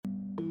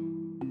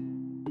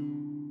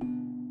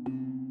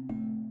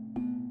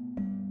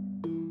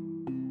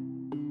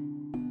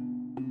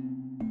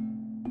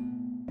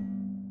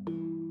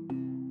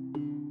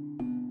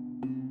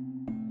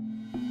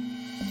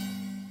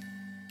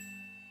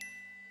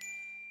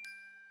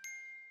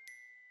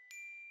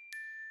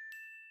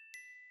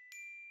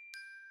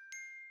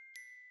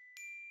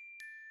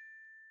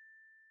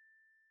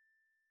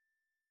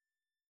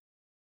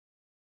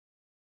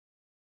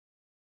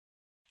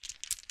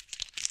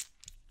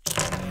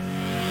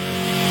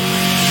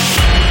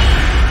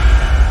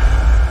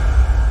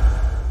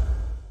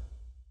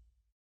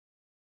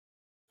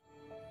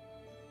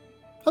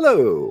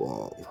Hello,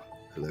 all.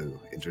 Hello,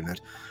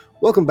 Internet.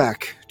 Welcome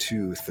back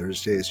to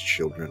Thursday's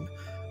Children,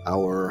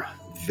 our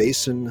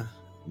Vaesen,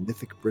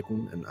 Mythic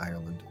Britain and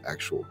Ireland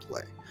actual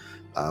play.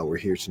 We're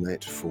here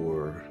tonight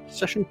for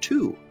session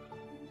 2,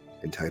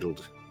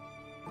 entitled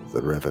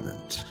The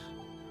Revenant.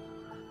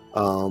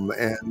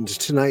 And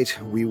tonight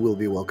we will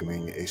be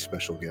welcoming a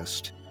special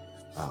guest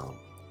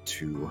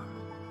to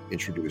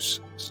introduce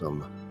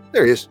some...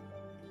 There he is!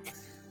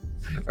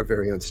 Our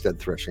very own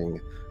stead-threshing,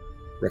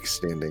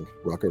 Rex-standing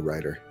rocker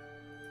rider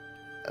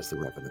as the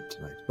Revenant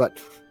tonight. But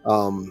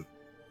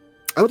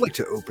I would like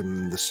to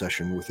open the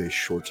session with a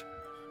short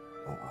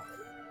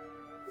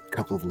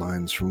couple of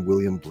lines from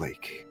William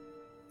Blake.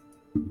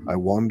 I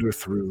wander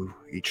through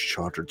each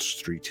chartered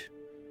street,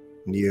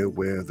 near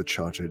where the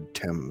chartered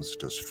Thames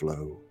does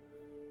flow,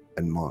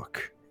 and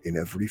mark in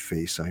every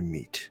face I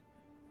meet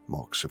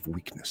marks of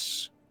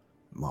weakness,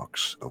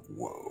 marks of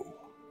woe.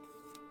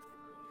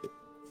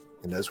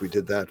 And as we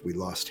did that, we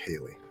lost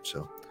Haley,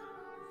 so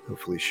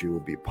hopefully she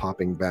will be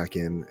popping back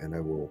in, and I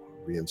will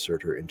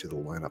reinsert her into the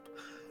lineup.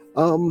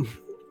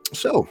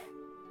 So,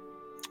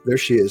 there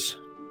she is.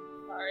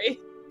 Sorry.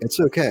 It's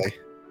okay.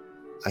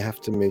 I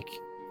have to make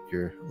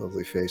your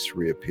lovely face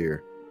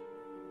reappear.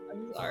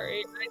 I'm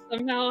sorry. I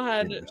somehow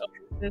had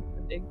this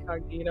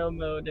incognito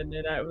mode, and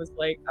then I was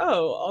like,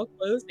 oh, I'll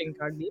close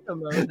incognito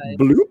mode.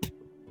 Bloop!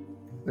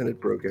 And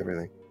it broke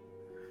everything.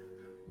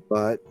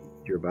 But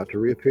you're about to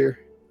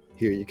reappear.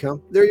 Here you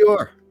come. There you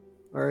are.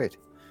 All right.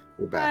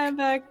 We're back. I'm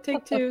back.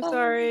 Take two.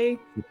 Sorry.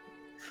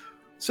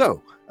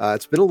 So,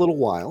 it's been a little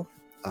while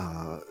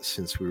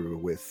since we were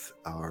with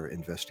our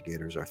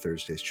investigators, our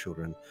Thursday's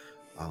Children,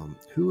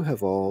 who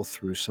have all,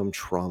 through some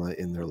trauma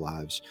in their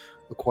lives,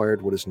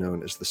 acquired what is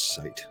known as the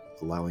Sight,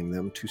 allowing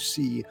them to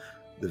see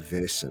the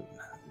Vaesen,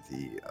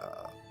 the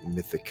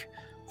mythic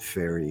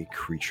fairy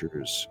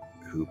creatures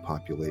who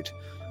populate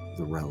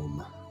the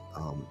realm.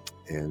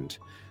 And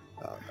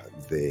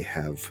they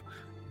have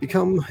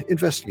become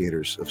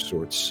investigators of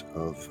sorts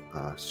of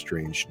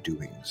strange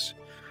doings.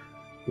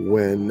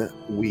 When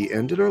we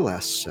ended our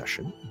last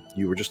session,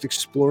 you were just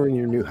exploring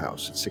your new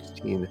house at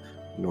 16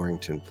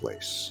 Norrington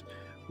Place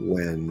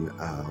when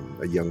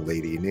a young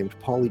lady named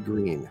Polly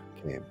Green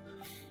came.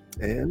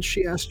 And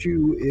she asked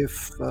you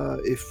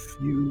if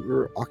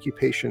your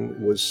occupation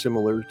was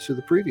similar to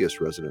the previous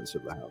residents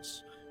of the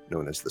house,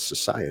 known as the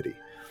Society,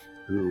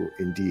 who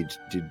indeed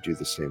did do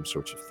the same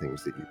sorts of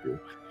things that you do.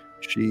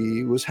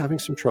 She was having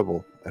some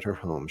trouble at her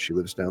home. She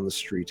lives down the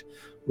street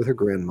with her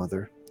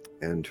grandmother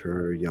and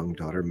her young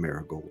daughter,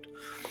 Marigold.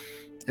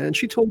 And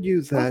she told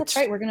you that... Oh, that's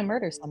right, we're going to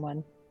murder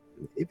someone.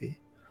 Maybe.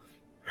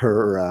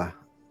 Her,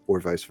 or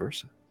vice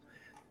versa.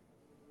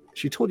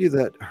 She told you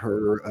that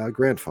her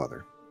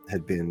grandfather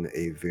had been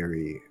a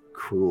very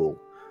cruel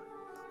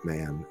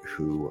man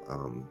who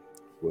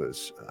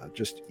was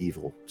just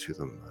evil to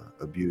them,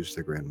 abused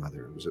their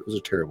grandmother. It was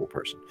a terrible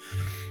person.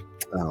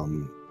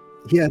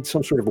 He had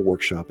some sort of a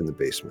workshop in the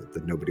basement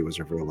that nobody was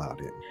ever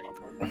allowed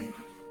in.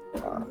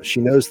 She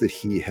knows that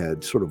he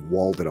had sort of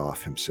walled it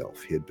off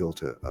himself. He had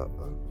built a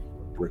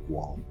brick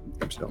wall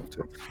himself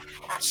to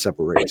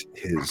separate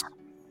his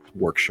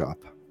workshop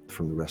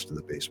from the rest of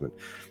the basement.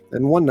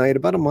 And one night,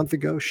 about a month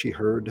ago, she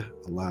heard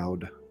a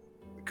loud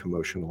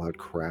commotion, a loud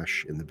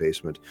crash in the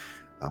basement.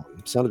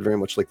 It sounded very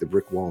much like the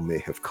brick wall may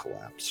have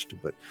collapsed,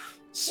 but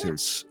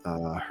since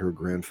her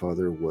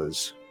grandfather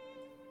was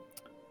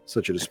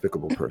such a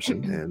despicable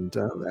person, and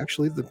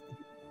actually the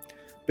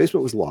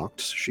basement was locked,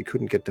 so she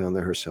couldn't get down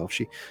there herself.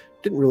 She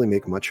didn't really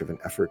make much of an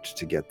effort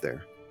to get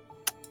there.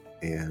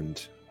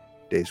 And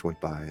days went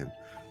by, and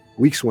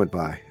weeks went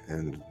by,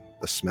 and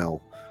a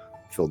smell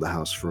filled the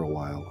house for a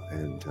while,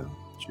 and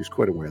she was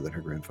quite aware that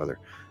her grandfather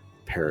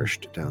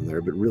perished down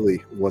there, but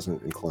really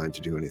wasn't inclined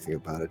to do anything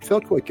about it.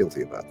 Felt quite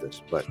guilty about this,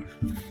 but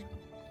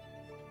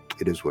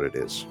it is what it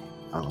is.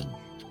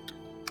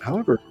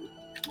 However,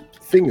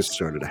 things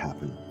started to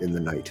happen in the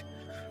night.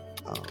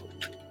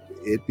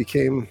 It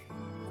became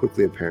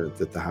quickly apparent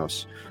that the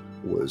house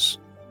was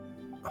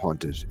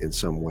haunted in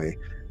some way,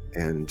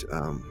 and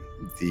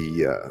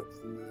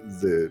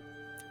the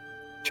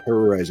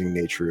terrorizing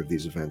nature of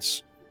these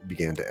events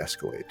began to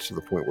escalate to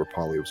the point where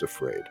Polly was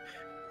afraid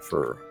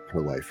for her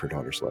life, her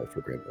daughter's life,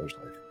 her granddaughter's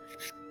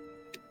life.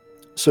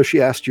 So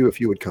she asked you if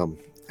you would come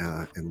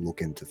and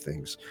look into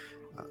things.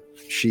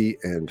 She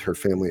and her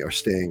family are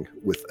staying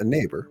with a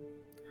neighbor,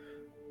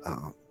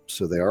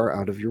 so they are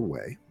out of your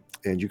way,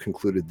 and you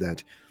concluded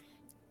that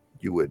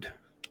you would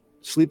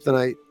sleep the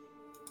night,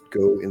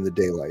 go in the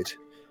daylight.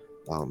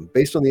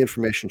 Based on the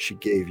information she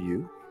gave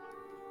you,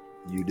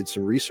 you did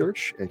some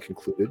research and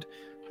concluded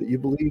that you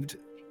believed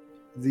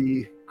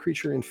the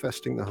creature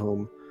infesting the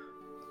home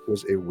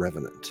was a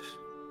revenant.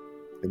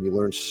 And you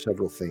learned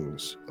several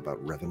things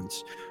about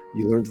revenants.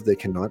 You learned that they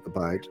cannot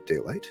abide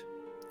daylight.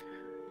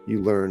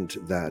 You learned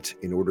that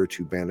in order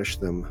to banish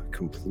them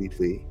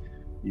completely,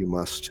 you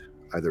must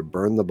either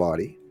burn the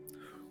body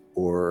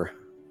or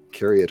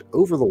carry it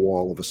over the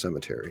wall of a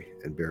cemetery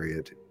and bury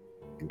it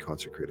in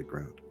consecrated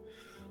ground.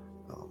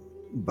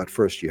 But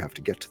first you have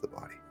to get to the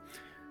body.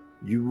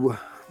 You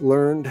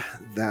learned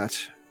that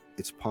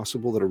it's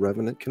possible that a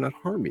Revenant cannot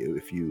harm you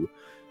if you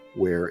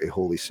wear a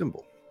holy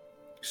symbol.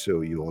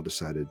 So you all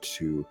decided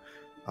to,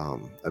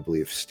 I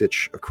believe,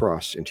 stitch a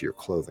cross into your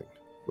clothing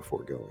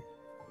before going.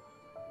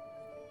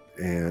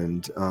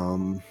 And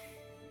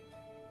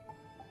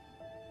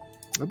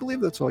I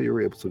believe that's all you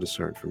were able to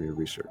discern from your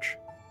research.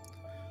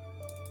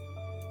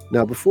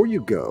 Now, before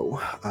you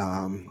go,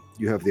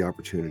 you have the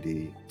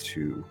opportunity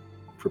to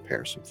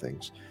prepare some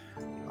things.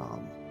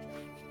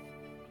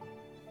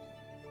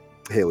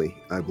 Haley,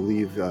 I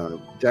believe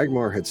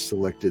Dagmar had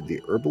selected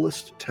the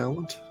herbalist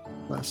talent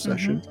last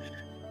session,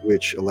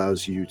 which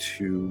allows you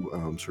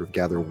to sort of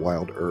gather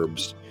wild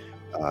herbs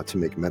to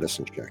make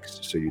medicine checks,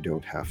 so you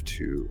don't have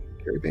to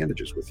carry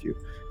bandages with you.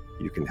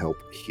 You can help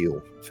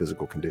heal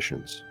physical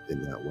conditions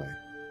in that way.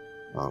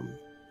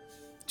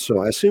 So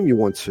I assume you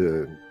want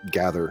to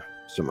gather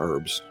some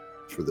herbs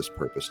for this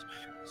purpose.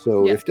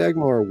 So if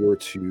Dagmar were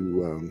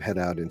to head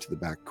out into the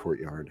back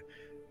courtyard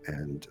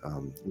and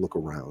look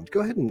around,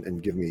 go ahead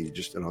and give me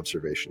just an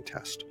observation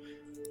test.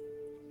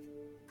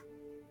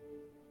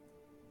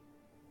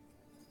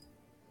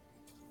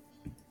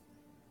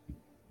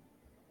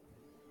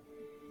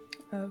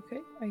 Okay,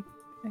 I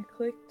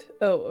clicked.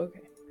 Oh,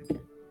 okay.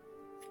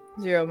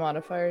 0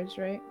 modifiers,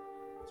 right?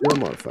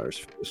 0 modifiers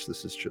for this.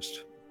 This is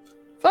just...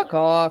 Fuck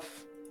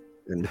off.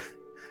 And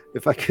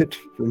if I could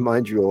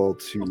remind you all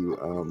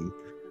to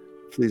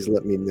please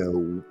let me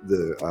know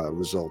the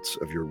results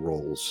of your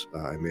rolls.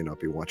 I may not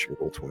be watching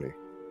Roll20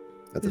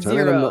 at the time.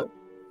 0. And I'm not,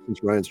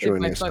 since Ryan's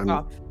joining us, I'm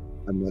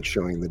not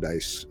showing the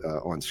dice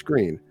on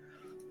screen.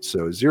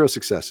 So 0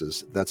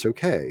 successes. That's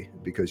okay,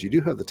 because you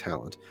do have the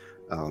talent.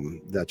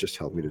 That just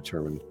helped me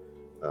determine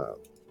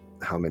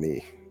how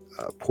many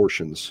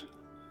portions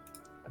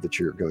that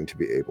you're going to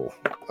be able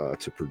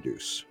to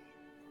produce.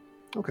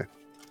 Okay.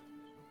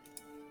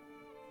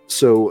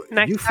 So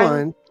next you time,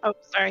 find... Oh,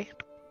 sorry.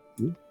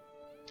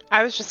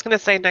 I was just going to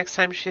say next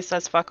time she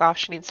says fuck off,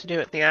 she needs to do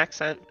it in the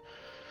accent.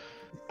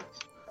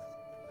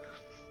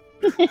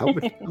 How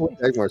would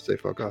Dagmar say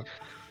fuck off?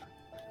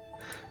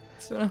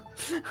 So,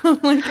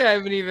 like, I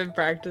haven't even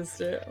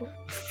practiced it.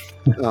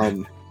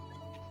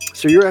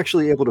 So you're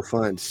actually able to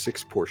find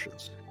 6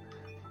 portions.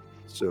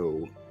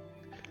 So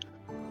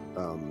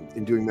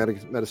in doing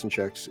medicine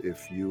checks,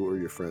 if you or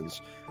your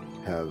friends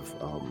have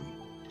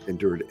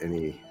endured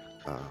any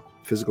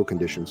physical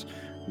conditions,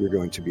 you're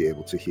going to be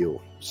able to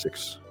heal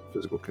 6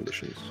 physical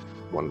conditions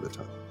one at a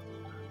time.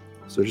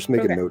 So just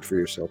make a note for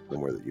yourself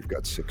somewhere that you've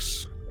got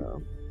 6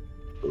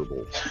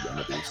 herbal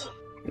remedies.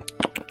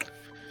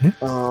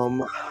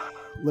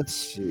 Let's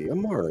see.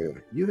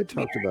 Amaria, you had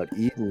talked about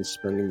Eden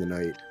spending the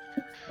night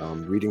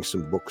reading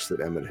some books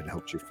that Emmett had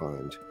helped you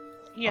find.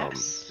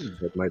 Yes.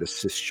 That might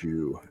assist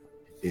you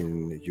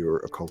in your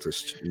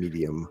occultist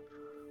medium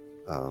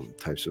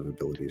types of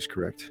abilities,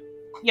 correct?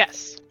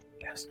 Yes.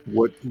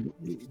 What,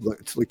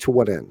 like to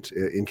what end?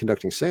 In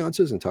conducting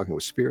seances and talking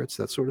with spirits,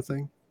 that sort of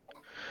thing?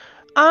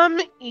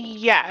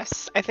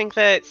 Yes. I think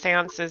that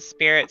seances,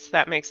 spirits,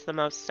 that makes the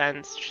most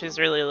sense. She's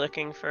really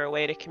looking for a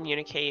way to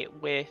communicate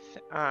with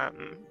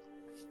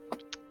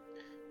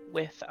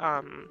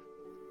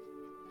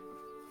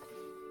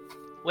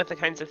the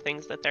kinds of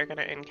things that they're going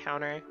to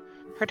encounter.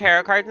 Her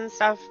tarot cards and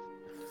stuff,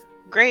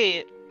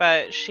 great,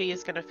 but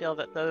she's going to feel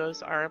that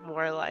those are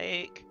more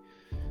like,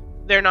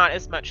 they're not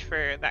as much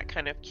for that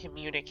kind of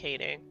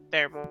communicating.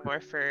 They're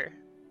more for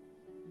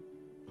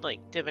like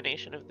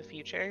divination of the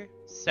future.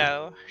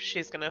 So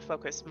she's going to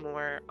focus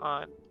more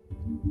on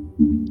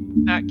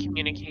that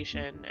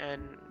communication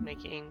and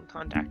making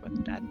contact with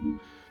the dead.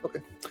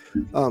 Okay.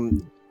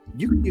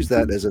 You can use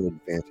that as an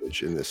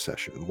advantage in this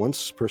session.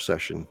 Once per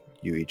session,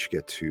 you each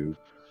get to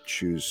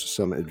choose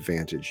some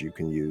advantage you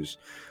can use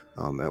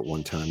at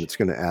one time. It's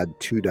going to add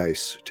 2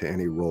 dice to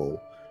any roll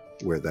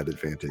where that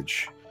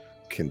advantage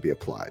can be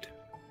applied.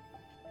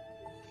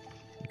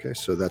 Okay,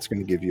 so that's going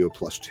to give you a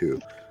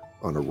 +2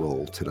 on a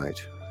roll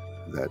tonight.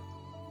 That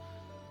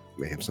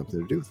may have something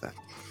to do with that.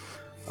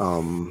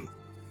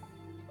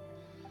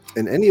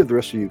 And any of the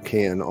rest of you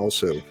can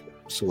also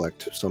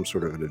select some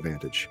sort of an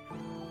advantage.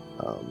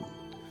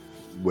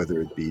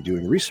 Whether it be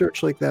doing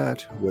research like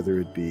that, whether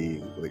it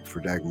be, like for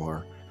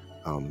Dagmar,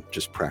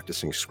 just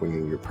practicing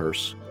swinging your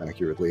purse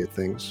accurately at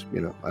things,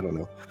 I don't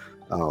know.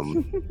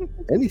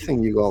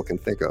 Anything you all can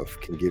think of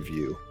can give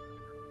you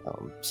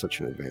such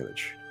an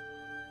advantage.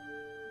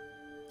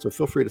 So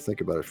feel free to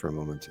think about it for a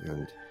moment.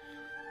 And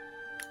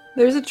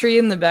there's a tree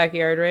in the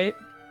backyard, right?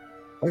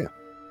 Oh yeah,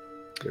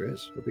 there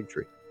is a big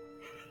tree.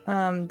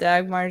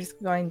 Dagmar's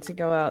going to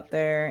go out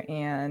there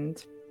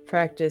and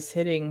practice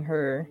hitting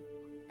her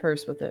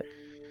purse with it.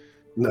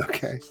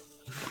 Okay,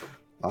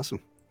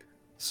 awesome.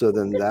 So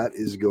then that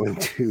is going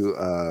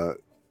to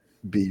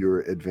be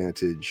your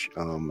advantage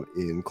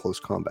in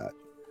close combat.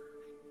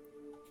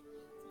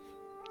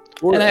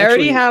 And I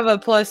already have a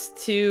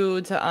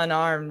 +2 to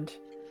unarmed.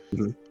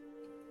 Mm-hmm.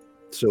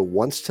 So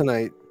once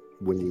tonight,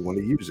 when you want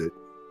to use it,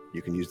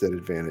 you can use that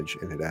advantage,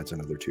 and it adds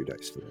another 2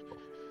 dice to that roll.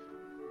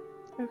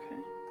 Okay.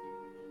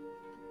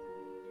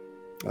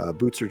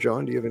 Boots or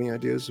John, do you have any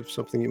ideas of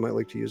something you might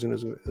like to use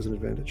as an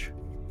advantage?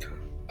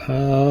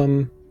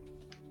 Can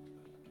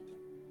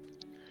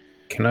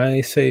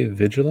I say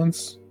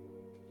vigilance?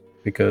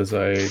 Because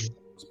I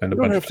spend a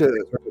You don't bunch have of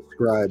to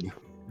describe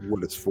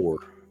what it's for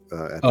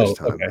at this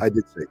time. Okay. I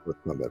did say close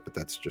combat, but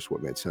that's just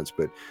what made sense.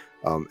 But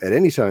at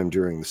any time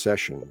during the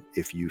session,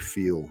 if you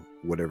feel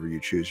whatever you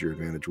choose your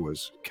advantage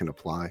was can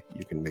apply,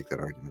 you can make that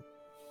argument.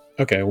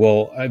 Okay,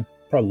 well, I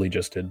probably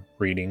just did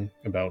reading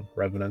about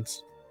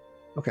revenants.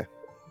 Okay.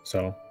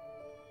 So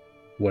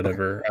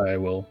whatever, okay. I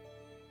will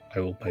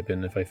pipe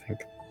in if I think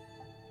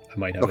I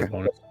might have a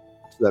bonus.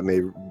 So that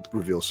may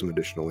reveal some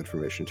additional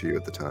information to you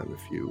at the time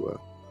if you...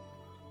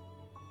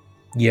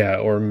 Yeah,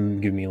 or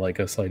give me like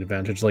a slight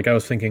advantage. Like I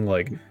was thinking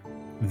like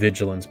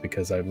vigilance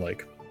because I've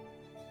like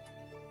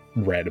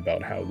read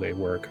about how they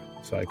work,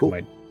 so I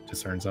might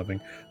discern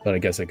something. But I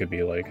guess it could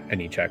be like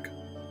any check.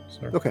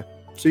 So. Okay,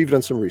 so you've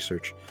done some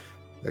research.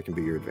 That can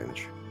be your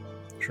advantage.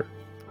 Sure.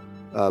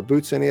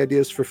 Boots, any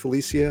ideas for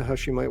Felicia, how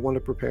she might want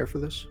to prepare for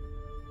this?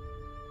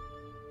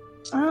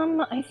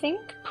 I think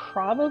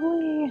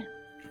probably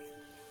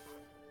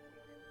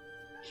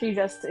she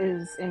just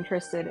is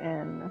interested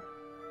in...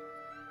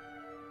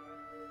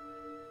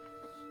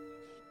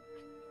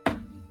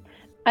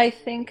 I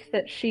think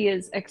that she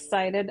is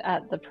excited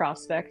at the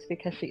prospect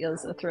because she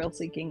is a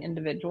thrill-seeking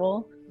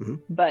individual,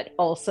 but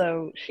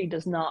also she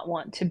does not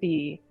want to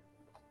be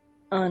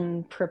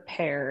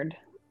unprepared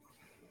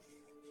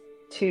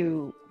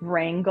to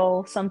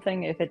wrangle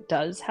something if it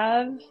does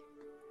have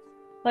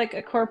like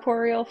a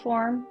corporeal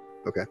form.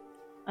 Okay.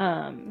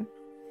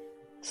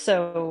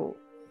 So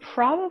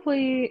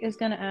probably is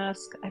going to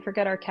ask, I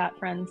forget our cat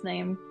friend's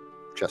name.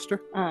 Chester?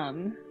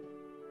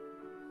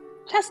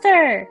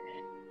 Chester!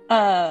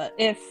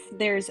 If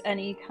there's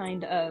any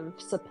kind of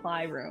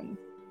supply room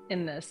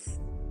in this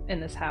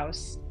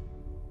house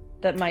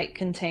that might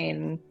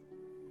contain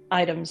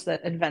items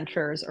that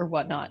adventurers or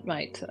whatnot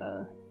might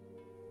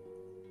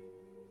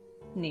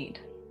need.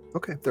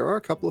 Okay, there are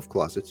a couple of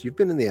closets. You've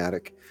been in the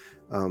attic.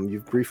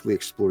 You've briefly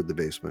explored the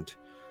basement.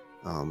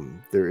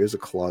 There is a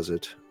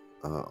closet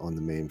on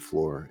the main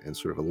floor and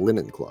sort of a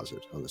linen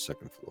closet on the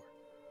second floor.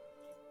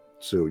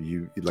 So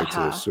you'd like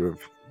to sort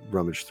of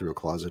rummage through a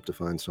closet to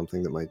find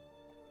something that might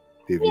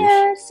be of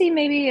use? See,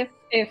 maybe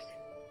if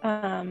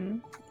I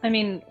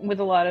mean, with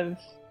a lot of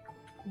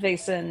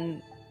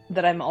Vaesen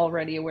that I'm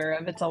already aware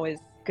of, it's always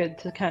good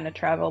to kind of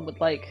travel with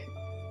like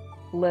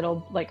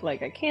little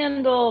like a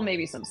candle,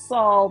 maybe some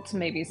salt,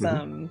 maybe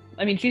some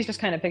I mean, she's just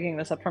kind of picking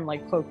this up from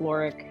like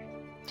folkloric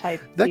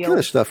type that deals, kind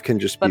of stuff can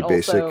just be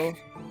basic also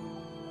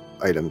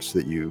items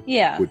that you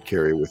would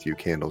carry with you.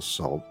 Candles,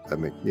 salt, that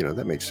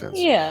makes sense.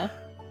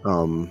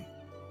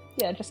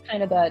 Just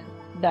kind of that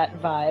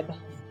vibe.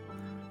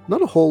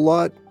 Not a whole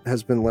lot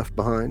has been left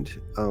behind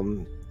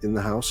in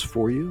the house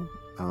for you.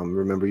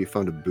 Remember, you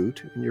found a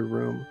boot in your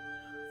room.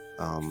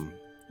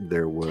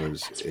 There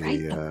was a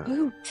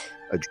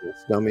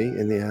dress dummy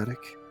in the attic,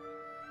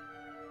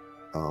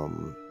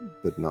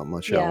 but not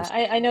much else.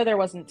 I know there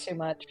wasn't too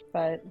much,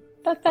 but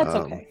that's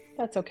okay.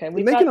 That's okay.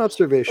 Make an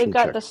observation We've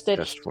got check the stitched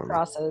test for me.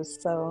 crosses,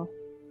 so...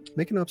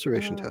 Make an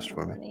observation test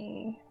for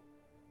me.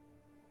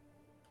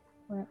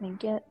 Let me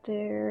get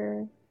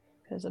there,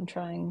 because I'm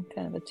trying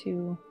kind of a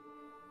two-way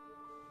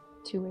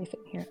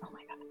thing here. Oh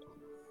my god.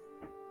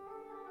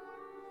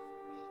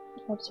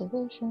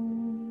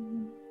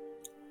 Observation.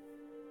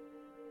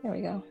 There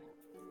we go.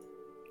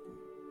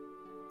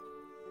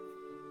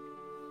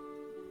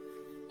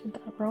 Did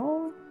that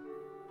roll?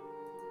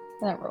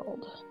 That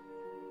rolled.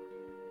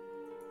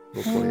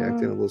 Hopefully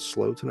acting a little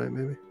slow tonight,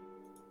 maybe?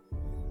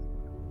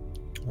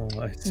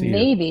 Well, I see.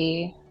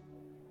 Maybe.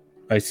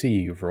 I see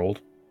you've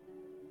rolled.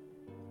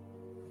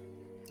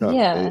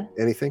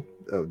 Anything?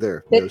 Oh,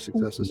 there. No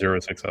successes? 0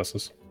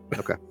 successes.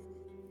 Okay.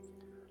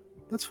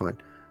 That's fine.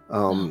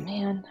 Oh,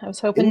 man. I was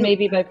hoping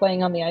maybe by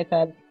playing on the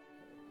iPad,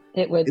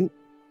 it would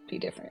be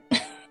different.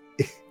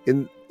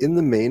 In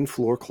the main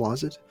floor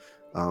closet,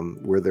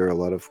 where there are a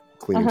lot of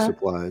cleaning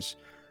supplies,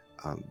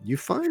 you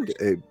find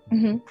a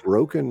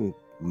broken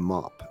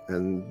mop,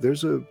 and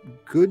there's a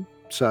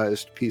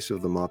good-sized piece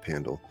of the mop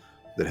handle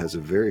that has a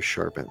very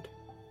sharp end.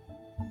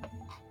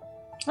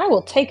 I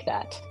will take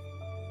that.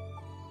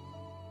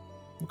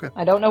 Okay.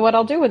 I don't know what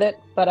I'll do with it,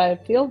 but I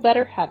feel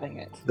better having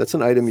it. That's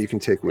an item you can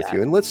take with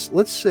you. And let's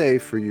say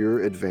for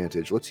your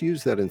advantage, let's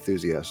use that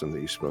enthusiasm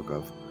that you spoke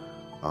of.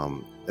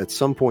 At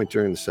some point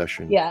during the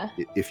session,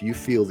 if you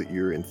feel that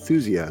your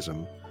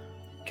enthusiasm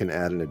can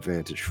add an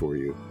advantage for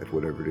you at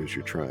whatever it is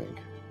you're trying,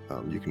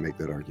 you can make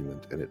that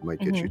argument, and it might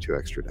get you 2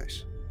 extra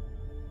dice.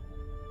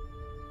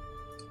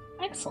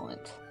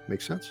 Excellent.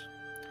 Makes sense?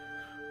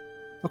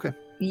 Okay.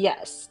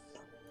 Yes.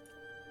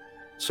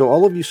 So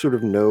all of you sort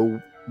of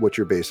know what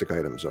your basic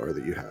items are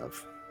that you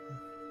have.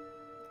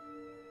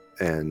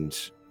 And,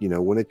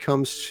 when it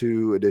comes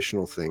to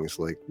additional things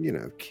like,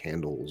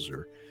 candles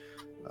or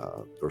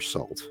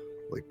salt,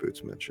 like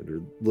Boots mentioned,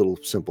 or little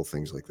simple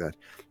things like that,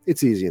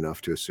 it's easy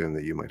enough to assume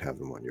that you might have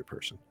them on your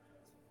person.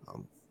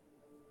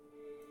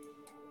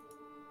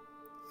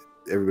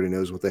 everybody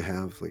knows what they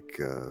have. Like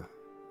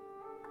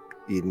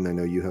Eden, I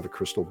know you have a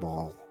crystal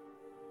ball.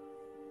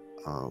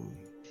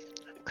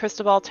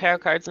 Crystal ball, tarot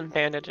cards, and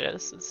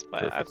bandages is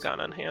what Perfect. I've got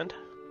on hand.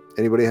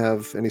 Anybody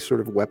have any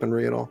sort of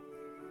weaponry at all?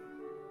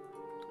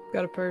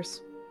 Got a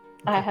purse.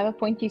 I have a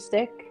pointy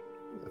stick.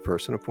 A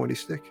purse and a pointy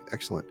stick.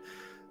 Excellent.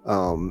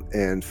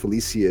 And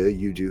Felicia,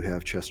 you do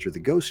have Chester the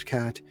ghost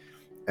cat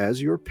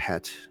as your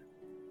pet.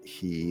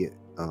 He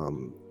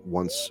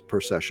once per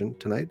session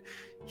tonight,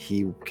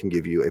 he can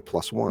give you a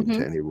 +1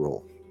 to any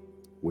roll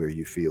where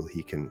you feel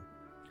he can.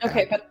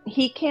 Okay, but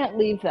he can't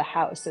leave the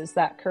house. Is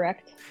that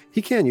correct?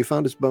 He can. You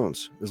found his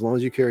bones. As long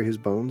as you carry his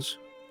bones.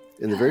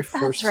 In the very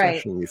first right.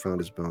 session, you found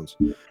his bones.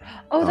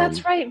 Oh,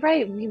 that's right.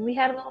 We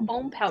had a little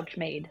bone pouch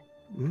made.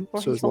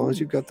 So as long as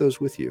you've got those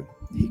with you,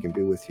 he can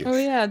be with you. Oh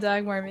yeah,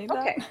 Dagmar made that.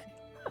 Okay.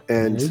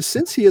 And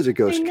since he is a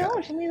ghost I know,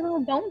 cat she made a little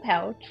bone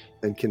pouch.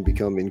 and can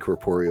become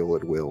incorporeal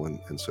at will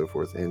and so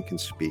forth, and can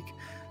speak,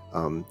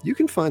 you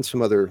can find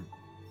some other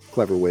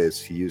clever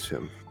ways to use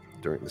him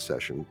during the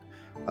session.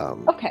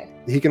 Okay.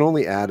 He can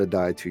only add a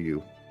die to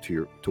you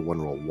to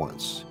one roll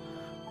once,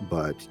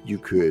 but you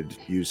could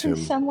use him.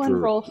 Can someone for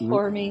roll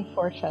for me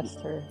for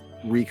Chester?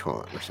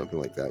 recon or something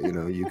like that. You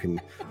know, you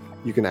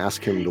can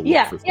ask him to look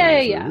Yeah, for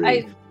things. yeah.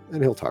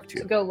 And he'll talk to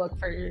you. To go look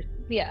for your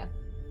Yeah.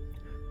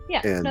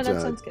 And, no,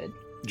 that sounds good.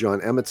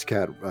 John Emmett's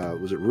cat,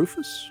 was it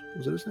Rufus?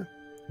 Was it his name?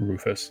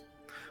 Rufus.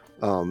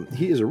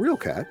 He is a real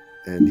cat,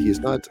 and he is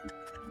not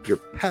your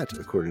pet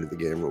according to the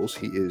game rules.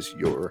 He is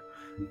your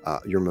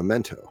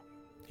memento,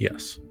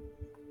 Yes.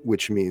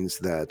 which means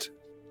that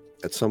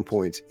at some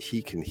point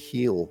he can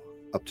heal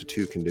up to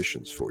 2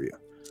 conditions for you.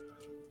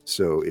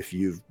 So if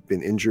you've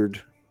been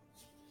injured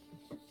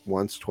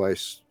once,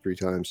 twice, 3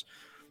 times,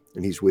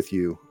 and he's with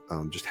you,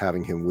 just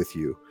having him with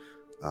you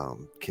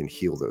can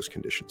heal those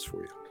conditions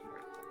for you.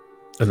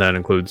 And that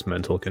includes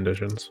mental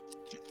conditions.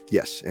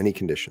 Yes, any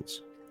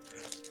conditions.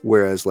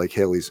 Whereas like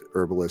Haley's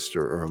herbalist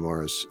or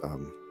Amara's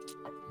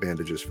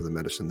bandages for the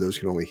medicine, those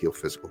can only heal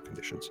physical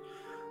conditions.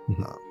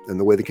 And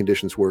the way the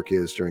conditions work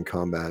is during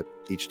combat,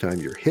 each time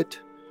you're hit,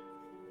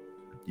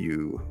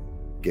 you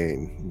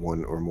gain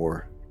 1 or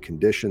more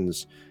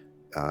conditions.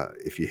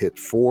 If you hit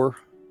 4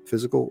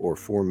 physical or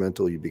 4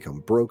 mental, you become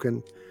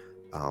broken.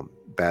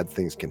 Bad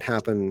things can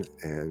happen,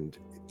 and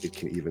it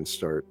can even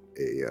start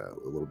a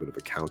little bit of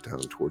a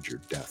countdown towards your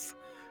death,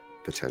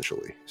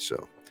 potentially.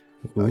 So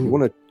you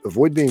want to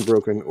avoid being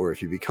broken, or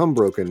if you become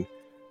broken,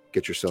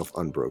 get yourself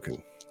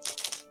unbroken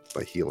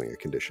by healing a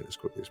condition as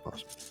quickly as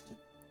possible.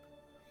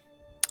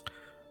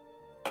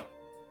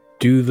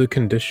 Do the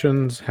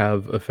conditions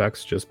have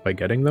effects just by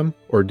getting them,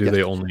 or do Yes.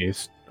 they only?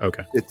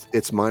 Okay.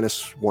 It's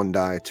 -1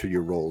 die to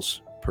your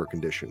rolls per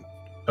condition.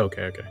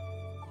 Okay.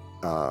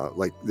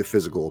 Like the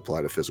physical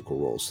apply to physical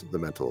rolls, the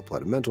mental apply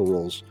to mental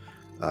rolls.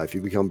 If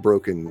you become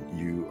broken,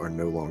 you are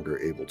no longer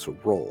able to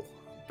roll,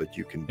 but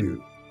you can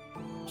do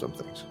some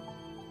things.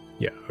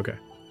 Yeah. Okay.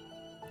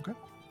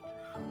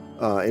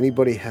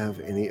 Anybody have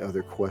any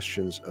other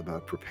questions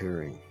about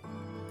preparing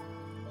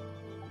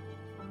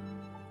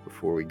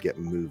before we get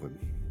moving?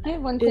 I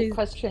have one quick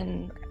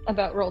question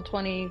about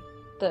Roll20,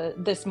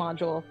 this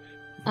module.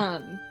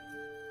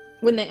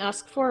 When they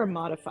ask for a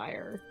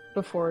modifier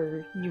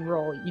before you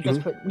roll, you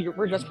just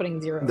we're just putting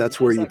 0.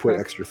 That's where Is you that put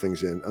correct? extra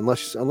things in,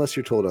 unless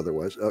you're told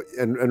otherwise.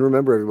 And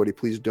remember, everybody,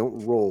 please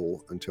don't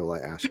roll until I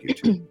ask you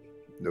to.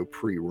 No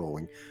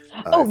pre-rolling.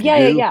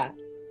 Yeah.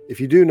 If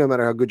you do, no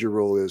matter how good your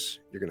roll is,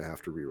 you're going to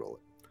have to re-roll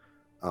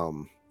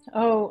it.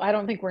 I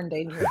don't think we're in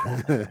danger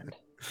of that.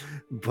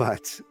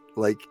 But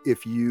like,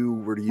 if you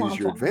were to use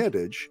your Womp womp.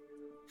 advantage,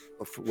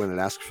 when it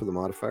asks for the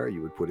modifier,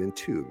 you would put in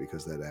 2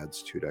 because that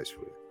adds 2 dice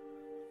for you.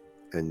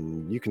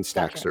 And you can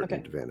stack Gotcha, certain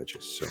okay.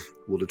 advantages. So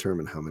we'll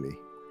determine how many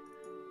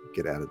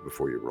get added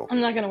before you roll.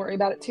 I'm not going to worry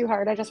about it too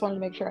hard. I just wanted to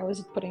make sure I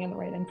was putting in the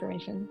right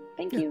information.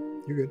 Thank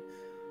you. You're good.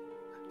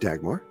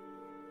 Dagmar?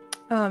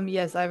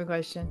 Yes, I have a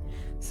question.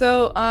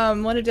 So,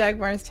 one of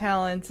Dagmar's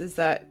talents is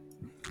that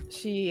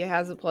she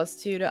has a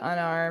 +2 to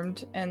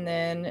unarmed, and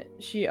then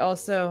she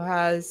also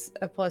has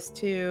a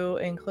 +2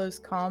 in close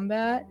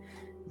combat.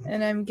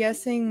 And I'm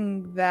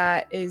guessing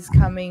that is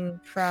coming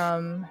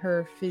from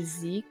her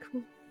physique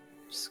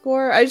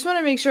score. I just want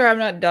to make sure I'm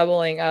not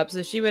doubling up.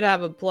 So she would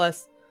have a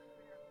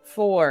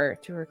 +4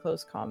 to her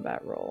close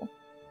combat roll.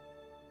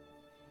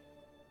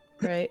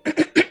 Right?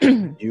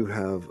 You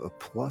have a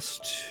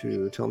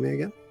 +2. Tell me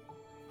again.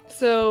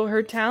 So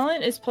her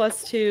talent is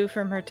 +2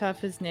 from her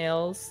tough as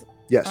nails,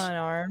 Yes.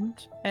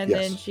 unarmed, and Yes.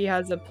 then she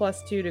has a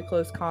 +2 to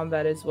close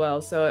combat as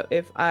well. So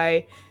if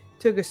I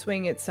took a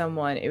swing at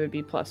someone, it would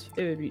be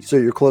So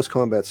your close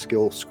combat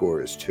skill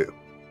score is 2.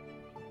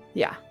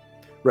 yeah.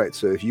 Right.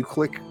 So if you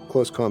click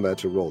close combat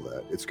to roll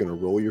that, it's going to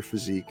roll your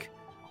physique,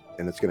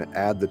 and it's going to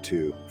add the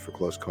 2 for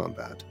close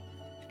combat.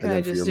 Can And I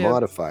then for just your do-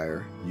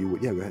 modifier, you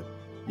would go ahead.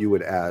 You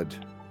would add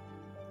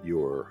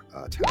your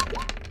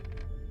talent.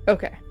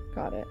 Okay,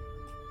 got it.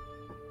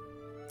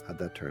 How'd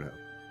that turn out?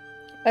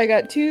 I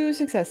got 2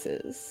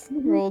 successes.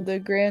 Rolled a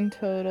grand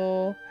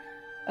total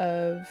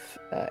of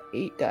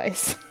 8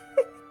 dice.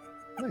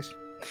 Nice.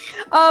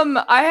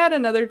 I had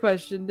another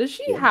question. Does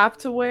she Yeah. have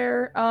to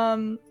wear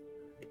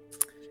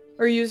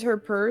or use her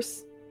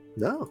purse?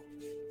 No.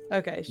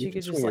 Okay, she can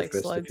could swing just your like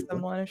fist slug if you want.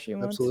 someone if she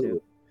wants Absolutely.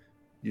 to.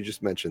 You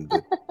just mentioned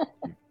that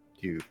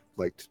you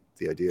liked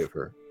the idea of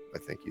her, I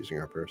think, using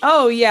her purse.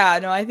 Oh yeah,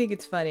 no, I think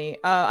it's funny.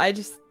 I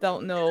just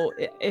don't know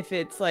if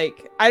it's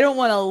like I don't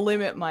want to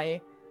limit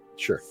myself.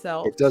 Sure.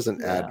 It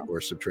doesn't add Yeah.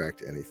 or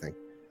subtract anything.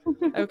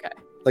 Okay.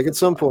 Like at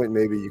some point,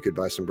 maybe you could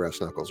buy some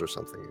brass knuckles or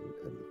something.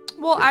 And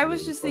Well, get I rid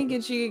was of just the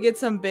thinking she could get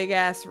some big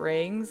ass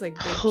rings, like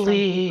big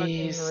chunky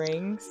Please. fucking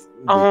rings.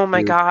 Oh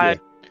my God.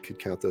 Could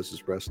count those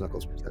as brass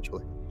knuckles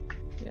potentially.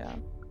 Yeah.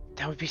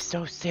 That would be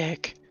so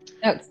sick.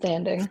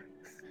 Outstanding.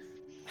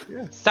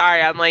 Yeah.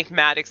 Sorry, I'm like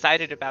mad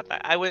excited about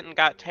that. I went and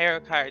got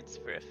tarot cards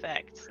for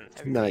effect since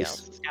everybody Nice.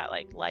 else has got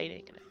like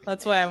lighting and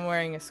That's everything. why I'm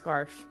wearing a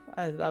scarf.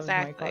 That was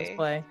Exactly.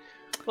 my cosplay.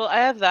 Well, I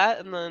have that,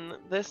 and then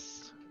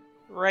this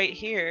right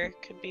here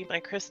could be my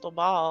crystal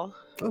ball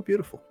Oh,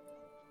 beautiful.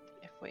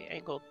 if we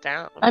angled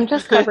down. I'm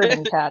just covered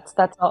in cats.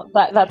 That's all.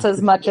 That's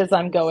as much as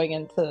I'm going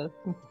into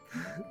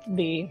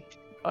the.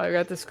 Oh, I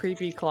got this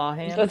creepy claw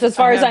hand. That's as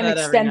far I as have I'm that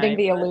every extending night,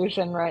 the but-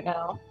 illusion right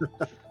now.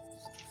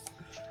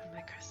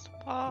 My crystal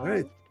ball. All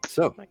right.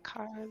 So, My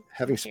card.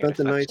 having I'm here spent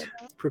to the fuck night shit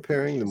up.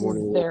 preparing the This is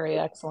morning, very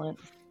excellent.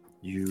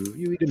 you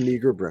eat a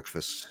meager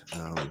breakfast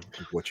of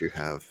what you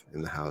have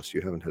in the house.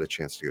 You haven't had a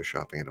chance to go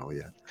shopping at all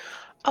yet.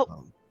 Oh.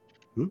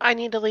 Um, I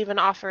need to leave an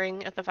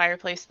offering at the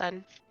fireplace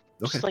then.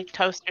 okay. Just like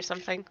toast or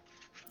something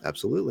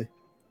Absolutely.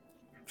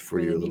 For For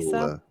your the little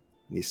Nisa?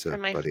 Nisa for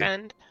my buddy,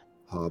 friend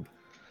Hob.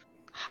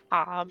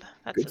 Hob.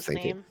 That's Good his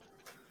thinking.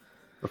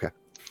 name.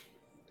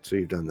 So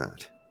you've done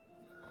that.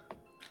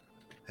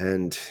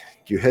 And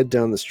you head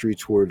down the street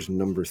towards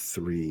number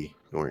 3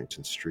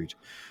 Norrington Street,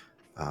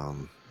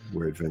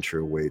 where adventure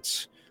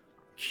awaits.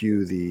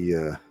 Cue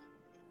the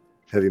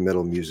heavy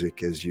metal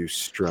music as you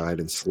stride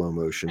in slow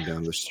motion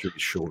down the street,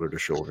 shoulder to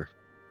shoulder.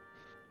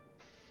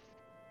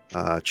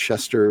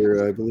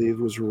 Chester, I believe,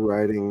 was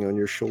riding on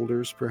your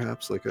shoulders,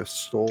 perhaps like a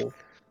stole,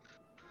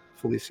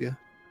 Felicia.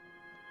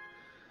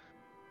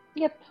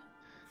 Yep.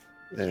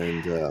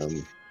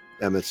 And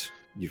Emmett,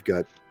 you've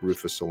got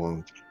Rufus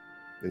along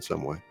in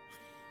some way.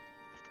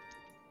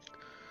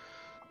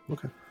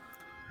 Okay.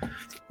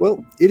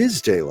 Well, it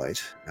is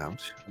daylight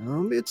out.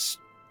 It's,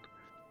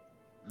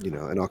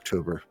 an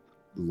October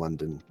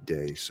London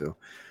day, so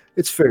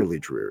it's fairly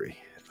dreary.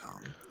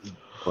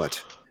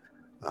 But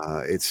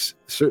it's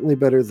certainly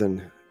better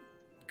than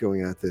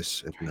going at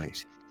this at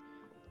night.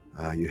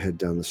 You head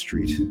down the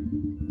street,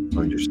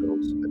 find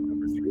yourselves at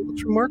number 3. It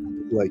looks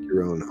remarkably like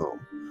your own home.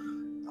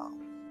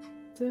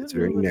 It's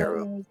very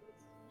narrow.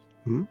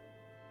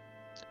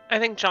 I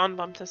think John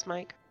bumped his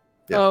mic.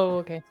 Yeah. Oh,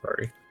 okay.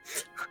 Sorry.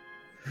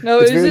 No,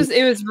 It's it was very-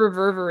 it was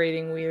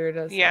reverberating weird.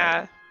 As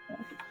Yeah.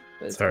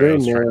 But- Sorry, I Very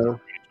was trying to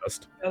narrow.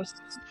 adjust.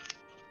 Ghosts.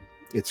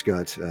 It's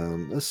got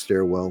a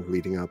stairwell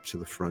leading up to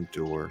the front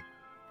door.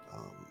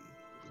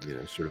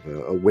 Sort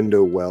of a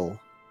window well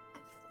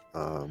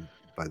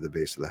by the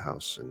base of the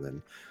house, and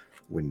then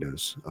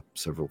windows up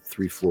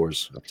 3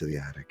 floors up to the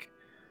attic.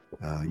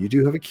 You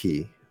do have a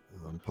key.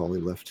 Polly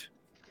left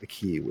a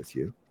key with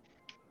you,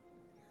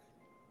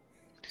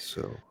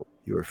 so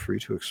you are free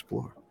to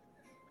explore.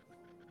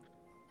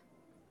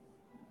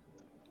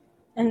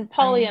 And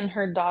Polly and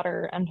her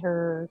daughter and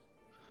her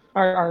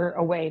are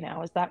away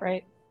now. Is that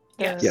right?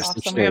 They're Yes. Yes, off they're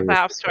We somewhere? have the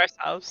house to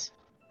ourselves.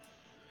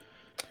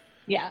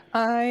 Yeah.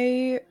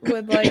 I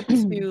would like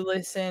to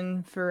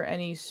listen for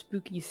any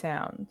spooky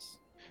sounds.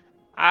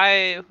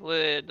 I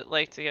would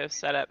like to go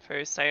set up for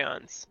a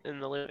seance in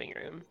the living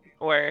room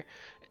or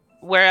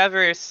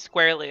wherever is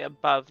squarely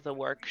above the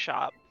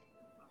workshop,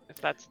 if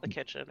that's the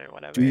kitchen or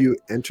whatever. Do you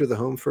enter the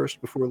home first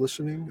before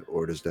listening,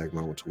 or does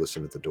Dagmar want to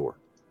listen at the door?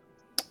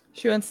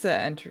 She wants to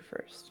enter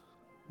first.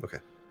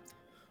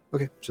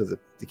 Okay, so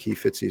the key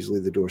fits easily.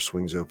 The door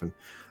swings open.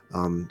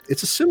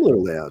 It's a similar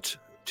layout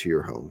to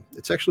your home.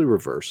 It's actually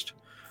reversed.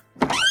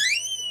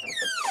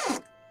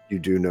 You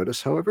do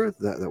notice, however,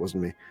 that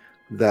wasn't me.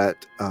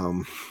 That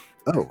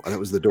that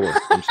was the door.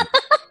 I'm sorry.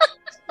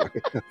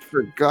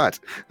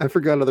 I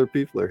forgot other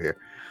people are here.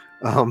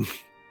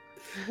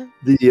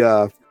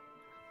 The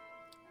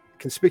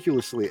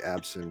conspicuously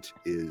absent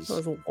is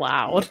That was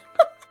loud.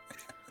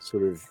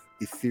 sort of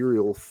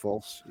ethereal,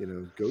 false,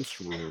 ghost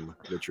room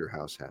that your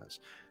house has.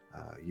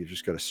 You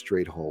just got a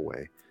straight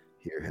hallway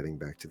here heading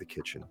back to the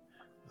kitchen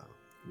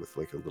with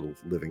like a little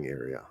living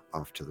area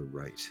off to the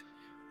right.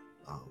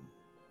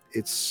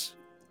 It's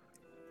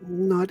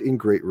not in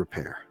great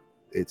repair.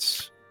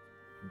 It's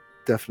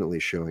definitely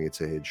showing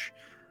its age.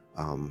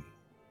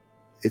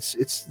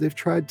 They've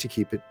tried to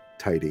keep it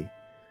tidy,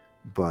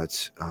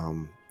 but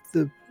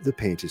the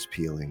paint is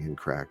peeling and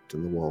cracked,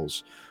 and the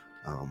walls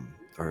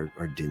are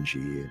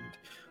dingy, and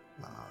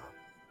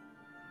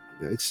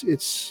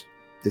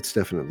it's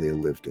definitely a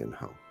lived-in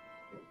home.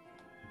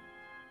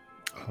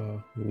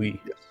 Lee,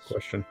 Yes.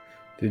 question.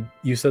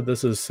 You said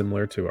this is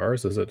similar to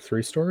ours? Is it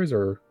 3 stories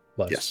or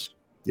less?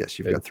 Yes,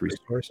 you've It's got 3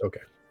 stories. Okay.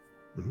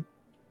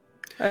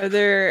 Are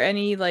there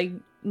any like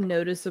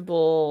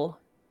noticeable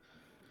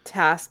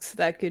tasks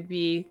that could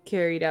be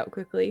carried out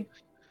quickly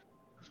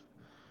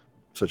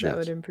Such that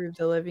as, would improve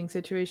the living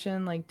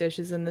situation, like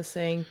dishes in the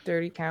sink,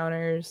 dirty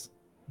counters.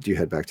 do you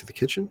head back to the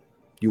kitchen?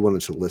 You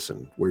wanted to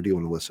listen. Where do you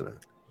want to listen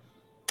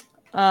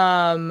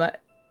at?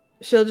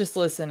 She'll just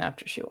listen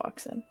after she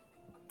walks in.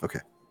 Okay.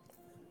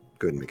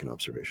 Go ahead and make an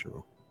observation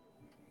roll.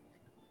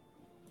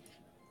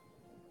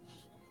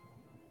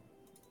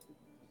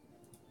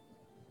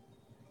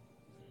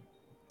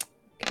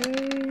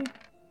 Okay.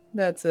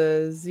 That's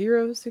a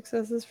 0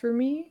 successes for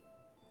me.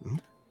 Mhm.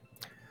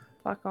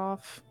 Fuck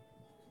off.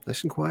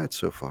 Nice and quiet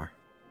so far.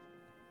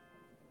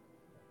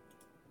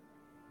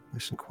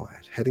 Nice and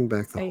quiet. Heading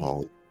back the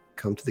hall,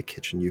 come to the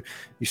kitchen. You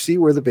see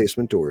where the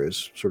basement door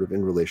is, sort of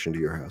in relation to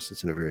your house.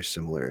 It's in a very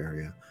similar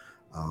area.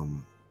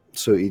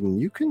 So Eden,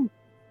 you can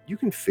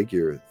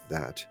figure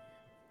that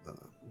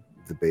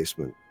the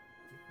basement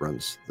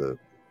runs the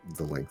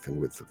length and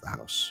width of the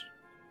house.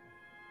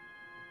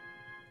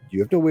 You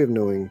have no way of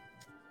knowing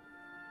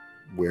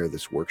where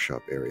this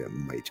workshop area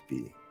might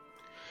be.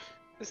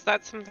 Is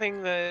that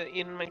something that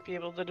Ian might be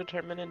able to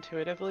determine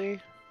intuitively?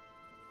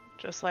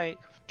 Just like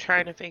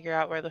trying to figure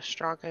out where the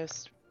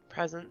strongest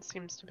presence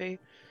seems to be?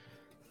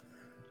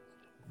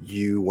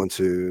 You want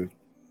to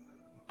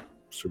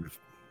sort of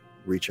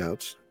reach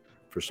out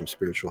for some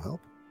spiritual help?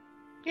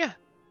 Yeah.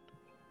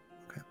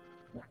 Okay.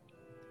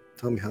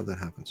 Tell me how that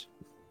happens.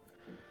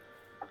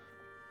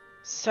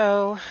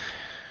 So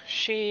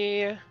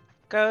she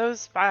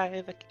goes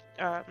by the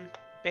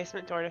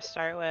basement door to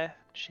start with.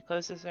 She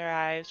closes her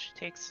eyes. She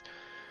takes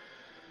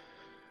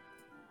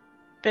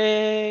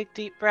big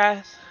deep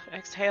breath,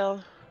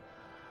 exhale,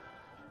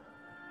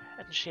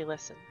 and she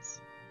listens.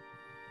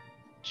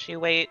 She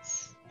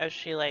waits as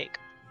she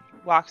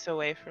walks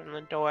away from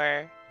the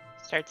door,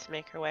 starts to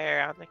make her way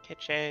around the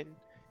kitchen,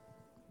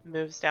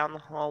 moves down the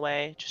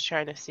hallway, just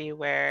trying to see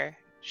where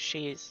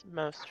she's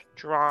most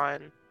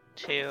drawn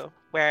to,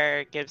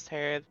 where it gives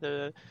her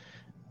the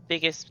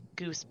biggest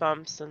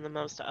goosebumps and the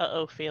most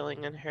uh-oh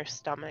feeling in her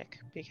stomach,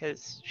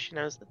 because she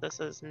knows that this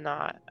is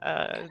not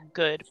a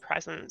good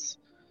presence.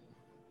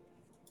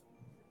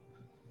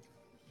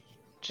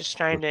 Just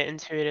trying to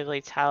intuitively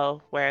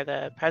tell where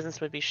the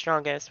presence would be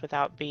strongest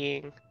without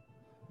being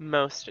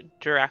most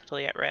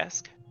directly at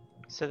risk,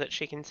 so that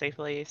she can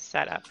safely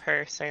set up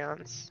her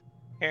seance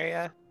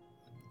area.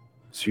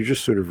 So you're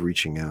just sort of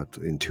reaching out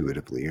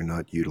intuitively. You're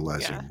not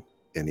utilizing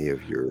any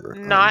of your...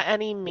 Not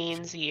any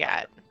means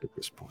yet. At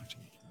this point.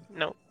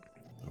 Nope.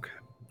 Okay.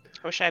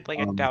 I wish I had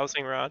a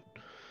dowsing rod.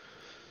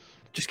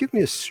 Just give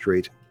me a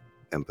straight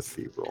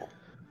empathy roll.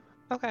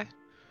 Okay.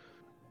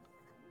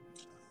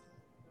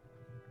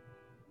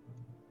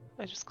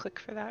 I just click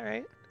for that,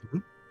 right? Mm-hmm.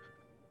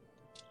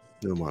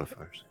 No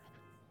modifiers.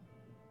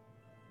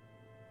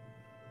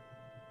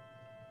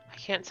 I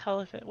can't tell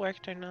if it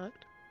worked or not.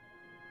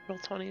 Roll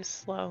 20 is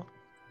slow.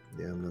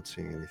 Yeah, I'm not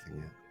seeing anything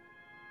yet.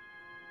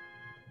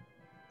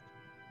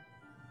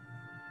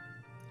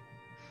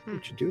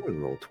 What you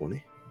doing, roll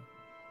 20?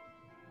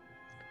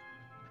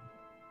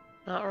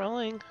 Not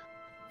rolling.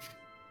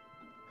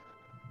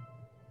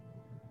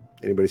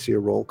 Anybody see a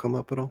roll come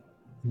up at all?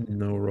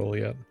 No roll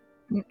yet.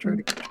 Try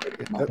to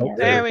Oh,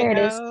 There we there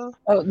go. it is.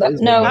 Oh, That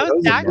is no, That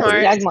was that's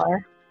Dagmar.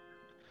 Dagmar.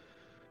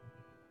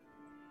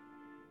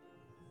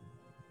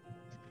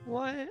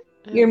 What?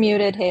 You're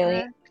muted,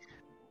 Haley.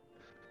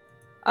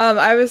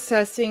 I was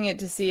testing it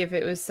to see if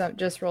it was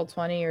just roll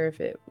 20 or if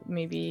it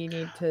maybe you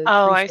need to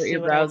I restart see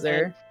your what I did.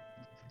 browser.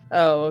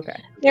 Oh, okay.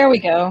 There we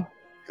go.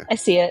 Okay. I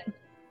see it.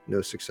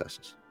 No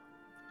successes.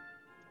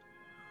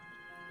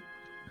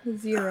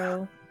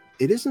 0.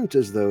 It isn't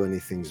as though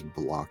anything's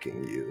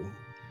blocking you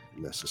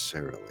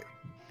necessarily,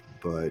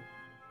 but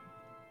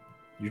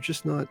you're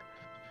just not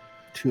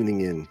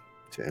tuning in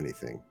to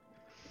anything.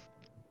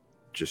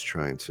 Just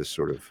trying to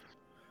sort of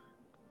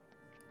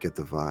get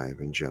the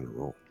vibe in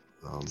general.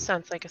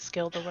 Sounds like a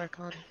skill to work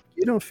on.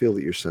 You don't feel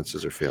that your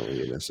senses are failing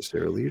you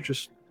necessarily. You're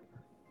just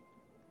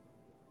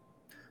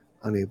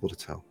unable to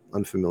tell.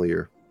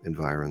 Unfamiliar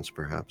environs,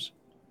 perhaps.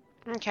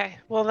 Okay,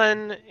 well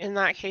then, in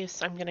that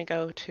case, I'm going to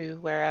go to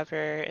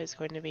wherever is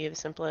going to be the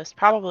simplest,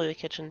 probably the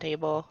kitchen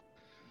table,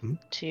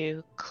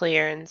 to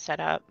clear and set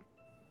up.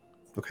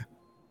 Okay.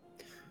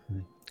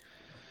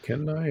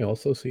 Can I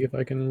also see if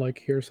I can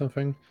hear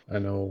something? I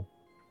know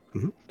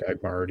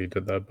Dagmar already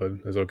did that, but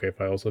is it okay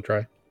if I also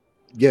try?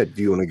 Yeah,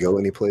 do you want to go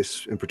any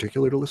place in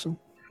particular to listen?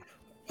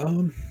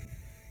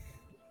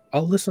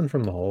 I'll listen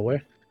from the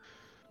hallway.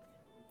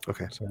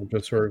 Okay. So I'll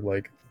just sort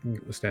of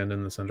stand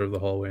in the center of the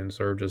hallway and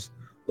sort of just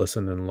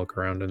listen and look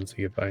around and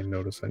see if I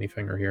notice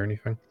anything or hear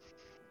anything.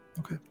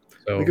 Okay.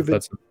 So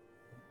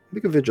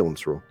make a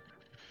vigilance roll.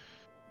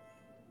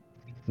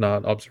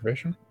 Not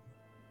observation?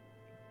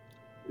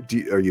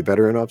 Are you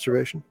better in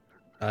observation?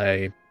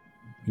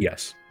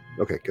 Yes.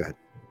 Okay, go ahead.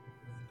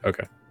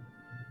 Okay.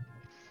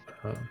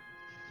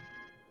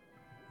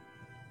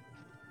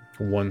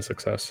 1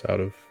 success out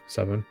of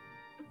 7.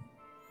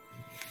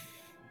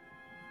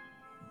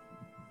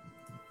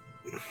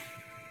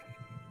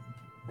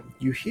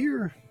 You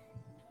hear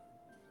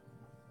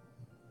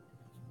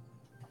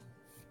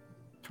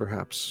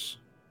perhaps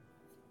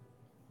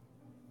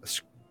a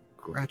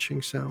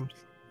scratching sound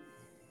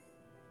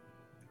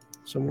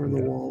somewhere in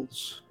the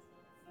walls.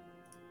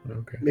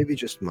 Okay. Maybe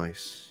just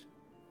mice.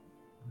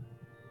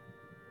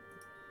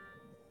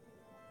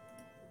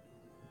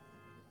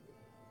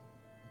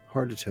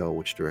 Hard to tell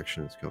which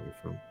direction it's coming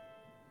from.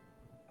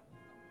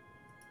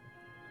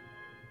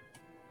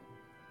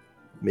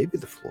 Maybe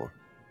the floor.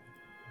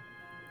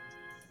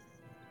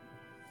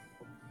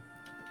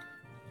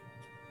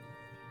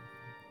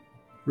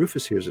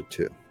 Rufus hears it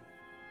too.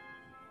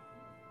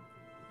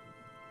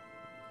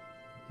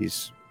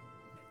 He's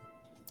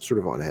sort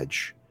of on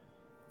edge.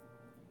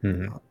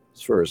 Mm-hmm.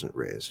 His fur isn't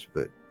raised,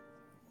 but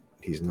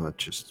he's not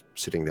just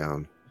sitting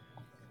down,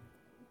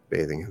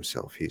 bathing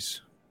himself.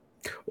 He's...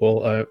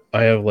 Well,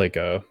 I have like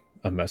a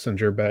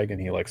messenger bag,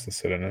 and he likes to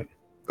sit in it.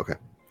 Okay.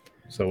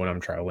 So when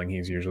I'm traveling,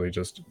 he's usually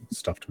just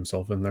stuffed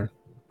himself in there.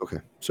 Okay.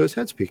 So his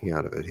head's peeking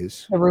out of it.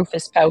 He's The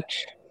Rufus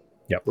pouch.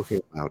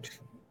 looking out.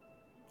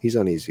 He's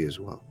uneasy as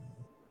well.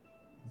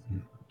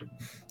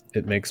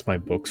 It makes my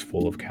books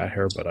full of cat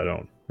hair, but I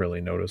don't really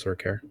notice or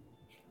care.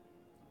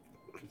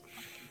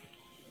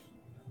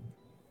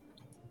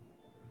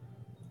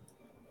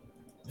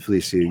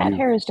 Felicia, Cat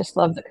hair is just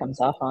love that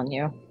comes off on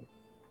you.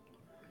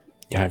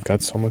 Yeah, I've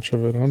got so much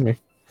of it on me.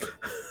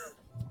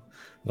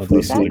 At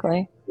least like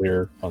Exactly.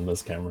 clear on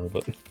this camera,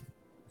 but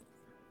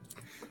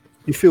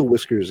you feel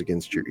whiskers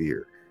against your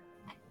ear.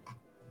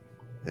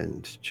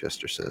 And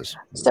Chester says...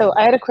 So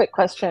I had a quick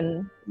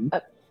question.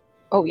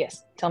 Oh,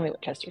 yes. Tell me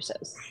what Chester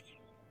says.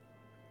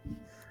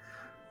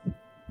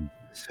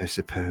 So I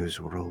suppose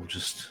we're all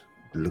just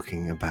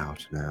looking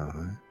about now,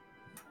 huh?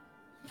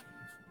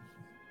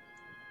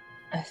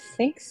 I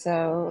think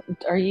so.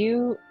 Are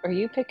you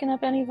picking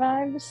up any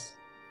vibes?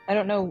 I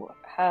don't know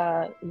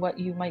what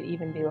you might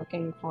even be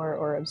looking for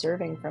or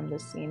observing from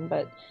this scene,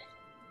 but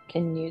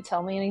can you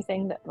tell me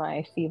anything that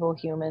my feeble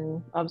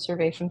human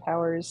observation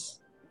powers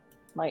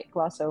might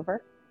gloss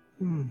over?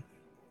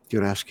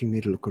 You're asking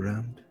me to look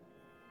around?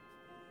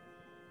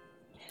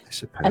 I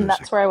suppose. And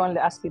that's where I wanted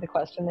to ask you the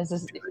question. Is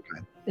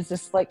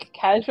this like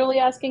casually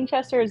asking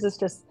Chester? Is this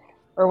just,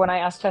 or when I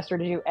ask Chester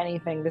to do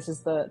anything, this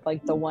is the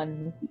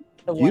one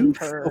You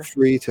per feel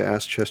free to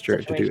ask Chester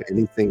to do situation.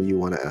 anything you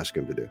want to ask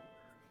him to do.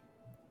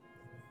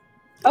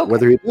 Okay.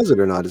 Whether he does it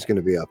or not is going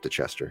to be up to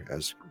Chester,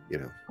 as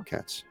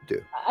cats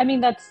do. I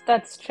mean,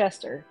 that's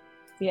Chester.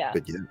 Yeah.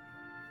 But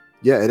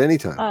yeah, at any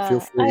time,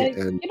 feel free.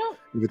 And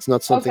if it's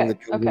not something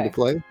that comes into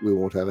play, we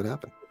won't have it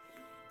happen.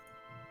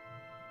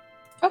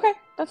 Okay,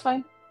 that's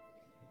fine.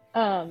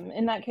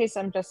 In that case,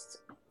 I'm just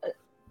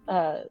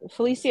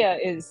Felicia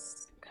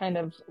is kind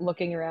of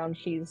looking around.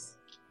 She's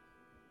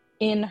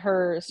in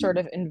her sort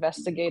of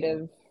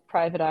investigative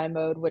private eye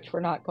mode, which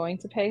we're not going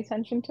to pay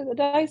attention to the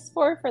dice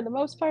for the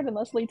most part,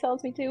 unless Lee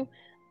tells me to.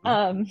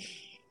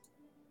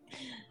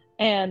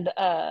 And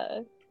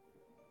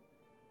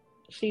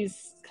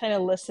she's kind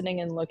of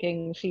listening and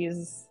looking.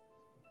 She's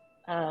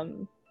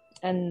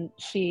and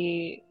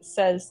she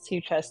says to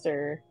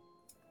Chester,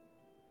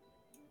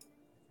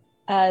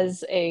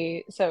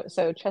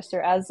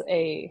 Chester, as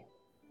a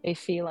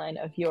feline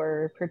of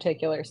your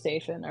particular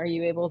station, are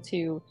you able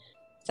to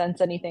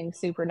sense anything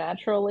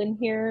supernatural in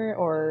here,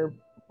 or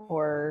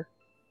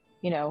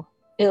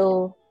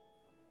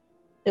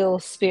ill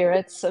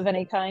spirits of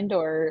any kind,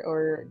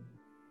 or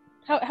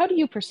how do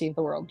you perceive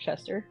the world,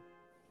 Chester?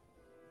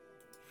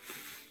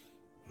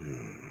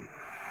 I'm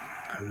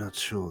not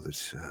sure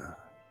that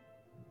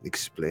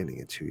explaining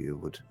it to you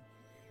would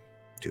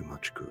do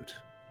much good.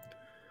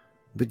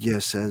 But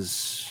yes,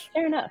 as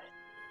fair enough.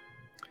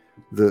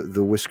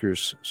 The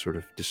whiskers sort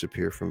of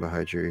disappear from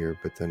behind your ear,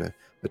 but then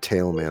a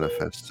tail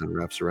manifests and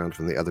wraps around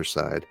from the other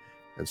side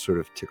and sort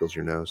of tickles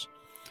your nose.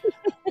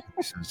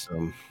 He says,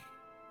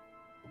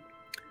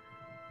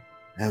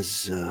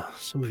 as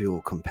some of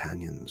your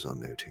companions are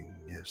noting,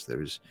 yes,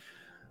 there is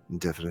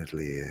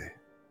definitely a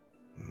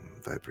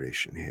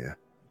vibration here.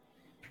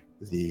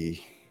 The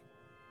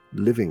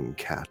living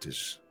cat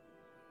is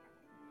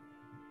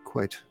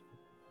quite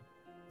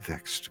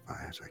vexed by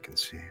it, I can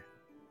see.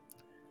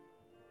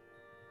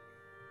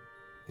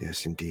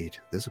 Yes, indeed,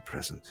 there's a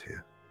presence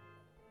here.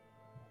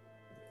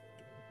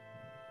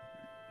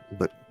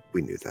 But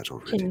we knew that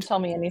already. Can you tell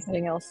me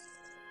anything else?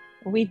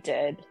 We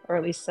did, or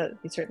at least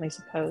we certainly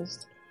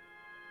supposed.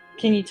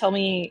 Can you tell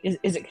me,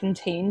 is it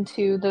contained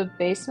to the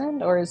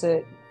basement, or is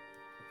it...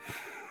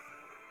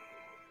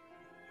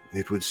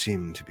 It would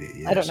seem to be,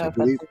 yes. I don't know if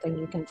that's something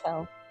you can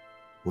tell.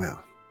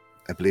 Well,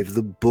 I believe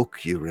the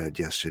book you read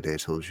yesterday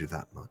told you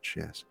that much,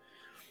 yes.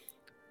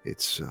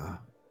 It's,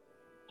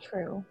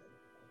 True.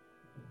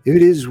 If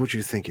it is what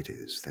you think it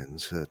is, then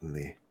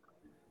certainly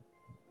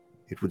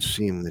it would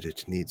seem that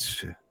it needs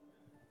to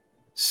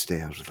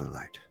stay out of the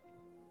light.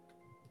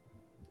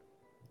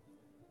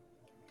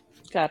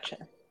 Gotcha.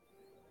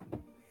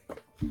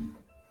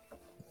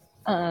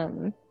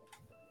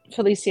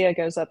 Felicia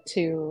goes up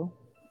to...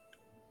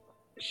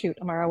 Shoot,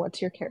 Amara,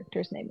 what's your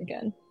character's name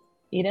again?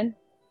 Eden?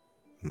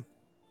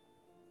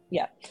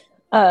 Yeah.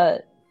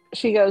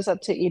 She goes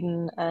up to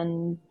Eden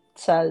and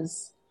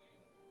says,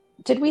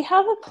 Did we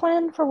have a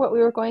plan for what we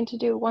were going to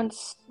do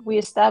once we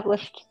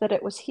established that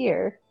it was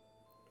here?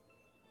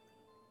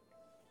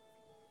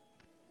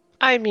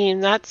 I mean,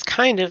 that's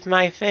kind of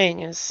my thing,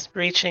 is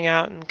reaching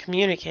out and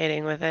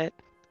communicating with it.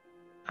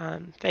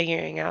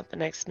 Figuring out the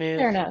next move,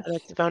 Fair enough.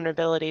 what its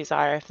vulnerabilities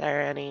are, if there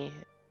are any.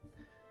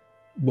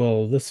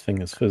 Well, this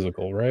thing is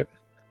physical, right?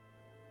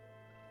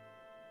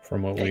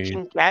 From what It we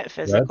can get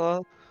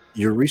physical.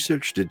 Your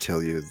research did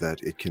tell you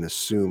that it can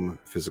assume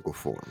physical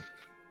form.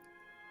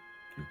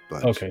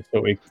 But okay,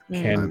 so it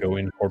can go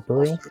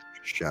incorporeal? also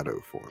shadow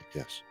form,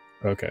 yes.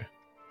 Okay.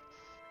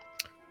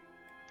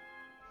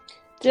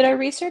 Did our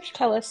research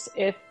tell us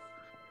if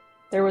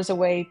there was a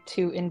way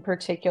to, in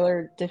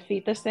particular,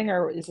 defeat this thing,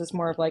 or is this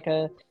more of like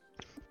a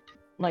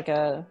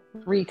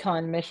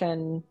recon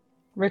mission,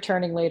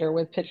 returning later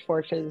with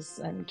pitchforks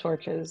and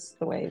torches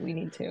the way we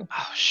need to?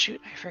 Oh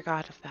shoot, I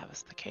forgot if that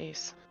was the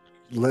case.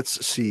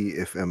 Let's see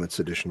if Emmett's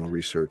additional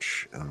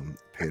research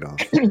paid off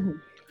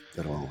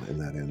at all in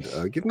that end.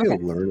 Give me a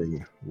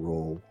learning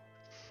roll,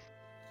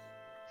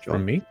 John.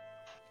 From me?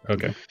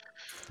 Okay.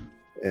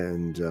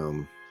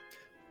 And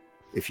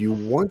if you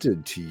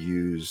wanted to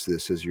use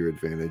this as your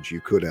advantage, you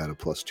could add a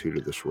 +2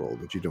 to this roll,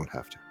 but you don't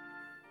have to.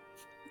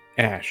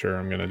 Sure,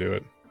 I'm going to do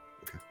it.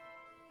 Okay.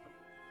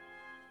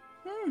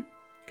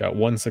 Got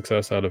 1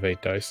 success out of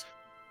 8 dice.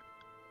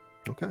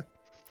 Okay.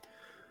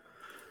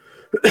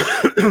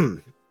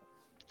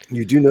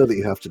 You do know that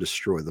you have to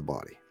destroy the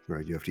body,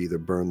 right? You have to either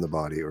burn the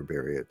body or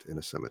bury it in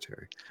a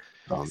cemetery.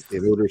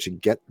 In order to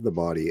get the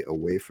body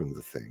away from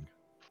the thing,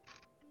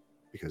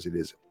 because it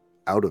is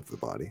out of the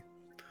body,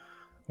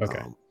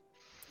 Okay.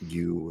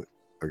 You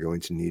are going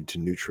to need to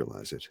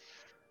neutralize it.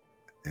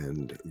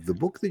 And the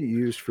book that you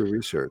used for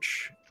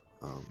research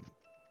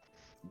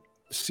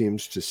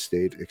seems to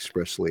state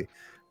expressly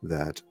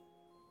that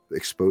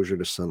exposure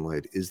to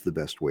sunlight is the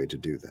best way to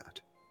do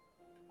that.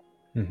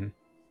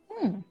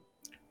 Mm-hmm.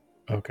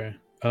 Okay.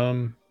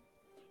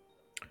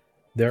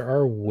 There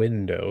are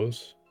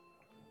windows.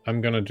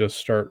 I'm gonna just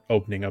start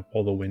opening up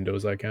all the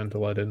windows I can to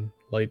let in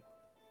light.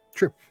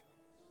 Sure.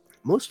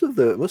 Most of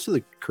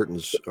the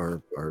curtains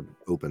are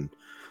open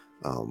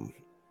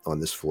on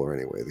this floor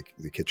anyway.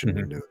 The kitchen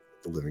window,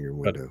 the living room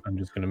window. But I'm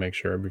just gonna make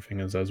sure everything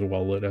is as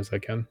well lit as I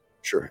can.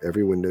 Sure.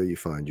 Every window you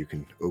find, you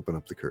can open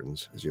up the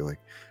curtains as you like.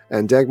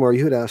 And Dagmar,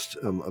 you had asked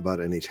about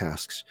any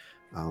tasks.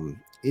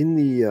 In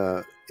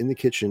the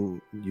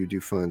kitchen, you do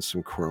find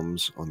some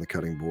crumbs on the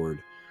cutting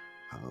board.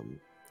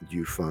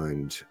 You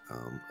find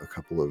a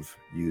couple of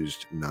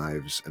used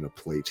knives and a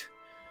plate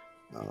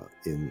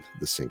in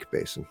the sink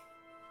basin.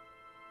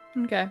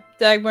 Okay.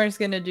 Dagmar's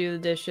going to do the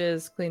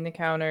dishes, clean the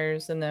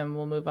counters, and then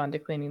we'll move on to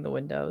cleaning the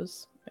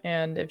windows.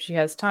 And if she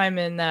has time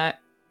in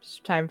that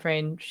time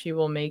frame, she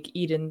will make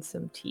Eden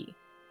some tea.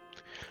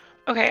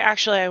 Okay,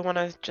 actually, I want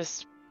to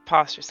just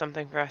posture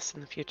something for us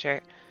in the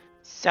future.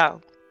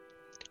 So,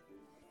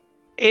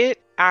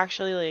 it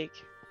actually,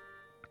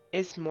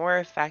 is more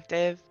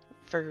effective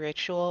for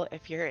ritual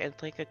if you're in,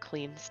 a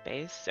clean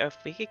space. So if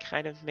we could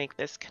kind of make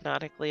this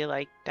canonically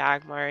like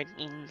Dagmar and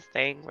Eden's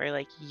thing,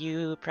 where,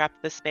 you prep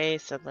the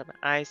space and then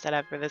I set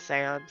up for the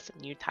seance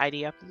and you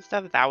tidy up and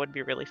stuff, that would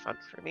be really fun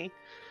for me.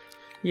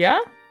 Yeah?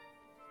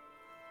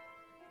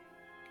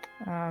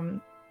 I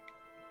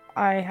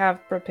have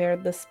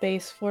prepared the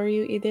space for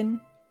you,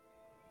 Eden.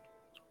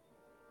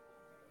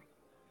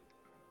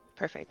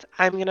 Perfect.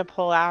 I'm going to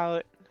pull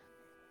out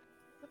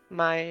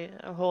my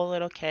whole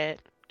little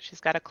kit. She's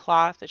got a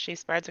cloth that she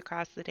spreads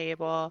across the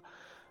table.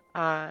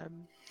 I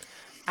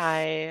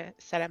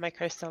set up my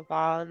crystal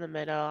ball in the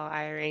middle.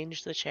 I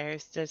arrange the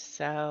chairs just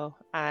so.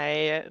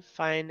 I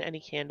find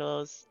any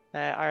candles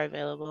that are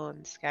available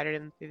and scatter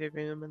them through the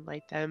room and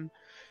light them.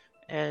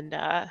 And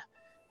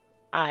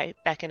I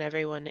beckon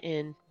everyone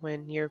in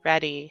when you're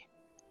ready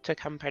to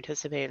come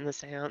participate in the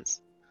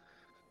seance.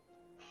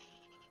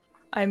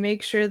 I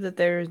make sure that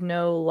there's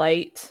no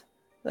light,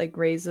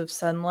 rays of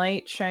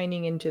sunlight,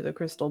 shining into the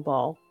crystal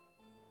ball.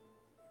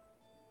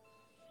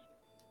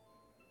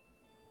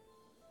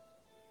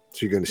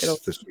 So you're going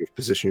to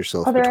position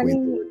yourself between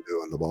the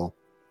window and the ball?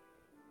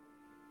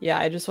 Yeah,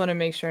 I just want to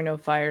make sure no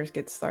fires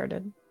get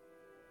started.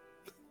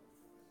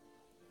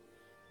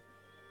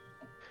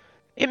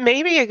 It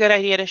may be a good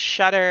idea to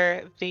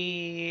shutter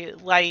the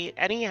light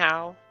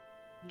anyhow,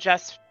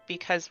 just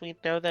because we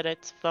know that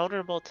it's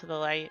vulnerable to the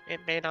light.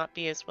 It may not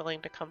be as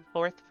willing to come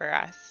forth for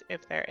us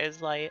if there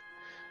is light,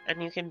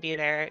 and you can be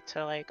there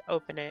to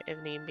open it if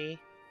need be.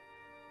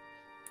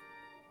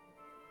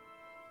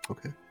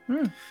 Okay.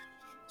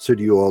 So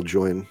do you all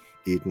join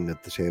Eden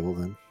at the table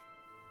then?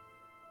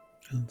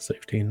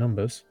 Safety in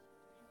numbers.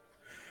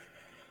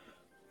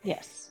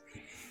 Yes.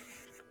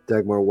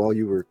 Dagmar, while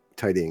you were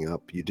tidying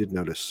up, you did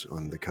notice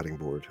on the cutting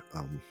board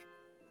a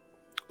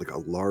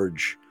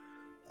large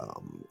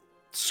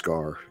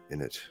scar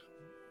in it,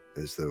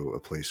 as though a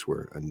place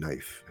where a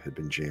knife had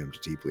been jammed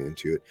deeply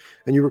into it.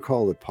 And you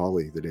recall that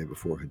Polly, the day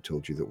before, had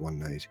told you that one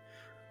night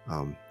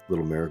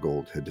little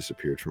Marigold had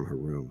disappeared from her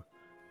room,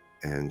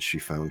 and she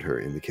found her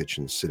in the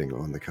kitchen sitting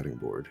on the cutting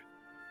board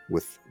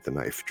with the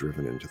knife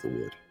driven into the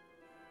wood.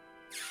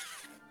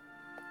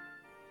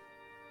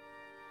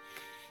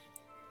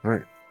 All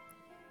right.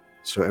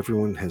 So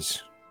everyone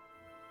has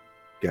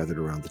gathered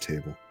around the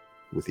table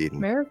with Eden.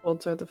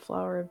 Marigolds are the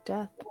flower of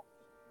death.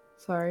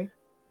 Sorry.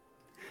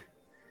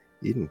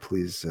 Eden,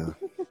 please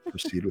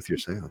proceed with your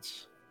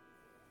seance.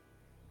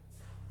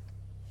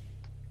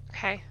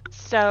 Okay,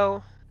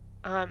 so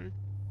I'm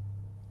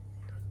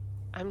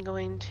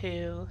going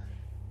to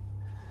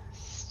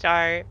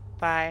start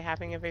by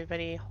having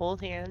everybody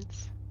hold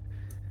hands.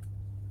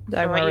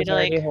 Dagmar was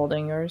already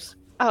holding yours.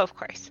 Oh, of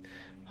course.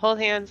 Hold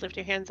hands, lift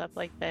your hands up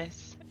like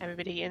this.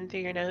 Everybody in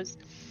through your nose.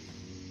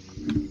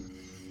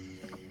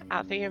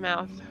 Out through your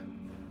mouth.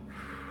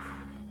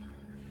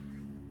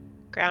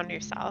 Ground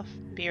yourself.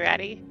 Be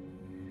ready.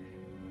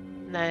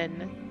 And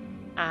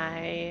then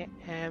I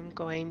am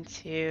going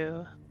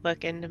to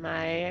look into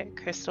my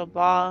crystal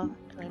ball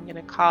and I'm going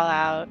to call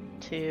out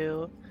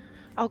to...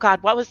 Oh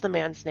God, what was the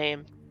man's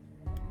name?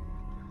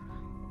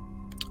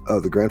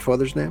 Oh, the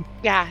grandfather's name?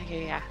 Yeah.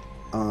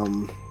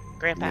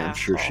 Grandpa. Yeah, I'm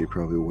sure she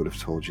probably would have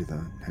told you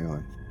that. Hang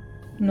on.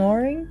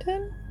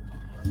 Norrington?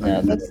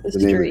 No, that's the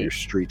name of street. your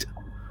street.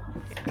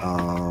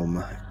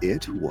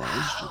 It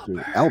was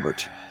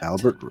Albert.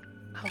 Albert.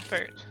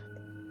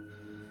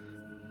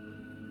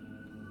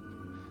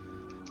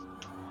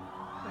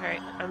 All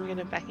right, I'm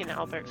gonna beckon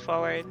Albert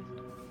forward.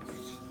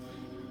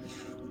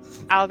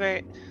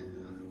 Albert,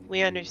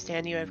 we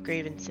understand you have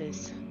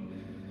grievances.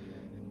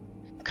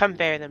 Come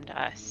bear them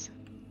to us.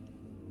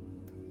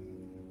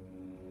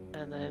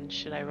 And then,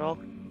 should I roll?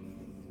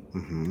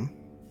 Mm-hmm.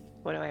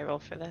 What do I roll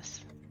for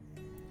this?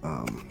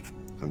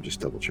 I'm just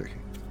double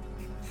checking.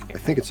 I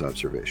think it's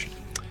observation.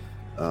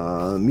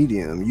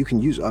 Medium. You can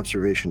use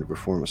observation to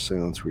perform a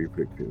seance where you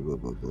predict blah,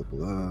 blah, blah,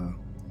 blah.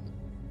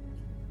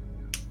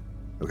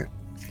 Okay.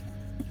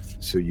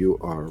 So you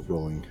are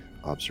rolling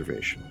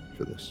observation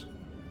for this.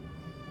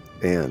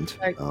 And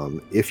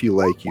if you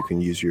like, you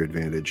can use your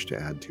advantage to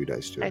add 2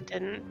 dice to it. I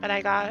didn't, but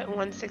I got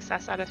 1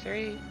 success out of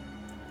 3.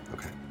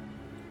 Okay.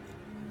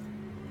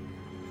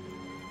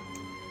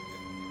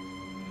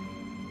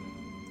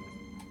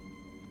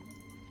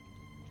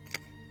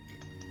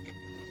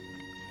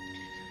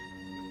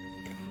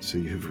 So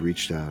you have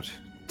reached out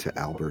to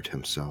Albert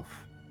himself.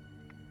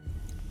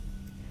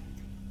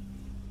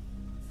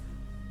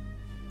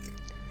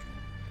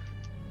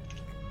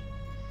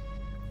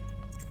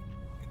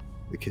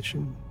 The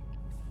kitchen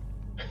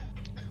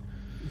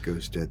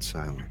goes dead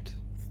silent.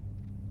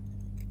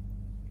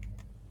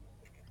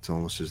 It's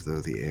almost as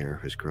though the air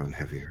has grown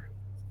heavier.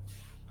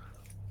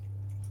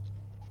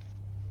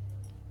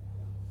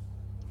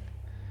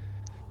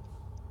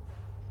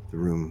 The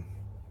room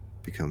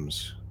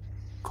becomes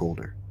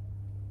colder.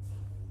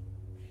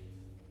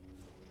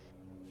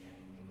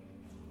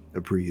 A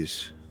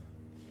breeze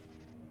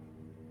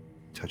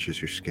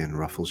touches your skin,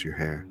 ruffles your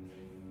hair.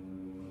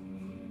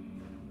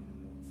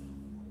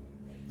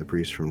 The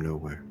breeze from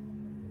nowhere.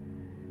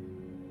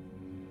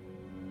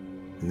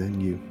 And then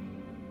you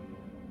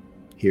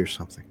hear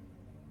something.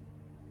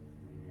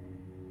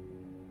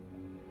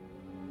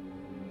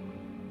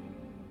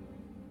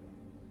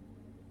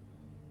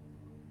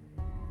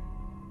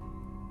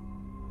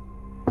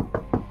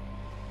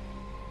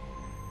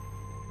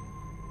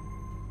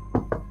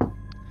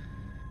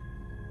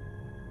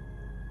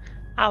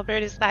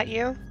 Albert, is that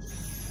you?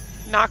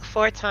 Knock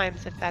 4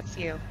 times if that's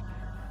you.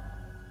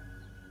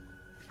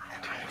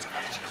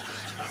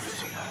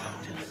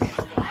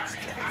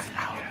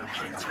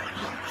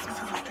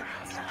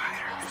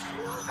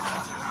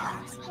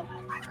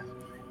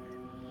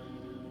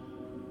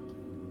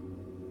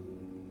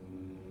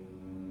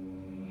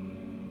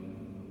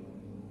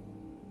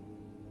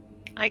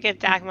 I give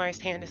Dagmar's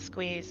hand a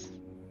squeeze.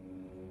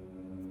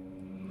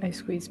 I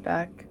squeeze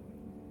back.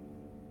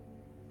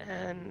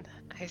 And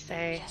I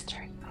say,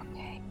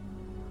 okay.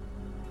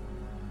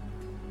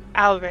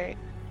 Albert,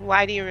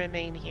 why do you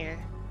remain here?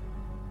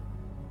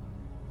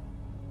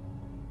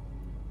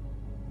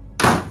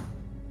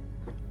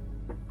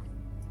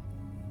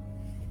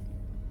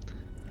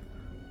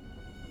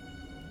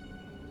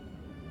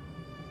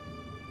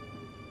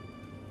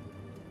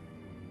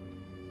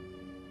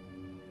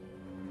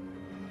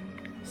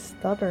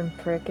 Stubborn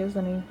prick,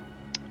 isn't he?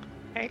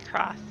 Very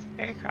cross,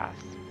 very cross.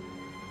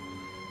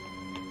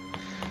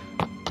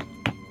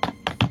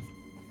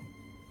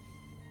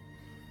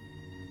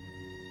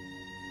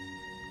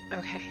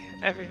 Okay,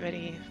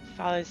 everybody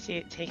follow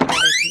suit, take another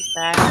deep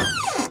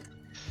breath.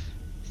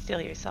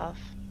 Steel yourself.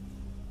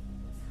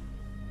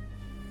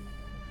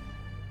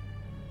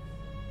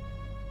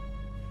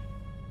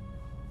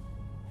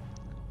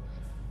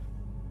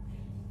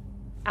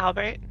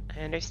 Albert, I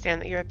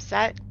understand that you're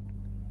upset,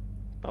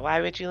 but why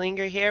would you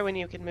linger here when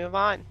you can move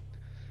on?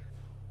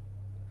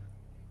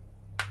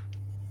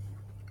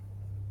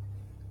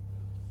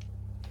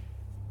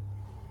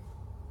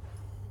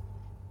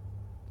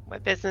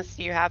 What business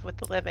do you have with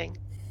the living?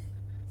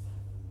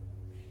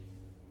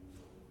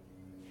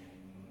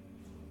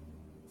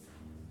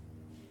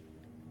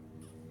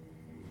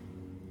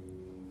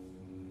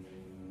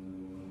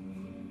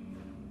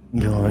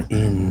 You're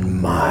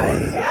in my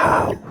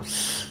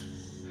house.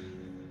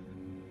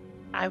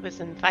 I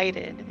was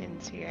invited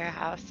into your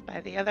house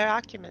by the other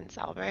occupants,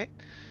 Albert.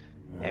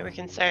 They were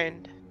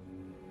concerned.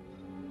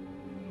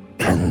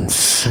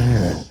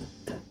 Concerned?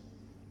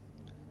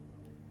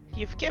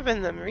 You've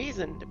given them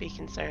reason to be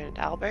concerned,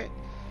 Albert.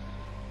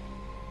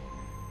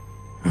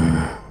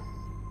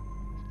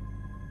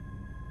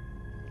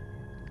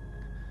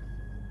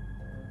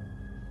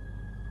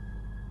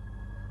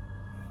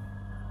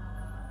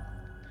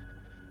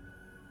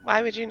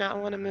 Why would you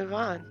not want to move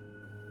on?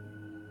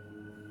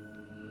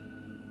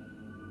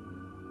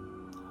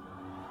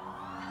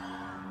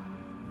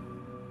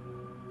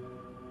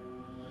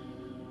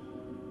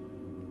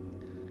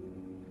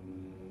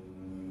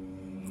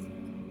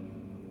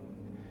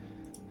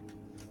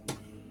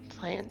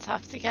 Playing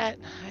tough to get,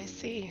 I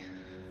see.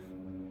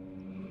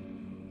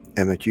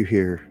 Emmett, you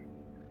hear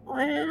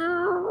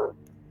from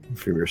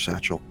your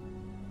satchel.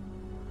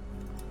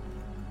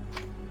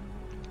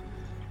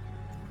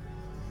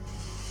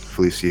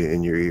 Felicia,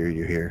 in your ear,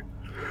 you hear.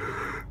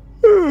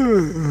 I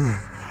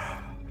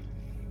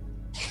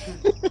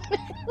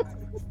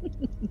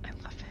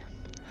love him.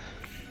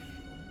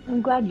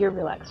 I'm glad you're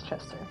relaxed,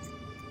 Chester.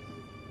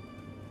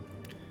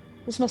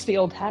 This must be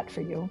old hat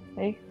for you,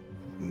 eh?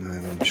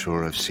 I'm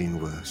sure I've seen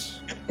worse.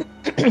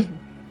 All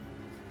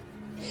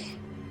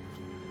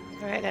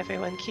right,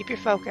 everyone, keep your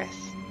focus.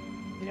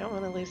 You don't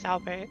want to lose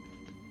Albert.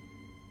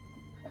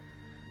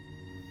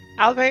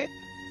 Albert,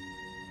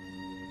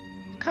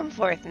 come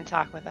forth and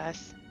talk with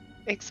us.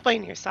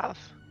 Explain yourself.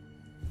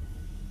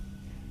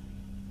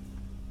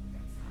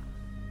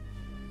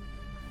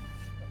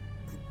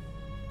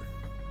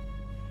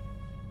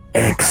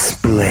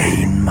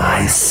 Explain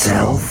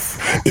myself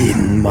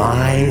in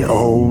my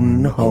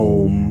own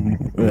home.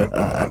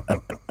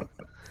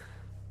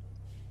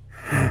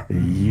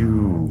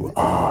 You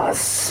are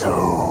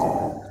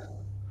so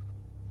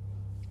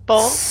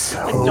Both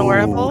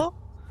adorable.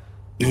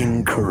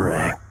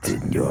 Incorrect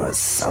in your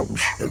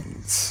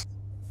assumptions.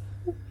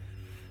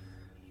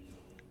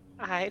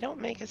 I don't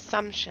make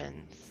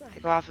assumptions. I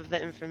go off of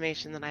the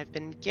information that I've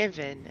been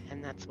given,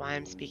 and that's why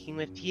I'm speaking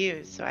with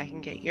you, so I can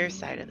get your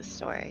side of the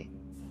story.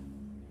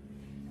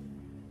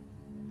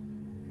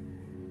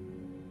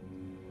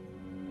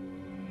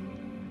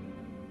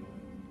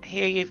 I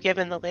hear you've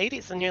given the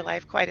ladies in your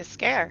life quite a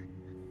scare.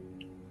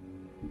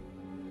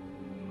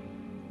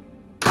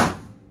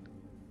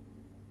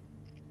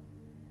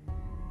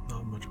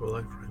 Not much of a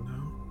life right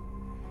now.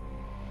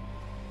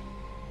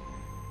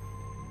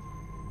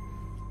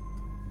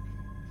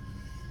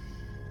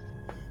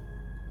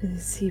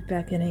 Is he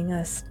beckoning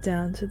us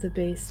down to the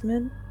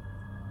basement?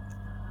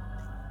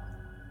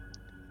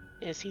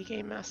 Is he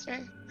Game Master?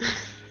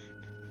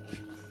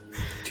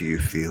 Do you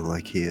feel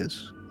like he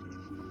is?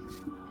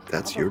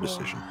 That's your Probably.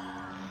 decision.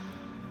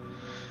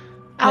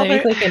 Can I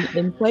make Albert, like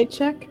an insight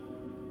check?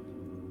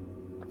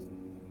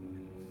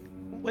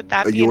 would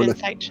that You be an wanna-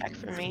 insight check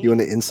for me? You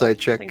want to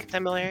insight Something check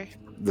similar?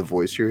 the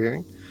voice you're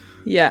hearing?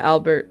 Yeah,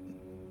 Albert.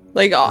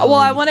 Like, well,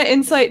 I want to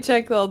insight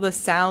check all the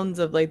sounds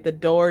of like the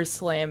door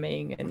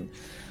slamming and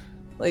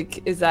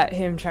like, is that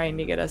him trying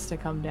to get us to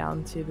come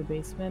down to the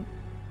basement?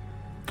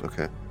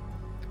 Okay.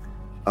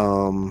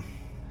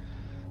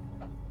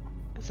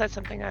 Is that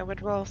something I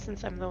would roll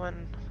since I'm the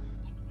one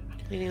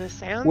leading the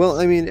seance? Well,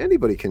 I mean,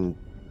 anybody can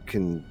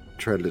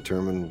try to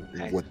determine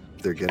Okay. what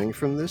they're getting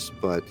from this,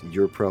 but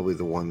you're probably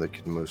the one that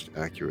can most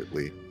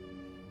accurately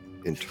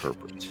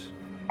interpret.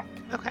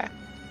 Okay.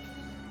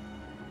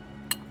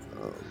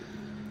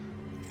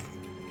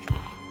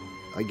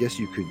 I guess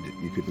you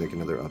could make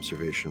another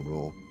observation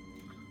roll.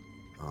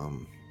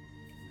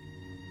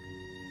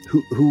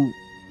 Who?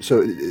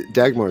 So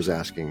Dagmar's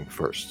asking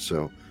first.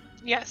 So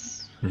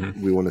Yes.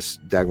 we want to.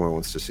 Dagmar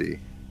wants to see.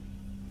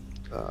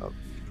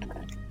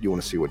 You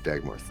want to see what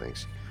Dagmar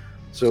thinks.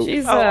 So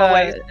She's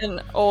wait.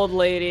 an old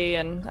lady,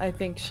 and I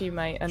think she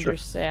might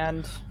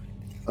understand.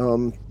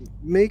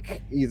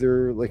 make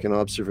either like an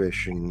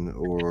observation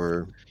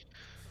or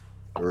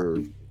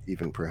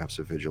even perhaps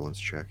a vigilance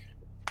check,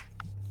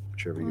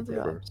 whichever I'll you do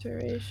prefer.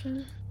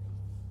 observation.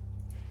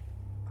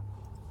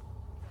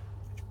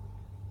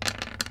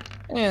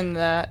 And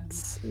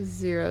that's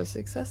 0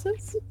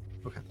 successes.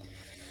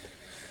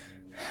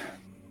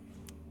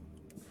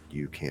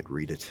 You can't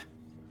read it.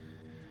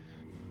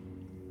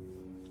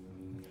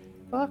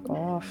 Fuck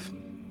off.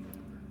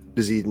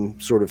 Is Eden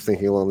sort of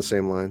thinking along the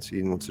same lines?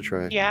 Eden wants to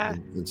try Yeah.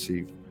 and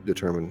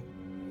determine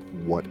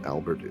what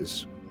Albert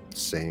is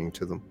saying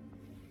to them.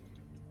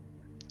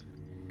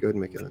 Go ahead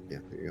and make it. Yeah,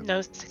 there you go.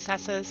 No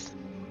successes.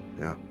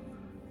 Yeah.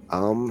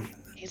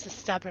 He's a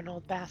stubborn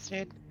old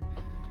bastard.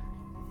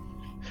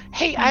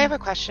 Hey, I have a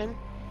question.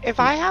 If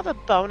I have a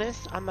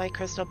bonus on my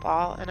crystal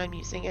ball and I'm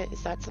using it,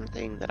 is that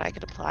something that I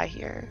could apply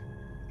here?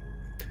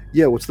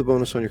 Yeah. What's the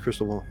bonus on your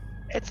crystal ball?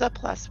 It's a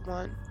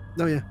 +1.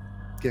 Oh yeah.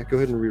 Yeah. Go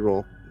ahead and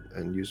re-roll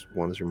and use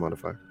 1 as your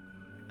modifier.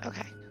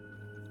 Okay.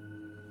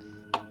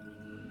 I'm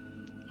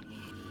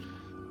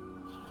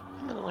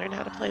gonna learn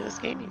how to play this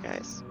game, you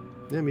guys.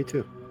 Yeah, me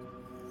too.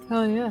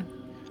 Hell yeah.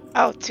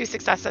 Oh, 2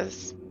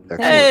 successes.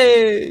 Excellent.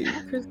 Hey!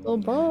 Crystal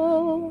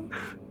ball.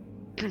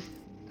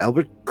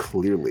 Albert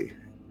clearly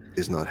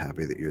is not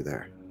happy that you're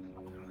there.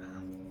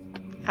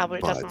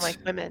 Albert doesn't But- like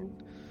women.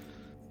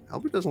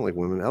 Albert doesn't like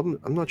women.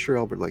 I'm not sure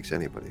Albert likes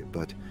anybody,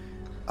 but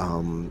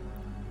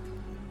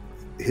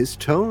his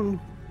tone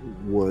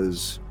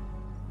was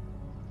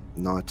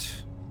not...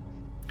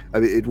 I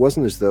mean, it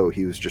wasn't as though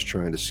he was just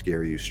trying to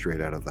scare you straight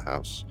out of the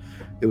house.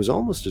 It was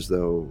almost as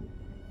though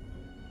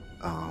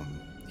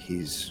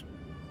he's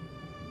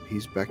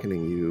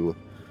beckoning you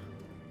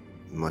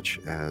much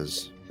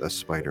as a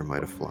spider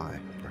might a fly,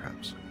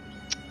 perhaps.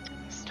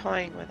 He's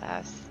toying with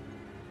us.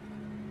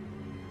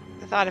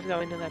 The thought of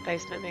going to that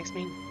basement makes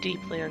me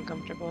deeply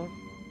uncomfortable.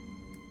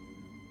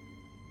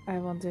 I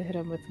want to hit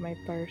him with my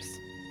purse.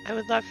 I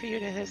would love for you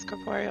to hit his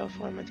corporeal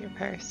form with your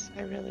purse.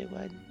 I really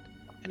would.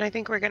 And I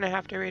think we're gonna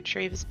have to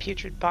retrieve his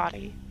putrid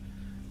body.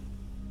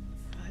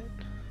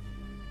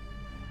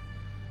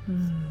 But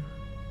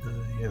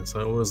Yes,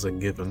 that was a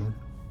given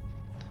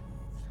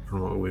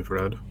from what we've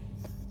read.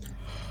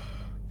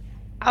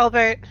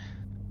 Albert,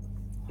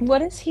 What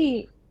does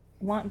he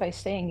want by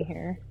staying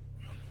here?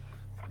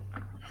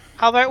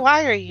 Albert,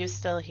 why are you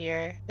still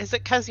here? Is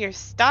it 'cause you're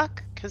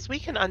stuck? 'Cause we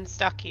can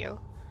unstuck you.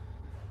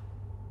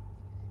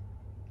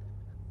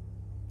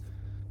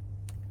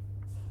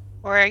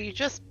 Or are you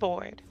just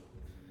bored?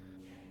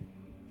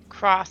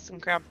 Cross and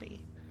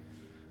grumpy?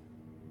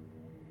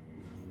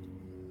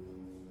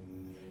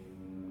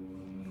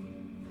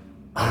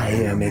 I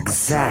am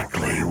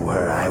exactly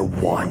where I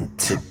want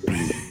to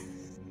be.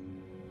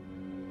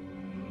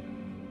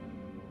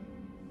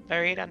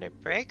 Buried under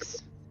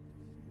bricks?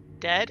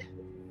 Dead?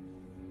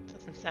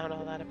 Doesn't sound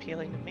all that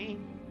appealing to me.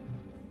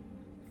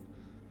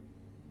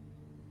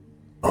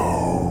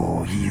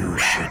 Oh, you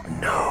should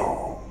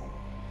know.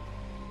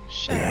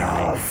 Shut There up.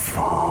 are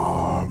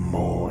far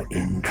more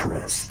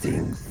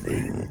interesting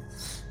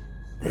things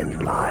than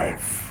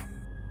life.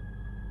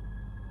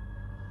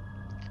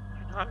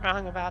 You're not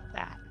wrong about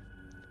that.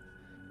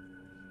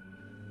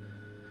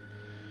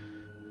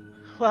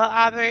 Well,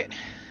 Albert,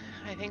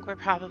 I think we're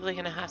probably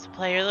gonna have to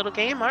play your little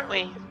game, aren't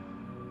we?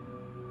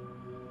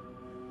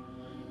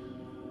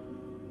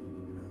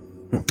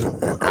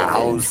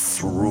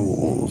 House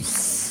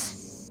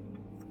rules.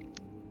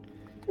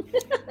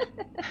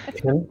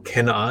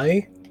 Can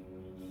I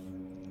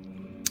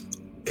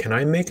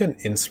make an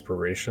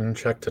inspiration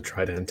check to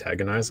try to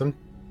antagonize him?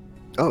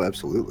 Oh,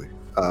 absolutely.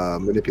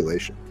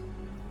 Manipulation.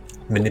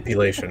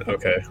 Manipulation,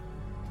 okay.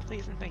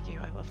 Please and thank you.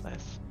 I love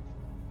this.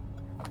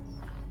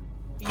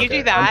 You Okay,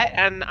 do that,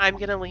 and I'm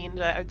gonna lean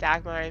to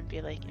Dagmar and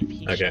be like, if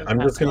he Okay, shows I'm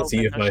up, just gonna I'll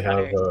see if open I the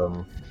have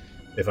shutters.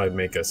 if I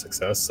make a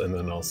success, and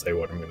then I'll say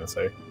what I'm gonna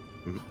say.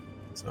 Mhm.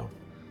 So,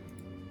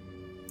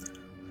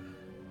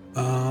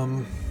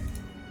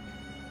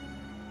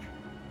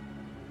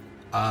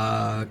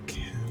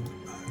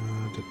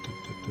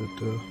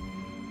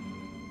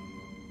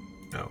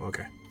 Oh,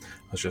 okay.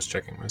 I was just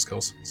checking my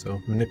skills. So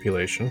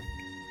manipulation.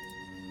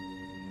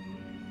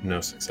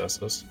 No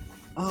successes.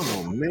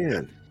 Oh,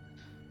 man.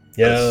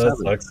 Yeah, That's that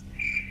 7. sucks.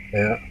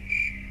 Yeah.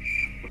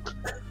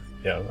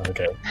 Yeah.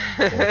 Okay.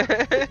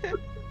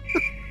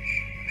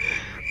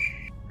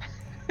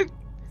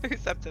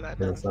 Who's up to that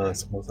Yes, I nonsense?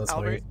 suppose that's why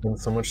you Albert? spend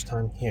so much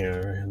time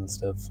here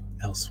instead of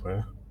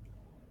elsewhere.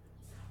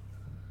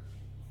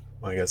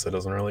 I guess it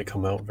doesn't really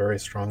come out very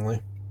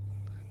strongly.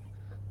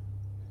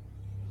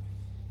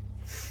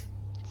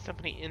 So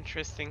many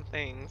interesting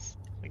things,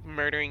 like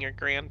murdering your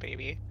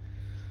grandbaby.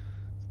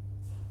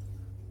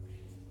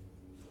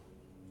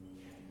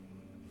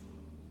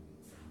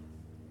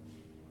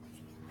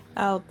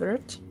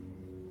 Albert,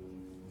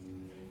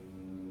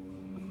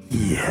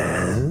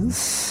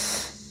 Yes.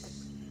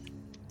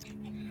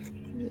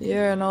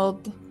 you're an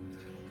old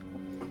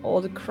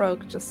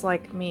croak just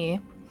like me.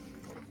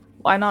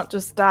 Why not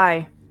just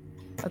die?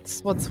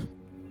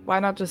 Why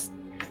not just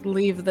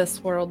leave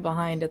this world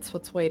behind? It's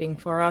what's waiting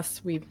for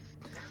us. We've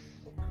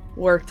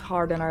worked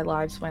hard in our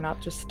lives. Why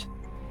not just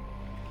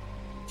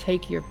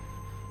take your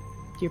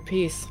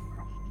piece?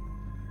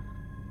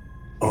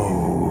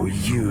 Oh,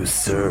 you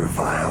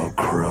servile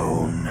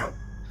crone.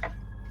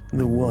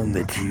 The one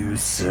that you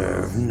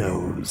serve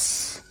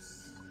knows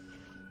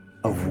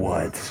of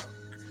what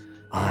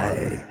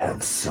I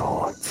have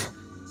sought.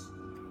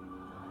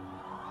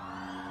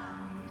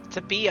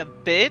 To be a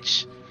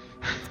bitch?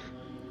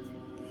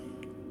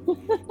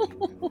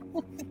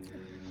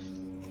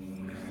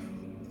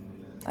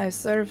 I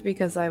serve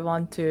because I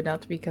want to,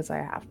 not because I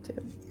have to.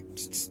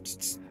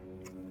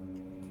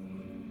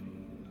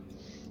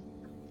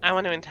 I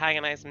want to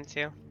antagonize him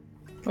too.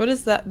 What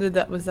is that?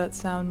 Was that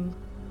sound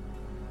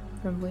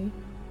from Lee?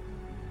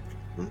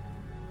 Hmm?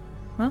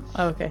 Huh?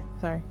 Oh, okay.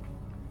 Sorry.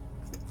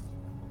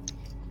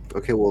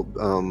 Okay, well,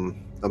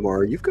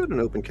 Amara, you've got an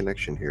open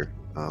connection here.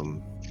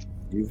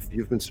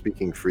 You've been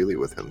speaking freely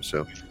with him,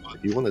 so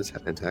if you want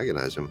to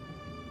antagonize him,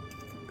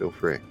 go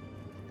free.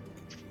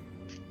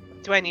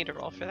 Do I need to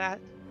roll for that?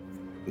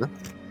 No.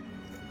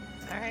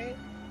 Alright.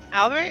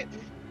 Albert,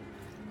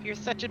 if you're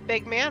such a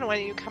big man, why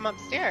don't you come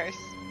upstairs?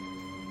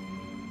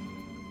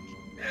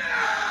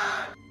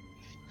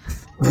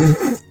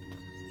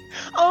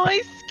 Oh,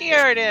 I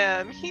scared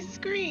ignored him. He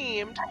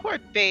screamed. Poor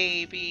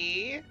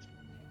baby.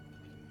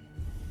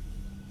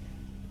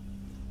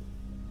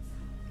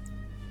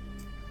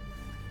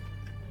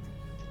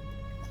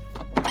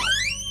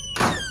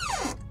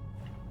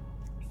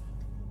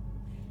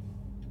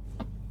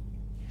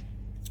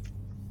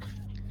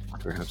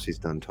 Perhaps he's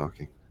done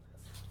talking.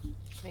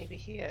 Maybe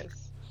he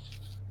is.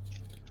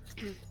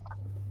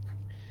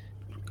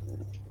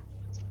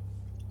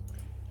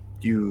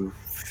 You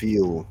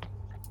feel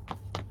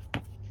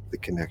the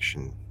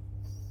connection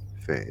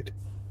fade.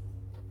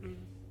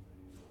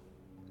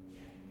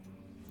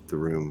 The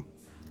room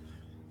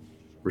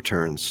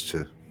returns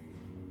to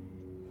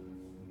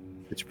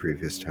its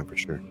previous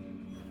temperature.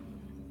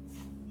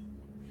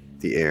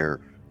 The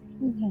air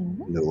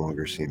no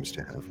longer seems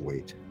to have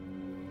weight.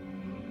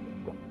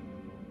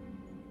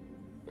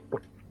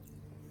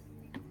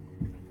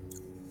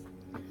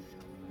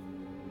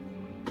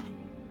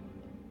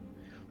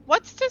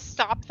 What's to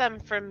stop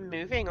them from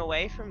moving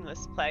away from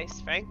this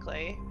place,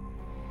 frankly?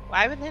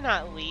 Why would they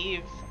not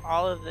leave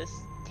all of this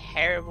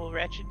terrible,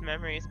 wretched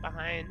memories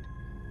behind?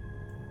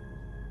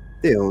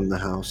 They own the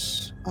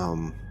house.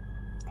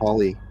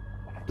 Polly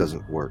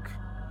doesn't work.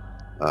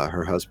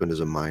 Her husband is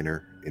a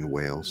miner in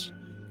Wales.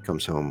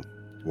 Comes home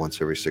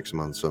once every 6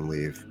 months on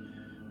leave.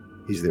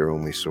 He's their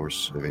only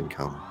source of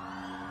income.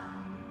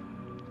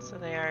 So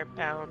they are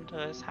bound to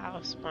this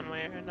house one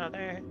way or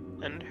another,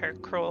 and her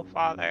cruel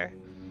father.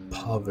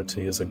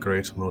 Poverty is a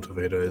great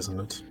motivator, isn't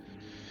it?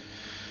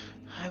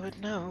 I would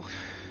know.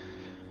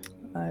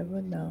 I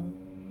would know.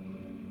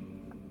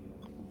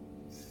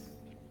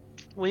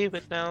 We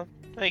would know.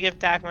 I give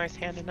Dagmar's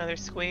hand another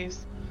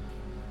squeeze.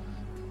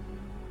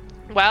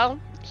 Well,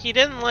 he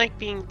didn't like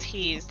being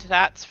teased,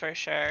 that's for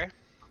sure.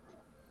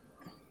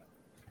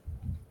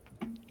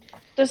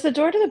 Does the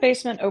door to the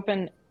basement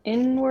open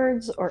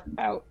inwards or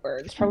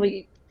outwards?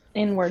 Probably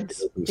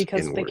inwards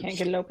because they can't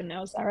get it open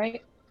now. Is that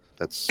right?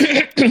 That's.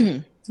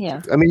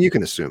 Yeah. I mean, you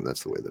can assume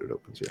that's the way that it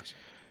opens. Yes.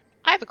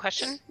 I have a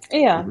question.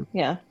 Yeah.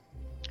 Yeah.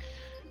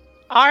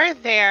 Are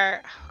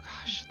there... Oh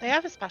gosh, they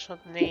have a special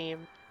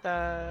name.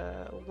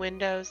 The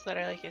windows that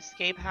are like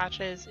escape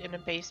hatches in a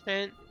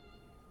basement.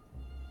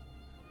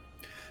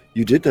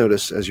 You did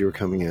notice as you were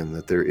coming in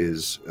that there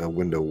is a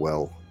window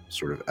well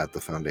sort of at the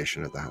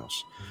foundation of the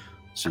house.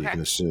 So you can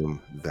assume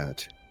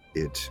that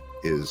it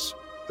is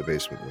a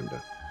basement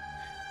window.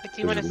 Like,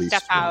 do you want to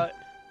step out,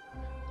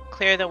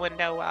 clear the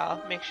window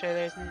well, make sure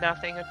there's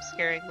nothing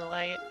obscuring the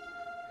light?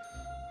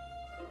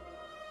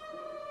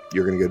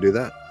 You're going to go do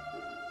that?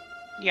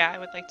 Yeah, I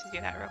would like to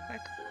do that real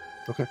quick.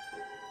 Okay.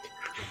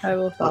 I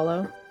will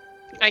follow.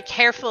 I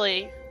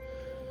carefully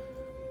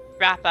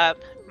wrap up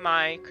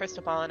my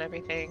crystal ball and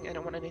everything. I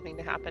don't want anything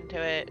to happen to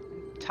it.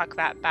 Tuck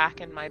that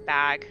back in my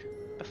bag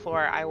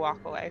before I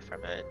walk away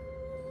from it.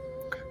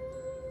 Okay.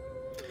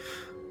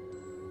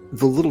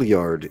 The little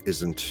yard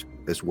isn't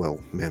as well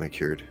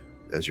manicured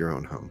as your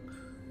own home.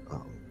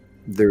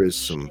 There is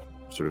some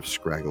sort of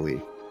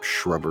scraggly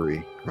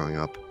shrubbery growing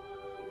up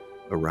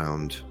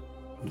around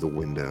the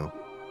window.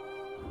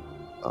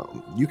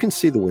 You can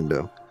see the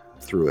window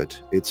through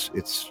it. It's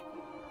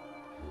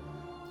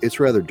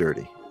rather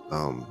dirty.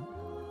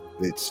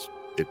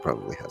 It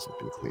probably hasn't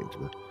been cleaned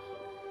in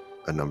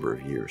a number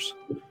of years.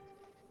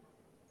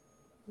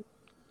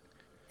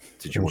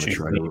 Did you want to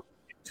try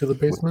to the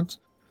basement?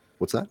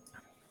 What's that?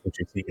 Did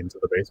you see into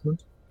the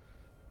basement?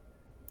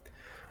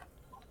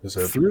 Is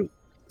it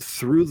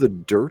through the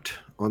dirt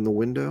on the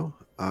window?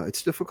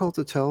 It's difficult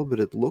to tell, but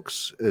it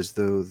looks as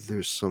though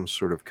there's some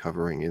sort of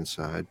covering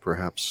inside,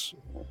 perhaps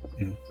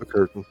a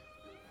curtain.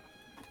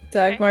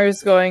 Dagmar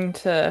is going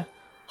to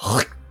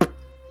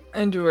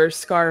into her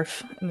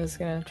scarf and is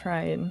going to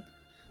try and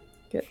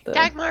get the...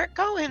 Dagmar,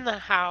 go in the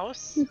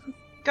house.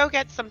 Go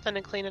get something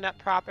to clean it up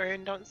proper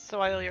and don't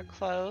soil your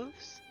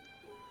clothes.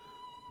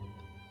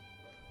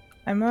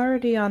 I'm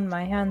already on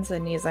my hands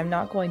and knees. I'm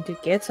not going to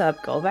get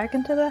up, go back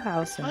into the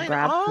house and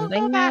grab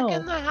something I'll go back else.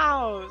 in the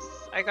house.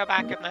 I go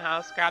back in the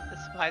house, grab the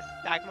supplies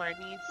Dagmar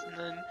needs, and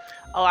then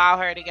allow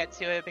her to get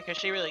to it because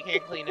she really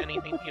can't clean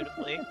anything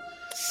beautifully.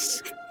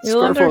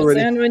 You'll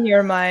understand when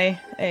you're my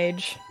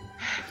age.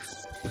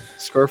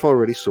 Scarf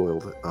already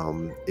soiled.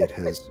 It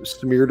has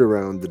smeared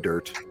around the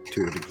dirt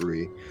to a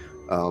degree.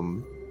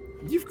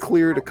 You've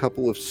cleared a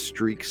couple of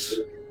streaks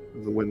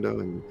of the window,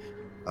 and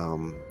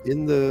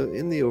in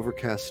the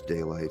overcast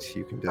daylight,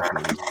 you can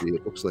definitely see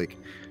it looks like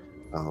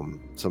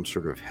some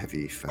sort of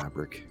heavy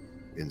fabric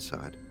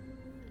inside.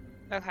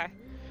 Okay.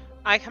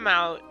 I come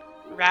out,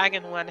 rag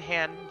in one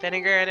hand,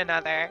 vinegar in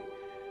another,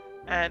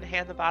 and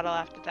hand the bottle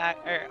off to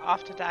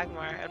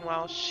Dagmar. And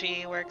while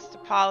she works to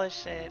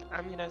polish it,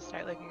 I'm gonna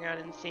start looking around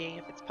and seeing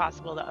if it's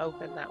possible to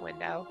open that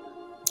window.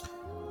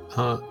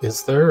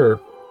 Is there...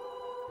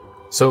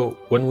 So,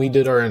 when we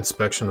did our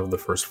inspection of the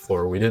first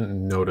floor, we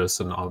didn't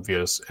notice an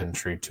obvious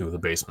entry to the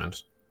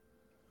basement,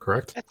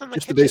 correct? It's in the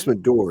Just kitchen. the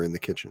basement door in the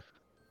kitchen.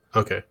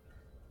 Okay.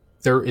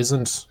 There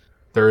isn't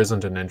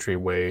an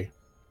entryway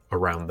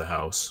around the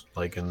house,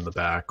 like in the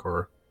back,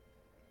 or...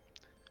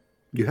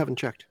 You haven't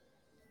checked.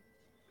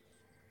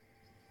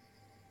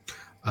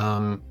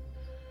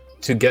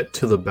 To get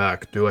to the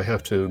back, do I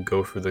have to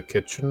go through the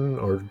kitchen,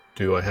 or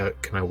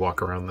can I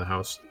walk around the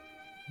house?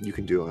 You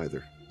can do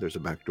either. There's a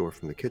back door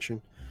from the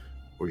kitchen,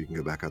 or you can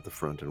go back out the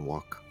front and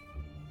walk.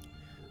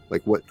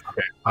 Like what?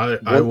 Okay,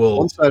 I will.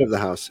 One side of the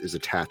house is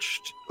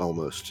attached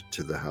almost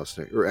to the house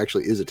or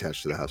actually is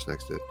attached to the house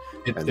next to it,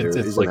 and there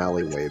is an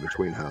alleyway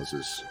between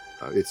houses.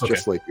 It's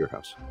just like your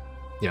house.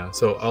 Yeah,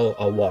 so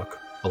I'll walk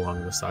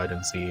along the side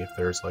and see if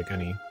there's like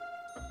any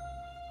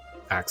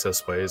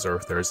access ways, or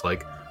if there's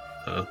like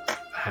a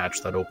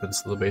hatch that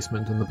opens to the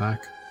basement in the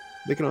back.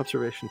 Make an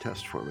observation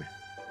test for me.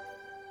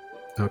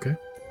 Okay.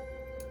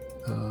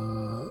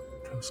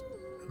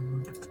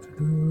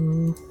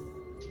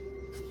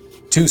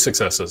 2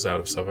 successes out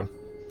of 7.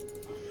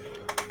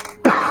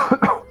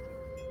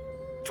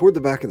 Toward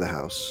the back of the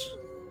house,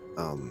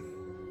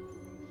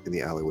 in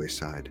the alleyway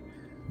side,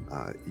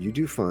 you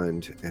do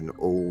find an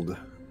old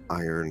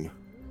iron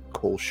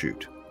coal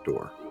chute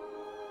door.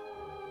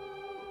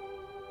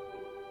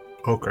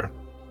 Okay.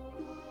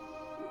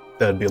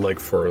 That'd be like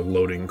for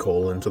loading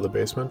coal into the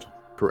basement?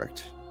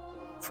 Correct.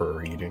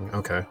 For eating,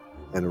 okay.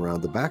 And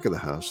around the back of the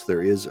house,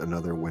 there is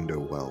another window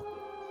well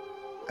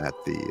at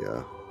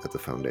the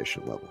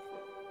foundation level.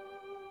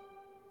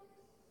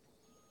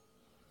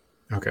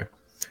 Okay.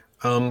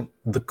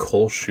 The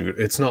coal chute,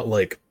 it's not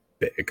like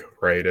big,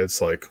 right? It's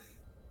like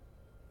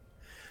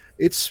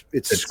it's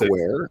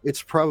square.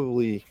 It's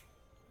probably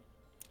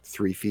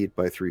 3 feet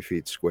by 3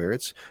 feet square.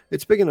 It's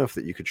big enough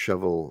that you could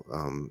shovel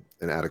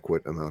an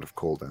adequate amount of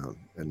coal down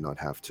and not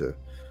have to,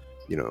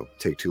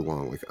 take too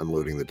long, like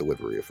unloading the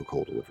delivery if a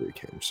coal delivery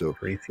came. So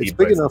it's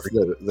big enough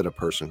that a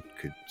person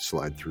could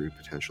slide through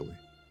potentially.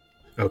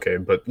 Okay,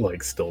 but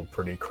like still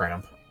pretty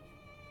cramped.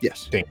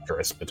 Yes.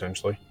 Dangerous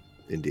potentially.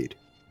 Indeed.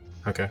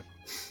 Okay.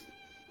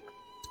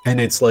 And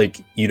it's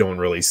like you don't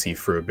really see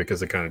through it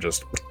because it kind of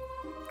just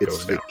it's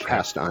goes down.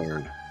 Cast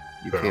iron.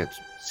 You can't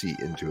see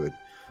into it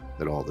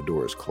at all. The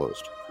door is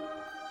closed.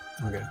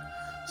 Okay.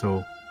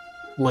 So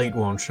light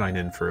won't shine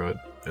in through it,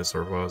 is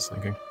sort of what I was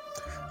thinking.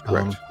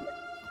 Correct.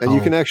 And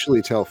you can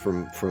actually tell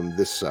from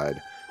this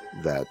side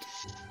that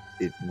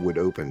it would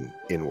open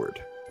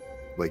inward.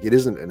 Like it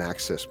isn't an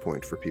access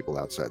point for people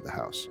outside the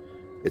house.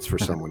 It's for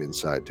someone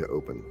inside to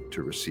open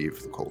to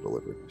receive the coal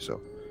delivery. So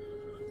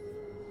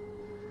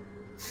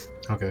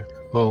okay.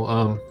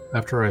 Well,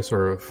 after I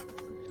sort of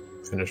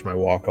finish my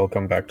walk, I'll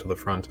come back to the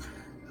front.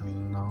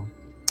 And,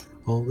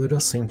 well, there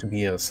does seem to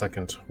be a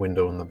second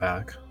window in the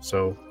back.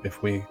 So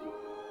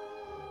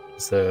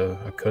is there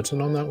a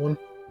curtain on that one?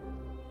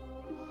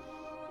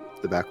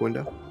 The back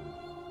window?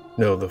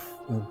 No,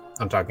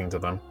 I'm talking to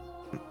them.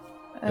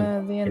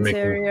 The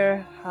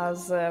interior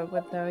has a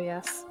window,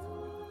 yes.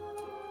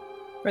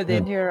 Or the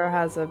interior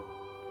has a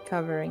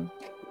covering.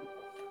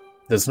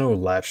 There's no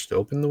latch to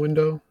open the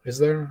window, is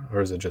there? Or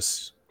is it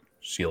just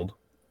sealed?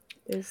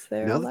 Is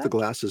there now that the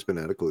glass has been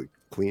adequately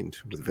cleaned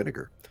with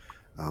vinegar,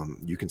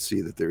 you can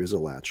see that there is a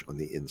latch on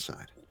the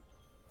inside.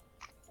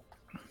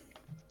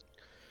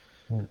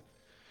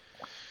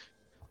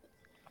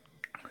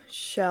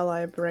 Shall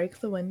I break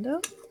the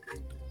window?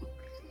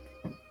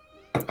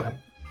 I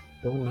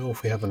don't know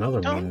if we have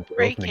another means Don't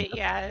break it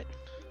yet.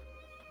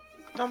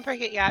 Don't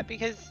break it yet,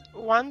 because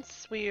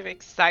once we've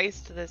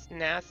excised this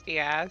nasty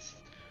ass,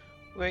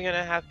 we're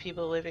gonna have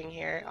people living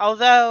here.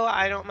 Although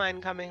I don't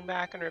mind coming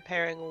back and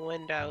repairing a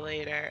window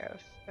later,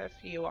 if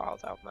you all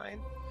don't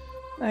mind.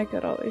 I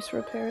could always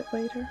repair it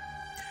later.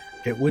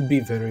 It would be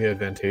very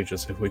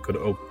advantageous if we could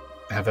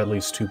have at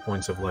least 2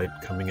 points of light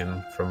coming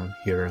in from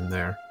here and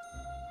there.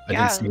 I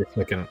didn't see a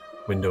second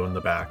window in the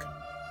back.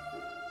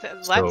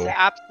 Let's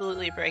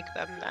absolutely break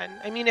them then.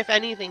 I mean, if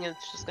anything,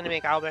 it's just going to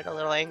make Albert a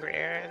little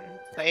angrier, and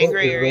the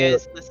angrier he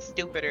is, the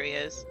stupider he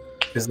is.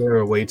 Is there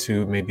a way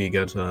to maybe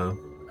get a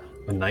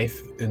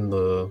knife in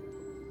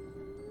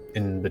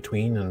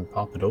between and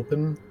pop it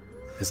open?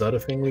 Is that a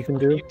thing we can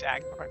do? You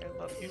Dagmar, I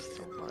love you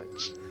so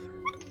much.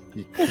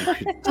 You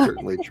could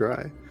certainly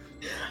try.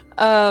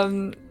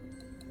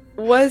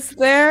 Was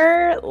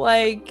there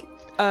like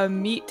a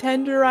meat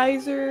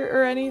tenderizer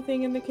or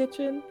anything in the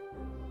kitchen?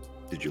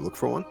 Did you look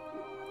for one?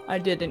 I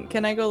didn't.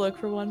 Can I go look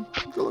for one?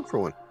 Go look for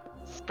one.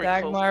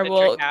 Dagmar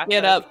will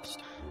get up,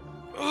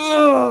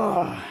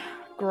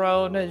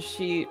 groan as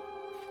she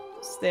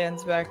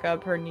stands back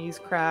up. Her knees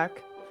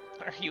crack.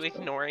 Are you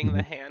ignoring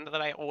the hand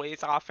that I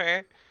always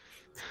offer?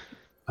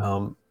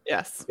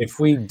 Yes. If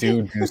we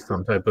do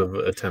some type of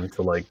attempt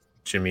to like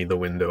jimmy the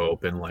window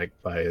open, like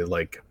by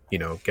like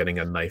getting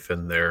a knife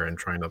in there and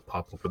trying to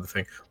pop open the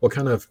thing, what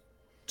kind of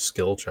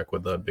skill check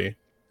would that be?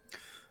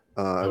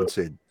 I would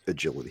say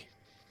agility.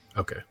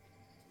 Okay.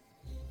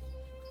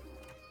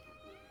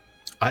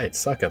 I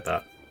suck at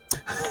that.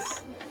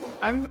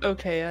 I'm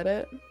okay at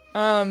it.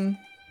 Let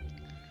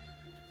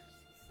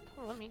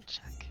me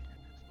check.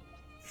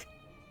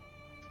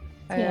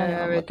 I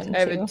have a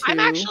 2. I'm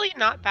actually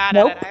not bad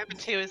at it. I have a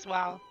 2 as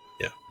well.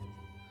 Yeah.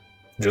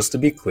 Just to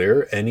be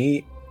clear,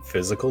 any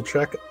physical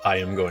check, I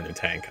am going to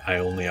tank. I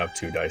only have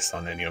 2 dice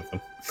on any of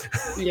them.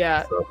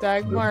 Yeah, So,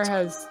 Dagmar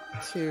has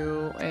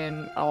 2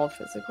 in all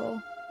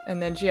physical,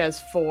 and then she has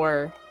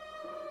 4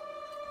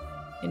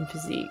 in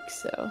physique.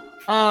 So,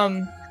 all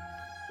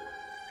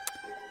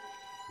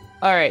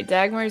right,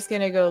 Dagmar's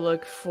gonna go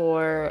look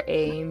for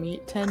a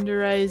meat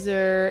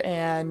tenderizer,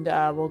 and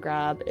we'll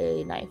grab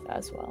a knife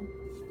as well.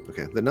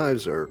 Okay, the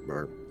knives are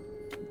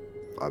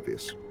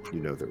obvious. You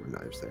know there were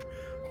knives there.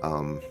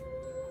 Go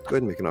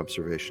ahead and make an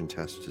observation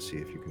test to see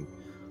if you can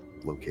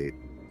locate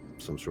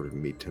some sort of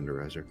meat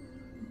tenderizer.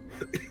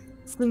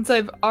 Since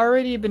I've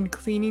already been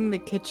cleaning the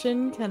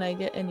kitchen, can I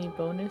get any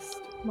bonus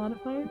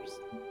modifiers?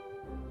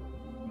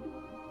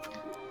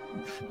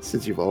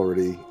 Since you've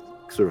already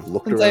sort of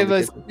looked Since around I the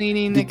was kitchen.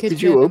 cleaning the kitchen.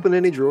 Did you open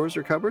any drawers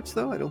or cupboards,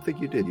 though? I don't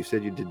think you did. You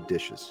said you did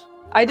dishes.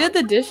 I did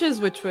the dishes,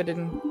 which would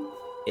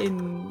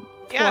imply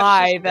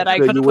Yeah, that I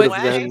No, could you put would away.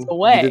 have dishes then.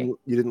 away.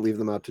 You didn't leave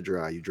them out to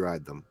dry. You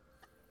dried them.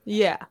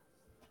 Yeah.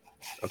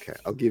 Okay,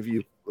 I'll give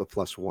you a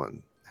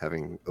 +1,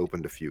 having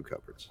opened a few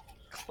cupboards.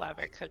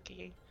 Clever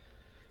cookie.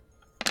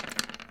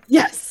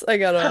 Yes, I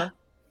got a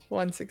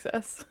 1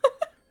 success.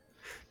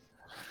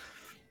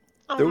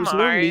 Oh, There was no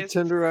meat Mars.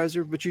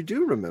 tenderizer, but you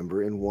do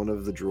remember in one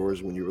of the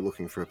drawers when you were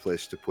looking for a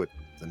place to put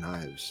the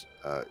knives,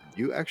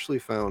 you actually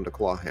found a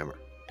claw hammer.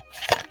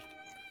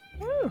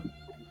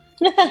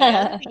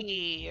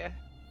 Yummy.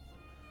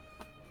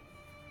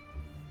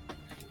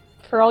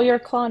 For all your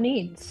claw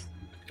needs.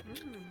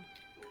 Mm.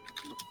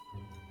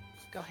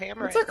 Go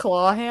hammer What's it. a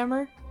claw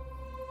hammer?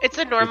 It's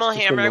a normal It's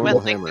just a hammer normal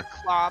with like hammer. the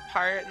claw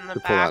part in the To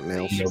pull back. out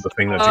nails. You know, the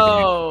thing that you can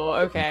use. Oh,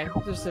 okay.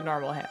 Just a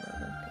normal hammer.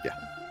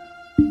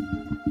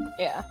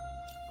 Yeah.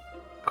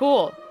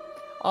 Cool.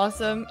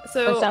 Awesome.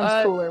 So That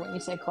sounds cooler when you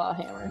say claw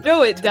hammer.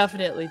 No, it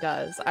definitely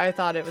does. I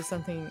thought it was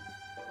something.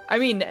 I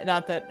mean,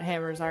 not that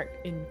hammers aren't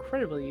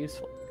incredibly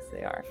useful, because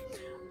they are.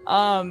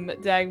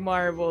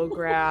 Dagmar will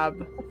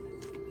grab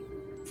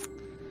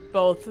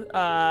both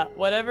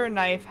whatever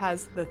knife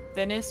has the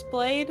thinnest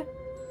blade,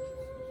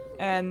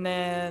 and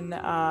then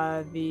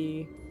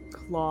the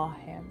claw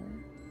hammer.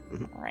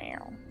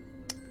 Mhm.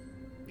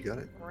 You got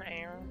it.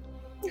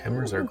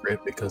 Hammers are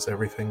great because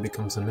everything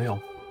becomes a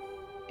nail.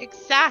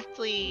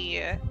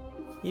 Exactly.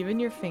 Even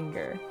your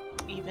finger.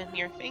 Even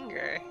your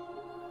finger.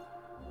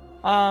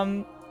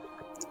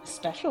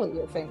 Especially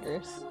your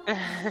fingers.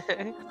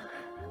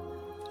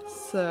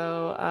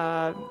 So,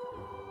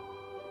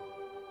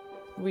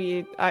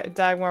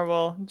 Dagmar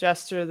will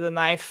gesture the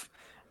knife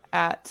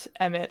at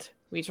Emmett.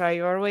 We try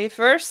your way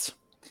first,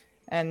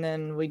 and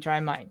then we try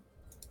mine.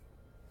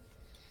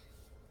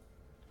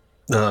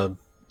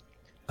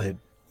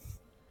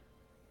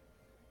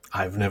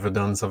 I've never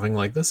done something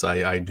like this.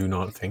 I do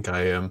not think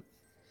I am.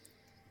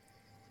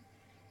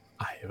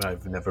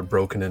 I've never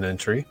broken an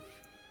entry.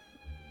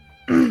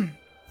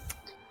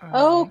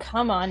 Oh,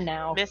 come on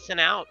now. Missing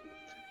out.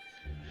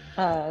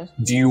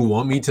 Do you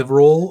want me to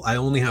roll? I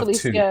only have 2.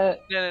 Felicia,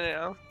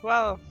 No.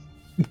 Well,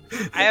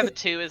 I have a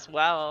 2 as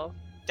well.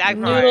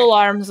 Dagmar. Noodle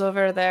arms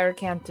over there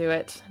can't do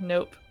it.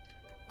 Nope.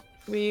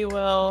 We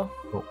will.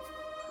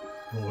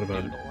 What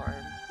about Noodle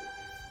arms.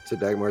 So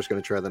Dagmar's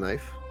going to try the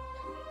knife.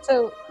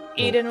 so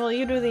Eden, will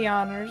you do the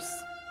honors?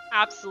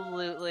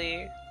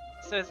 Absolutely.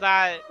 So is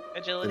that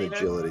An agility? then?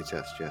 agility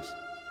test, yes.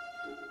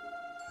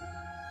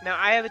 Now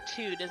I have a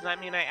 2. Does that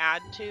mean I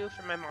add 2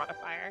 for my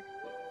modifier?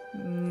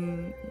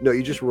 No,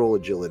 you just roll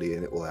agility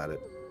and it will add it.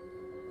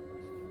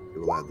 It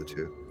will add the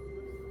 2.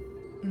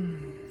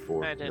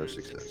 For I no didn't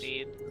success.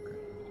 succeed.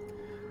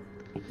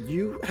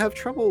 You have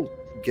trouble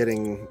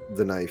getting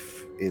the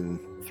knife in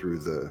through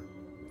the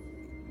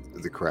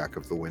crack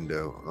of the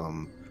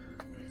window.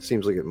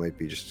 Seems like it might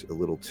be just a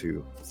little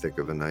too thick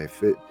of a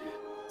knife.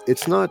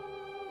 It's not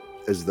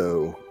as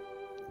though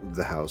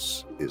the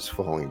house is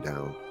falling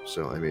down.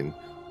 So I mean,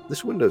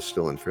 this window's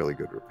still in fairly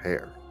good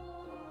repair.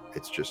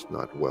 It's just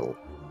not well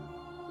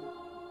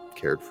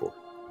cared for.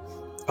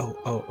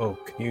 Oh,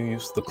 can you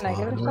use the Can I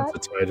claw give it a hammer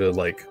shot? to try to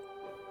like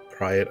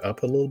pry it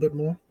up a little bit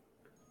more?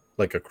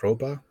 Like a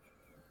crowbar?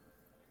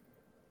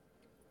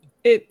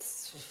 I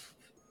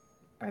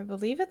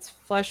believe it's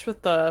flush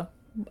with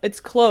it's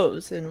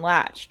closed and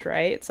latched,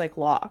 right? It's like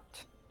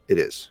locked. It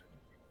is,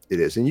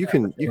 and you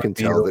can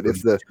tell that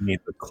if you need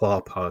the claw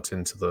part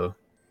into the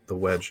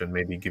wedge and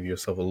maybe give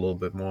yourself a little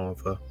bit more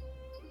of a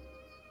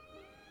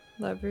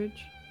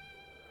Leverage.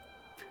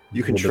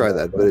 you can try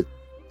that, but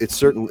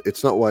it's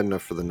not wide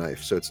enough for the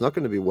knife, so it's not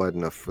going to be wide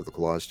enough for the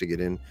claws to get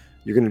in.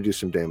 You're going to do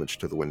some damage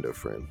to the window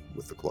frame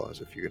with the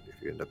claws if you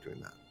end up doing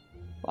that.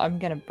 Well, I'm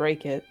gonna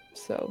break it,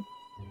 so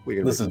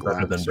This is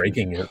better than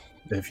breaking it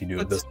if you do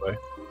it this way.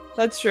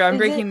 that's true. I'm Is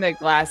breaking it- the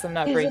glass. I'm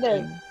not is it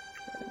breaking.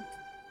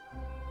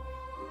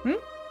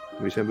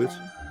 What are you saying, Boots?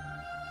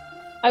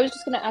 I was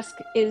just gonna ask: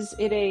 is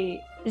it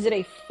a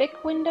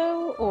thick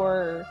window,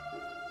 or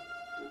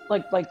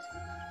like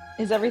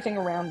is everything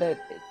around it?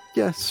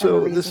 Yeah, kind of so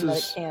reason this that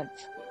is it can't.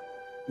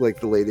 like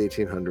the late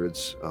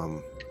 1800s.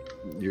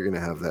 You're going to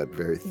have that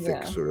very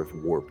thick, Yeah. sort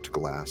of warped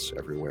glass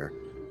everywhere.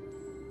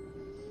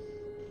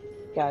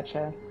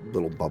 Gotcha.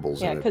 Little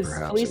bubbles Yeah, in it, because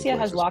perhaps. in Felicia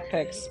has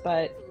places. lockpicks,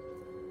 but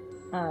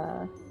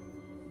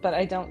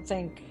I don't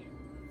think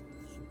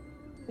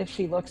if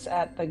she looks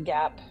at the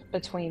gap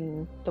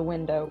between the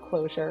window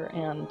closure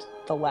and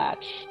the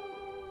latch,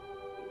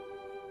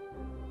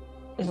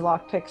 is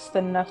lockpicks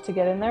thin enough to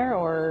get in there,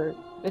 or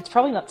it's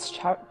probably not?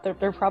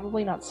 They're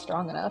probably not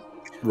strong enough.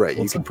 Right. Well, You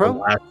can it's like the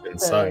probably latch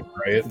inside,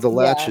 right? the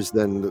latch Yeah. is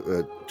then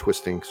the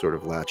twisting sort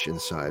of latch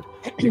inside.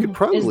 You could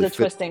probably Is the fit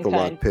twisting the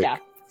kind? lockpick Yeah.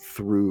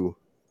 through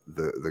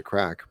the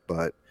crack,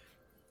 but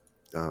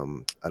I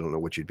don't know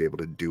what you'd be able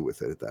to do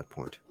with it at that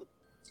point.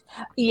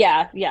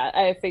 Yeah.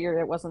 I figured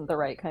it wasn't the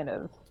right kind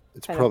of.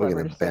 It's kind of probably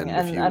going leverage to thing, bend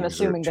if and you I'm exert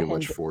assuming the too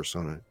much hinge. force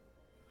on it.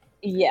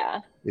 Yeah.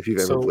 If you've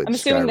ever So- played I'm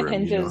assuming the Skyrim,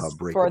 hinges you know how for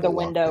breakable the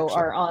window lockpicks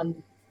are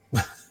on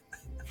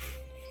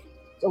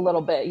a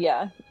little bit,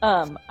 yeah.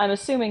 I'm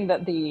assuming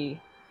that the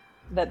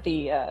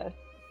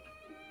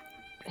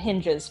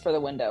hinges for the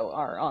window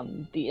are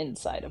on the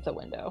inside of the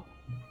window.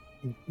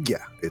 Yeah,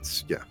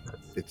 it's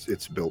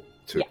built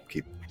to Yeah.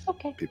 keep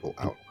Okay. people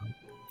out.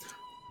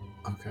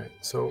 Okay,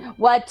 so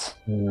What?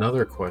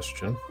 another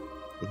question.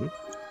 Mhm.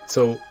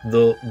 So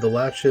the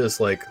latch is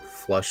like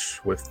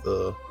flush with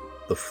the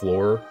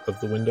floor of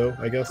the window,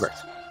 I guess. Correct.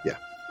 Yeah.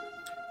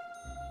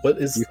 What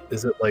is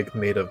it like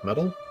made of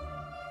metal?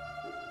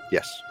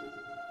 Yes.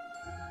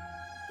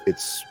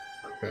 It's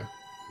Okay.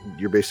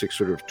 your basic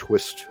sort of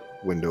twist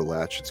window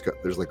latch.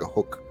 There's like a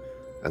hook,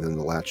 and then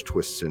the latch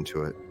twists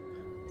into it.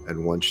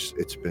 And once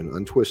it's been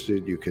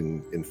untwisted, you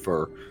can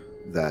infer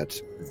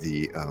that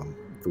the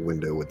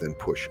window would then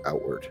push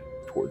outward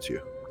towards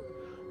you.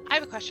 I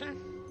have a question.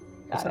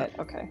 Got it.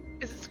 Okay.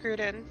 Is it screwed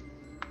in?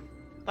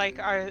 Like,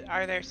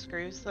 are there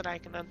screws that I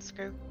can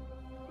unscrew?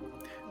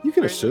 You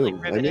can Or is it, like,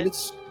 assume. I mean, riveted?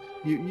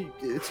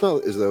 it's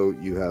not as though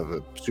you have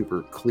a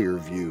super clear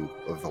view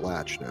of the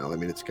latch now. I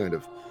mean, it's kind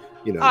of,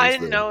 I there's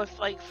didn't the know if,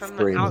 like, from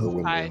the frame of the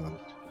window. outside.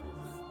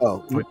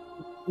 Oh, Wait.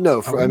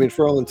 no. I mean,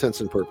 for all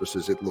intents and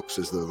purposes, it looks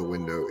as though the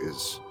window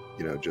is,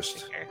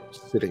 just Okay.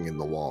 sitting in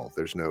the wall.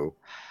 There's no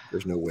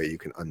way you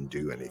can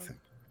undo anything.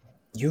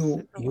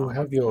 You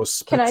have your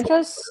Can I spectral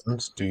just?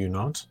 friend, do you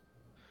not?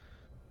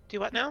 Do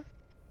what now?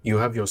 You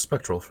have your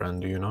spectral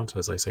friend, do you not?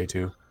 As I say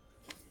to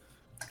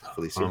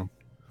Felicia?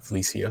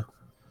 Felicia.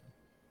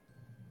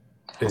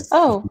 Is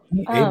Oh,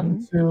 he able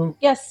to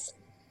Yes,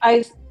 I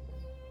is that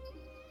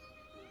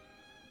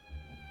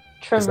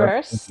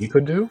traverse. something you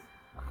could do?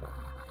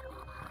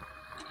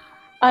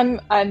 I'm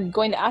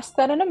going to ask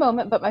that in a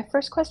moment, but my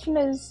first question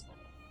is,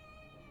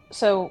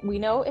 so we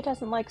know it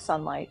doesn't like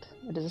sunlight.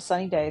 It is a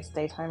sunny day, it's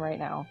daytime right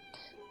now.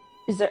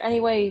 Is there any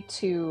way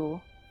to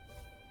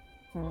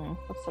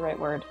what's the right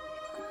word?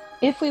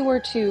 If we were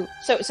to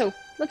so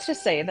let's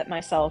just say that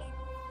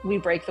we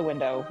break the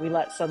window, we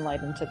let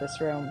sunlight into this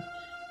room,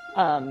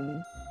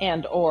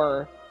 and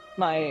or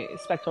my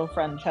spectral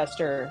friend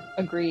Chester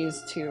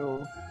agrees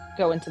to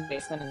go into the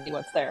basement and see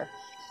what's there.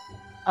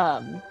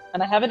 And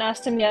I haven't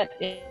asked him yet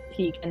if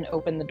he can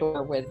open the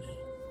door with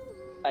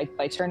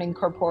by turning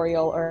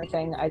corporeal or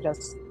anything.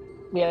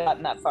 We haven't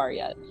gotten that far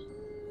yet.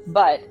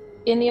 But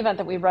in the event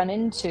that we run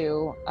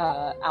into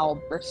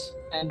Albert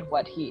and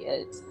what he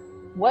is,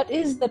 what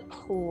is the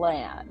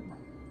plan?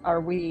 Are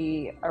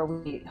we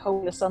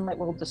hoping the sunlight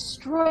will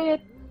destroy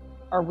it?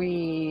 Are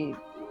we?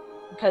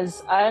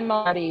 Because I'm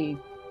ready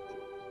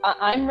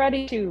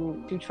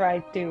to try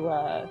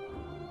to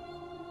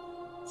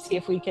see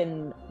if we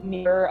can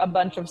mirror a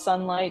bunch of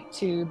sunlight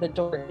to the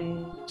door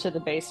into the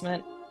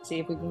basement, see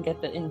if we can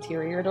get the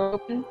interior door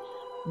open.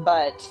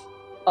 But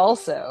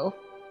also,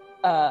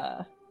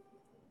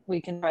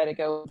 we can try to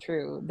go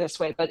through this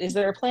way. But is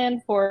there a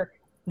plan for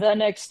the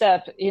next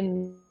step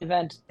in the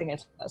event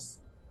it's us?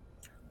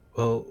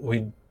 Well,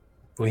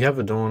 we have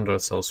adorned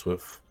ourselves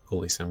with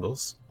holy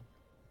symbols.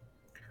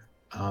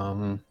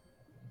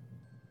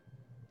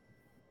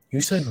 You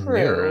said True.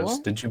 mirrors.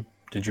 Did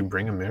you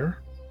bring a mirror?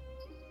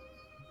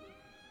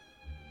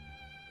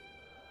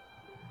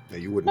 No,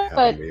 you wouldn't have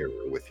But- a mirror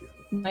with you.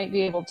 Might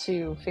be able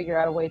to figure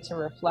out a way to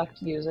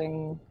reflect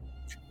using.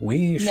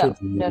 We No,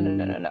 should.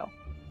 no.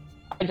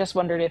 I just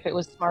wondered if it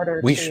was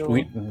smarter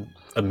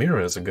A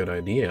mirror is a good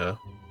idea.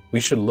 We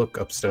should look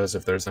upstairs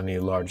if there's any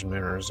large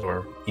mirrors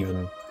or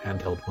even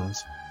handheld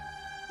ones.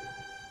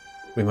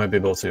 We might be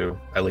able to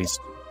at least.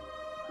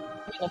 I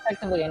mean,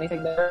 effectively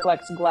anything that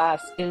reflects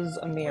glass is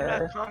a Not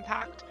mirror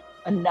compact.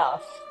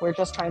 enough. We're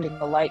just trying to get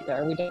the light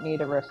there. We don't need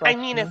a I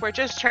reflection. mean, if we're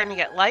just trying to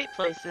get light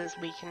places,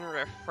 we can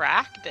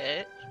refract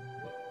it.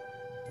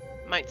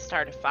 Might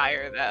start a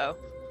fire, though.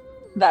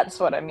 That's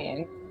what I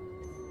mean.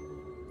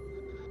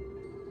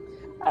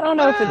 I don't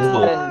know if it's that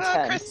A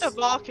intense. crystal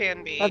ball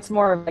can be. That's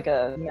more of like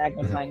a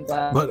magnifying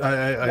glass. But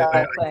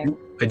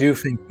I do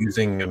think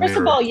using a First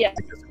mirror of all, yes,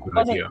 is a good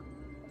wasn't- idea.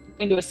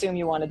 I'm going to assume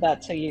you wanted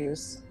that to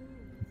use.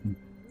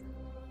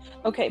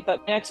 Okay, but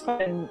my next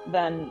question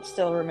then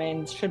still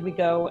remains, should we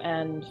go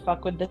and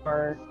fuck with the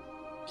door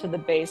to the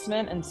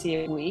basement and see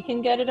if we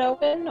can get it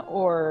open?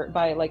 Or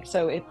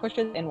so it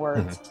pushes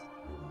inwards,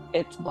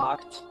 it's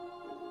blocked.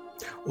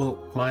 Well,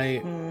 my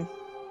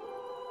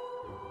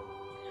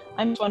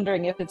I'm just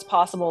wondering if it's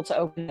possible to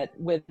open it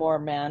with more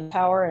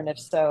manpower, and if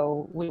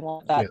so, we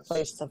want that Yes.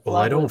 place to flood Well,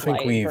 I don't with think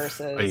light we've.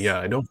 versus... Yeah,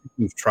 I don't think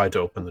we've tried to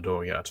open the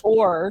door yet.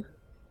 Or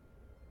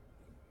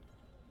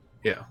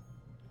Yeah.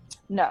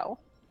 no,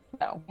 we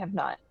have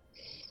not.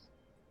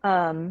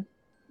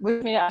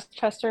 Would me ask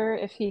Chester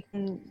if he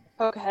can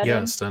poke a head in?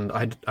 Yes, and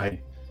I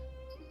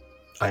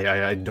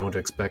don't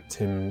expect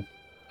him.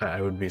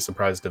 I would be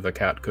surprised if a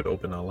cat could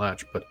open a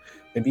latch, but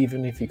maybe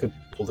even if he could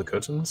pull the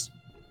curtains,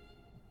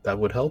 that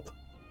would help.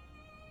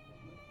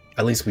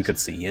 At least we could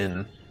see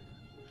in.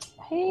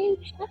 Hey,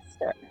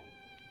 Chester.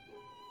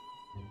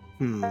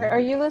 Are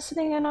you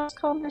listening in on this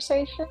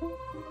conversation?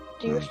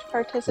 Do you wish to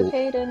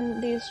participate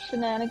in these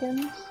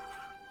shenanigans?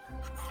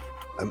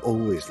 I'm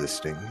always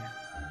listening,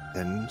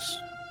 and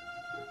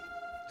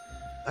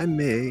I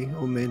may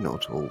or may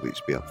not always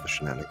be up for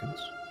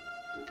shenanigans.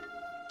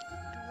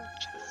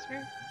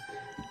 Chester.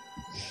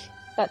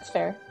 That's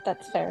fair.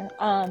 That's fair.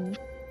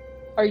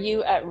 Are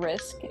you at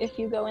risk if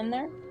you go in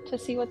there to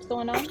see what's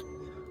going on?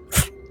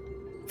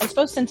 I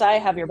suppose since I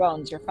have your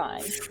bones, you're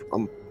fine.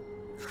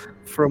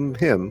 From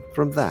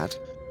that,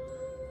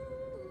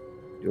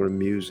 you're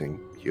amusing,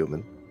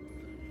 human.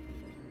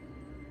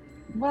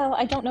 Well,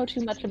 I don't know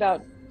too much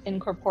about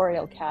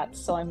incorporeal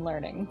cats, so I'm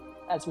learning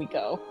as we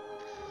go.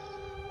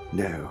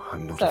 No,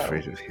 I'm not So,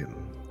 afraid of him.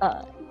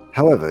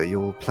 However,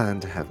 your plan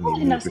to have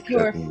me move the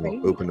curtain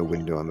or open a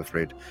window, I'm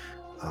afraid,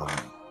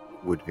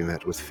 would be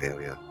met with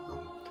failure.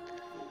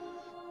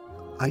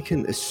 I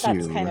can assume...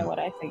 That's kind of what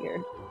I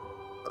figured.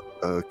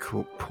 A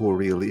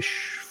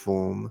corporeal-ish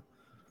form,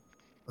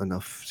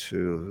 enough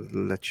to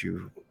let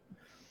you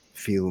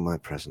feel my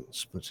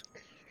presence, but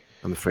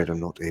I'm afraid I'm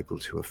not able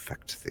to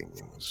affect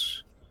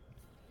things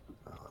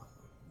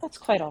That's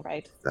quite all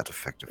right. that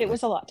effectively. It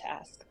was a lot to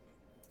ask.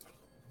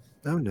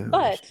 Oh no.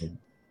 But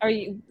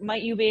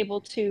might you be able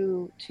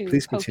to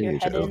Please poke your continue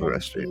head to in and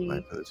overestimate see... my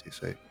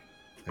abilities. I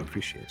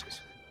appreciate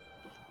it.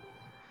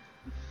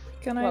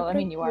 Can Well, I I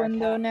mean, pick you are a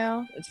window cat.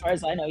 now? As far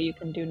as I know, you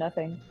can do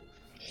nothing.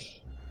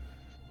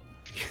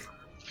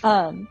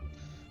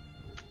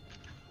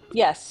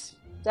 Yes,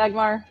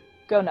 Dagmar,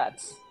 go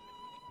nuts.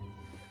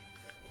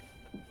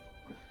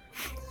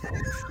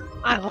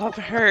 I love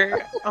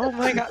her. Oh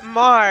my god,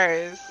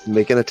 Mars.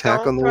 Make an attack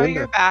Don't on the throw window.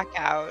 your back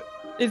out.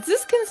 Is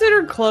this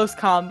considered close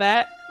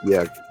combat?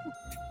 Yeah.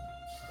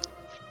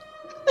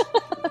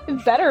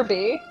 It better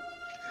be.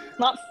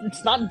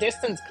 It's not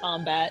distance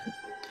combat.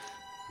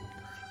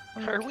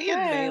 Are we in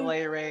Okay.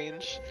 melee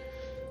range?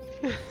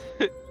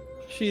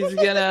 She's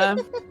gonna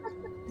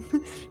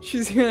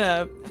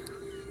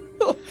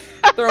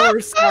throw her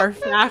scarf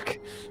back,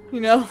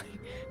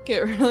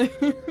 get really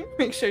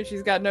make sure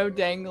she's got no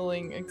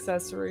dangling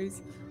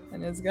accessories,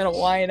 and is gonna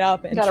wind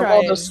up and Gotta try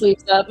roll those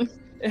sleeves up.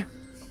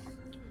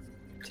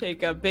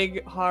 take a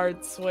big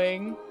hard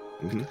swing.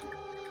 Mm-hmm.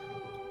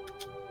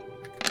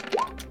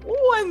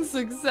 One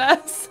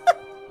success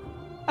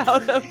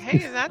out of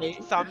Hey,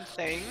 that's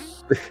something.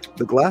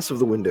 The glass of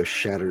the window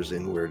shatters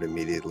inward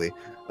immediately.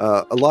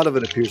 A lot of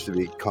it appears to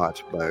be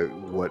caught by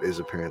what is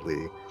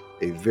apparently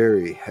a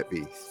very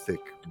heavy, thick,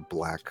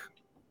 black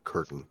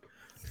curtain.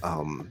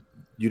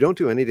 You don't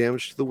do any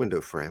damage to the window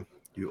frame.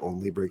 You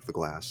only break the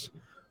glass,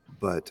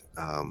 but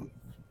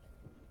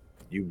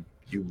you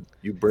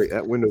break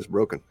that window's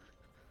broken.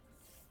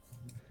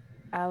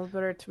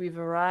 Albert, we've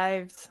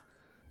arrived.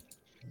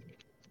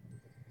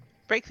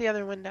 Break the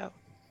other window.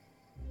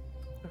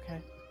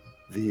 Okay.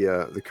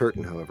 The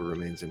curtain, however,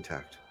 remains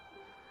intact.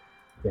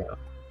 Yeah.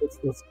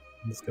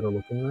 Let's get a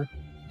look in there.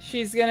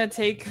 She's gonna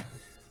take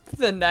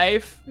the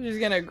knife. She's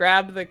gonna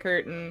grab the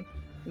curtain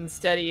and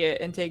steady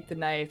it and take the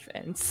knife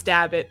and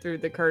stab it through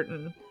the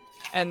curtain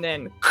and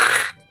then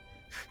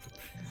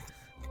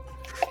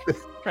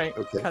right,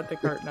 Okay. cut the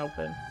curtain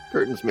open.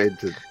 Curtain's made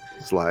to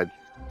slide,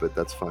 but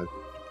that's fine.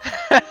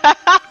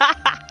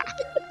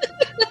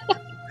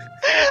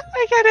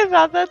 I kind of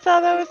thought that's how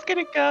that was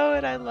gonna go,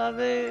 and I love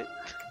it.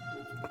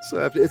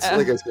 So it's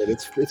like I said,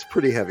 it's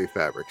pretty heavy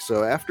fabric.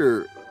 So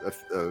after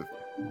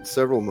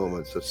several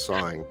moments of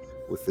sawing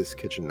with this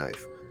kitchen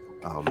knife,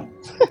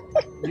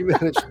 you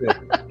managed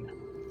to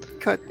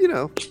cut,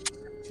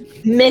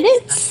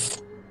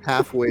 Minutes?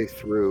 halfway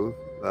through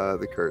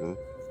the curtain.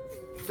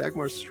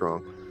 Dagmar's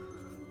strong.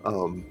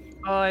 Oh,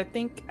 I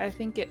think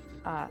it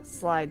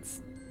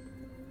slides.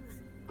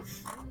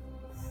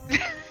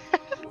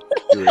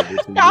 You're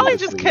able to Probably use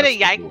just the could have rest of the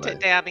yanked way. it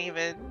down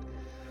even.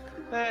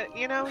 But,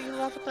 you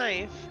love a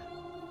knife.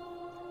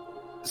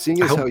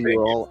 Seeing as how big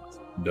you're all,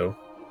 No,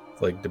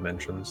 like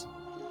dimensions.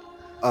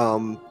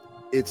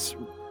 it's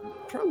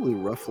probably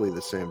roughly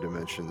the same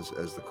dimensions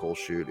as the coal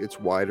chute. It's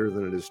wider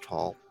than it is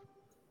tall.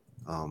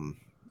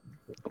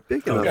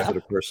 Big enough Okay. that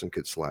a person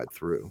could slide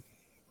through.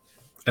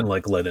 And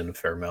like let in a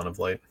fair amount of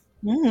light.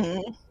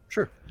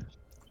 Sure.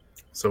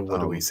 So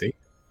what do we see?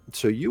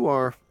 So you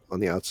are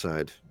on the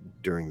outside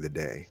during the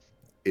day.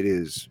 It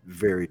is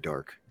very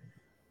dark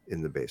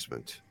in the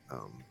basement.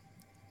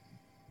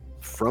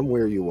 From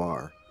where you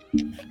are,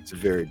 it's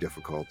very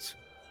difficult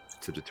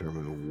to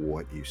determine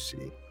what you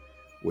see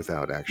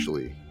without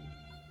actually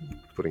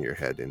putting your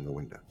head in the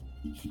window.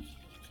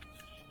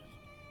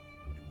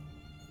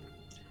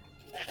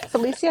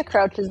 Felicia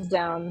crouches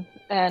down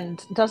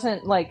and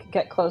doesn't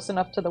get close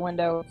enough to the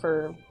window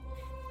for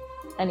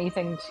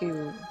anything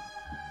to.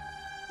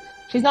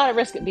 She's not at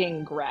risk of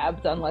being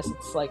grabbed unless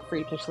it's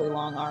freakishly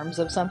long arms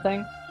of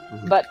something.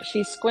 Mm-hmm. But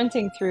she's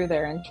squinting through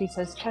there and she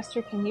says,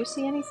 "Chester, can you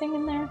see anything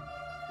in there?"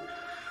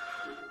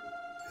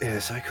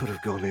 Yes, I could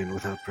have gone in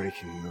without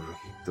breaking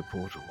the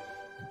portal,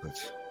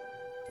 but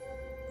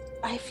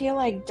I feel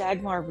like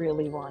Dagmar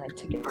really wanted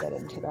to get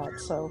into that,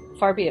 so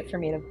far be it for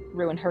me to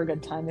ruin her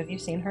good time. Have you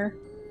seen her?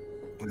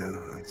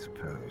 No, I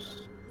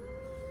suppose.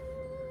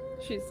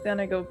 She's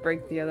gonna go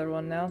break the other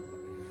one now.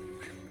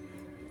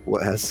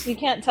 What has? You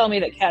can't tell me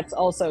that cats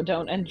also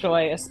don't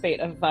enjoy a spate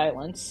of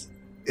violence.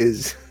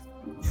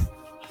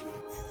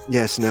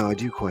 Yes, no, I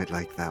do quite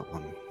like that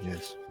one,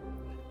 yes.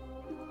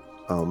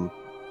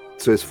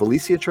 So is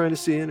Felicia trying to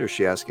see in, or is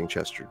she asking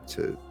Chester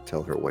to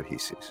tell her what he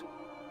sees?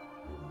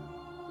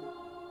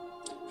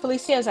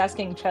 Felicia is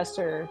asking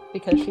Chester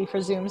because she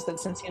presumes that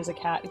since he is a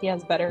cat, he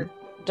has better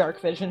dark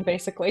vision,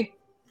 basically.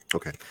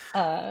 Okay.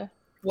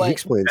 He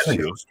explains to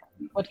you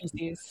what he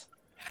sees.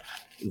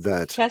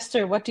 That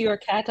Chester, what do your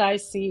cat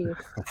eyes see?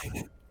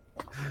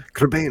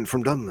 Crebain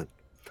from Dunman.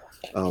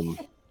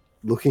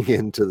 Looking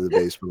into the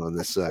basement on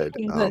this side,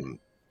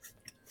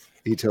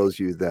 he tells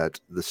you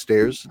that the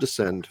stairs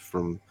descend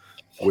from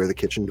where the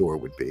kitchen door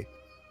would be.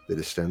 They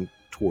descend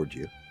toward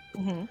you.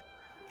 Mm-hmm.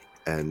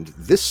 And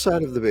this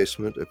side of the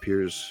basement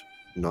appears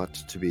not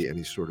to be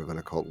any sort of an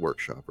occult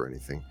workshop or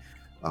anything.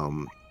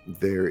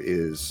 There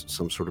is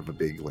some sort of a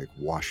big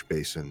wash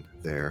basin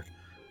there.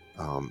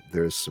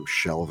 There's some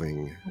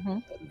shelving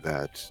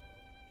that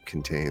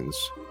contains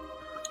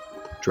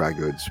dry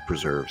goods,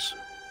 preserves,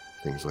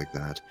 things like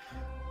that.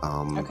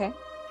 Okay.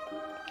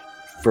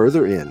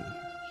 Further in,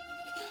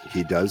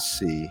 he does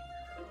see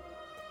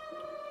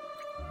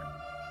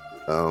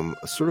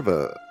a sort of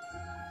a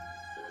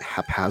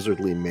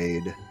haphazardly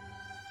made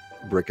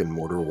brick and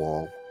mortar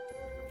wall,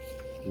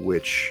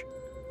 which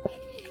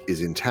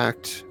is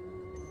intact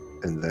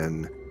and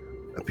then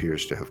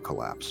appears to have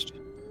collapsed.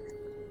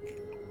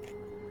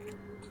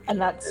 And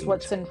that's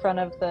what's in front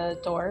of the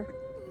door?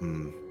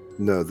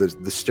 No,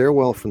 the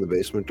stairwell from the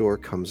basement door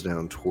comes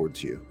down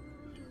towards you.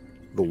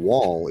 The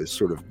wall is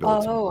sort of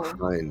built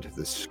behind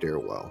this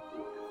stairwell,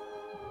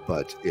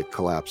 but it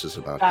collapses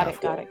about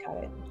halfway. Got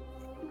it.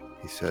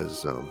 He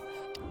says,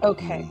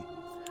 okay.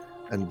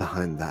 And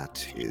behind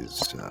that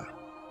is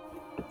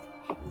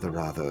the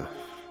rather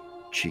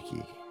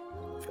cheeky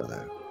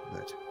fellow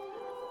that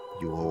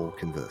you all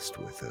conversed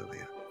with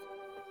earlier.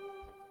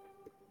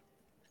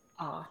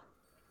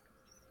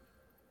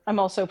 I'm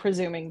also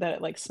presuming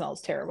that it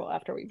smells terrible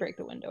after we break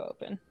the window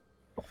open.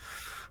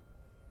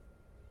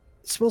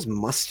 It smells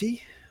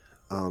musty.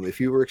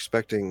 If you were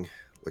expecting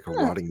a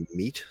rotting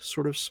meat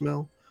sort of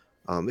smell,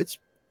 it's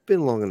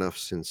been long enough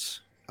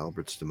since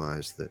Albert's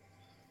demise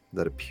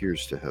that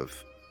appears to have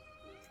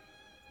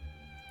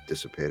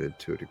dissipated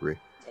to a degree.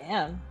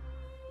 Damn.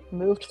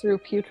 Moved through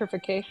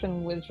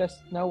putrefaction with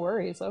just no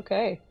worries.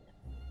 Okay.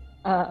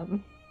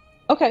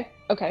 Okay.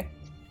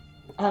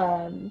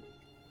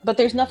 But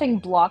there's nothing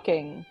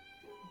blocking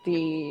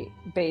the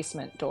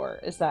basement door.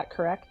 Is that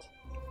correct?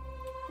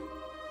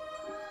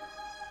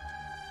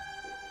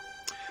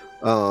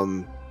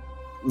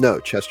 No,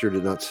 Chester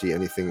did not see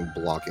anything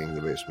blocking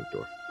the basement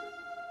door.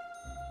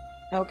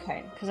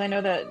 Okay, because I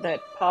know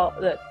that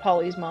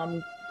Polly's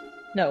mom,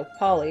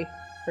 Polly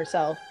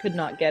herself could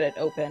not get it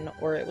open,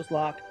 or it was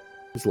locked.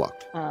 It's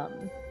locked.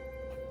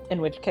 In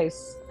which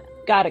case,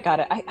 got it.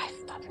 I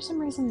thought for some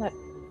reason that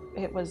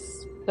there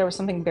was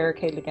something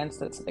barricaded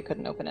against it, so they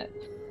couldn't open it.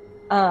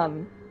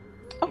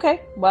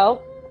 Okay,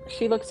 well,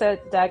 she looks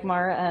at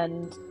Dagmar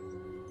and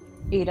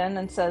Eden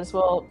and says,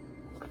 "Well,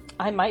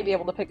 I might be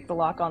able to pick the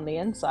lock on the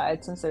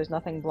inside since there's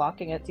nothing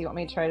blocking it. Do you want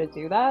me to try to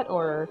do that,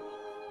 or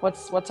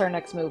what's our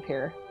next move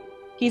here?"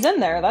 He's in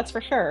there, that's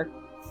for sure.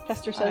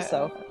 Chester says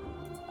so.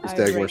 Is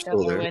Dagmar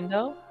still there?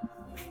 Window.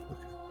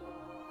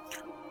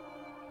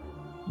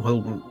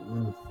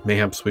 Well,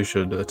 mayhaps we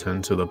should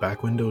attend to the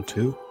back window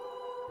too.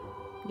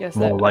 Yes,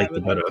 more light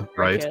the better,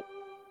 right?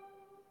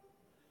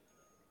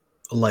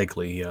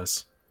 Likely,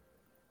 yes.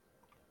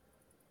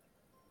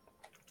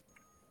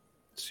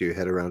 So you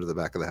head around to the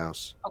back of the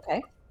house.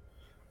 Okay.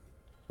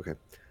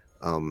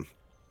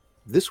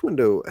 This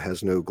window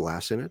has no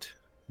glass in it.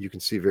 You can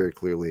see very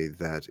clearly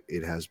that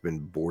it has been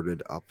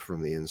boarded up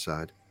from the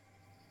inside.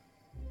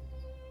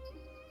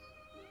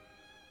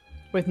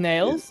 With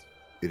nails?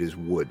 It is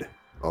wood.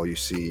 All you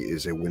see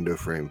is a window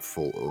frame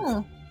full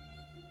of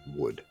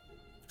wood.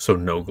 So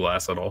no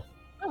glass at all?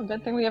 Oh,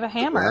 good thing we have a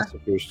hammer. The glass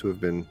appears to have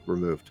been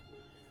removed.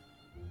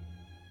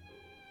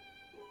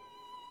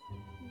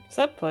 Is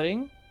that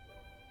pudding?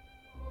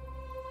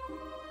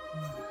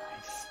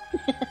 Nice.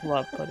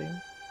 Love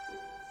pudding.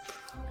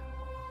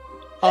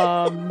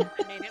 I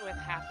made it with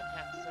half and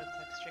half, so it's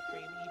extra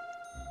creamy.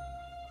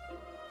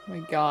 Oh my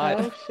god.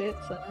 Oh shit,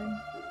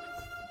 son.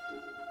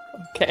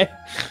 Okay.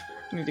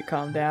 I need to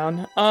calm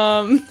down.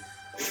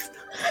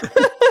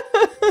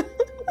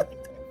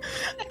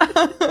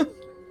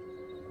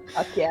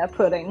 Fuck yeah,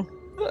 pudding.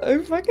 I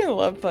fucking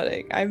love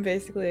pudding. I'm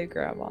basically a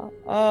grandma.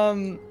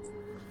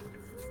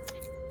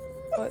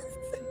 What?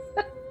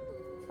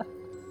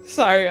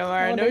 Sorry,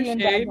 Amara. No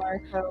shade.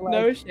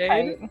 No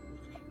shade.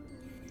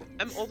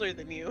 I'm older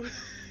than you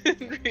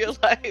in real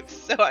life,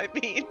 so I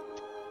mean.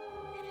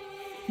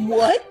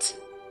 What?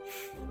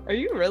 Are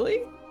you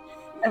really?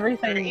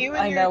 Everything Aren't you in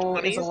I your know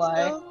 20s is a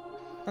lie. still?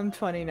 I'm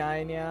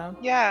 29, yeah.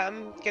 Yeah,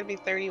 I'm gonna be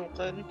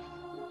 31.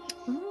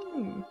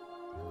 Mm.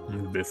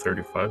 I'll be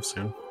 35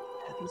 soon.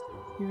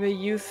 You have a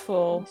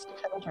youthful These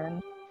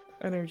children.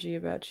 energy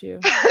about you.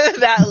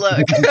 That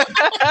look.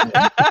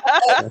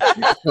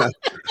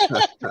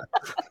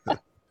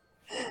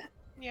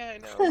 Yeah, I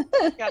know.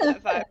 Got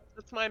that vibe.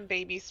 That's why I'm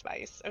baby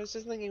Spice. I was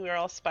just thinking we were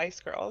all Spice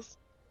Girls.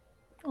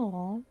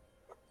 Aw.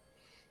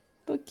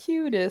 The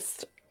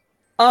cutest.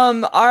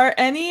 Are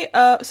any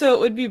so it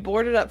would be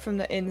boarded up from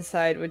the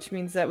inside, which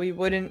means that we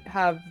wouldn't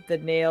have the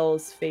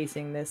nails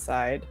facing this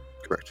side.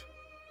 Correct.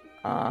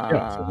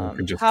 so we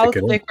could just How stick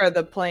it in. thick are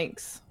the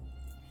planks?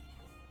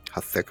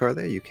 How thick are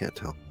they? You can't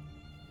tell.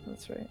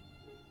 That's right.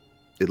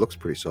 It looks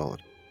pretty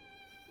solid.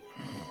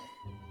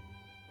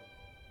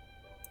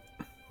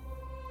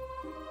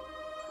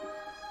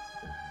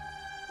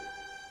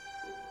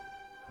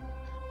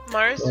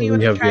 Mars, do Well, you we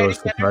want to have try your it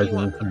again, or do you surprising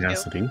want me to?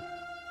 tenacity.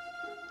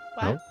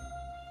 What? No.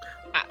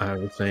 I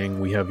was saying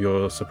we have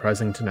your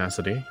surprising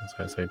tenacity, as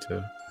I say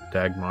to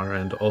Dagmar,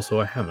 and also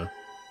a hammer.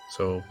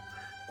 So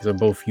these are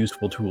both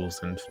useful tools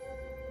in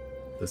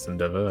this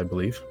endeavor, I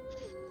believe.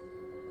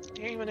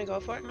 Here, you want to go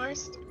for it,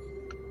 Mars?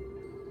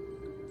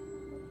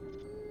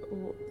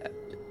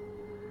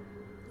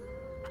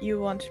 You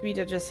want me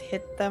to just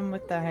hit them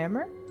with the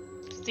hammer?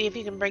 See if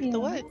you can break the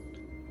wood.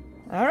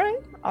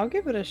 Alright, I'll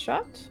give it a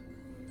shot.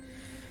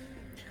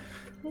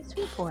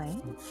 Sweet boy.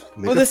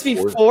 Will this be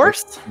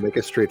force? Make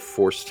a straight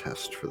force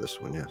test for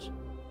this one, yes.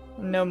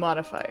 No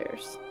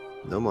modifiers.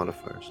 No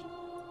modifiers.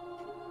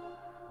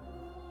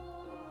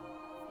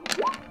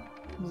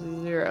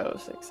 0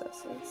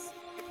 successes.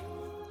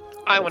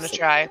 I want to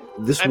try.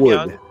 This I'm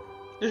wood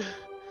young.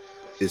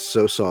 is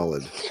so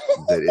solid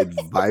that it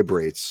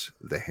vibrates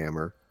the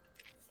hammer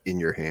in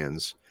your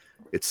hands.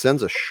 It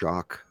sends a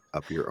shock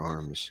up your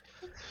arms.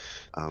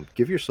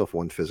 Give yourself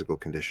one physical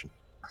condition.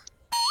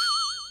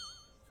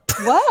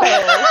 Whoa!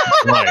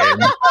 Ryan,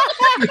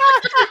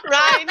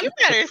 Ryan, you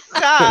better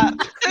stop.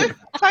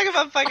 Talk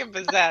about fucking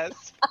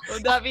possessed.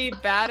 Would that be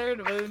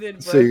battered,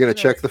 wounded, So you're going broken,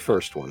 to check or- the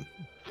first one.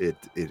 It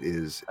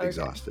is Okay.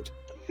 exhausted.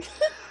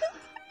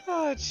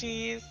 Oh,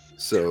 jeez.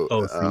 So,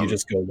 so you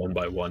just go one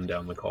by one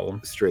down the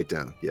column? straight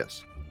down,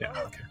 yes. Yeah,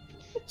 okay.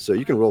 So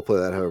you can roleplay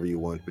that however you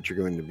want, but you're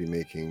going to be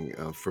making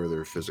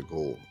further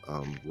physical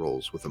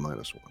rolls with a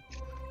 -1.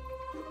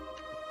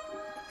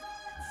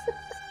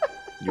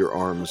 Your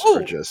arms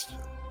are Ooh. just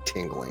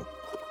tingling.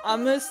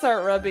 I'm gonna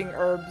start rubbing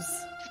herbs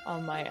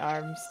on my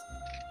arms.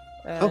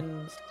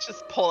 And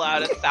Just pull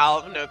out a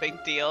salve, no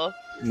big deal.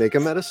 Make a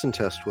medicine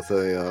test with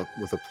a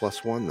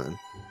 +1 then.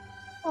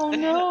 Oh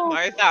no!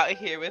 Mars out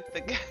here with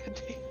the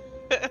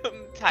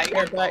goddamn tiger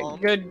get that balm.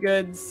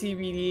 good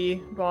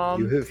CBD bomb.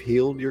 You have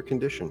healed your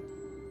condition.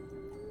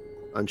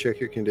 Uncheck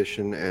your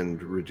condition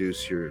and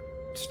reduce your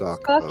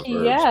stock Fuck of herbs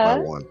yeah. by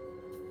 1.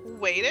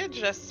 Way to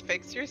just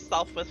fix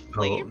yourself with Oh,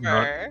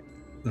 flavor.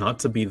 Not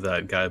to be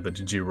that guy, but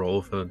did you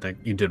roll with a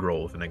you did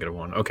roll with a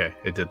 -1. Okay,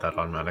 it did that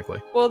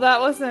automatically. Well, that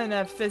wasn't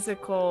a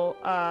physical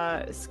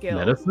skill.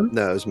 Medicine?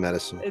 No, it was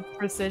medicine. It's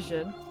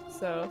precision,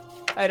 so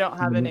I don't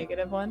have a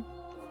 -1.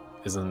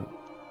 Isn't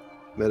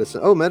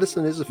Medicine. Oh,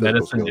 medicine is a physical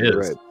Medicine skill.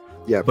 You're is. right.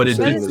 Yeah, but it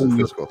precision did is a say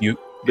physical. you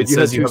But it you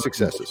had says 2 you have a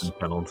successes. condition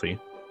penalty.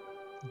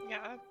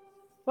 Yeah.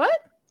 What?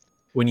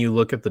 When you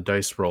look at the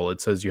dice roll,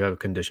 it says you have a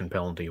condition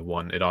penalty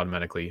 1. It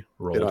automatically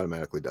rolls. It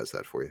automatically does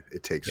that for you.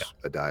 It takes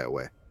a die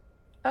away.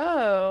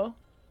 Oh,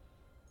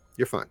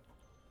 You're fine.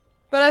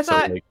 but I So,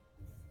 thought like,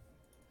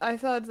 I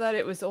thought that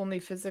it was only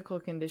physical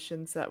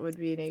conditions that would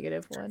be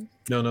 -1.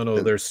 no.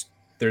 And-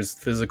 There's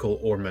physical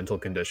or mental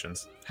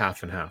conditions,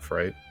 half and half,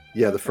 right?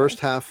 Yeah, the Okay. first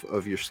half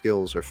of your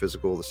skills are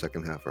physical. The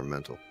second half are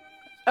mental.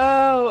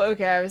 Oh,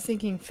 okay. I was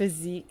thinking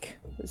physique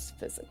was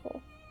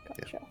physical.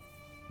 Gotcha.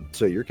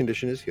 So your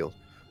condition is healed,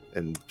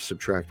 and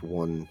subtract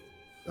 1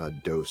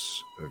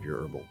 dose of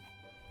your herbal.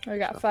 I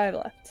got 5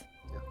 left.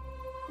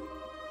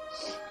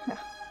 Yeah.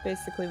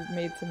 Basically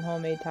made some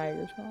homemade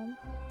tiger's bomb.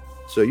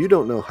 So you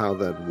don't know how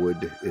that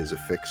wood is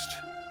affixed,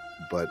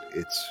 but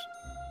it's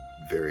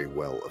very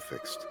well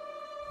affixed.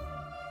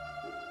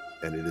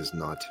 And it is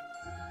not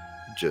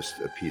just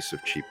a piece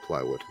of cheap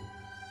plywood.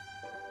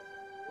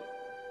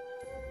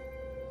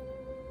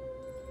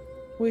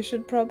 We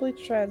should probably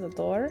try the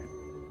door.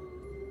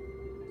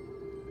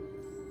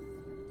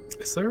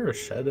 Is there a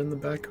shed in the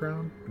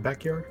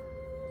backyard?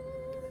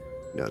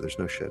 No, there's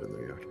no shed in the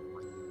yard.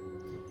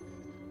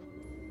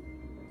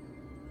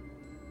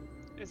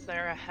 Is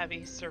there a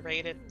heavy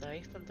serrated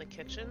knife in the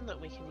kitchen that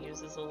we can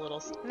use as a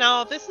little...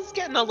 No, this is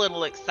getting a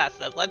little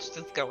excessive. Let's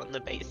just go in the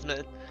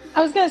basement.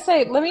 I was gonna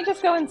say, let me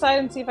just go inside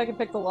and see if I can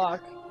pick the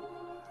lock.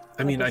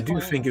 I mean, At I this do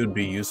point. think it would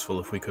be useful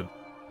if we could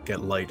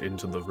get light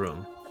into the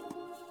room.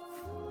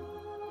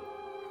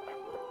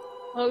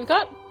 Well, we've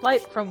got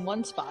light from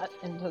one spot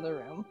into the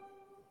room.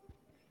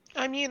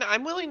 I mean,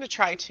 I'm willing to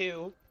try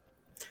too.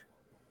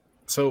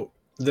 So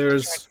Try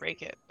there's to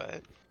break it,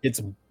 but it's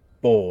a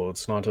bowl.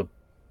 It's not a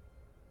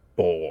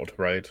board,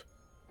 right?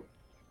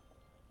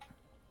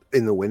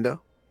 In the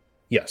window,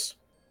 Yes,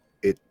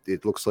 it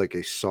looks like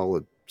a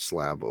solid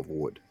slab of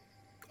wood.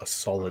 a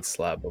solid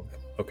slab of.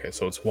 Okay,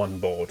 so it's one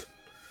board.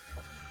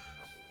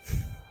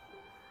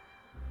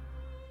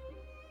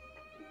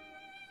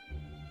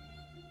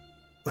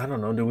 I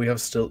don't know. Do we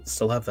have still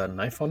have that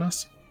knife on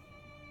us?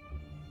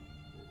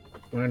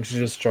 Why don't you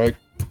just try?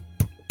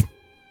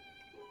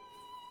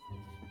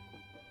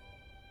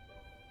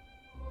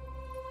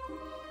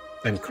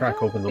 And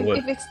crack open the wood.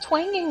 If it's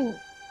twanging,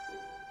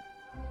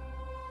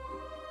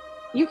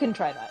 you can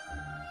try that.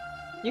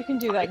 You can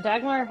do that.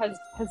 Dagmar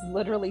has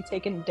literally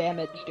taken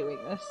damage doing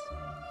this.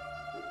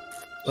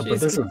 But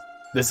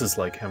this is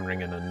like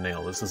hammering in a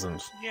nail. This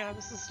isn't. yeah,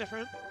 this is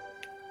different.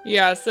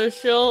 Yeah, so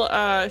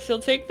she'll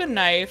take the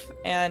knife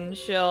and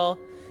she'll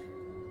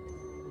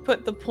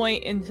put the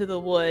point into the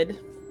wood.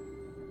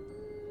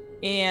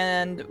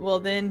 And we'll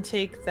then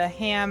take the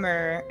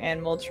hammer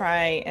and we'll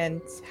try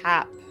and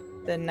tap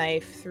the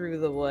knife through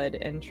the wood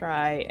and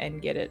try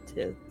and get it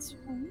to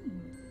swing.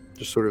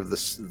 Just sort of the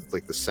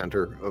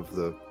center of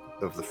the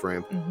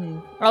frame. Mm-hmm.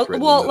 Right in the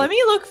Well, middle. let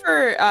me look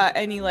for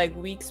any like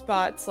weak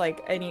spots,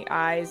 like any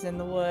eyes in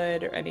the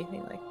wood or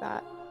anything like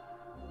that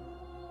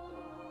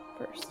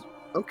first.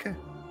 Okay.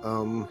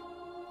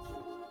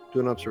 Do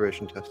an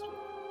observation test.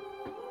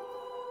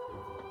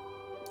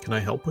 Can I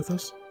help with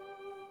this?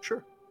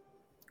 Sure.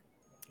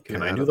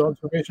 Can I do the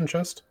observation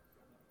chest?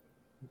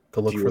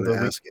 To look Do you for want the.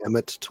 to ask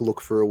Emmett to look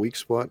for a weak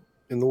spot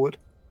in the wood?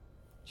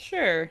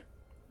 Sure.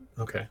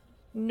 Okay.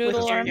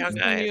 Noodle your arms, young can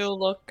knife. you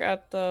look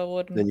at the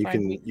wood and Then you find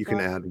can weak you can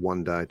spot? add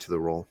 1 die to the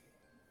roll.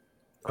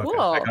 Okay. Cool.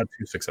 I got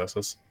 2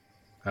 successes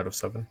out of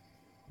 7.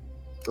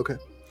 Okay.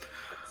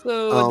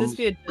 So would this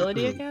be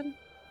agility again?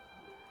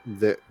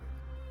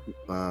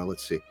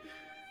 Let's see.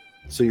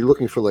 So you're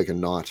looking for like a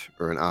knot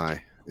or an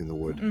eye in the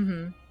wood.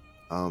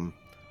 Mm-hmm.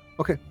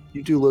 Okay,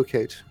 you do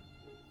locate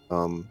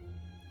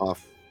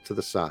off to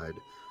the side,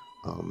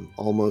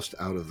 almost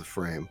out of the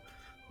frame.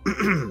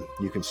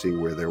 You can see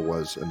where there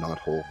was a knot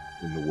hole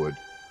in the wood.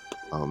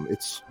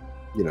 It's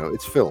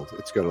it's filled.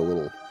 It's got a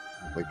little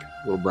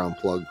brown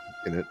plug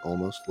in it,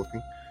 almost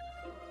looking,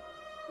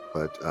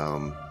 but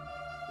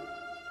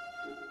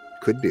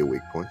could be a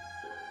weak point.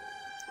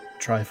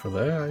 Try for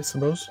there, I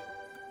suppose.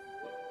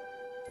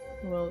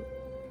 Well,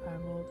 I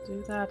will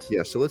do that.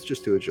 Yeah. So let's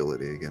just do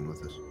agility again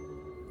with this.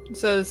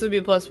 So this would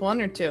be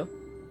 +1 or 2?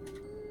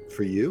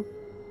 For you,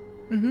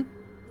 Mm-hmm.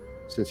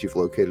 since you've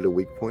located a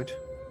weak point,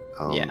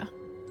 Yeah.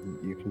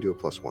 you can do a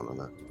 +1 on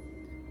that.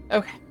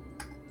 Okay.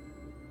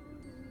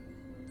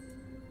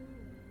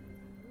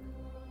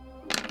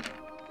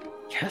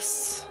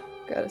 Yes.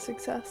 Got a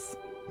success.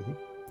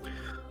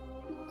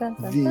 Dun,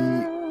 dun, The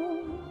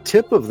dun.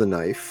 tip of the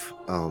knife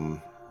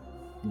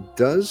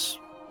does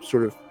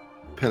sort of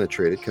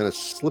penetrate. It kind of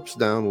slips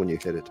down when you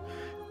hit it,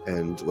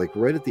 and like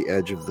right at the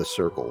edge of the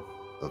circle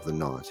of the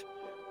knot,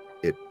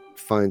 it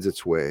finds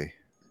its way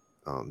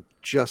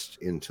just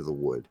into the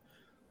wood.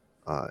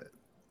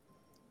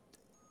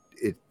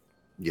 It,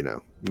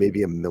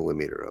 maybe a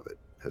millimeter of it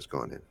has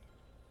gone in.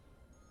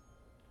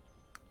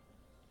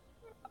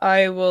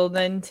 I will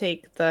then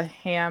take the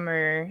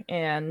hammer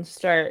and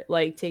start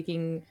like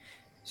taking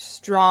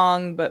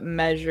strong but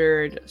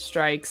measured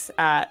strikes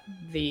at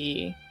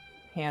the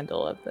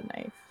handle of the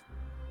knife.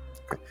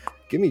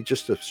 Give me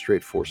just a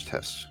straight force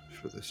test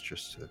for this,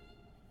 just to.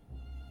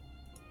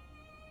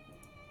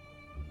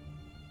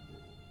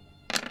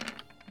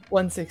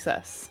 1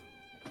 success.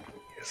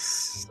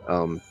 Yes.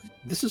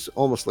 This is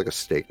almost like a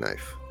steak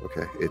knife.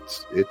 Okay,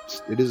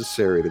 it is a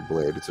serrated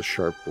blade. It's a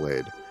sharp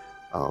blade,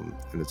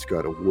 and it's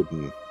got a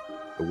wooden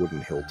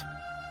hilt,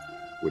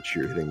 which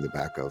you're hitting the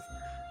back of.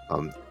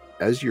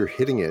 As you're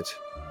hitting it,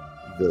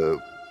 the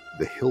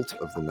hilt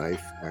of the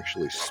knife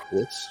actually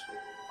splits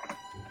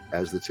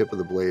as the tip of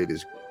the blade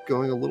is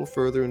going a little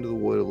further into the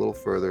wood, a little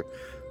further.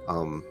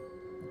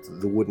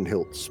 The wooden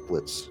hilt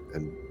splits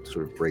and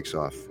sort of breaks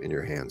off in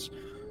your hands.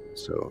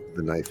 So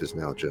the knife is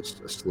now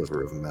just a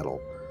sliver of metal.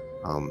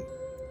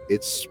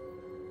 It's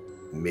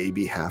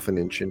maybe half an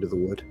inch into the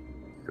wood,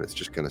 and it's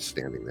just kind of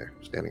standing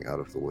out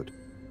of the wood.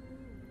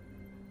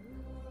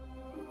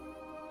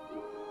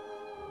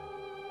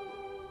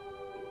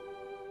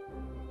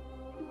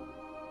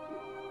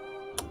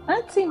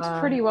 That seems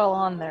pretty well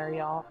on there,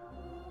 y'all.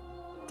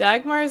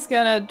 Dagmar's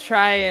gonna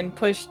try and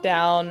push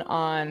down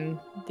on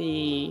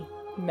the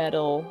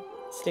metal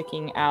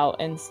sticking out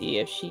and see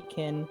if she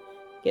can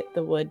get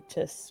the wood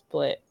to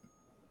split.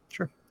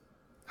 Sure.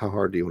 How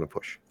hard do you want to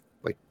push?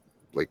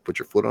 Like put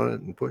your foot on it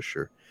and push,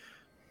 or?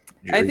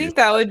 I think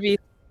that would be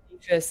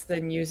safest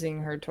than using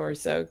her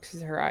torso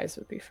because her eyes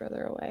would be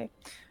further away.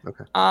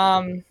 Okay.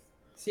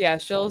 So yeah,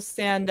 she'll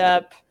stand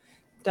up,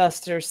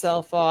 dust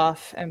herself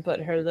off, and put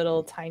her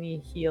little tiny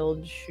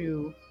heeled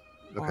shoe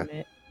on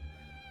it.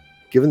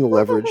 Given the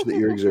leverage that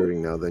you're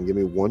exerting now, then give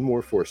me one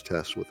more force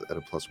test at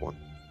a +1.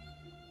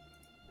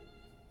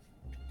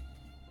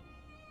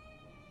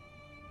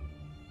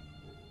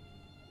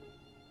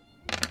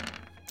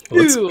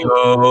 Let's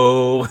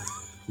go.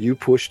 You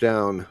push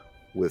down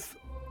with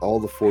all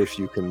the force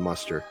you can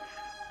muster,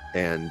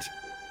 and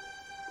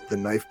the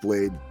knife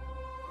blade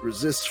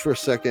resists for a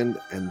second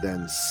and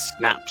then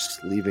snaps,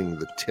 leaving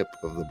the tip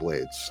of the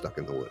blade stuck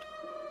in the wood.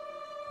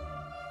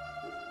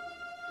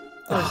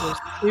 There's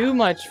too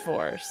much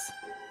force.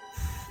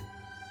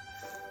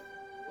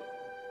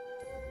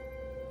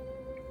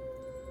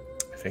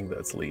 I think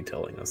that's Lee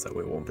telling us that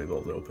we won't be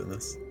able to open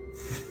this.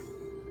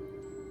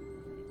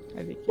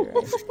 I think you're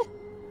right.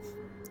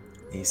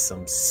 There's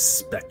some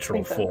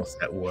spectral force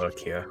at work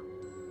here.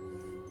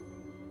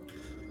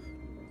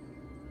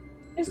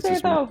 Is there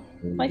though?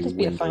 Might just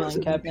be a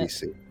filing cabinet.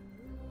 NPC.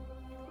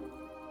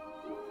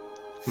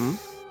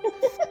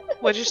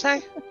 What'd you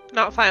say?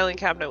 Not filing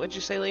cabinet. What'd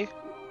you say, Lee?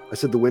 I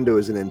said the window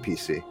is an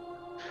NPC.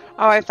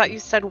 Oh, I thought you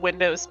said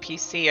Windows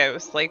PC. I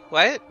was like,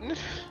 what?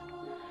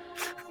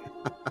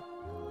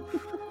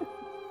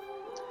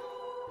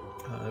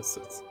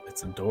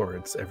 It's a door.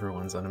 It's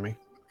everyone's enemy.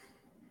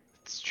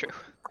 It's true.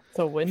 It's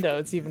a window.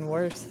 It's even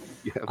worse.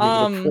 You haven't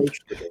even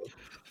approached the door.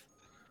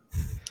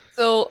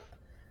 So,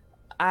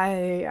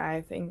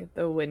 I think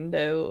the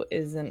window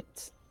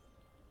isn't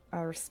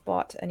our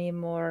spot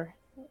anymore.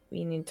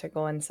 We need to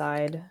go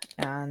inside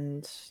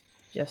and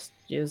just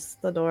use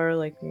the door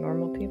like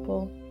normal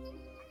people.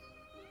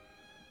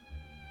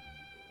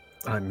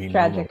 I mean,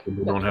 Tragic, we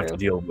but don't have to true.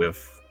 deal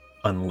with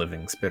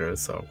unliving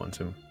spirits that want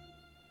to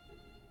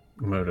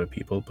murder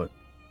people, but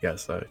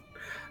yes,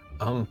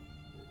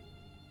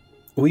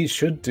 we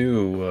should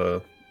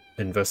do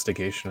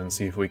investigation and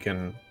see if we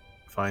can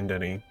find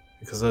any,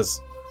 because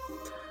there's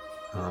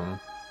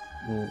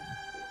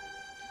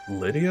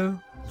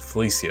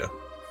Felicia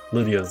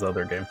is the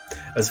other game.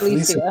 As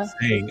Felicia was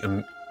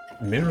saying,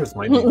 mirrors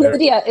might be better.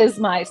 Lydia is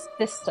my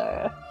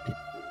sister.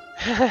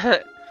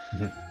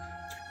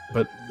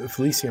 But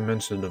Felicia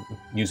mentioned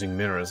using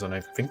mirrors, and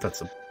I think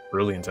that's a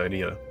brilliant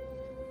idea.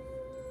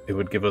 It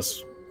would give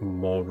us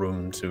more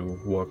room to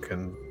work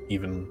and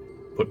even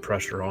put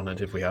pressure on it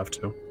if we have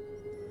to.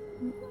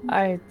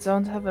 I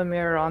don't have a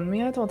mirror on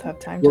me. I don't have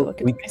time to look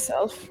at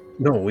myself.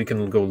 No, we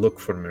can go look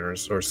for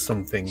mirrors or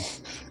something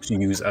to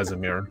use as a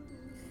mirror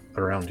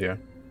around here.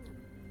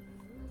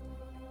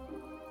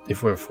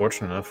 If we're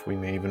fortunate enough, we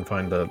may even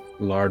find a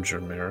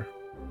larger mirror.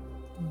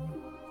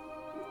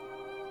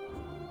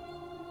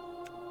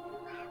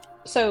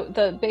 So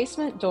the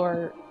basement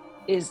door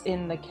is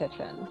in the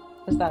kitchen.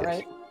 Is that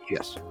right?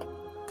 Yes.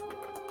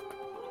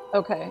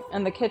 Okay,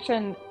 and the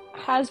kitchen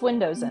has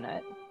windows in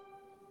it.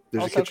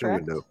 There's Also a kitchen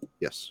correct? window.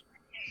 Yes.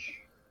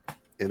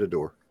 And a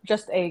door.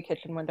 Just a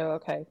kitchen window,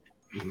 okay.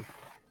 Mhm.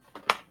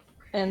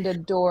 And a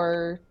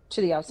door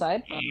to the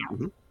outside?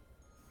 Mhm.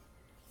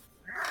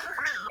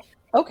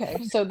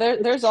 Okay, so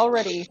there's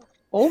already...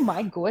 Oh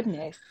my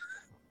goodness.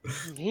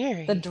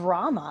 Mary. The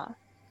drama.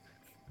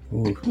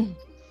 Ooh.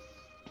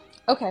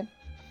 Okay.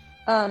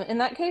 In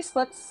that case,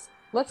 let's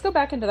go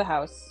back into the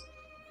house.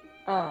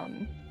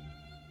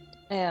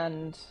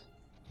 And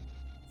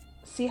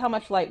see how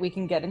much light we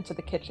can get into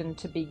the kitchen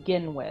to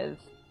begin with.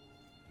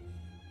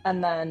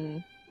 And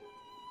then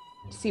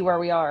see where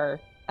we are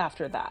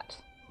after that.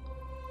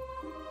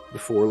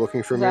 Before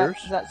looking for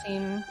mirrors? Does that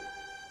seem...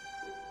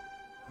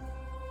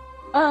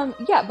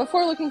 yeah,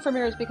 before looking for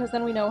mirrors, because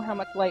then we know how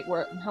much light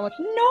how much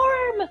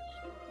Norm!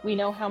 We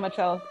know how much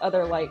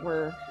other light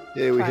we're...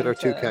 Yeah, we hit our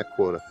trying 2 cat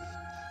quota.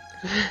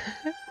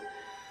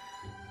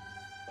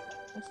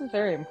 This is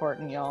very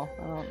important, y'all.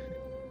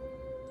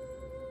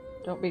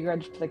 Don't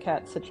begrudge the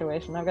cat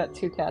situation. I've got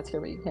 2 cats here,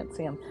 but you can't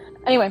see them.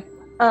 Anyway,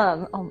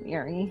 oh,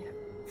 Mary,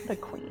 the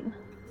queen.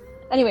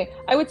 Anyway,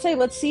 I would say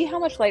let's see how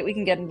much light we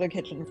can get into the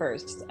kitchen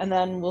first, and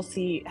then we'll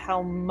see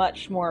how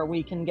much more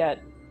we can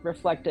get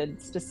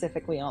reflected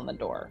specifically on the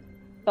door.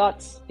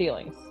 Thoughts,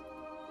 feelings?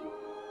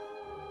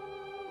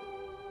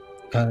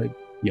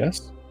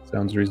 Yes,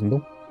 sounds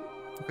reasonable.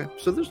 Okay,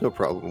 so there's no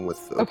problem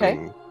with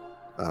opening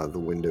the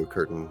window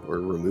curtain, or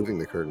removing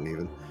the curtain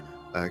even,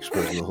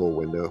 exposing the whole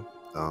window,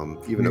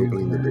 even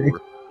opening the door.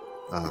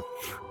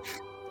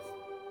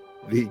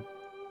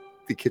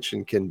 The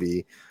kitchen can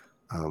be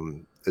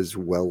as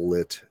well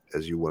lit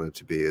as you want it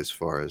to be, as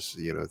far as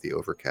the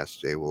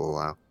overcast day will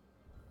allow.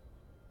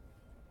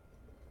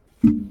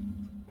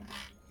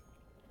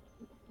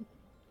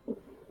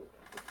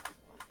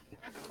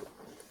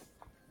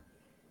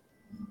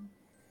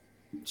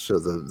 So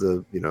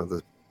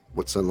the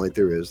what sunlight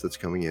there is that's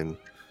coming in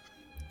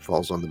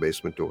falls on the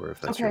basement door,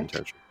 if that's your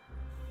intention.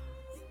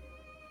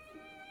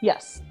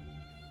 Yes.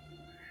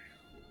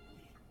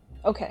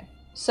 Okay.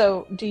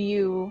 So do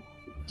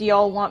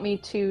y'all want me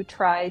to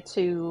try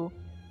to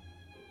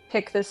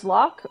pick this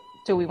lock?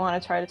 Do we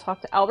want to try to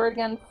talk to Albert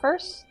again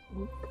first?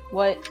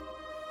 What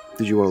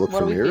Did you want to look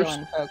for are we mirrors?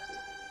 feeling, folks?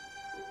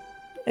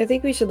 I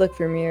think we should look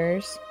for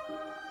mirrors.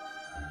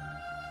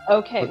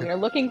 Okay, we are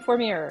looking for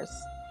mirrors.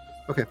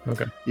 Okay.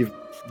 Okay.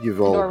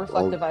 You've Or all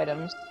reflective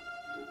items.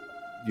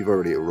 you've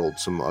already rolled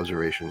some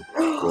observation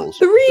rolls.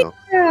 3 so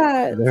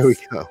cats! there we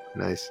go.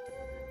 Nice.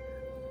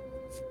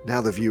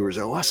 Now the viewers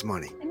owe us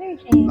money.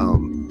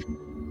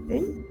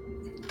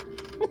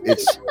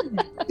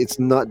 It's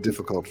not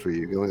difficult for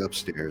you going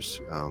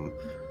upstairs,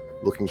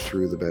 looking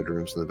through the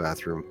bedrooms and the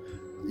bathroom.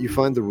 You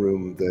find the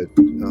room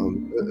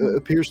that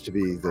appears to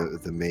be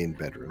the main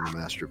bedroom, the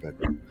master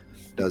bedroom.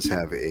 It does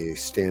have a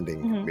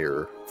standing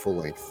mirror,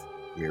 full-length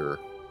mirror,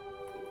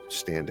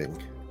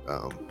 standing.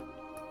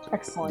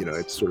 Excellent.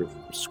 It sort of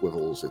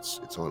swivels. It's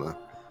on a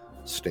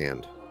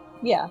stand.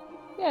 Yeah.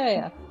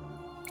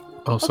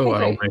 Also,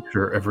 Okay, I'll great. make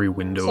sure every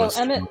window So, is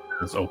Emmett-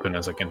 as open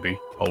as it can be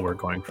while we're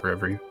going for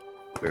every.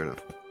 Fair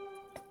enough.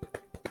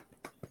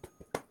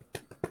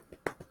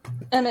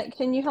 Emmett,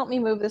 can you help me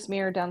move this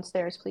mirror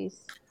downstairs,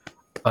 please?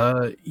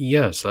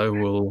 Yes, I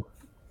will.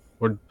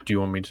 Or do you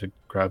want me to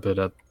grab it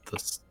at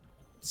the?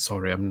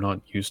 Sorry, I'm not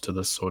used to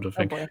this sort of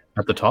Oh thing. boy.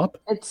 At the top?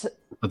 It's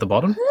At the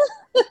bottom?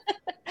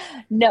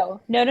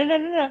 no.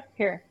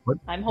 Here. What?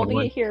 I'm What do holding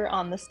I- it here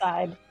on the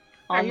side.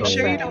 Are On you the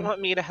sure you frame. don't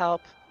want me to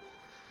help?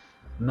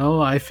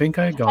 No, I think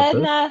I got this.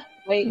 Edna,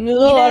 wait.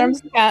 Little Eden?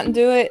 arms can't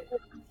do it.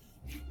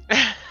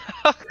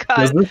 Oh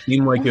Does god. this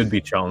seem like it would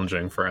be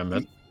challenging for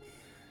Emmett?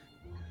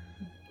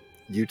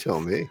 You tell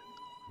me.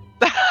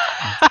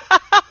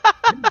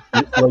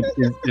 Like,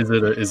 is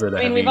it a I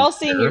mean, heavy we've all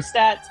seen your mirror?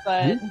 stats,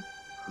 but Is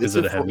It's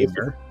it a full- heavy it's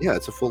mirror? Yeah,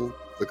 it's a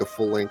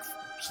full-length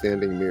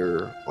standing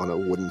mirror on a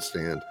wooden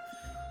stand.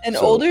 And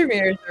So- older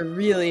mirrors are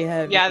really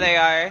heavy. Yeah, they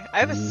are. I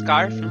have a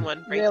scar from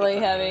one breaking really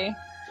one. heavy.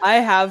 I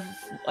have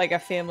like a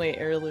family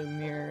heirloom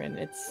mirror, and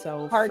it's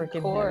so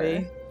freaking Hardcore.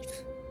 heavy.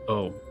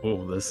 Oh,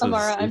 this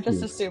Amara, is. I'm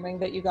just this is- assuming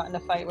that you got in a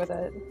fight with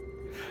it.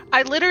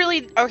 I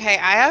literally, okay,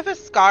 I have a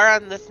scar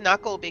on this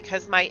knuckle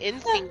because my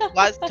instinct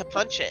was to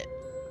punch it.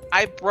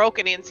 I broke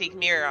an antique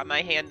mirror on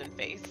my hand and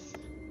face.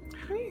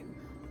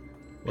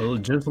 Well, a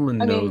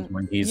gentleman I knows mean,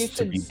 when you he's to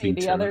should be see the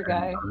beaten. other and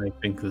guy. I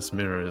think this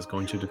mirror is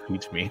going to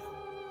defeat me.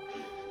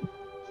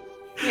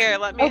 Here,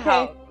 let me Okay,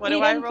 help. What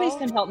do I Eden, please roll?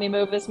 can help me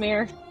move this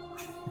mirror.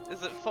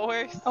 Is it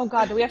force? Oh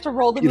god, do we have to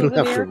roll to You move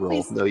don't the have to mirror? roll.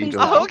 Please, No, you please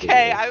don't Oh, have to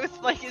okay, roll. I was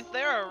like, is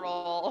there a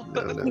roll?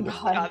 No, no, no.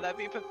 God, that'd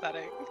be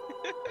pathetic.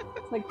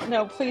 Like,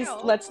 no, please,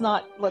 No. let's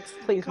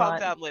please Calm not.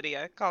 down,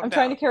 Lydia. Calm I'm down.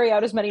 trying to carry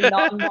out as many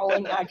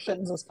non-rolling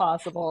actions as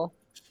possible,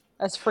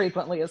 as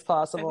frequently as I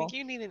possible. think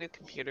you need a new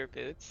computer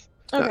boots.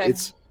 No, Okay.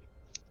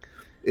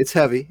 it's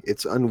heavy.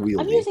 It's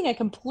unwieldy. I'm using a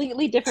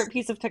completely different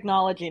piece of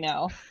technology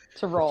now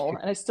to roll,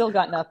 and I still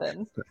got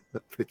nothing.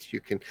 But you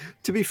can.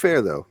 To be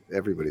fair, though,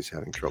 everybody's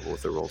having trouble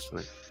with their rolls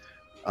tonight.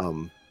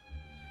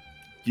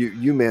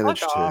 You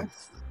managed Fuck to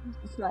off.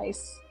 It's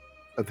nice.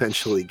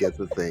 eventually get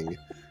the thing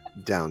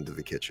down to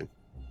the kitchen.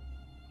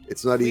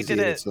 It's not We easy. did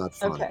And it. it's not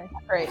fun. Okay,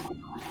 great.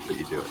 But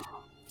you do it.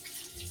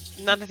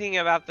 Nothing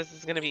about this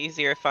is going to be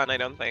easy or fun, I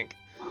don't think.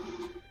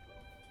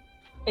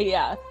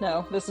 Yeah,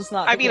 no, this is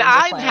not. I the mean, game we're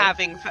I'm playing.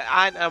 having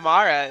fun.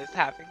 Amara is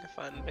having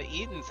fun, but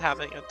Eden's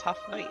having a tough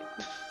night.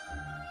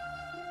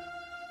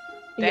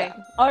 Yeah.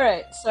 All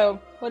right. So,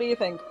 what do you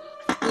think?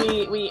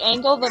 We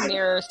angle the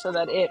mirror so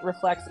that it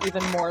reflects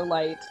even more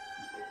light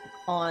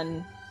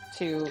on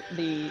to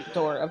the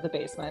door of the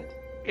basement.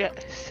 Yes.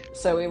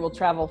 So it will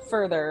travel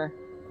further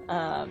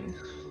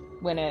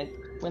when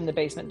the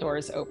basement door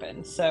is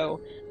open.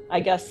 So I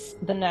guess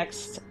the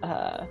next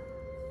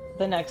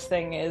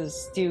thing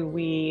is, do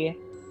we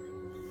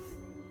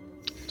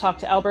talk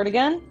to Albert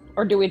again,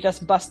 or do we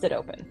just bust it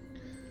open?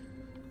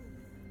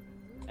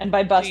 And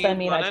by bust, Do you I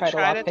mean I wanna try to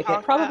try to lockpick talk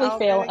it. to Probably Albert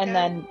fail, again? and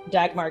then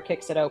Dagmar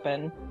kicks it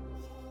open.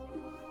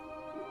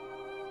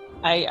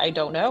 I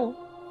don't know.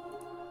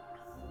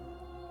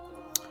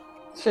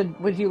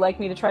 Would you like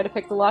me to try to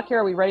pick the lock here?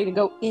 Are we ready to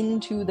go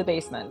into the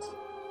basement?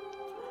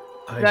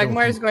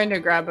 Dagmar is going to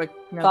grab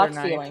another Thoughts,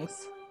 knife.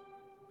 feelings.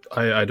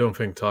 I don't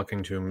think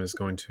talking to him is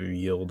going to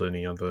yield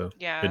any other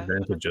Yeah. I don't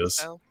think advantages.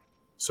 so.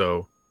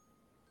 So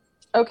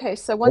Okay,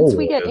 so once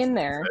we Oh, get yes, in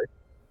there,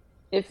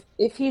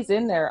 if he's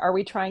in there, are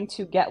we trying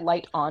to get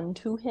light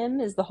onto him?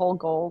 Is the whole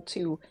goal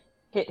to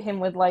hit him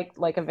with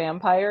like a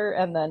vampire,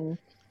 and then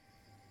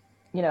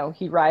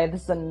he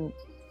writhes and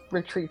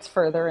retreats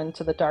further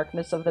into the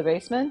darkness of the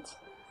basement?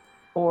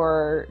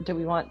 Or do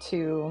we want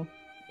to,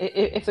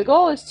 if the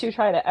goal is to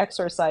try to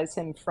exorcise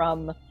him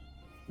from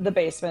the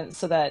basement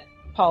so that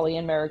Polly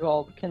and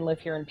Marigold can live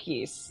here in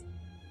peace,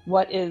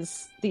 what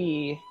is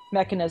the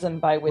mechanism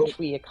by which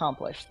we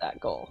accomplish that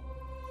goal?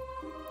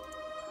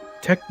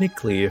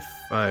 technically, if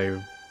I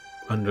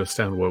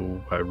understand what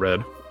I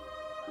read,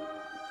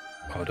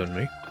 pardon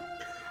me,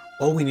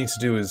 all we need to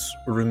do is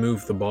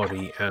remove the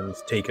body and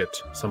take it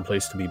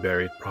someplace to be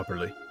buried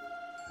properly.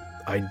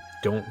 I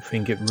don't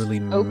think it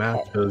really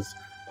matters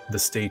the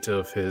state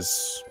of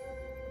his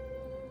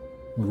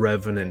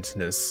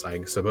revenantness,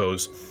 I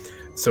suppose.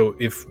 So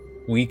if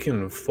we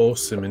can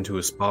force him into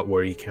a spot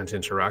where he can't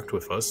interact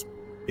with us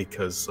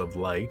because of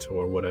light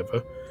or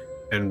whatever,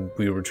 and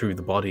we retrieve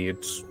the body,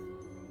 it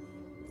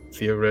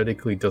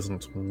theoretically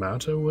doesn't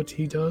matter what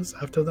he does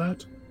after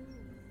that.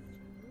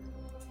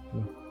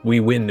 We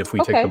win if we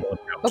take the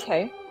body out.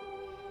 Okay.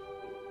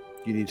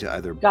 You need to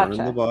either burn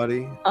Gotcha. the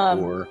body Um,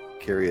 or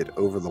carry it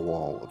over the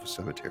wall of a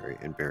cemetery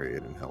and bury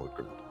it in hallowed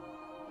ground.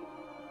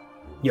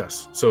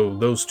 Yes, so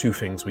those two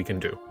things we can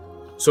do.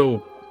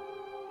 So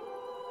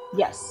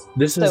Yes.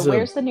 this So is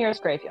where's the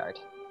nearest graveyard?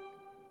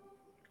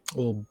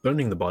 well,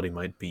 burning the body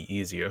might be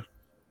easier.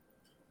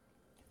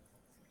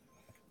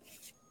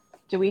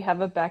 Do we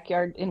have a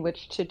backyard in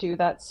which to do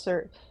that,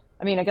 sir?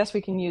 I mean, I guess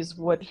we can use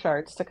wood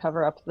shards to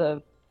cover up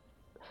the...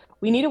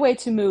 We need a way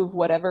to move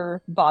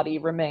whatever body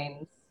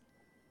remains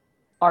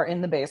are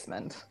in the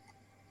basement.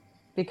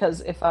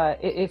 Because if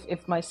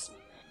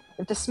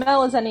the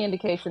smell is any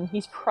indication,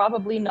 he's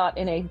probably not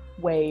in a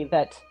way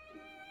that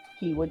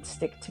he would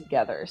stick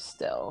together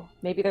still.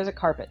 Maybe there's a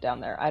carpet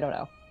down there. I don't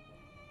know.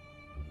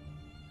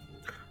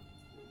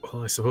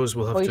 Well, I suppose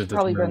we'll have Well, we to should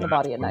probably determine burn the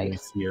that body at when we night.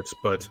 see it,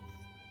 but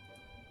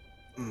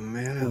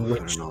May I have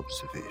Which- an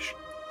observation?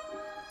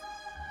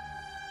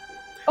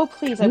 Oh,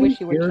 please, I Can we wish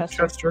you were hear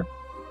Chester.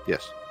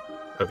 Yes.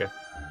 Okay.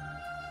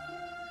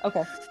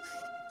 Okay.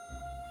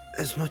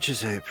 As much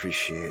as I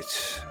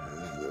appreciate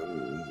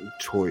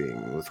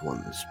toying with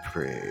one's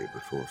prey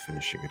before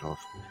finishing it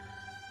off,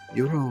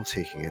 you're all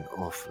taking an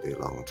awfully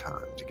long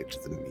time to get to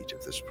the meat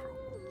of this problem.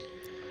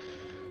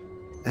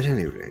 At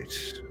any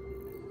rate,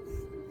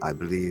 I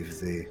believe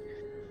the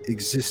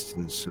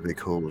existence of a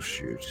coal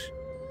chute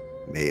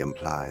may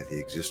imply the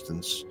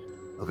existence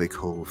of a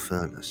coal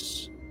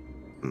furnace.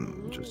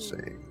 Just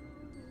saying.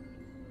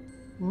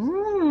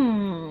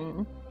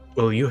 Mmm.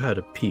 Well, you had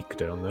a peak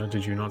down there.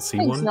 Did you not see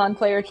Thanks, one?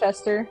 non-player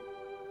Chester.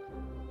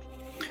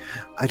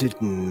 I did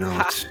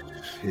not.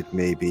 It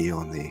may be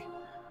on the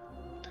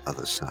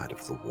other side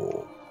of the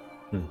wall.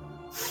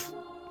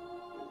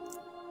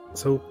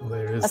 So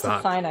there is That's that.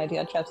 a fine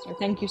idea, Chester.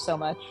 Thank you so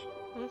much.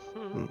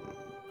 Mhm.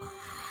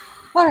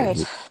 All right.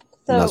 He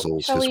So,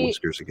 nuzzles shall his we...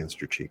 whiskers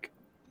against your cheek.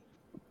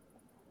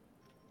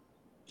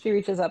 She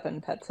reaches up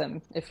and pets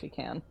him, if she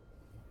can.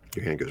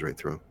 Your hand goes right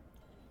through him.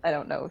 I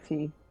don't know if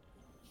he...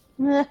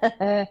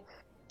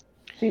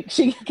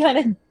 she kind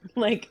of,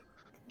 like,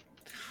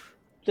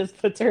 just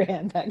puts her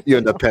hand back. You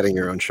end up petting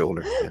your own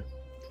shoulder.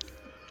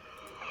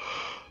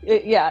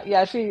 Yeah.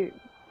 Yeah, she's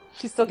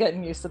still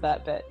getting used to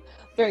that bit.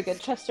 Very good.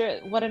 Chester,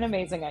 what an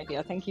amazing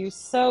idea. Thank you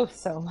so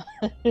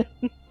much.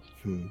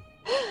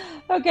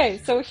 Okay,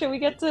 so should we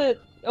get to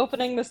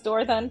opening this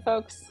door then,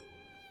 folks?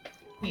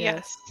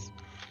 Yes.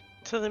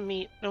 To the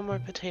meat, no more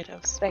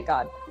potatoes. Thank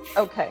God.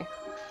 Okay.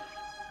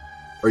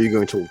 Are you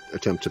going to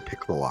attempt to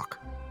pick the lock?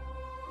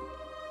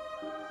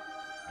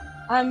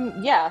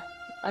 Yeah.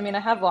 I mean, I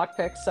have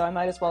lockpicks, so I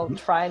might as well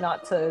try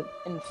not to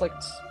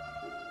inflict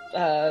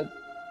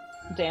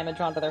damage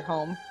onto their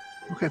home.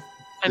 Okay.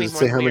 Any Does it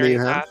more say how than we many you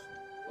already have?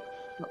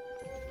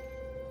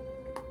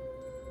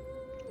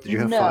 Did you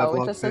have 5 No, it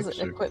lock just says picks,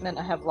 or- equipment.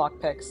 I have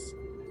lockpicks.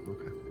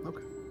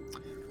 Okay.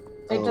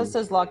 It just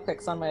says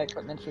lockpicks on my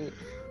equipment sheet.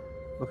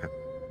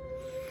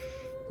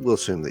 We'll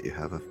assume that you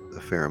have a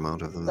fair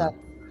amount of them. So,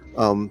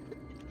 Then.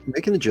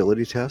 Make an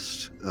agility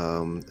test,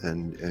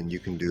 and you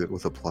can do it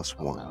with a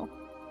 +1. no.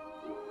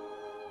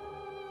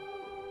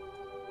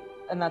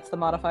 And that's the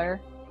modifier?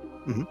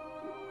 Mhm.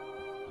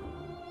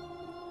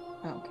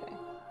 Okay.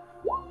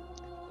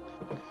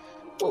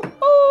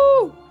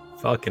 Oh!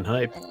 Fucking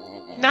hype.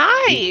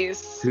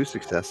 Nice! 2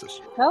 successes.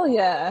 Hell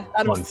yeah.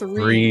 Out On of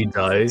 3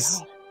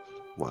 dice.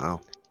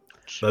 Wow.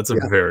 That's a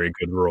Yeah. very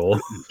good roll.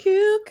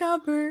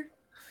 Cucumber.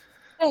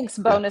 Thanks,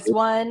 bonus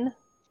one.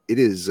 It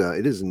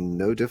is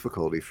no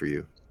difficulty for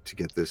you to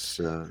get this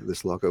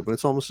lock open.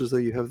 It's almost as though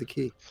you have the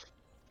key.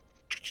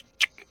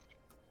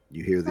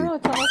 You hear the Oh,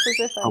 it's almost as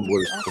if I'm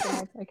tumblers. acting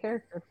like a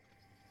character.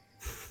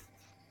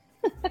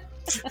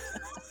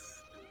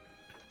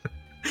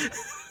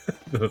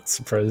 That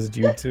surprised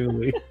you too,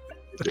 Lee.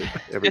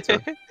 every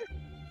time.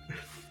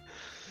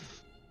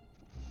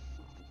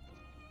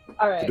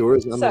 All right. The door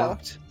is So,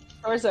 unlocked.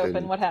 door's open.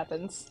 And- What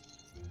happens?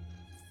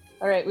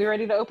 All right, we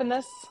ready to open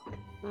this?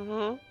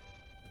 Mm-hmm.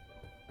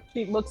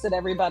 She looks at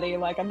everybody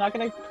like, I'm not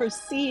going to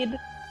proceed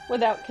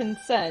without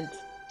consent,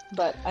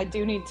 but I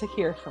do need to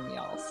hear from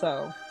y'all.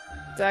 So,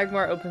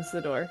 Dagmar opens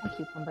the door.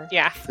 cucumber.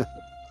 Yeah.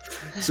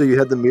 So you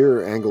had the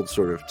mirror angled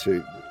sort of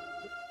to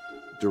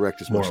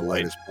direct as much More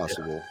light light, as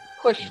possible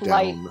Push down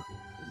light.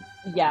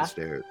 the Yeah,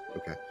 stairs.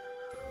 Okay.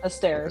 the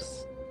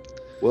stairs.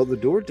 Well, the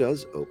door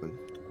does open,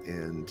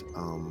 and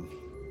Oh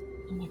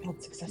my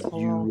god, successful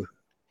roll. you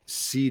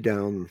see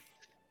down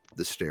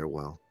the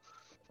stairwell.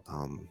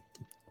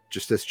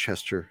 Just as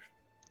Chester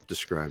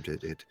described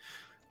it, it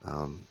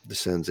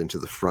descends into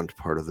the front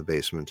part of the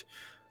basement.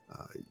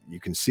 You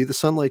can see the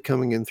sunlight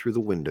coming in through the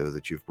window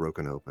that you've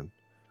broken open.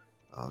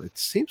 It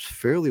seems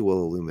fairly well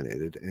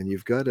illuminated, and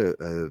you've got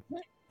a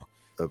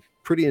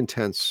pretty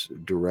intense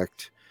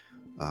direct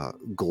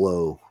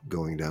glow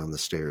going down the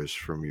stairs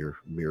from your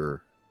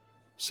mirror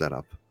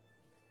setup.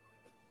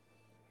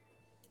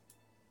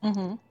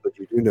 Mm-hmm. But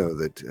you do know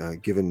that,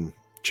 given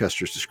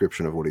Chester's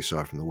description of what he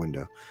saw from the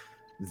window,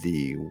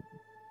 the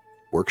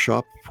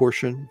workshop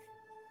portion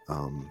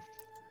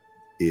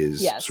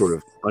is Yes. sort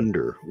of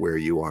under where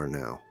you are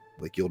now.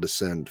 Like you'll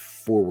descend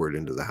forward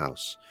into the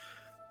house.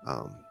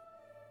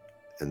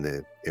 and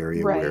the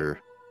area Right.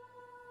 where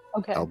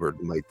Okay.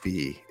 Albert might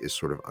be is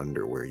sort of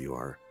under where you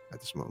are at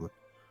this moment.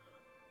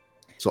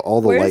 So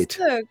all the Where's light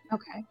the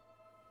Okay.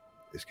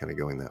 is kind of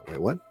going that way.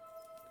 What?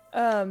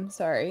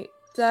 sorry.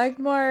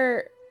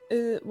 Dagmar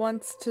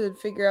wants to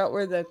figure out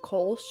where the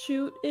coal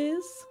chute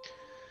is.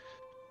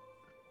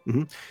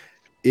 It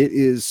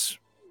is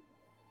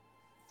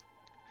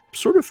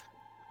sort of,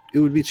 it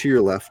would be to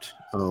your left.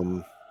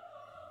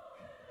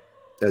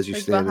 As you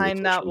Like stand behind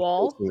in the that kitchen,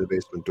 wall? facing the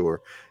basement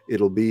door,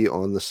 it'll be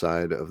on the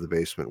side of the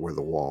basement where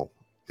the wall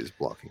is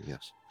blocking.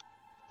 Yes.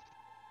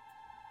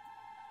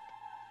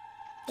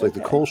 It's like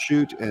the Okay. coal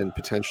chute and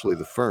potentially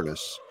the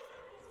furnace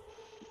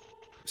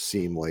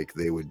seem like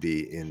they would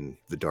be in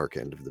the dark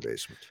end of the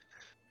basement.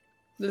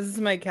 This is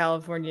my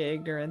California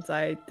ignorance.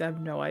 I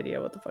have no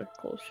idea what the fuck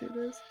a coal chute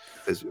is.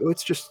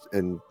 It's just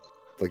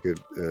like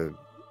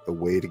a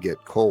way to get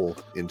coal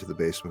into the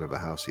basement of a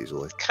house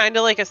easily. Kind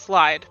of like a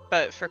slide,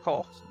 but for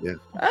coal. Yeah.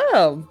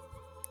 Oh.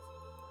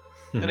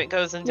 And it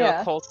goes into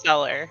Yeah. a coal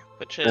cellar,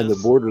 which is... And the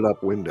boarded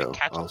up window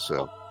catch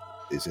also coal.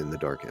 is in the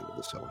dark end of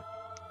the cellar.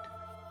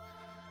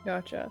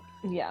 Gotcha.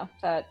 Yeah,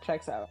 that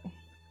checks out.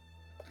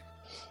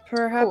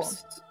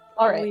 Perhaps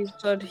All right. we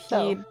should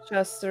So- heed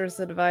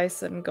Chester's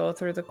advice and go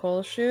through the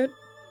coal chute.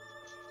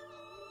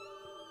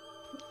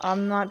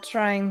 I'm not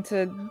trying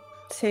to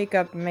take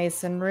up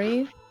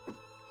masonry.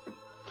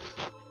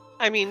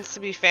 I mean, to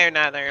be fair,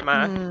 neither am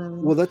I.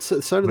 Well, that's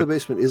the side of the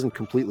basement isn't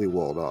completely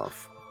walled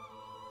off.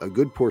 A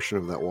good portion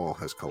of that wall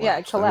has collapsed. Yeah,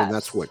 it I mean,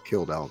 that's collapsed. what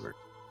killed Albert.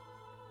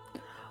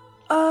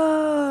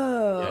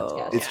 Oh.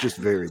 Yeah. It's just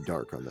very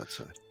dark on that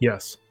side.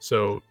 Yes.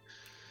 So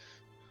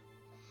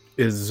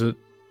is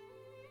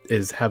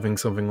having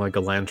something like a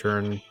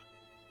lantern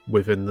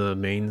within the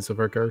mains of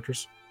our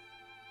characters?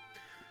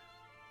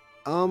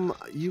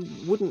 You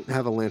wouldn't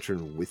have a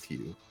lantern with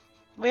you.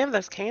 We have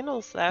those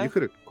candles, though. You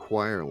could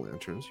acquire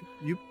lanterns.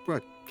 You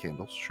brought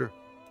candles, sure.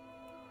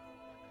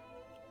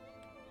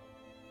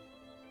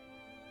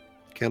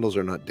 Candles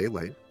are not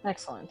daylight.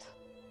 Excellent.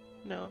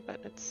 No, but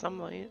it's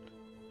sunlight.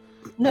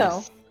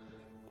 No.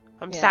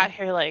 I'm Yeah. sat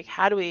here like,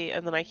 how do we...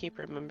 And then I keep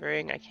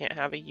remembering I can't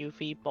have a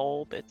UV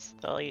bulb. It's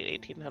the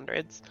late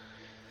 1800s.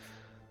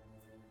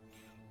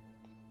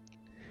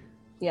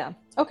 Yeah.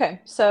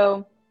 Okay.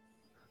 So,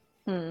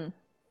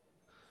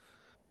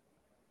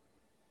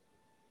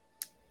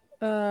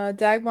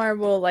 Dagmar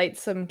will light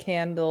some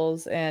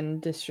candles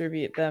and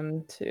distribute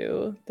them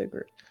to the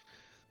group.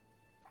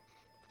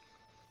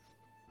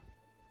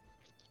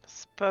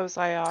 Suppose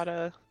I ought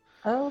to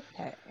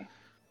okay.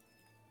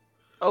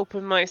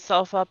 open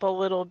myself up a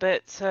little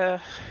bit to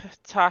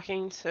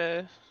talking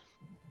to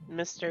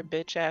Mr.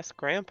 Bitch-ass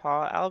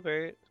Grandpa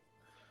Albert.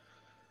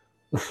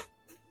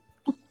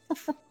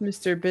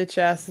 Mr. Bitch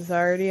Ass has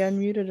already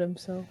unmuted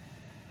himself.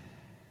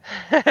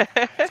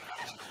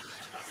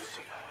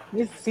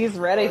 He's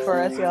ready for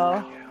us,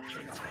 y'all.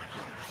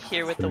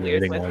 Here with the Been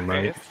weird waiting all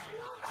night. whispers.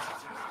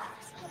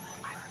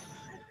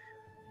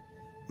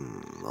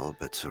 All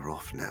bets are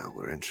off now.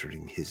 We're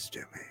entering his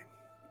domain.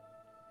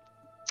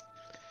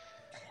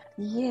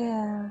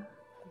 Yeah.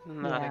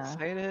 Not Yeah.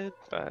 excited,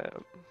 but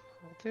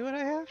I'll do what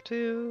I have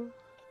to.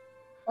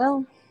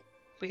 Well,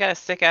 We got a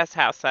sick-ass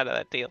house out of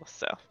that deal,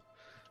 so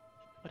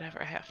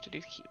whatever I have to do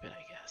to keep it,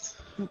 I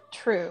guess.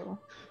 true.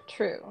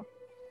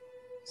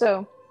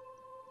 So,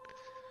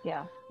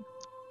 yeah.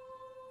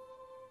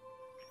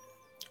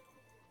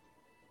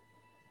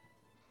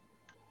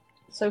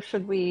 So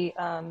should we,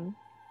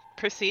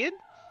 Proceed?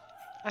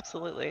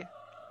 Absolutely.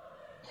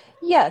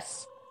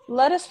 yes,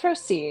 let us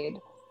proceed.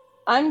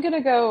 I'm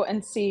gonna go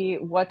and see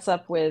what's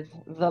up with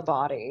the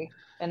body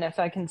and if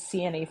I can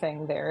see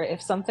anything there.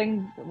 If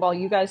something, while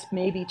you guys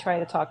maybe try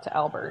to talk to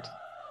Albert,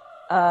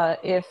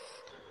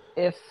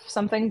 if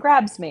something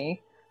grabs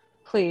me,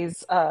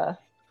 please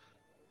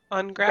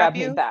Ungrab grab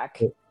you? me back.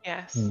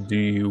 Yes. Do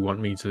you want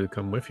me to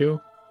come with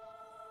you?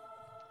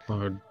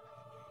 Or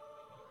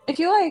If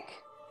you like.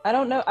 I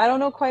don't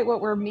know quite what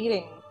we're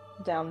meeting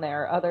down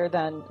there other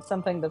than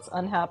something that's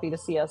unhappy to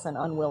see us and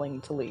unwilling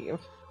to leave.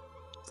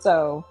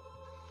 So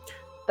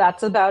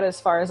that's about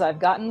as far as I've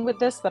gotten with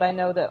this, but I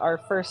know that our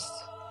first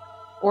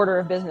order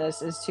of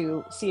business is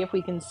to see if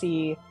we can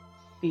see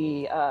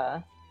the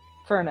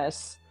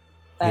furnace,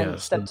 and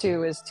Yes, step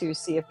 2 is to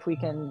see if we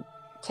can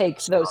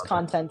take those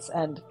contents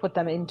and put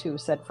them into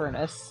said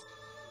furnace.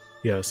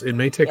 yes, it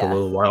may take Yeah. a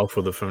little while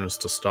for the furnace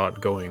to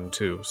start going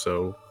too,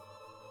 so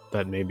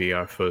that may be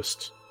our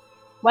first.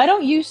 Why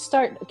don't you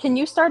start? Can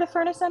you start a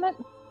furnace, Emmett?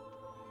 Is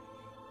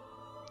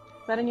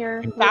that in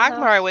your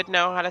Dagmar would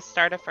know how to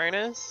start a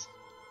furnace.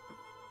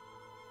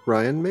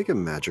 Ryan, make a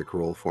magic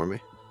roll for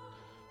me.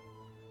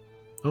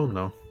 Oh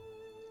no.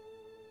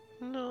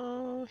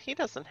 No, he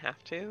doesn't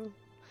have to.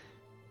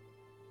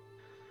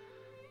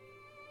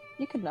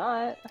 You could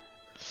not.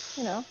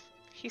 You know,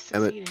 He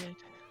Emmett. succeeded.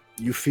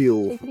 You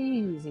feel take it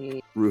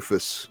easy.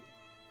 Rufus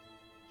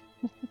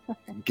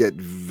get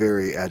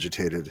very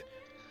agitated.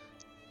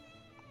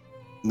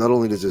 Not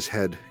only does his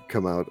head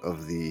come out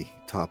of the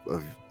top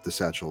of the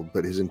satchel,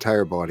 but his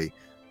entire body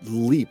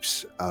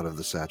leaps out of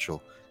the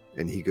satchel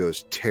and he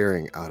goes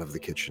tearing out of the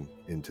kitchen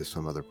into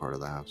some other part of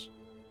the house.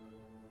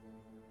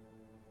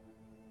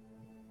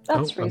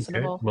 That's Okay.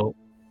 reasonable. Well,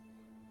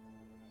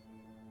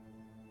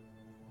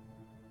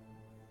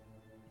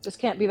 This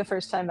can't be the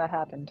first time that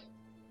happened.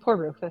 Poor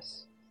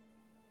Rufus.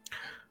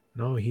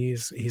 no,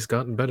 he's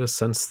gotten better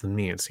sense than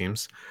me, it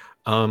seems.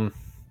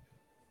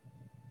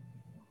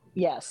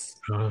 Yes.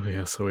 Oh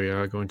yeah, so we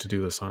are going to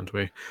do this, aren't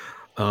we?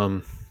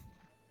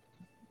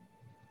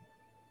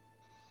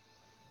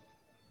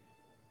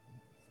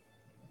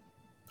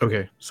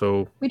 Okay,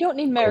 so We don't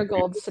need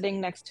Marigold sitting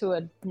next to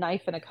a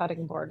knife and a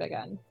cutting board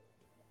again.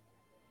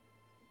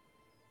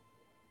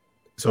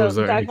 so is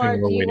there Dagmar,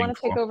 anything we're do you waiting want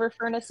to take for? over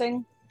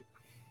furnacing?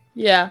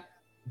 Yeah.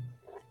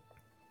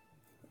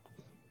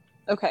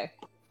 Okay.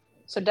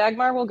 So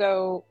Dagmar will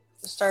go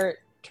start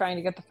trying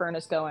to get the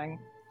furnace going.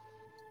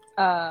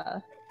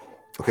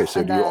 Okay, so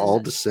And do you all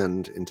then,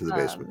 descend into the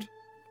basement?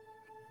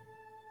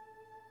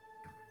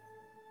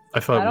 I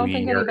thought I don't we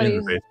think are in the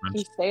anybody's basement.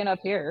 he's staying up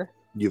here.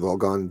 You've all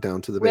gone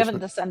down to the We haven't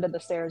basement? descended the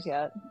stairs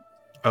yet.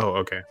 Oh,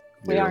 okay.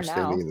 We You're are all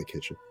standing now. in the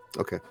kitchen.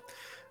 Okay.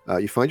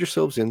 You find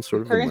yourselves in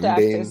sort of the Current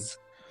act mundane, is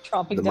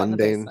tromping the down the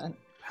mundane basement.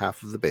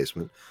 half of the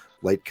basement.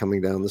 Light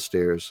coming down the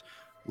stairs,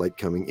 light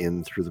coming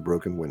in through the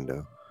broken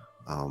window.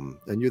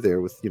 And you're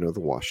there with, the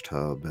wash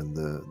tub and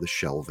the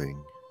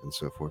shelving and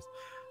so forth.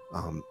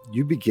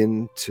 You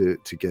begin to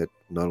get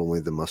not only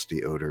the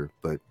musty odor,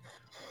 but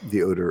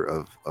the odor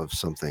of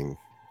something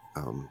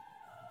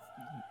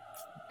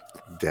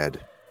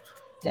dead.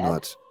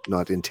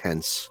 Not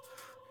intense,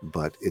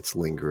 but it's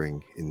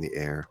lingering in the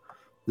air.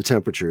 The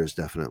temperature is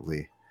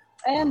definitely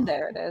And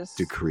there it is.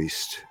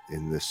 decreased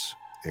in this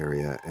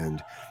area,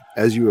 and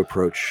as you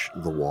approach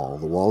the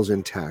wall's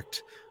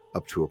intact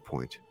up to a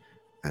point,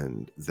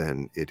 and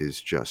then it is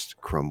just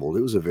crumbled.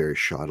 It was a very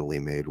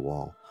shoddily made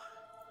wall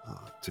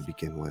to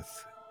begin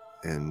with,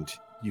 and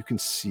you can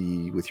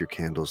see with your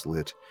candles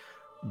lit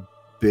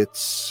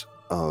bits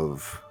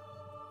of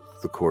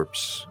the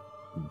corpse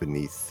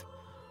beneath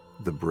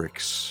the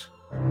bricks.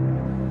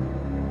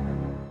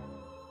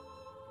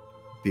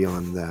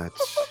 Beyond that,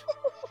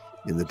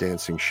 in the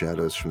dancing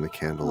shadows from the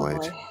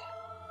candlelight,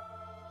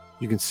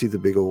 you can see the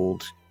big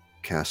old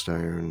cast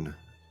iron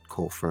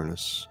coal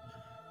furnace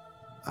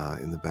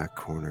in the back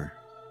corner.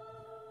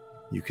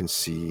 You can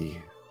see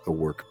a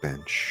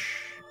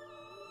workbench.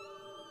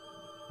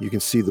 You can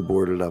see the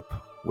boarded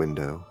up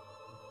window.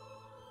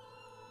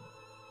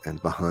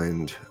 And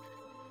behind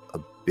a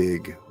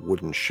big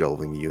wooden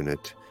shelving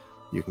unit,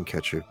 you can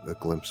catch a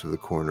glimpse of the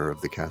corner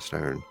of the cast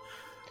iron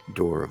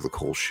door of the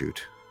coal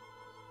chute.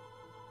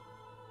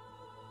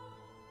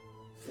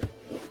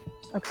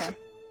 Okay.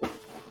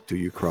 Do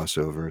you cross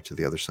over to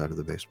the other side of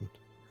the basement?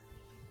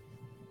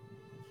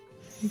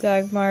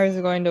 Dagmar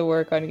is going to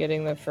work on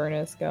getting the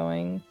furnace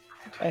going,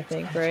 I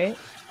think, right?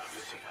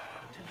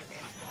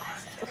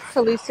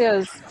 Felicia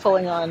is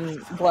pulling on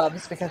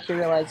gloves because she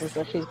realizes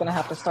that she's going to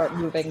have to start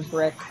moving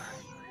brick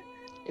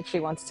if she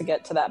wants to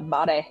get to that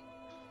body.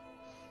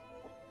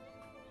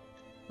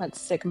 That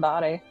sick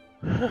body.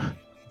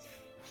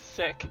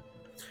 Sick.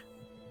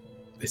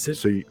 Is it?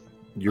 So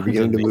you're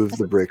beginning to move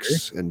the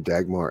bricks, and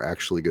Dagmar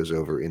actually goes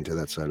over into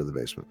that side of the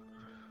basement.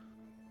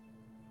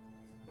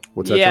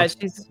 What's that? Yeah, Tom?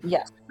 she's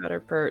Yes. got her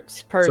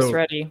purse So-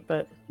 ready,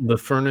 but The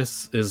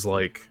furnace is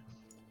like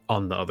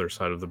on the other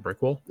side of the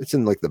brick wall. It's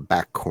in like the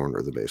back corner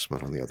of the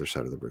basement on the other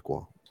side of the brick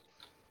wall.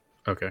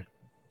 Okay.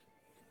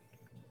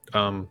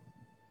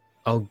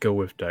 I'll go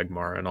with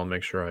Dagmar and I'll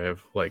make sure I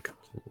have like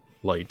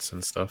lights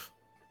and stuff.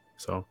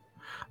 So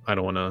I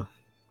don't want to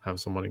have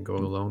somebody go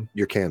alone.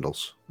 Your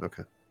candles.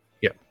 Okay.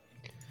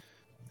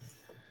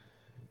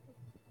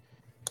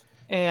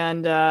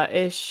 and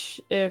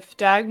if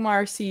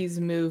Dagmar sees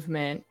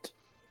movement,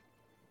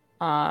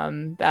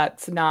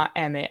 that's not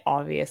Emmett,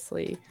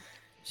 obviously.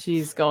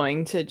 She's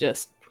going to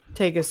just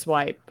take a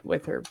swipe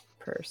with her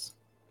purse.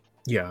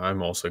 Yeah,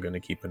 I'm also going to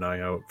keep an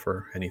eye out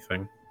for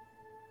anything.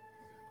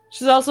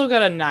 She's also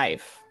got a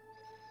knife.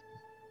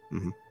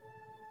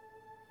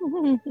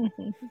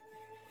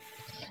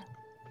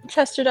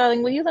 Chester,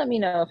 darling, will you let me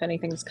know if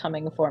anything's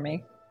coming for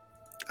me?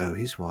 Oh,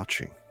 he's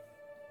watching.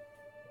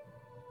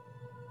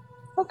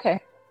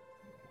 Okay.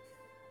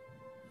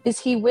 Is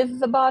he with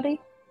the body?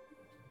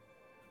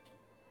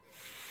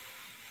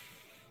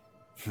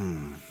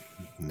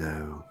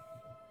 No.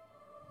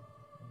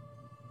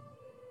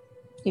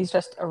 He's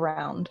just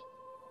around.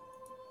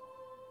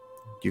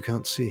 You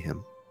can't see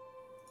him.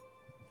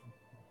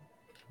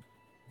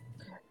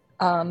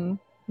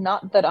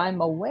 Not that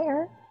I'm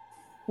aware.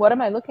 What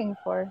am I looking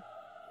for?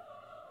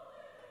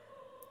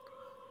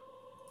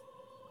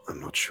 I'm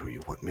not sure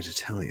you want me to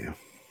tell you.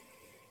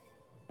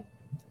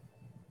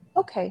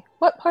 Okay.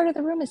 What part of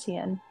the room is he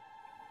in?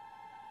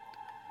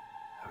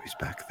 Oh, he's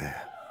back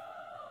there.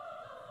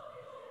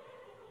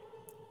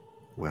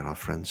 Where our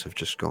friends have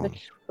just gone.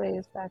 Which way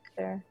is back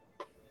there?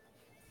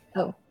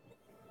 Oh,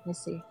 let me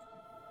see.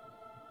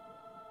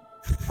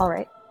 All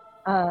right.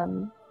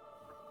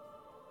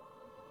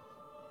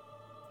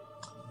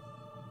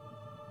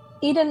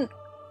 Eden,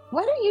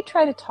 why don't you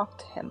try to talk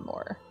to him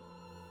more?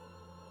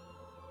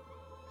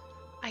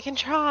 I can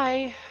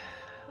try.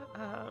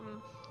 I've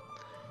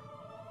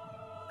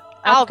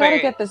got to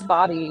Albert, get this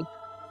body.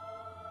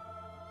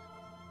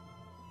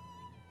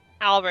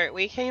 Albert,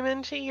 we came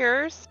into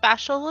your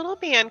special little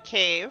man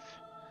cave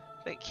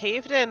that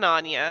caved in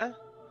on you.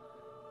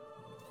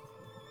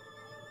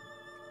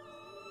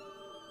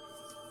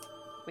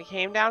 We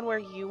came down where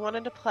you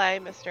wanted to play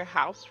Mr.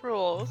 House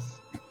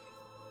Rules.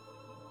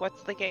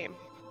 What's the game?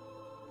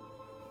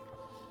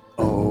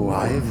 Oh,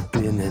 I've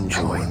been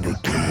enjoying the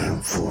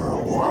game for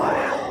a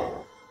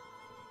while.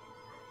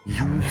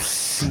 You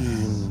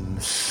seem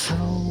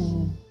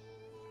so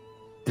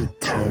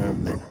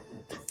determined.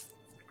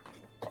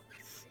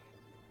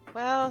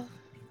 Well,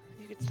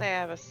 you could say I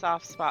have a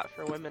soft spot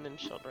for women and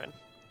children.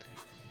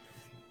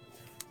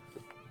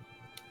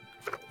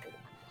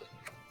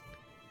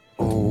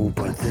 Oh,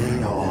 but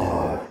they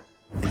are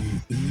the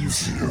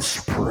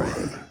easiest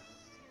prey.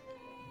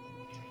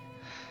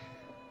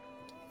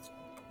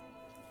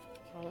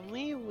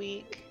 Only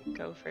weak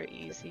go for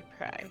easy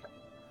prey.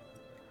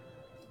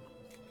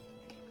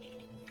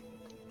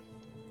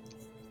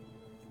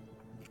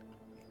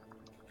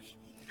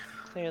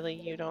 Clearly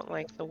you don't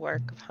like the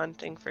work of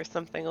hunting for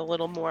something a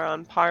little more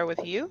on par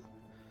with you.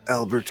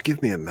 Albert, give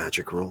me a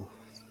magic roll.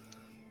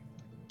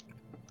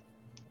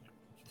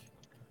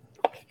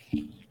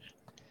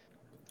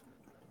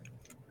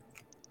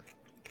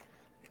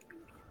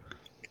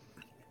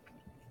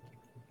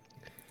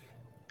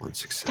 One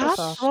success.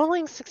 Stop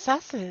rolling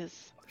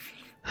successes.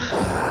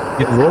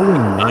 It's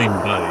rolling 9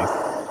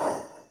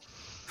 dice.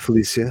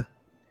 Felicia,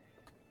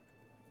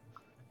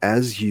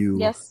 as you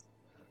Yes.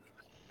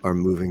 are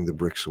moving the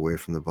bricks away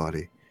from the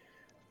body,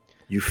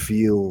 you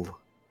feel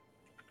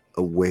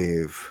a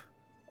wave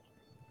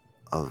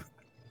of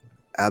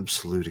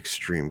absolute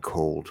extreme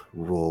cold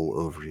roll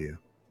over you.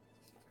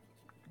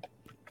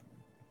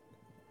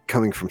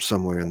 Coming from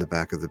somewhere in the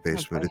back of the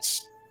basement. Okay.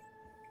 It's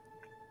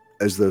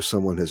as though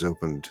someone has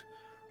opened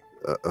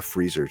a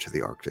freezer to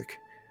the Arctic.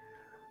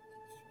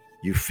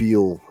 You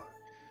feel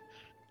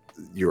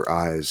your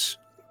eyes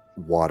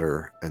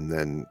water and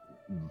then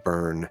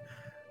burn.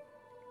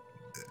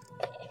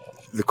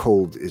 The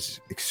cold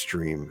is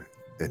extreme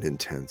and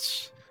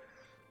intense.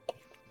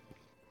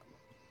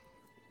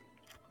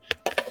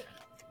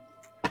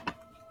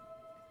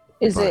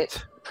 Is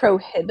it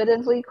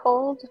prohibitively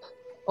cold,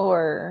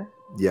 or?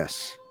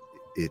 Yes,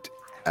 it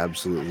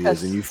absolutely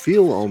is. And you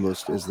feel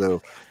almost as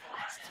though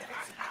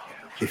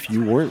if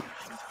you weren't,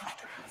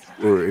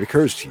 or it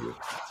occurs to you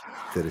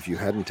that if you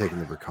hadn't taken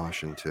the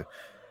precaution to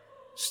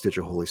stitch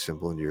a holy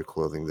symbol into your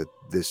clothing, that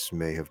this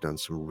may have done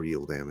some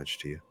real damage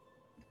to you.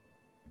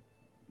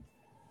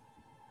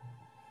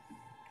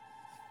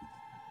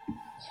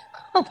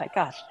 Oh my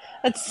gosh,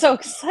 that's so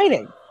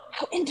exciting!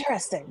 How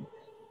interesting.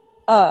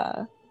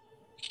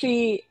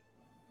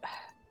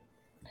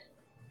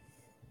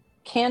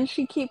 Can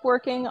she keep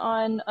working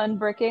on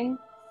unbricking?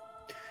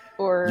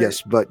 Or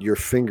Yes, but your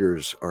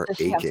fingers are does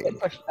she have to aching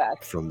get pushed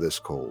back? from this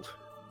cold.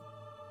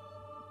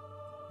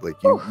 Like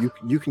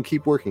you can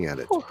keep working at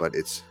it, Oof. but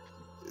it's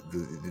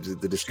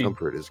the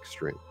discomfort is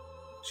extreme.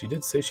 She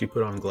did say she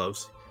put on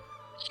gloves.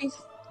 She's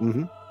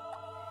Mm-hmm.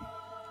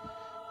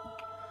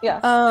 yeah.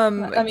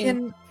 I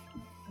mean,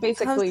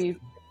 basically.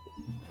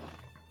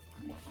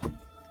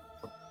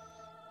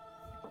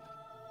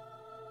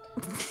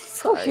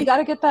 Oh, you got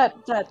to get that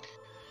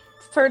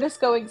furnace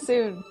going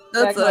soon.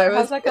 That's what I was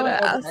How's that going gonna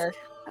over ask. there?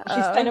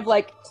 She's kind of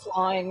like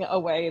clawing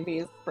away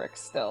these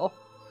bricks still.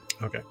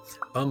 Okay.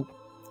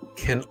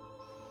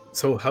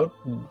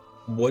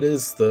 What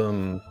is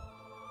the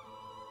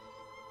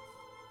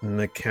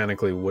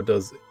mechanically? What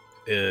does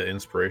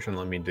inspiration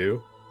let me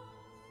do?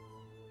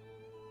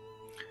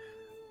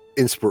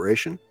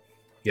 Inspiration?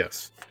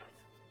 Yes,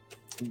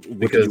 What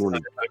because do you want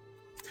to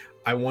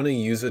I want to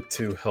use it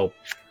to help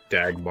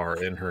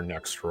Dagmar in her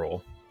next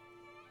roll.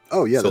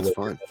 Oh yeah, So, that's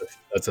like,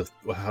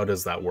 fine. How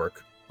does that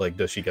work? Like,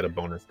 does she get a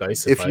bonus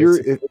dice? If you're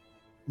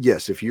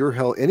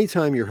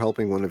anytime you're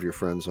helping one of your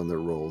friends on their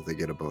roll, they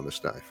get a bonus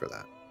die for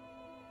that.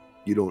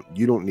 You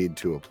don't need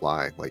to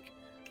apply like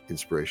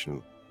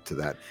inspiration to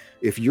that.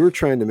 If you're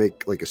trying to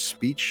make like a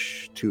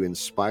speech to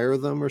inspire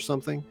them or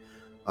something,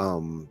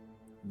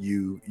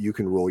 you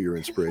can roll your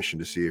inspiration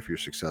to see if you're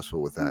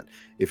successful with that.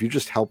 If you're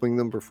just helping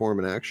them perform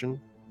an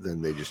action,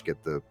 then they just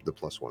get the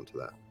 +1 to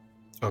that.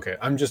 Okay,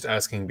 I'm just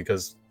asking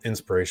because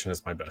inspiration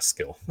is my best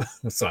skill,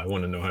 so I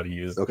want to know how to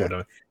use Okay. what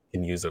I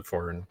can use it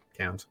for and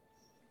can't.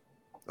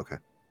 Okay.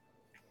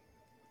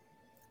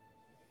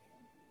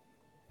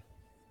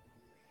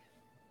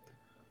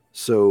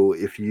 So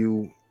if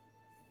you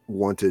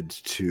wanted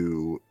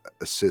to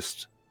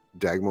assist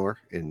Dagmar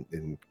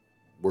in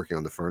working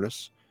on the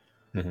furnace,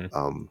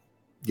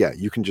 yeah,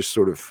 you can just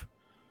sort of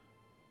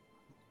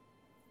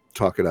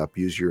talk it up,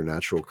 use your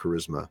natural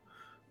charisma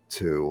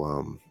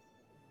to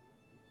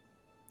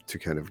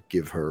kind of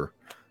give her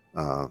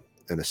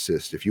an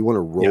assist. If you want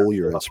to roll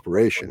your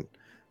inspiration,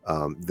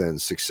 then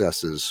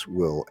successes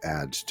will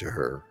add to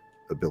her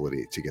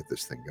ability to get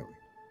this thing going.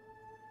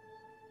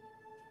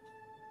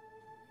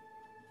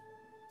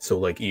 So,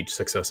 like, each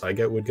success I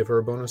get would give her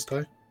a bonus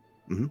die?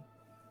 Mm-hmm.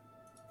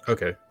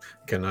 Okay.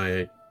 Can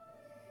I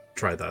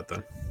try that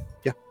then?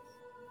 Yeah.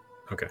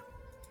 Okay.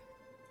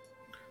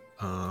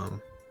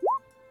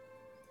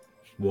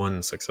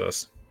 1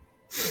 success.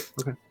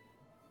 Okay.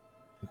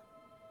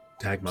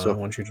 Dagmar, So- I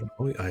want you to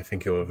know I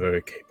think you're a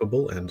very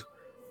capable and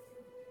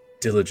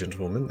diligent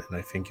woman, and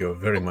I think you're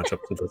very much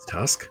up to this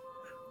task.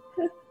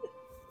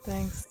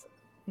 Thanks,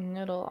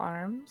 Noodle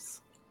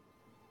Arms.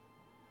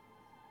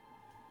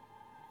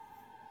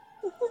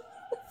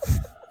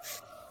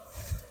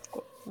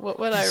 What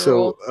would I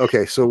roll?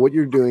 Okay, so what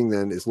you're doing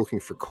then is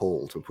looking for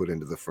coal to put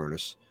into the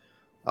furnace.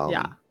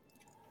 Yeah.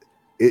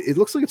 It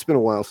looks like it's been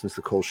a while since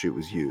the coal chute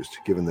was used,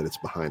 given that it's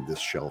behind this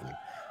shelving.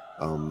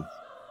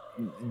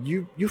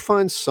 You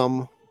find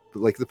some,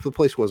 like the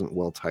place wasn't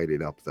well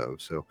tidied up though,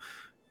 so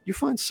you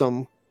find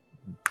some,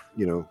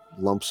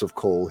 lumps of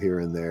coal here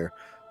and there.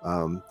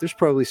 There's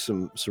probably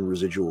some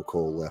residual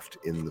coal left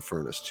in the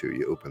furnace too.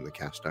 You open the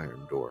cast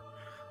iron door.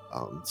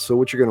 So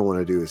what you're going to want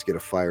to do is get a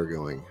fire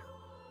going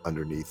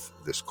underneath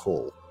this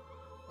coal.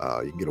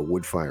 You can get a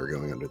wood fire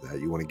going under that.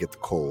 You want to get the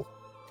coal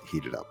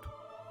heated up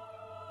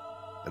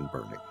and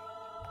burning.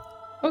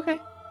 Okay.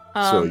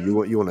 So you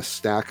want to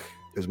stack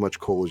as much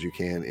coal as you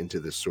can into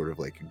this sort of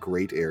like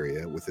grate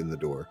area within the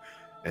door,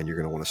 and you're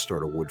going to want to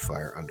start a wood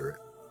fire under it.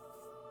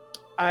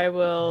 I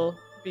will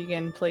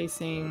begin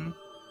placing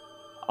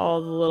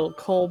all the little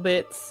coal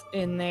bits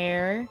in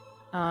there.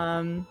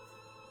 And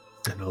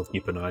I'll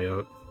keep an eye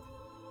out.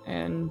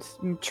 And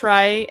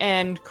try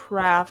and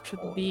craft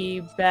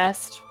the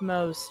best,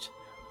 most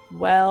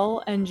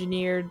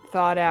well-engineered,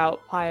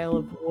 thought-out pile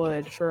of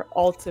wood for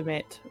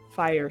ultimate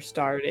fire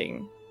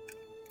starting.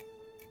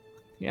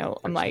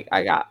 I'm like,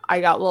 I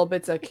got little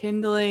bits of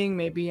kindling.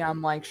 Maybe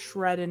I'm like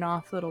shredding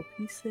off little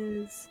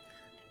pieces.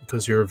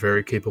 Because you're a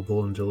very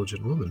capable and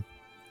diligent woman.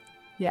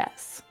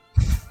 Yes.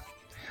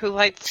 Who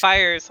lights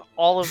fires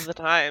all of the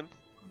time.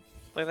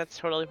 Like, that's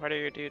totally part of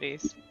your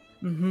duties.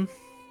 Mm-hmm.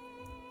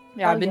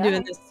 Yeah, I've been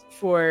doing this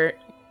for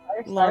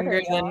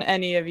longer than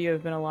any of you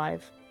have been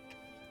alive.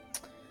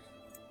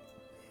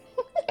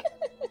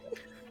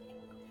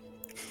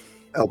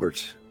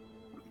 Albert,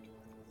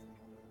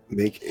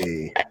 make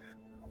a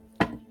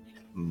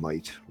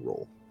might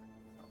roll.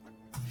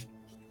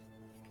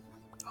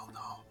 Oh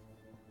no.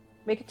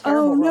 Make a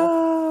terrible roll.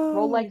 No!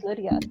 Roll like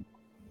Lydia.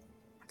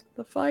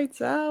 The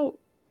fight's out.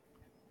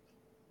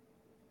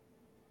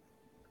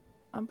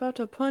 I'm about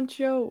to punch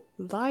yo.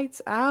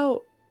 Lights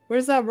out.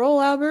 Where's that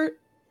roll, Albert?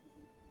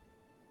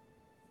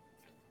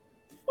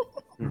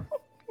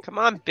 Come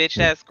on, bitch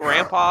ass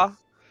grandpa.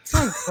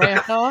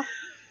 Grandpa.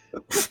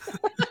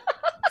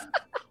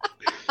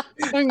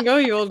 Fucking go,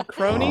 you old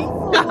crony.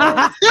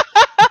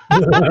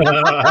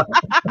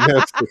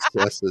 That's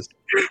successes.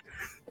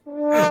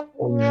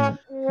 Oh man.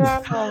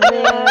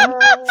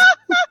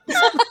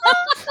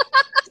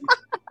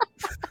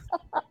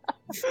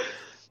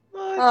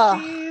 Oh,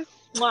 jeez.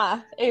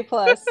 Mwah. A+.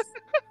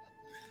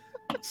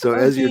 So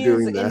as you're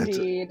doing Geez, that,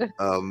 indeed.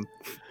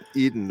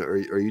 Eden,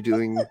 are you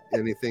doing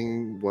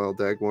anything while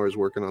Dagmar is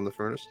working on the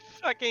furnace?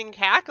 Fucking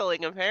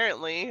cackling,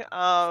 apparently.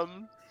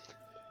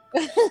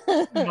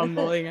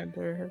 Mumbling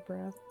under her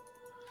breath.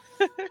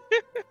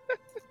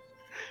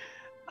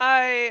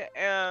 I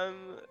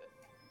am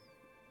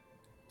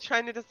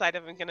trying to decide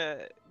if I'm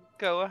gonna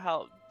go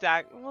help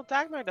Well,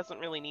 Dagmar doesn't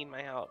really need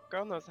my help.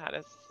 Girl knows how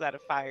to set a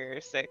fire.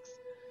 6.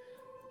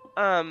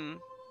 I'm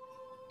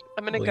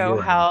gonna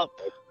go help.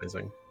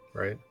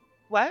 Right?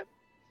 What?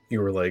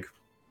 You were like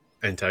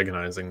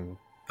antagonizing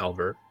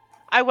Albert.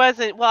 I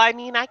wasn't. Well, I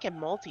mean, I can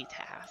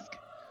multitask.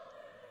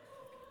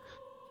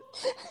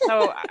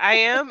 So I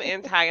am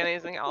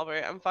antagonizing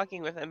Albert. I'm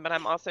fucking with him, but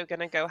I'm also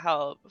gonna go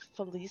help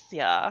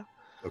Felicia.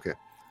 Okay.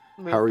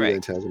 move How are you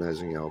bricks.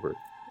 antagonizing Albert?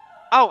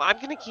 Oh, I'm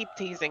gonna keep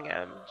teasing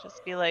him.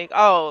 Just be like,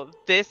 oh,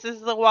 this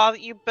is the wall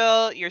that you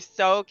built. You're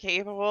so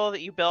capable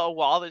that you built a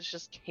wall that's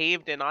just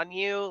caved in on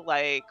you.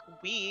 Like,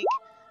 weak.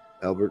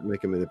 Albert,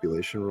 make a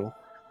manipulation roll.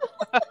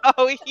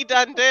 Oh, he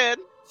done did.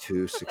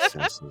 2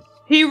 successes.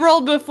 He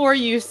rolled before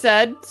you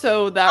said,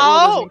 so that roll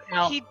Oh, doesn't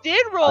count. he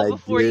did roll I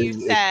before you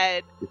did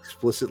said.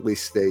 Explicitly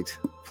state,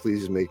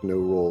 please make no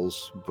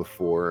rolls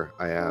before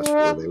I ask,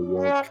 or they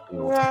won't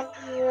count.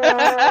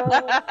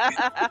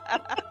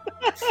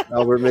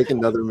 Albert, make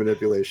another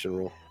manipulation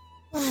roll.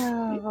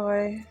 Oh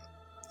boy.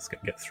 It's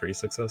gonna get 3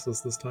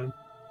 successes this time.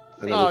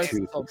 Another it's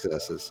 2 still-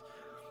 successes.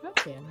 God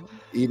damn it.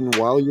 Eden,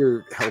 while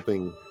you're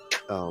helping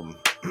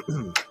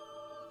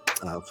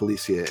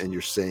Felicia and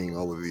you're saying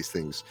all of these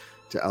things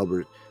to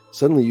Albert,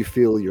 suddenly you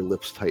feel your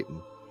lips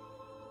tighten.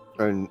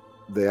 And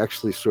they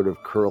actually sort of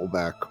curl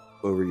back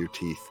over your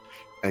teeth,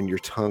 and your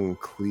tongue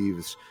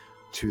cleaves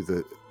to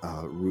the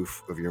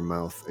roof of your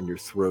mouth, and your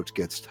throat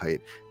gets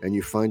tight, and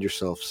you find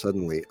yourself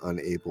suddenly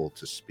unable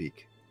to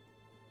speak.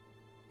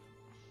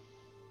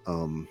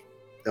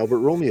 Albert,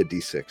 roll me a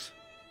d6.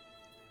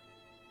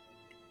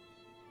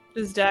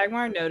 Does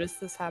Dagmar notice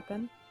this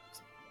happen?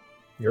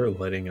 You're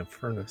lighting a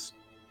furnace.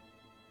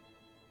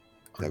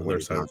 On the Dagmar other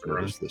does side of not the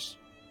room. notice this.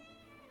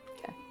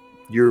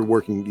 You're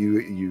working.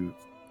 You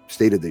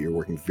stated that you're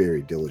working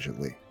very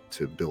diligently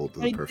to build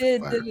the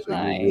perfect fire, so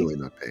you're really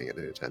not paying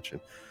any attention.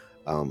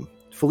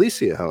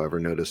 Felicia, however,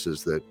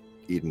 notices that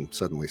Eden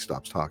suddenly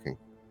stops talking.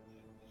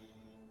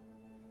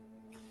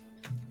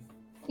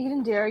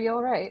 Eden, dear, are you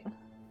all right?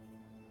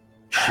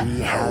 She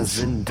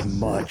hasn't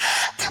much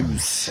to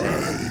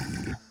say.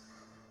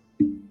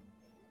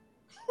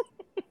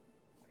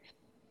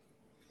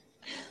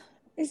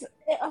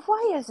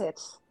 Why is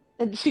it?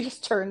 And she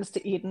just turns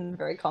to Eden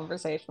very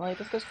conversationally,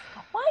 just goes,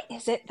 why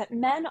is it that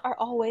men are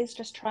always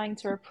just trying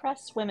to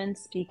repress women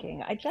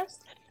speaking? I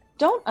just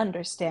don't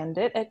understand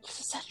it.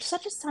 It's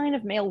such a sign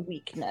of male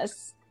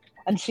weakness.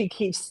 And she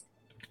keeps,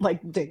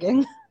 like,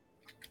 digging.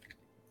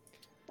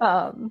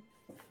 How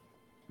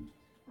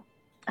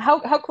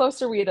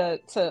close are we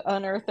to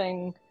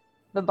unearthing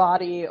the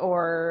body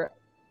or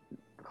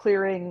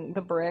clearing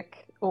the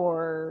brick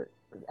or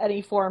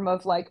any form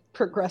of, like,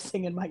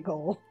 progressing in my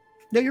goal?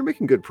 Yeah, you're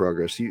making good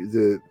progress.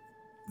 The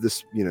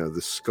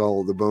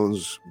skull,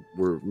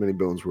 many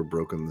bones were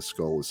broken. The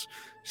skull is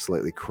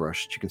slightly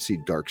crushed. You can see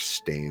dark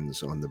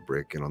stains on the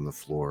brick and on the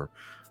floor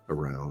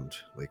around,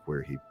 like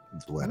where he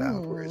bled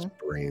out, where his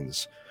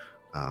brains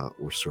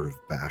were sort of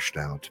bashed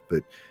out.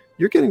 But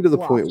you're getting to the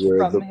point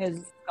where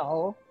his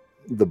skull,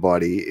 the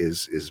body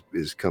is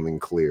coming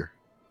clear.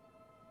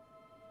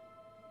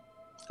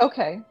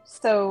 Okay,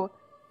 so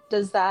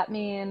does that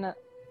mean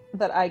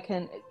that I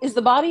can... Is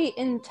the body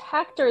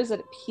intact or is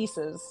it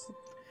pieces?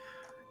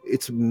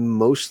 It's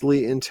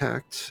mostly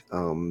intact.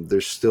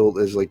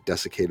 There's like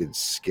desiccated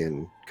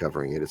skin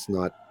covering it. It's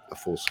not a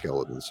full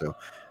skeleton, so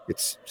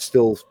it's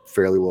still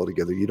fairly well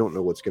together. You don't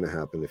know what's going to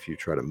happen if you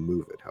try to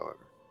move it, however.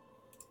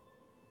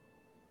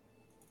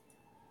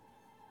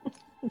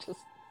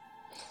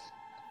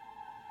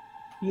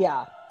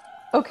 Yeah.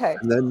 Okay.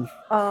 And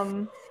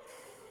then,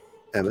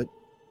 Emmett,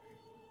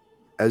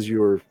 as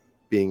you're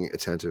being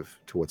attentive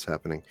to what's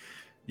happening,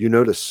 you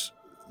notice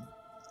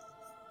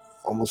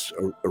almost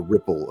a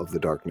ripple of the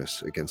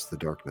darkness against the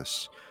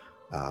darkness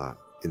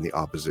in the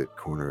opposite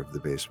corner of the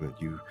basement.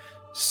 You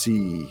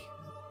see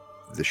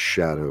the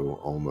shadow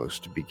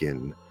almost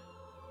begin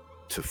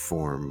to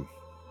form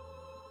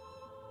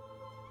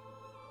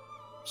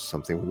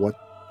something. What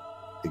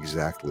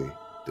exactly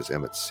does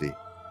Emmett see?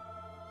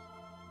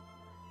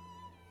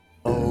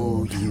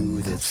 Oh,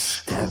 you that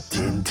stepped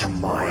into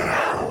my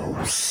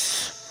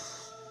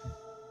house,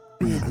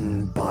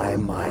 bidden by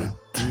my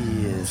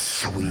dear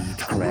sweet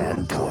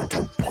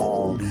granddaughter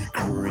Polly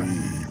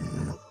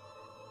Green.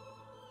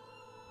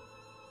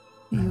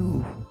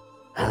 You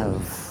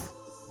have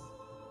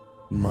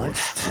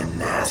much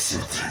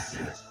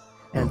tenacity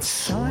and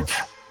such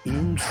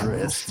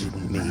interest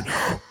in me.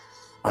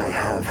 I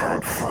have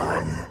had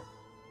fun,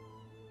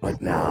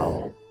 but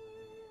now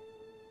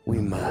we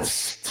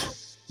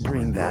must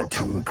bring that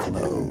to a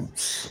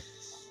close.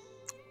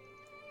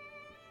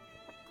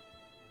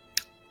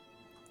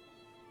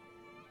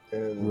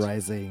 And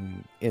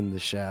rising in the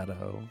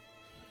shadow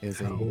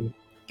is a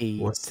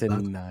 8 to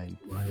 9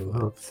 my foot.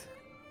 love,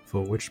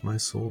 for which my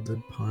soul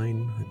did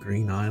pine, a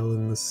green isle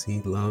in the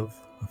sea, love,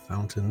 a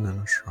fountain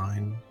and a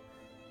shrine,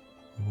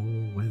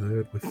 all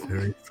weathered with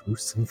fairy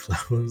fruits and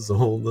flowers,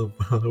 all the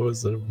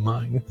flowers of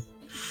mine.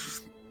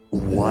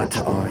 What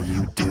are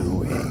you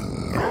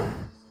doing?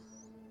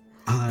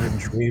 I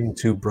dream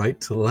too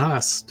bright to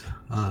last.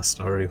 Ah,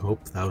 starry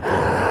hope, thou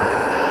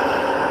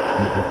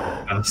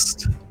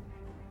past.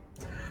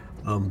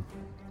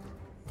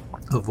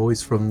 A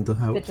voice from the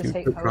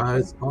future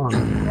cries on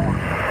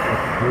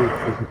through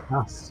the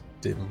past.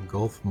 Dim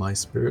gulf my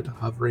spirit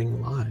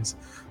hovering lies,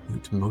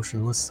 mute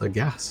motionless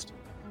aghast.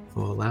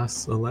 For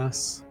alas,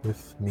 alas,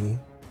 with me.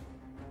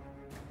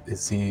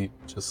 Is he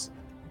just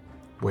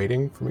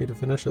waiting for me to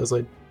finish as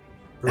I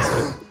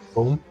recite the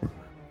poem?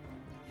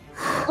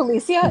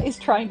 Alicia is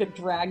trying to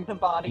drag the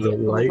body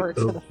over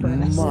to the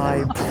furnace.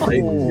 My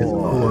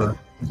poor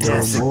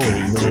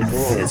desiccated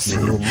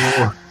physique.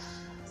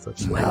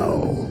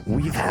 No,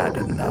 we've had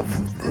enough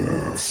of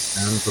this.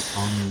 Hands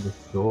upon the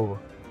shore,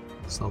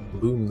 saw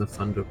bloom the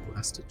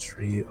thunder-blasted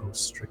tree. O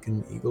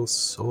stricken eagle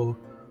soar.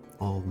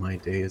 All my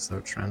days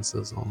are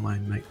trances, all my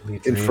nightly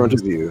dreams. in front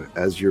of you,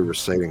 as you're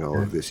reciting all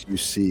of this, you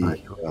see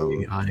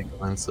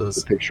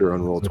the picture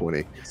on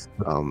Roll20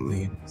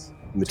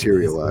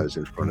 materialize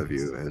in front of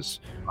you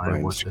as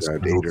Brian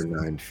described, 8 or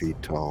 9 feet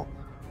tall,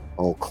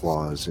 all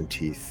claws and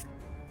teeth.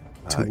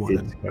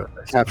 It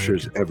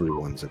captures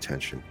everyone's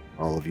attention.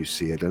 All of you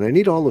see it, and I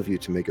need all of you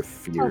to make a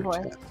fear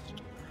test.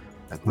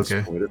 At this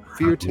point, a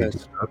fear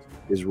test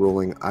is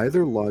rolling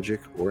either logic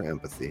or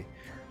empathy.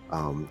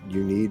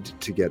 You need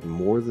to get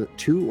more than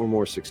 2 or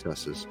more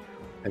successes,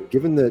 and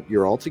given that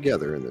you're all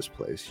together in this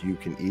place, you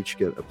can each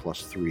get a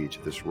 +3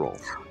 to this roll.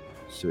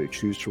 So you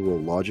choose to roll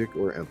logic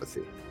or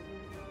empathy.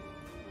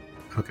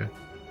 Okay.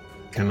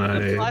 Can I?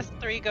 The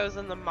 +3 goes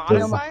in the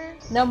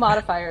modifiers? No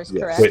modifiers,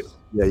 Yes. correct? Wait,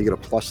 yeah, you get a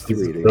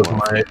 +3 to Does go.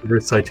 my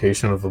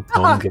recitation of the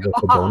poem give us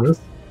a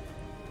bonus?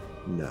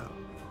 No.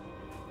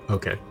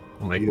 Okay,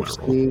 I'll make my You've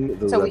roll. seen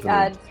the So we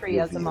Revenant add 3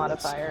 as a reveals.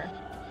 modifier.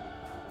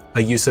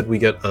 You said we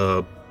get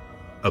a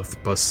Of the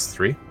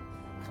 +3?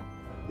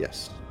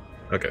 Yes.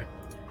 Okay.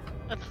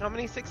 And how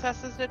many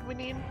successes did we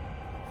need?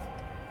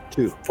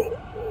 2.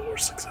 4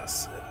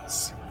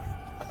 successes.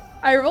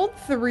 I rolled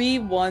 3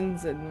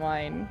 1s in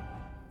mine.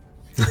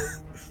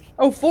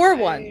 Oh, 4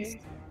 1s.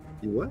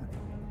 You what?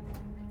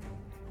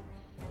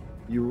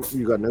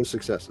 You got no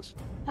successes.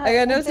 I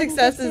got no didn't get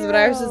successes, but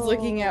I was just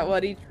looking 0. at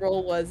what each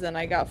roll was, and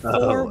I got 4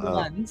 Oh.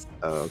 1s,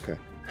 Oh, okay.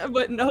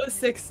 but no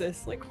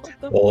 6s. Like, what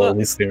the Well, fuck? at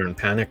least they're in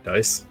panic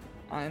dice.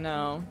 I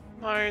know.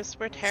 Mars,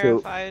 we're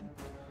terrified.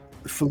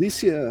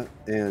 Felicia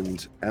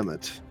and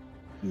Emmett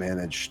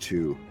managed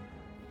to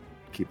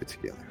keep it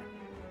together,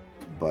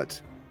 but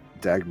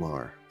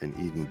Dagmar and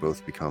Eden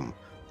both become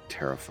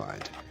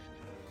terrified.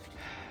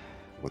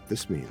 What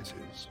this means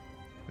is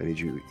I need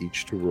you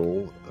each to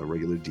roll a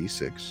regular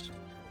d6.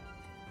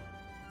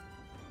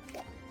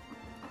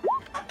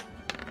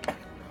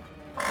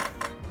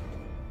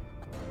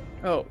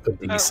 Oh, A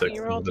D6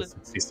 you rolled and a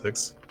a-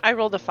 66. I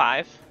rolled a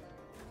 5.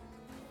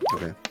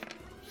 Okay.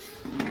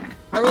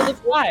 I rolled a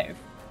 5.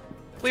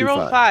 We 2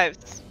 rolled 5s.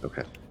 5s.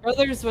 Okay.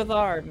 Brothers with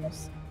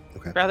arms.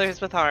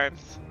 Brothers with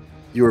arms.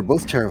 You are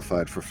both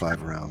terrified for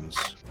 5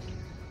 rounds.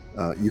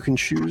 You can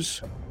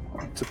choose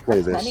to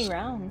play this Many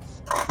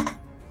rounds.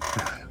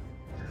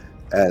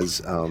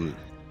 as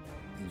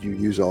you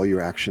use all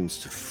your actions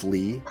to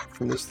flee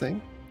from this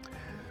thing.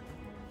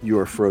 You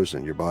are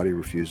frozen. Your body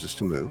refuses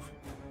to move.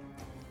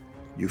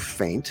 You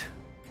faint,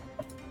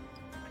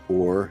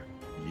 or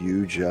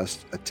you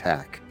just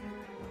attack.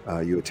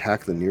 You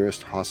attack the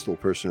nearest hostile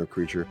person or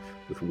creature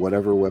with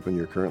whatever weapon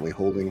you're currently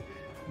holding.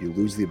 You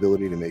lose the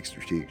ability to make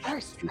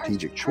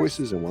strategic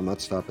choices and will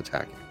not stop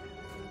attacking.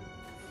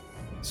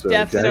 So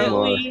Dagmar,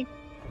 Definitely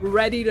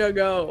ready to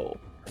go.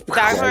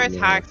 Dagmar Dagmar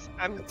attacks.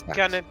 I'm attacks.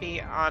 gonna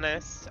be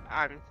honest.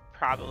 I'm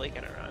probably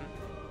gonna run.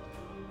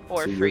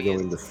 Or so you're freeze.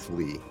 going to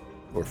flee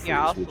or freeze.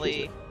 Yeah, I'll which is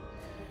flee. it?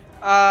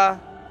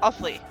 I'll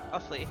flee. I'll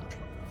flee.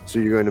 So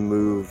you're going to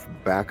move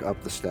back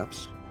up the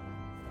steps.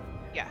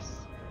 Yes.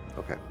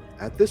 Okay.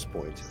 At this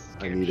point, I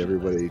Scared need shitless.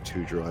 everybody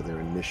to draw their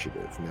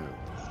initiative now.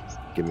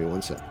 Give me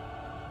 1 second.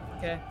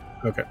 Okay.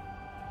 Okay.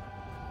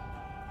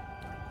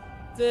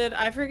 Did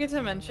I forget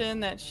to mention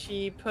that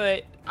she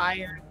put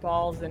iron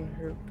balls in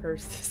her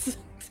purse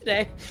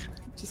today?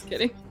 Just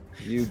kidding.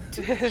 You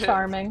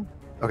Charming.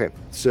 okay?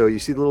 So you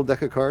see the little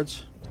deck of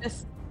cards?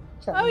 Just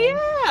Oh charming.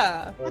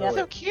 yeah. That's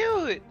so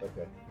cute.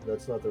 Okay,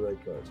 that's not the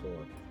right cards. Hold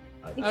on.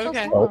 It's so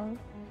Okay. small.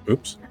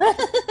 Oops.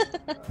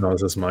 No,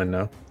 is this mine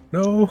now?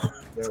 No,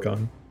 it's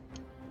gone.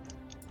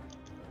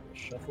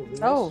 Shuffle these.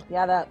 Oh,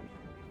 yeah, that.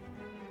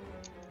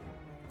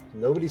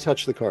 Nobody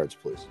touch the cards,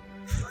 please.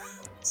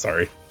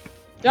 Sorry.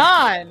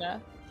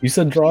 John. You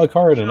said draw a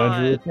card, and I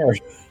drew a card.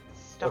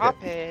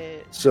 Stop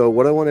it. So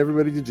what I want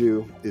everybody to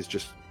do is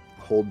just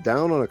hold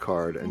down on a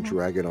card and Mhm.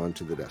 drag it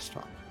onto the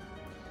desktop.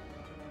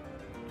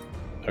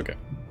 Okay.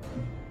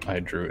 I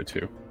drew a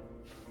 2.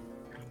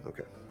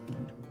 Okay,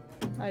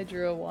 I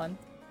drew a 1.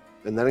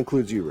 and that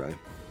includes you, right?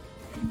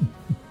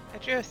 I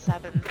drew a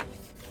 7.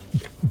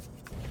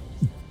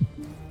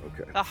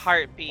 Okay. The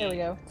heartbeat. There we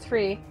go.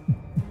 3.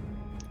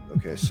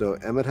 Okay. So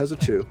Emmett has a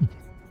 2.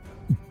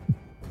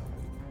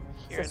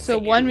 Here, So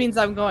take 1 it. means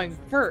I'm going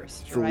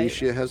first, right?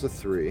 Felicia has a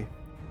 3.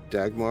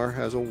 Dagmar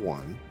has a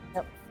 1.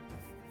 Yep.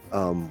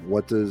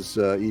 What does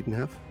Eden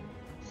have?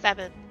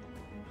 7.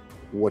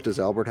 What does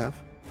Albert have?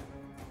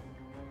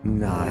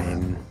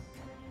 9.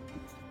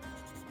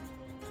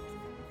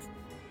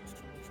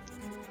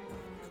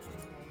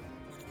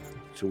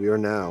 So we are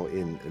now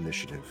in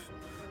initiative.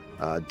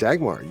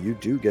 Dagmar, you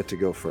do get to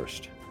go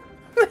first.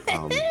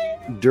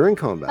 During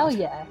combat, Oh,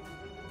 yeah.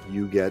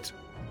 you get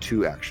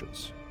 2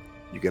 actions.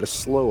 You get a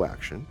slow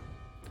action,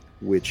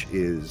 which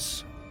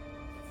is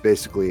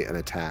basically an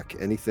attack.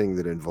 Anything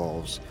that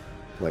involves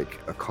like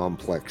a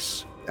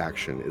complex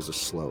action is a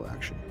slow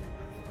action.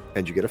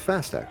 And you get a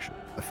fast action.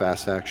 A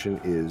fast action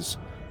is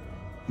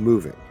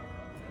moving,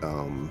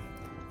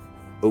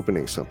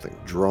 opening something,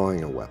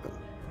 drawing a weapon,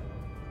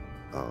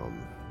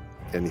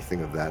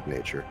 anything of that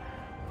nature.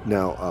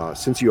 Now,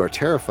 since you are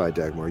terrified,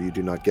 Dagmar, you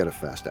do not get a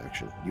fast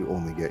action. You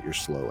only get your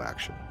slow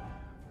action.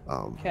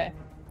 Okay.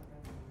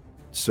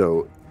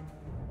 So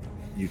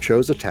you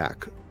chose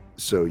attack,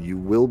 so you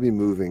will be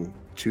moving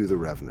to the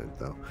Revenant,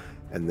 though,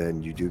 and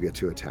then you do get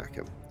to attack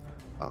him,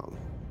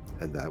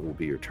 and that will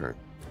be your turn.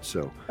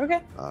 So,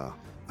 Okay.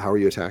 how are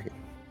you attacking?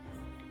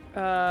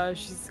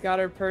 She's got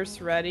her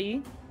purse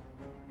ready.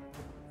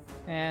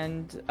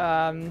 And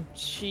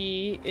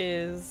she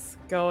is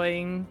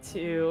going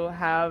to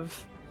have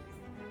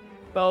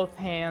both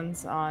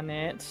hands on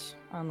it,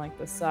 on like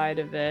the side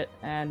of it,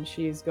 and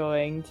she's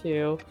going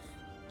to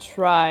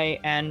try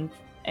and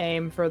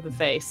aim for the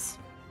face.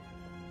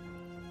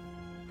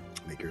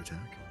 Make your attack.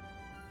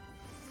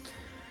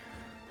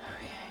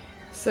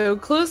 So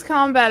close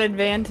combat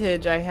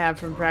advantage I have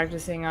from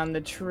practicing on the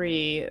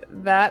tree.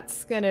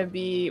 That's gonna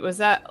be, was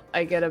that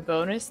I get a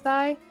bonus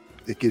die?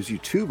 It gives you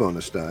 2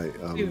 bonus die.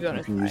 2 You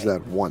bonus can use die.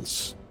 that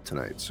once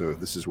tonight, so if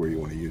this is where you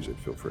want to use it,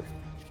 feel free.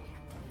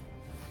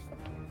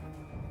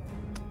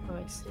 Oh,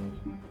 I see.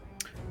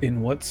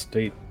 In what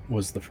state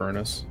was the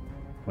furnace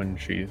when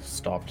she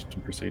stopped to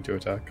proceed to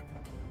attack?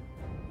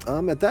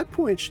 At that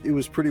point, it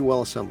was pretty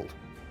well assembled.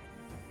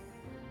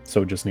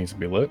 So it just needs to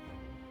be lit?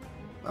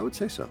 I would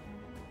say so.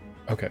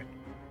 Okay.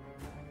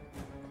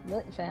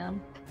 Lit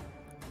fam.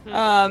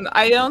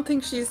 I don't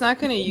think she's not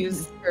going to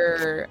use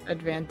her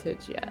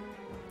advantage yet.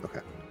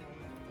 Okay.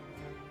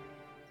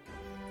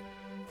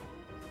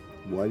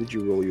 Why did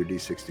you roll your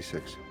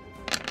D66?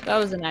 That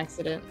was an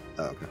accident.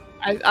 Oh, okay.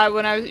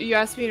 You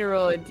asked me to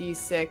roll a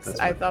D6, That's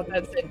I fine. thought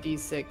that said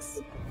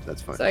D6.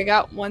 That's fine. So I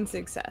got 1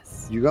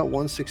 success. You got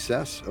 1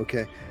 success.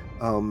 Okay.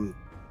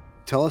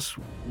 Tell us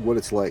what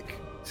it's like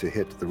to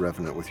hit the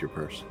Revenant with your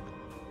purse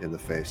in the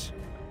face.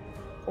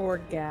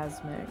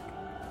 Orgasmic.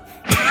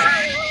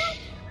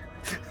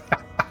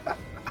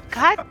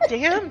 God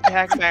damn,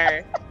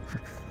 Dagmar.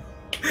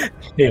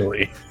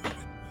 Haley.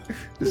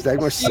 Does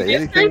Dagmar She say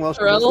gets anything her while she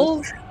does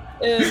thrills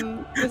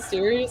in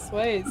mysterious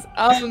ways.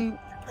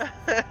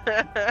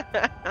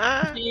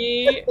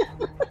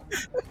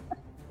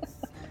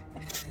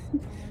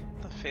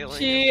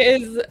 She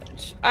is.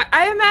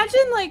 I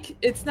imagine like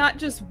it's not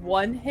just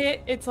one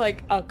hit; it's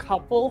like a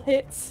couple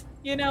hits.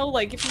 You know,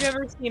 like if you've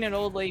ever seen an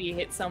old lady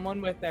hit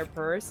someone with their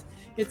purse,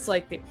 it's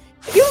like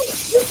you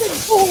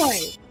stupid boy.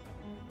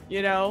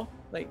 You know,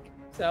 like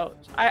so.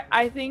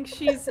 I think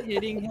she's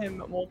hitting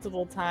him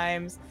multiple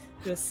times,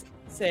 just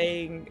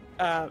saying.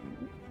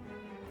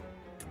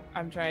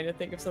 I'm trying to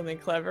think of something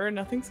clever.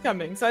 Nothing's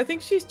coming, so I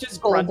think she's just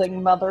Scolding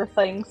grunting. mother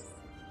things.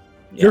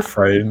 Yeah. You're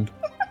frightened.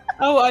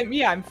 Oh,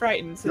 I'm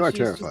frightened. So You are she's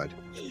terrified.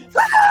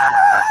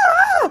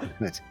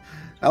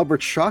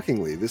 Albert,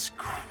 shockingly, this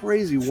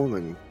crazy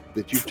woman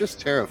that you've just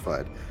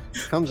terrified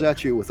comes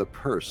at you with a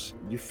purse.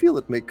 You feel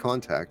it make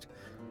contact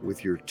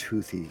with your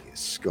toothy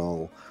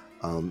skull.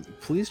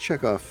 Please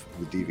check off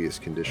the devious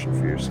condition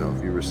for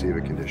yourself. You receive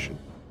a condition.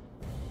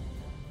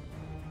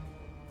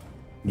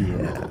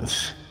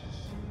 Yes.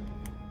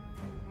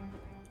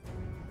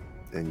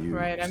 And you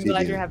Right, I'm see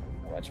glad the- you're having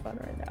so much fun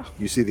right now.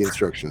 You see the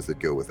instructions that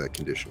go with that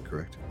condition,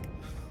 correct?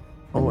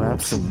 Oh,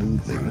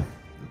 absolutely.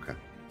 Okay.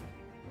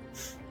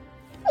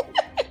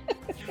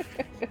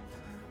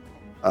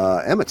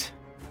 Emmett,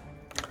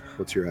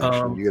 what's your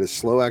action? You get a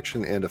slow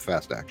action and a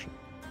fast action.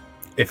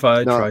 If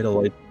I No. try to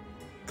light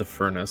the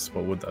furnace,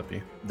 what would that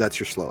be? That's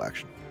your slow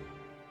action.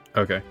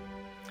 Okay.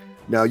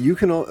 Now you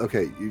can.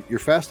 Your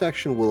fast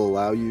action will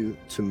allow you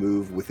to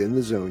move within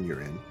the zone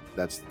you're in.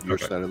 That's your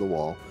Okay. side of the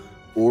wall,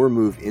 or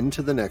move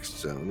into the next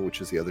zone,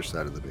 which is the other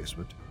side of the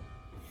basement.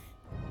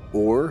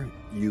 Or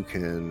you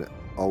can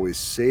always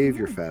save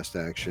your fast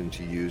action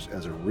to use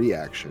as a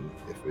reaction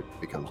if it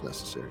becomes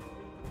necessary.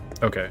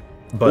 Okay.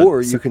 But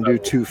Or you since can I do will-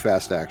 2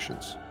 fast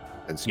actions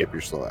and skip Yeah.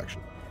 your slow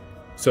action.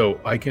 So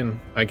I can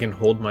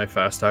hold my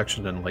fast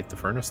action and light the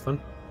furnace then?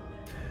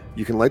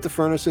 You can light the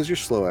furnace as your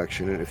slow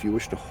action, and if you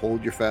wish to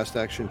hold your fast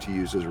action to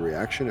use as a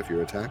reaction if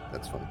you're attacked,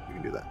 that's fine. You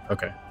can do that.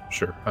 Okay,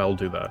 sure. I'll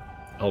do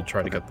that. I'll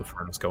try to get the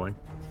furnace going.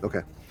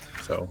 Okay.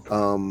 So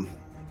Um,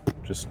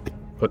 just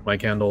put my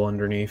candle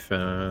underneath,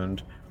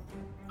 and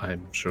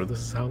I'm sure this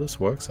is how this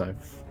works. I've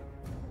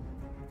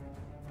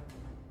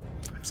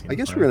seen I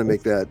guess it we're going to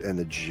make before. that an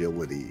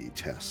agility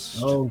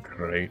test. Oh,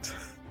 great.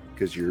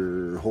 Because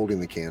you're holding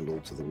the candle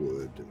to the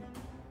wood.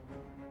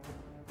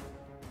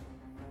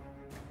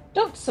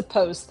 Don't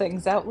suppose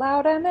things out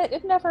loud, Emmett.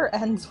 It never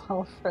ends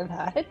well for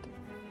that.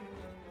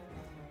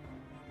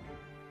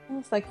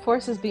 It's like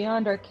forces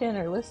beyond our kin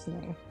are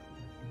listening.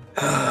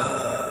 Do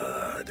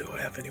I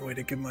have any way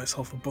to give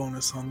myself a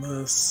bonus on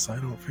this? I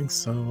don't think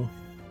so.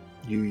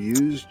 You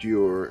used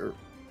your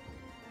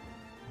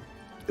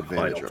I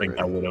advantage don't think that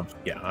already. would have.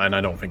 Yeah, and I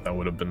don't think that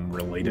would have been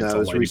related No, to it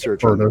was lighting a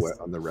research on furnace.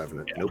 the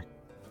Revenant. Yeah.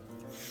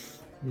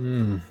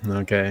 Nope.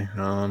 Okay.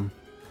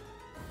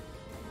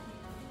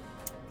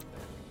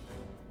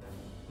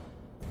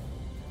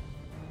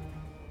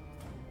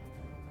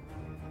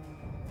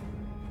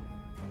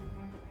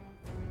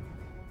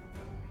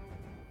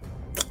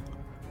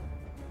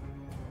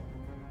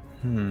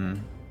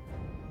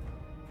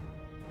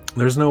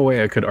 There's no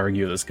way I could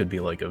argue this could be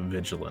like a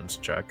vigilance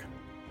check.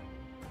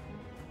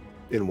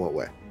 In what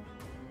way?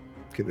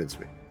 Convince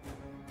me.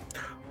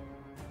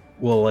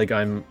 Well, like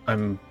I'm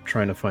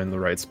trying to find the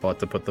right spot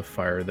to put the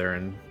fire there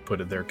and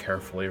put it there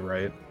carefully,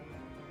 right?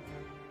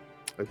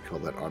 I'd call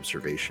that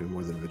observation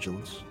more than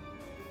vigilance.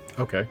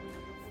 Okay.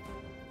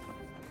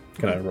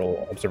 Can I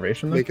roll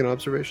observation then? Make an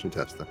observation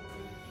test then.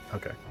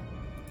 Okay.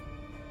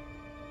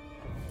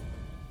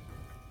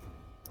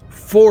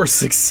 4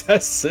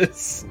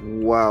 successes.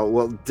 Wow.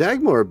 Well,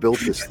 Dagmar built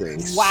this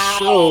thing Wow.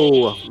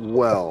 so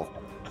well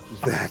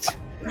that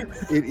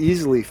it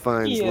easily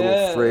finds little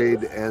Yes.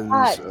 frayed ends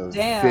Hot of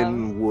damn.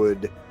 thin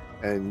wood,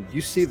 and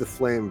you see the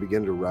flame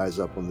begin to rise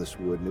up on this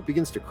wood, and it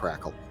begins to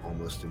crackle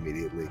almost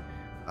immediately.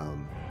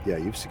 Yeah,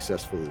 you've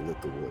successfully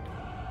lit the wood.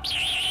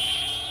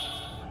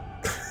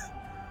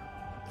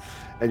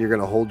 And you're going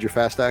to hold your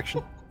fast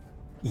action?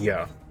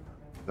 Yeah.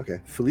 Okay.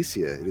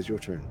 Felicia, it is your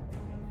turn.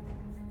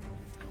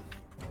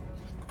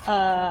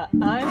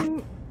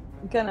 I'm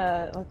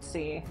gonna, let's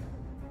see.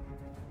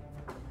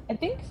 I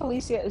think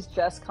Felicia is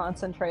just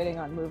concentrating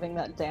on moving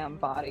that damn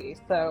body.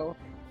 So,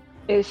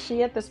 is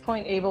she at this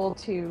point able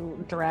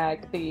to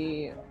drag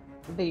the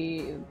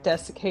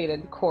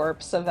desiccated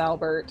corpse of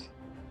Albert?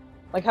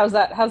 Like, how's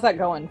that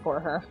going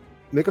for her?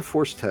 Make a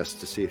force test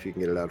to see if you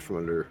can get it out from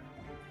under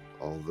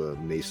all the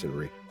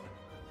masonry.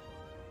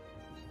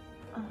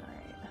 All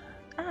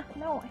right.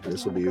 No.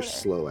 This will be your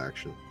slow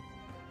action.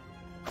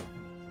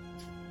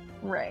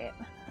 Right.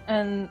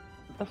 And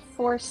the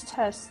force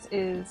test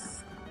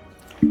is.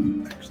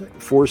 Actually,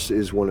 force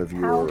is one of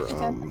your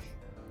How-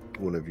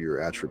 one of your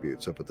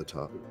attributes up at the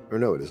top. Or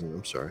no, it isn't.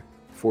 I'm sorry.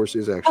 Force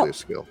is actually a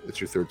skill. It's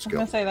your third I was skill.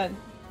 gonna say that.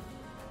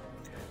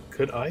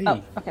 Could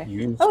I Okay.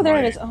 use There my,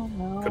 it is. Oh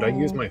no. Could I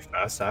use my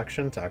fast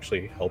action to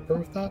actually help her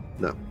with that?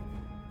 No.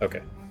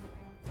 Okay.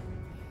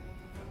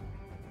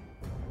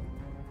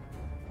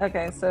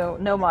 Okay, so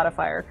no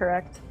modifier,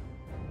 correct?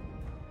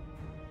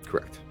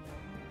 Correct.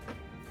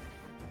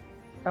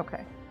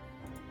 Okay.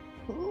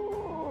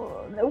 Ooh,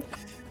 nope.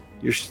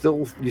 You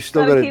still Gotta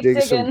gotta keep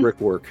dig some digging.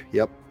 brickwork.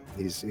 Yep.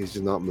 He's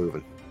just not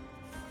moving.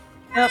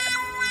 Yep. So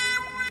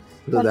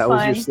That's that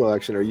was your fine. slow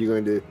action. Are you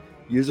going to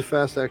use a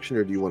fast action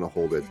or do you want to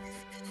hold it?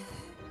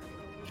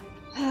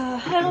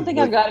 I don't think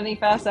I've got any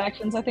fast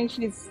actions. I think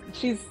she's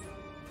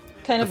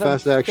kind A of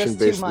fast action just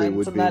two basically minds,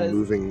 would and be that is-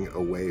 moving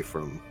away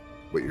from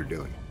what you're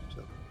doing.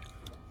 So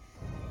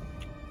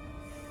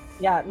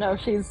Yeah, no,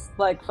 she's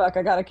like, fuck,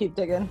 I gotta keep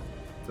digging.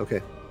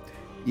 okay.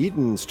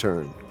 Eden's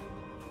turn.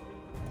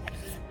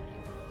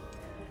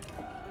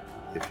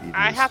 If Eden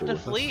I is have still to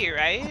with us. flee,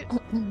 right?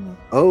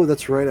 Oh,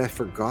 that's right. I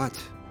forgot.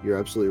 You're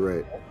absolutely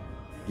right.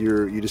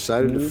 You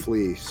decided to Mhm.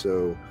 flee,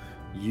 so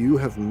you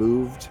have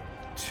moved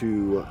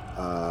to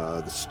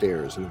the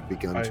stairs and have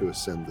begun to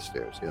ascend the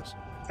stairs. Yes.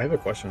 I have a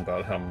question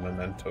about how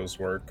mementos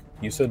work.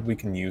 You said we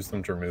can use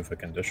them to remove a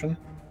condition,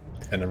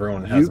 and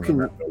everyone has You a can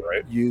memento,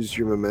 right? use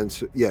your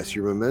memento. Yes,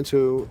 your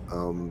memento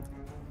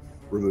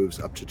removes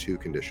up to 2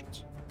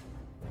 conditions.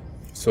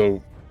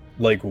 So,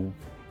 like,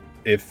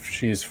 if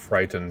she's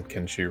frightened,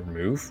 can she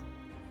remove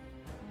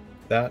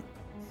that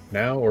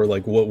now, or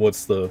like,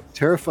 what's the?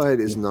 Terrified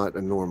is not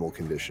a normal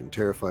condition.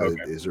 Terrified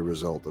Okay. is a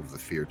result of the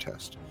fear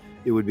test.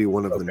 It would be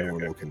one of the Okay,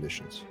 normal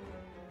conditions.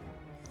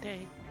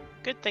 Dang.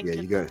 Good Yeah,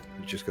 thinking. you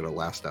just got to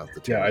last out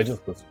the Yeah, terror. I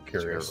just was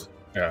curious.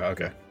 Yeah,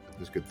 okay.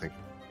 It's a good thing.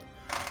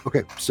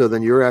 Okay, so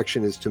then your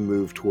action is to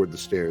move toward the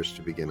stairs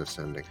to begin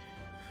ascending.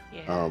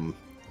 Yeah.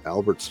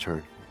 Albert's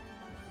turn.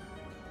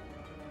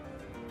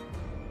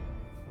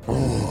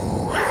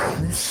 Oh,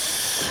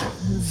 this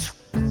has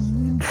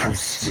been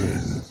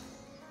interesting.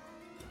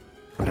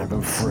 But I'm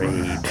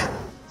afraid,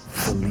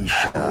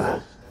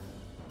 Felicia,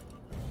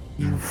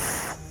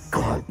 you've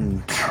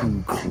gotten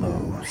too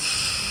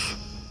close.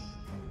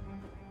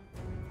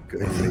 Go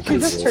ahead and make She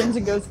his just roll. turns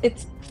and goes,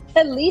 "It's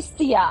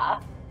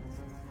Felicia."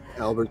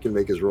 Albert can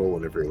make his roll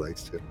whenever he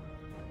likes to.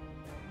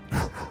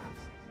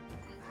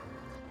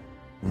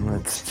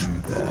 Let's do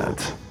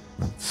that.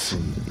 Let's see.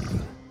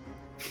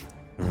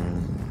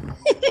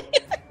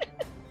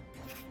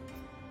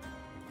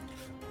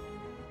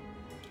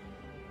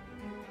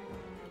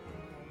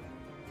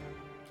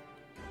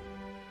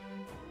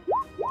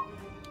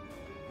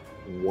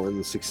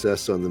 One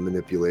success on the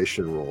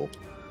manipulation roll.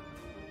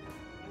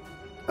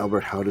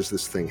 Albert, how does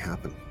this thing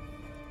happen?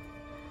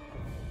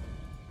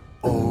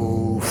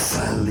 Oh,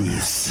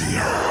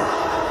 Felicia.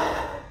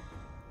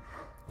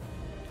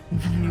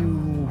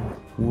 You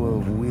were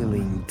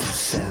willing to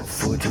set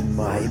foot in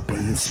my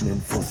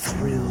basement for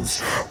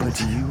thrills, but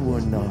you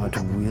were not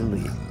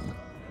willing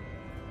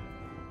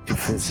to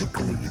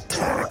physically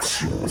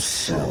tax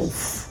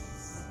yourself.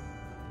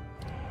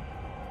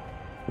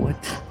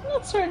 What? I'm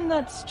not certain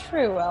that's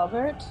true,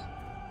 Albert.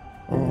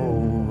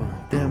 Oh,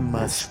 there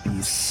must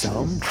be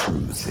some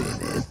truth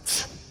in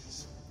it.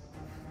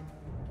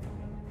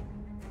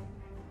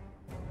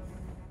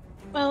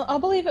 Well, I'll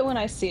believe it when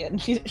I see it.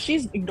 And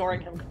she's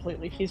ignoring him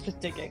completely. She's just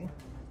digging.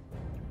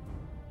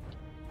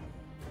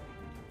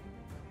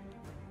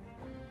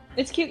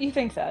 It's cute you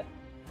think that.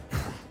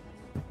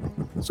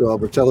 So,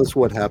 Albert, tell us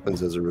what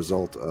happens as a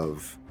result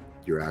of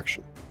your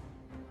action.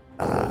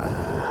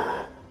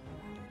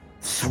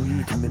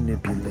 Sweet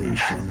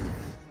manipulation.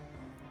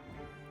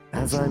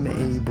 As I'm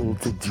able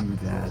to do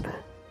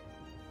that,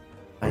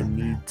 I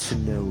need to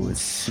know a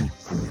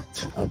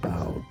secret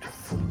about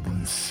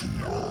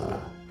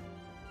Felicia.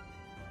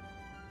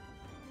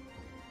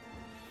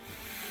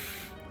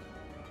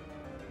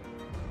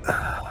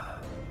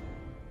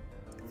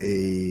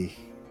 A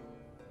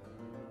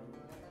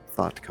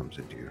thought comes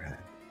into your head.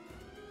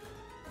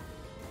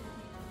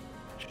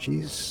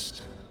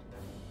 She's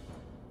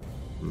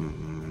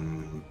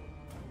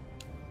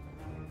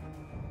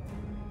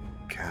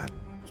cat,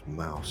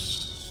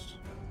 mouse,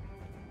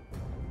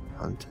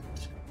 hunted.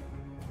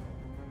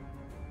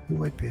 Who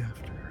might be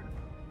after her?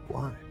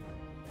 Why?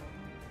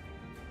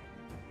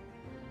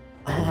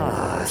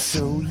 Ah,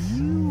 so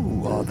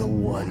you are the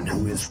one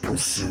who is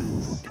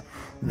pursued,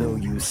 though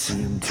you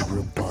seem to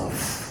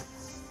rebuff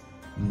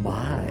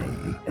my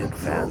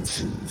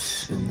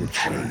advances in the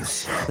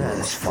chase. That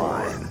is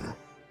fine.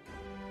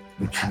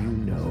 but you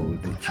know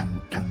that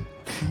you can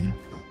keep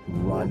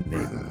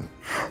running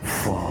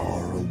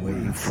far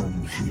away from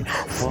here,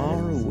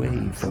 far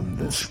away from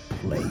this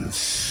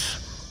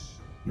place.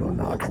 You're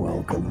not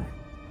welcome.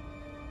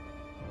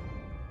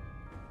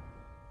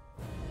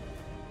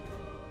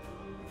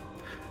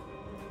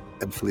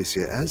 And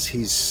Felicia, as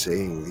he's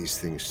saying these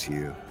things to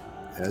you,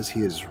 as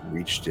he has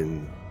reached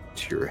into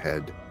your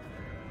head,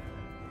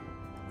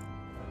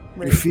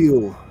 you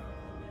feel...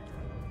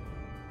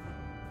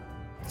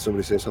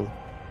 Somebody say something?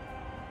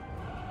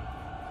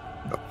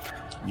 No.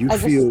 I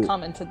just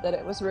commented that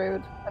it was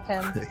rude of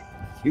him.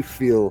 You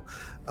feel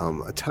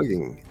a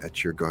tugging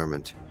at your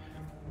garment,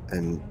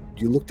 and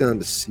you look down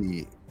to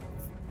see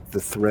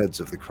the threads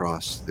of the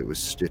cross that was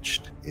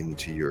stitched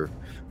into your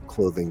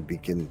clothing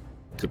begin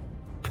to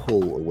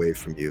pull away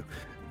from you,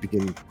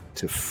 begin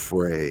to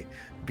fray,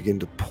 begin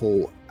to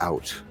pull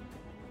out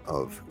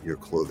of your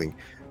clothing,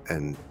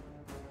 and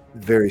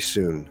very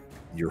soon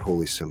your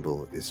holy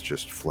symbol is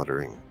just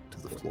fluttering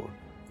to the floor.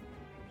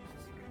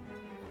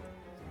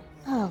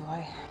 Oh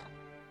boy.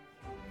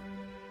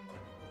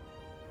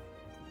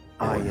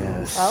 Ah,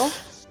 yes. Well?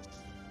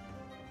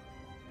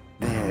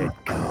 There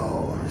it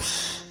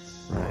goes.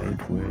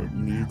 Right where it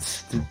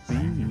needs to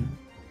be.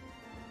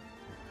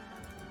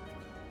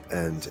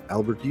 And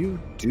Albert, you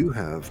do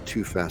have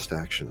 2 fast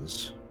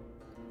actions.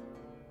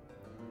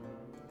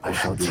 I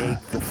shall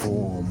take the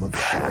form of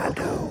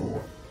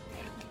shadow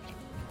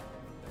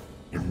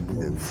and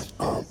move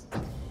up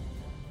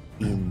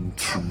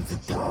into the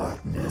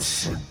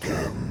darkness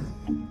again.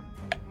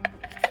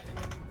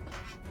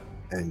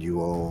 And you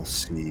all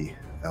see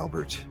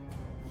Albert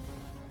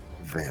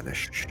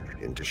vanish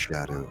into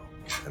shadow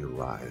and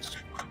rise.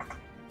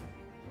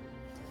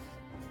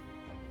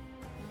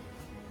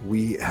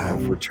 We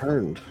have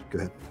returned. Go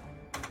ahead.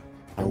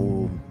 I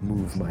will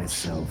move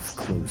myself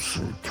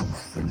closer to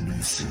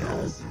Felicia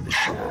in the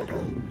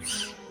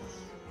shadows.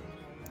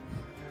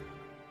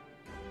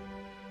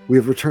 We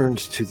have returned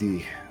to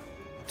the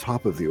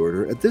top of the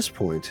order. At this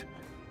point,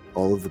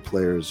 all of the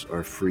players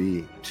are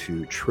free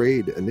to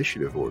trade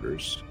initiative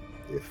orders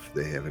if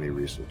they have any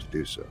reason to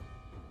do so.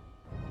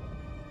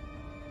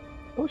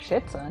 Oh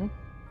shit, son.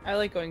 I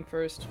like going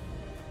first.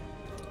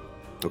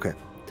 Okay.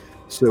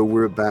 So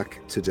we're back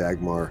to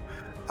Dagmar.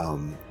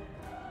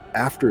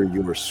 After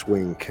your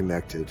swing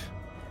connected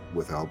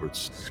with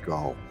Albert's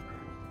skull,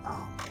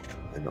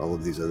 and all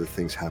of these other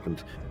things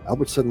happened,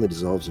 Albert suddenly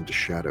dissolves into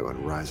shadow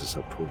and rises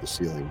up toward the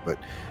ceiling. But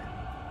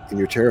in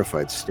your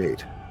terrified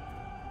state,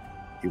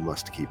 you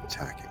must keep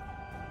attacking.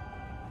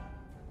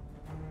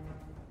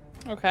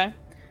 Okay.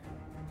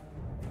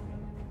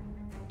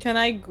 Can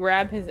I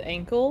grab his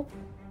ankle?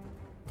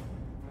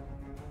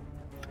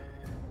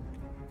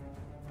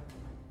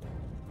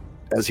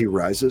 As he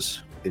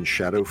rises in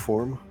shadow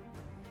form,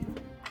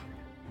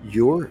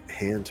 your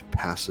hand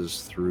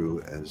passes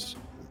through as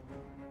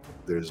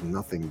there's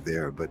nothing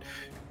there, but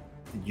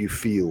you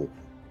feel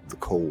the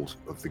cold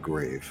of the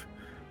grave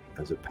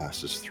as it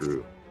passes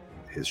through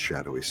his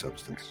shadowy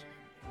substance.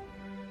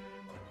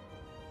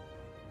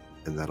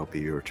 And that'll be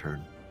your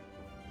turn.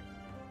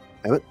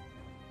 Emmett?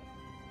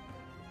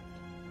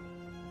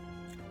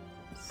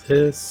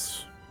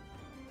 This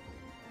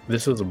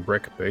is a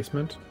brick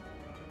basement?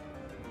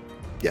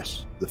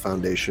 Yes, the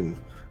foundation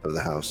of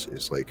the house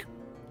is like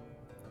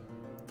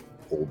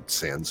old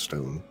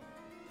sandstone.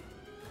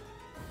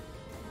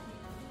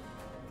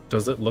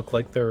 Does it look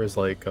like there is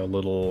like a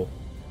little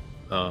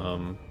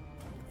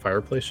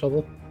fireplace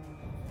shovel?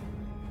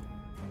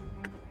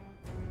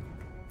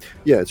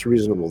 Yeah, it's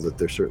reasonable that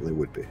there certainly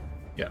would be.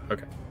 Yeah,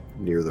 okay.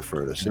 Near the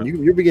furnace. Yeah.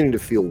 And you're beginning to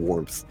feel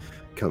warmth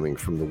coming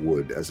from the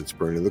wood as it's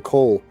burning. The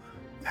coal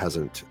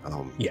hasn't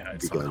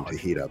It's begun not to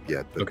hot. heat up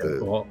yet, but Okay,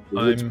 the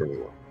wood's burning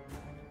well.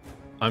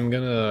 I'm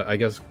gonna, I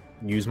guess,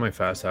 use my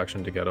fast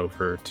action to get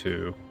over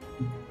to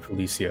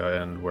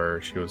Felicia and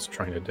where she was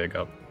trying to dig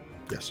up.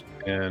 Yes.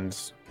 And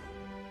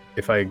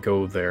if I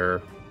go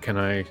there, can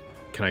I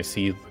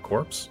see the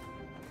corpse?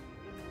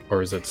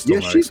 Or is it still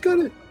Yeah, not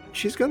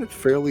she's got it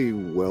fairly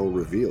well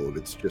revealed.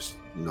 It's just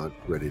not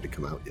ready to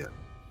come out yet.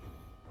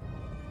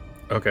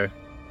 Okay.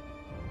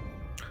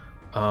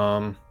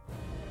 God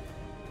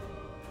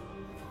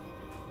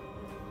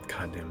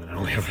damn it, I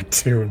only have a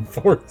 2 in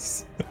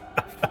force.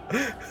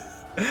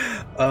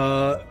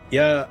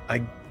 Yeah,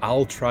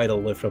 I'll try to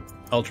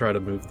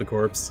move the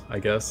corpse, I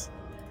guess.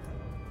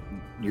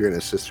 You're going to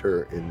assist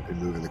her in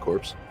moving the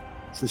corpse?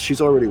 Since she's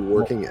already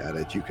working at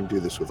it, you can do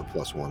this with a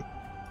 +1.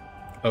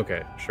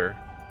 Okay, sure.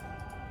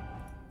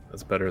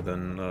 That's better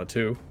than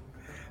 2.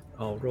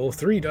 I'll roll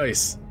 3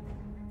 dice.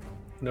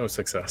 No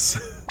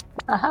success.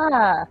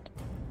 Aha!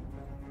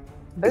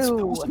 It's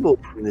Boo! possible,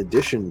 in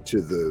addition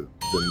to the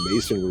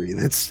masonry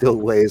that still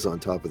lays on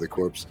top of the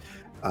corpse,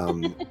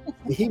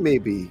 he may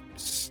be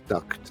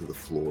stuck to the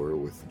floor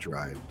with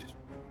dried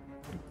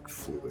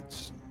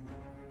fluids,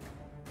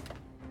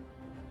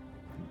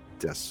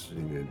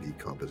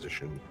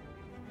 decomposition.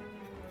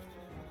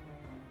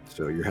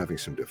 So you're having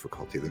some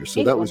difficulty there.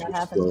 So Hate that when was that your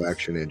happens. slow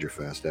action and your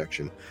fast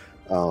action.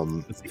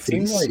 It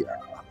seems like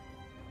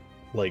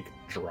like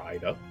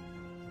dried up?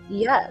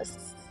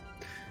 Yes.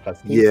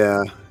 Husky?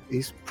 Yeah,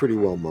 he's pretty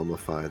well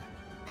mummified.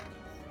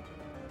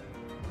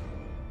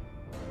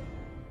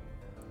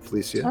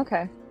 Felicia,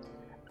 Okay.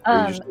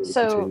 are you just going to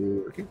So,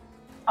 continue working?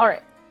 all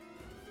right.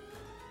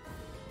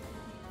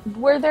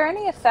 Were there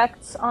any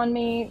effects on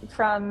me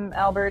from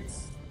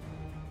Albert's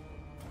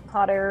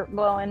hot air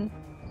blowing?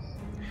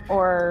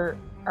 Or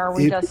are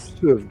we He just seems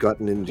to have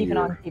gotten into keeping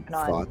your on, keeping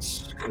on?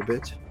 thoughts a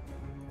bit,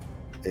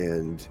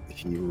 and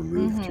he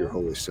removed your Mhm.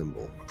 holy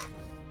symbol.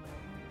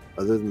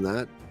 Other than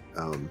that,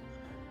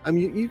 I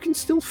mean, you can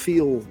still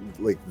feel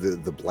like the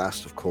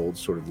blast of cold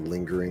sort of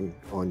lingering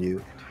on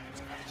you,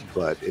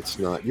 but it's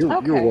not. You're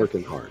Okay.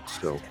 working hard,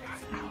 so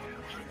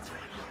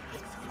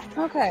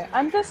Okay,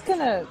 I'm just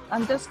gonna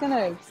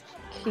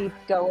keep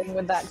going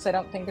with that because I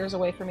don't think there's a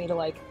way for me to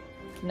like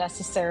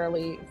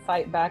necessarily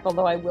fight back.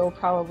 Although I will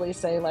probably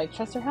say like,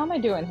 Chester, how am I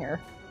doing here?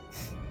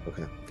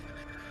 okay.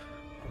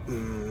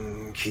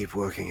 Keep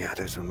working at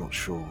it. I'm not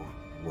sure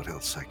what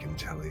else I can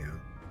tell you.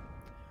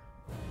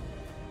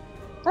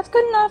 That's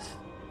good enough.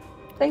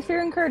 Thanks for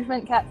your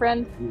encouragement, cat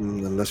friend.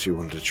 Unless you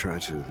want to try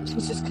to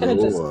She's just gonna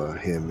lower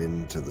him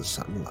into the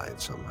sunlight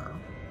somehow.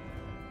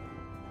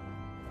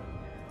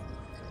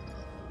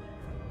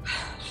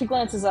 She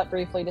glances up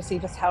briefly to see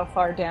just how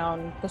far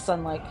down the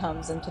sunlight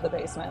comes into the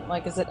basement.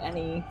 Like, is it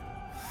any?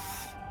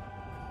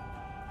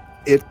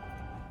 It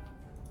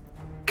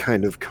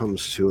kind of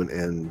comes to an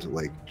end,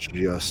 like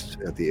just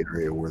at the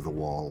area where the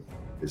wall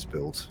is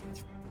built.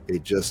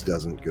 It just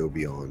doesn't go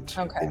beyond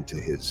into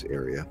his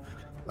area.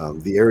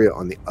 The area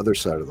on the other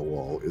side of the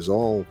wall is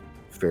all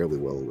fairly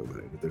well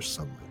illuminated. There's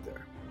sunlight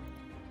there,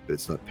 but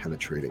it's not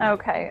penetrating.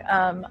 Okay.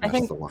 I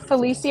think the line.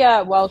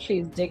 Felicia, while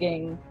she's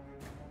digging,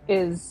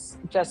 is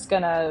just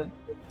gonna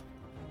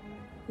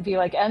be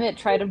like, Emmett,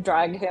 try to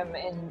drag him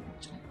in,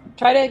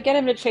 try to get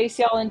him to chase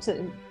y'all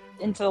into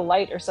the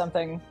light or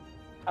something.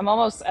 I've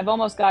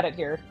almost got it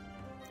here.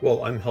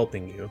 Well, I'm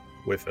helping you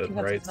with it,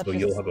 That's right? much So as-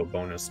 you'll have a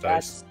bonus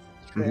dice.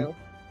 That's true.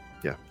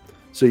 Yeah.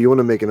 So you want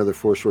to make another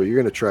force roll. You're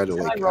going to try to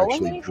Am I like rolling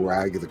actually anything?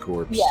 drag the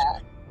corpse Yeah.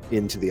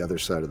 into the other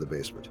side of the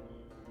basement.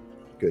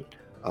 Good.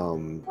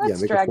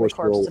 Let's make drag a force the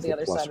corpse roll to the for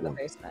other plus side of the one.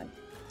 basement.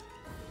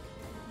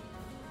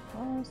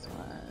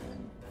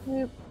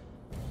 +1.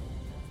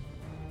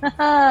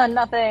 Haha,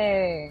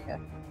 nothing.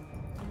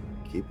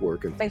 Keep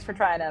working. Thanks for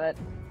trying, Emmett.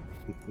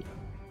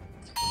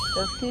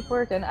 Just keep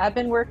working. I've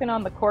been working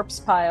on the corpse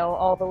pile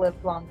all the live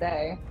long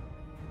day.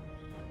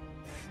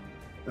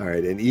 All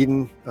right, and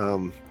Eden,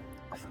 I'm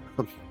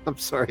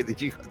sorry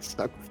that you got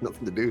stuck with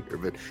nothing to do here,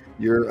 but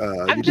you're.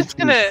 I'm you just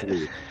did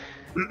choose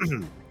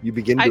flee. You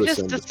begin to I just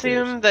ascend the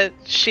stairs. assume that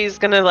she's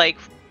gonna like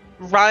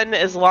run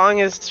as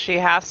long as she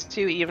has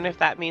to, even if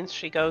that means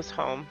she goes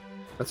home.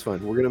 That's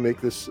fine. We're going to make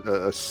this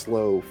a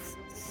slow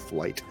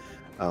flight.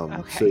 So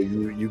Okay.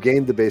 you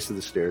gained the base of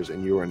the stairs,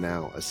 and you are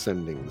now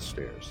ascending the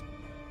stairs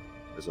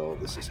as all of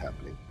this is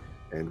happening.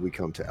 And we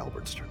come to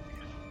Albert's turn.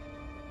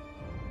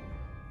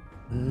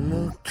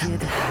 Look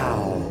at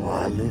how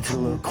our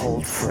little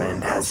occult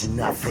friend has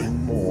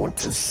nothing more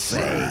to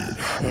say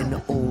and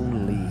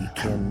only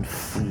can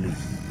flee.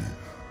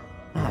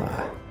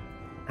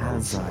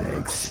 As I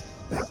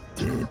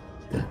expected.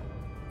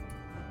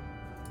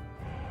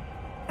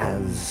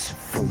 As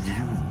for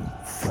you,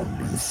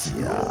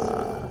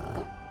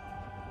 Felicia,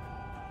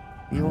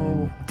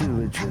 your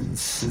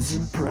diligence is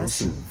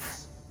impressive.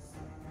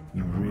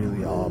 You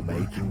really are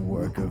making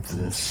work of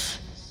this.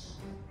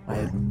 I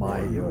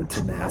admire your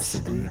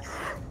tenacity,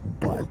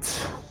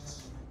 but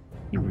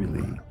you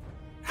really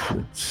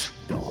should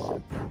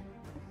stop.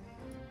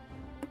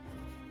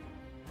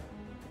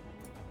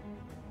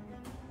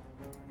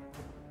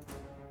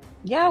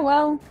 Yeah,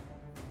 well,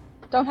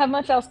 don't have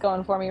much else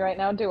going for me right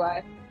now, do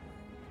I?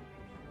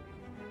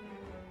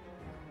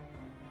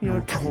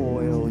 Your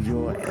toil,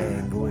 your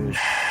anguish,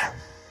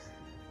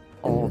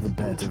 all the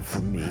better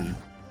for me.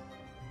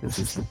 This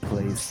is the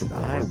place that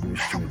I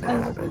wish to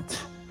inhabit.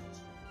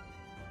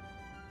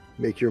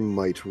 Make your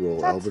might roll,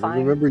 That's Albert. And fine.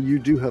 remember, you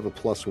do have a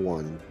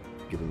 +1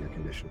 given your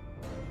condition.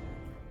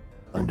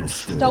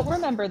 Understood. Don't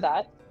remember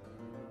that.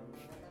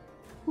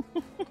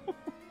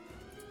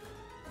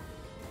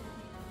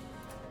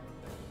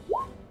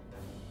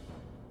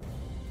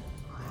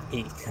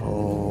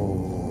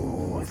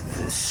 Oh,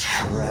 the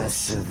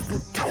stress of the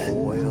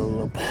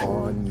toil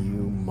upon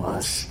you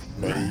must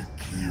make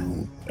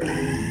you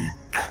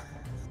ache.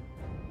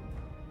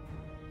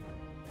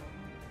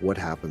 What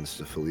happens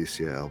to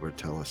Felicia, Albert?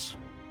 Tell us.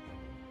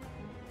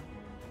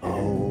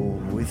 Oh,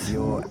 with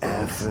your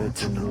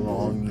effort and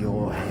along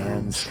your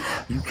hands,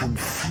 you can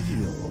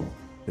feel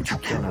that you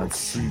cannot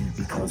see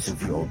because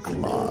of your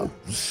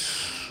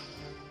gloves.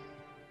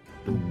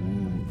 The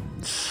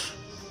wounds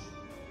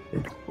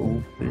that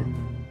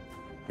open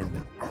in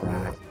the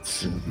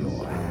cracks of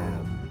your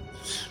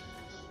hands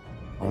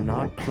are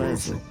not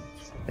pleasant.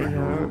 They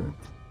hurt.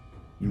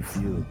 You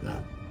feel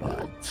them,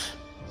 but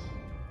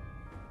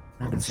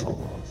that is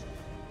all.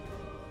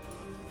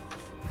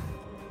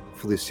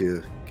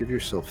 Felicia, give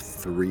yourself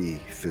 3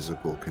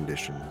 physical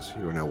conditions.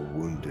 You are now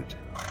wounded.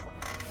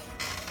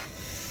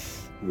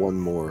 One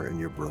more and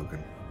you're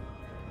broken.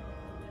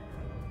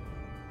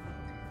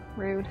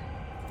 Rude.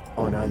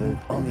 On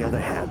the other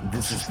hand,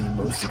 this is the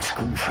most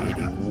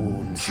excruciating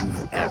wounds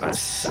you've ever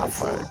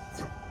suffered.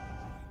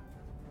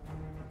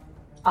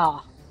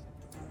 Ah.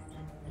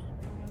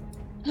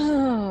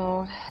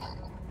 Oh.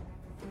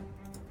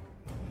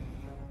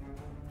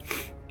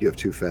 You have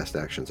 2 fast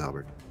actions,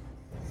 Albert.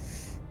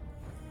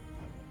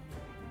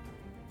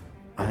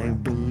 I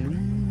believe.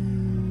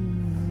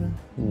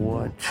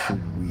 What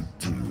should we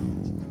do?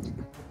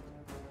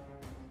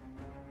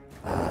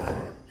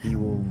 He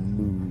will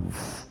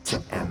move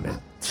to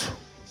Emmett.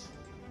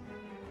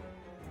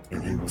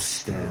 And he will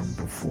stand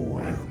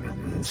before him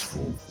in his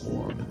full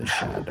form in the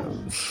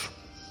shadows.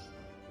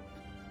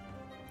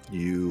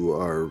 You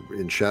are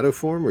in shadow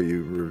form, or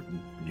you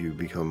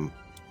become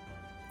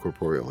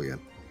corporeal again?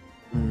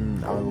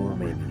 I will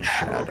remain in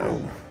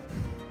shadow.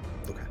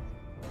 Okay.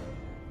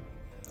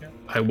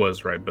 I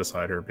was right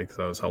beside her because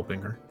I was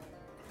helping her.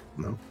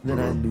 No. Then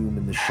I loom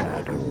in the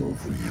shadow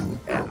over you,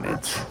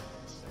 Emmett.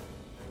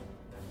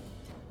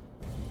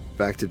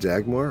 Back to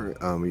Dagmar.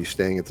 Are you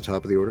staying at the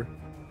top of the order?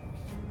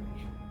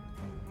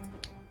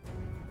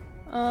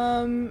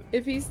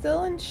 If he's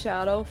still in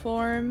shadow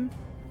form,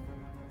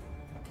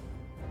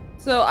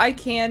 so I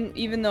can,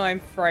 even though I'm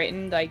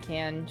frightened, I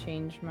can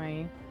change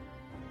my.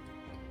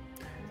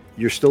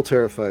 You're still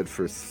terrified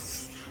for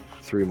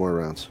 3 more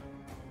rounds.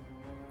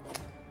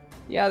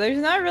 Yeah, there's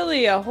not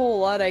really a whole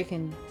lot I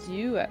can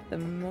do at the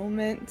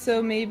moment,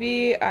 so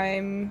maybe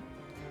I'm.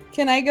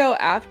 Can I go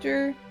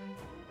after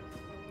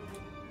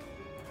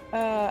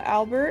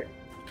Albert?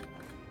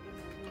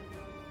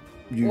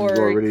 You Or-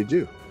 already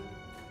do.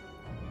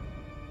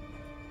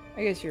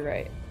 I guess you're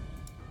right.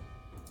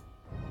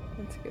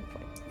 That's a good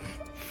point.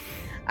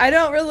 I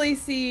don't really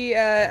see,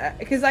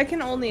 because I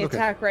can only Okay.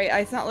 attack, right?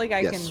 It's not like I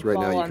Yes, can right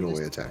fall now you on can the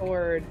only attack.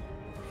 sword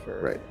for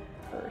Right.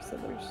 her, so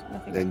there's nothing.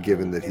 I And can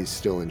given really that do. he's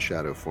still in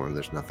shadow form,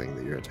 there's nothing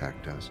that your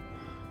attack does.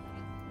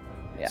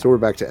 Yeah. So we're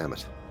back to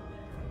Emmett.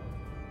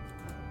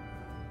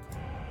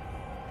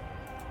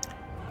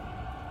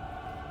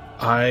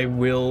 I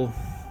will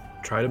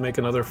try to make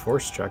another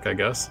force check, I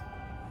guess.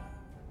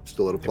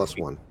 Still at a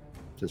 +1,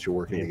 since you're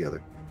working Yeah.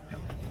 together.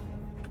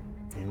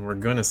 And we're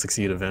gonna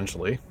succeed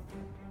eventually.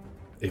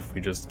 If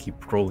we just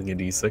keep rolling a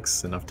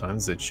d6 enough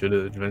times, it should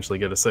eventually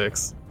get a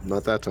 6.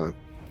 Not that time.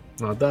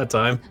 Not that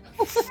time.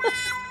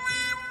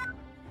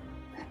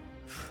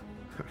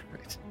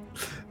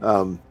 All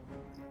right.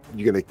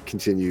 You gonna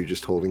continue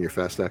just holding your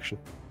fast action?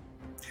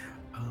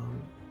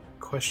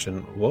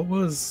 Question: what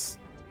was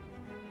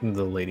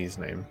the lady's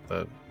name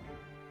that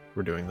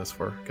we're doing this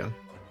for again?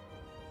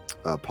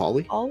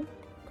 Polly? Paul?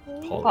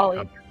 Polly.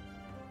 Okay.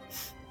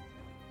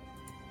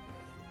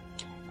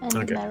 And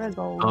Okay.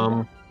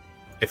 Marigold.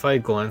 If I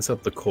glance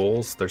at the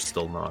coals, they're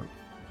still not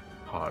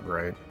hot,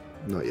 right?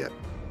 Not yet.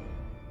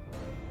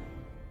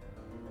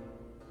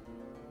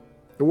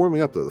 They're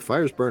warming up though. The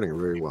fire's burning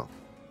very well.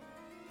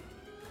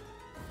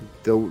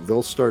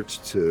 They'll start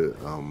to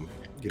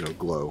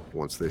glow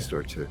once they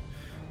start to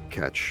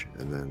catch,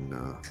 and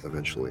then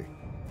eventually.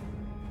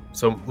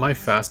 So my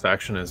fast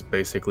action is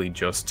basically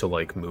just to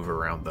like move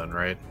around then,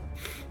 right?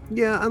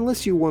 Yeah,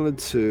 unless you wanted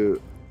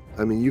to.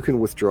 I mean, you can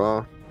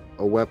withdraw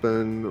a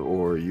weapon,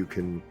 or you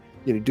can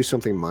do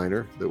something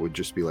minor that would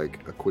just be like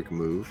a quick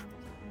move.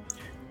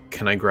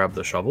 Can I grab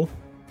the shovel?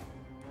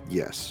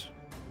 Yes,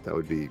 that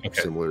would be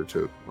Okay. similar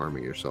to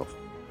arming yourself.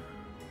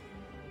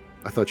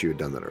 I thought you had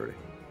done that already.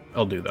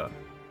 I'll do that.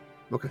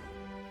 Okay,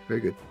 very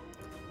good.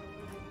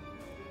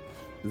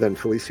 Then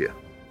Felicia.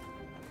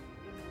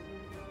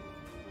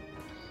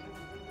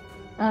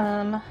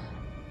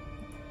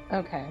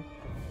 Okay.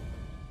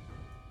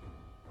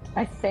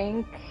 I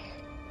think.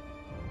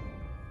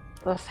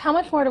 How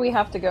much more do we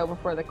have to go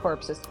before the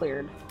corpse is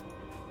cleared?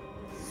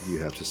 You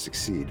have to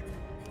succeed.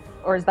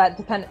 Or is that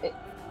depend?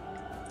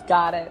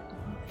 Got it.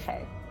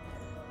 Okay.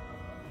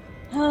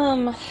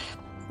 Let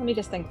me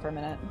just think for a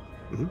minute.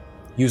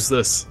 Use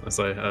this as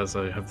I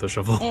have the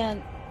shovel.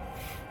 And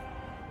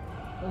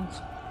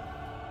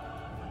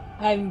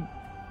I'm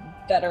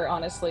better,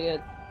 honestly,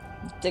 at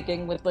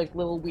digging with like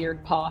little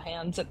weird paw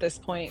hands at this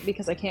point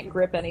because I can't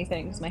grip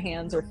anything because my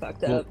hands are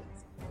fucked Well, up.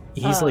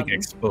 He's like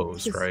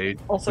exposed, just right?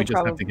 also We just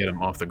have to probably- get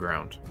him off the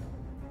ground.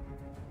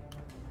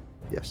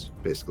 Yes,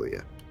 basically,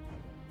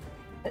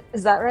 yeah.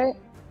 Is that right?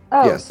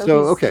 Oh, Yeah,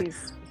 so, okay.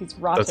 He's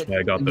rotted. That's why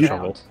I got to the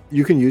shovel. ground.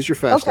 You can use your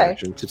fast Okay.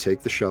 action to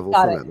take the shovel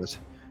Got from it. Emmett.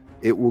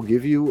 It will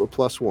give you a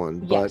 +1,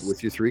 but Yes.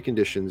 with your 3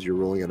 conditions, you're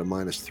rolling at a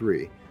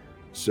 -3.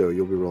 So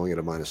you'll be rolling at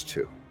a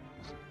 -2.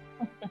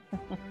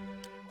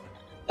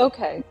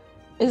 Okay.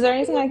 Is there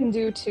anything I can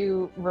do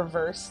to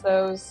reverse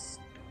those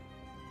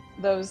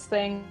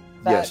things?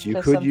 That Yes, you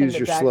is could something use that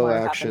your Dagmar slow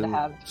happened action to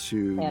have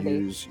to handy.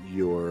 use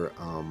your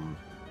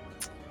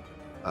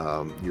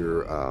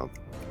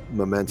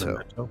memento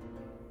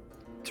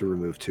to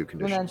remove 2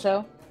 conditions.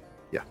 Memento?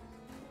 Yeah.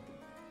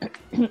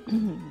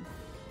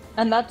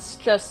 And that's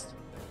just...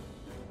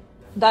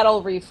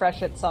 That'll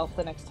refresh itself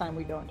the next time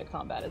we go into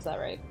combat, is that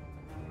right?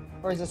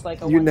 Or is this like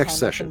a Your one-time next I can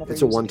session. never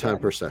It's a use one-time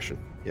again? per session.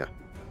 Yeah.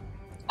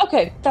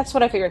 Okay, that's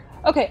what I figured.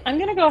 Okay, I'm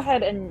gonna go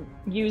ahead and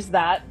use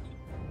that.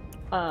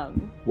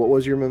 What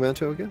was your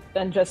memento again?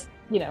 And just,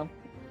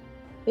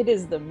 it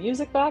is the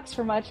music box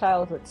from my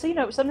childhood.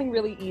 So, something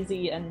really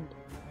easy and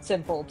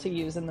simple to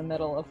use in the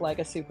middle of like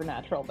a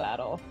supernatural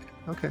battle.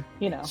 Okay.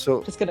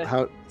 So just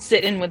gonna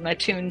sit in with my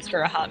tunes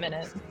for a hot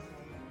minute.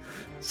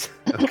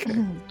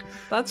 Okay.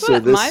 That's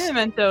what my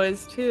memento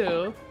is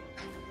too.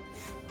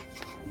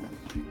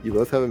 You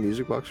both have a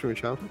music box from your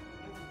childhood?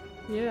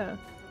 Yeah.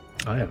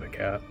 I have a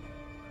cat.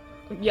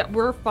 Yeah,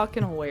 we're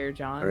fucking aware,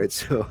 John. All right,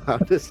 so how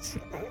does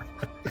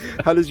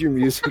your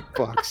music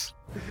box?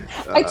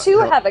 I too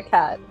have a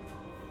cat.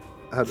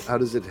 How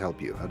does it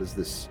help you? Does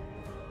it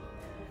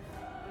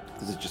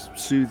just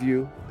soothe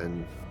you?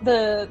 And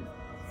the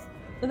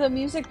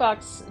music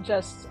box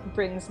just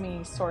brings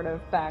me sort of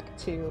back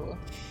to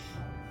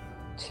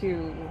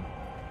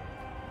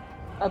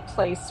a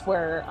place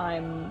where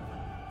I'm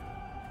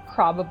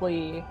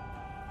probably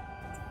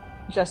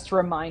just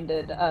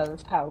reminded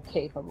of how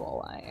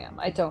capable I am.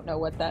 I don't know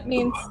what that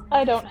means.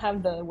 I don't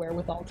have the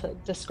wherewithal to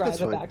describe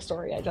a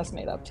backstory I just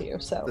made up to you.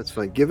 So that's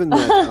fine. Given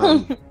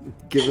that,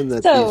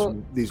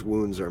 these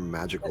wounds are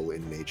magical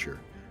in nature,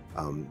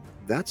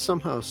 that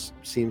somehow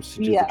seems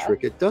to do the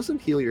trick. It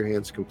doesn't heal your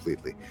hands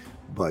completely,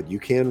 but you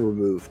can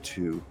remove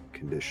 2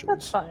 conditions.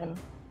 That's fine.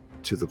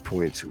 To the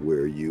point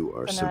where you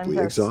are simply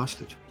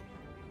exhausted.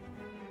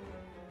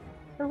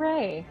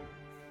 Hooray!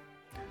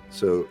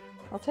 So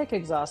I'll take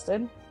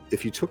exhausted.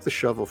 If you took the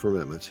shovel from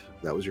Emmett,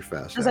 that was your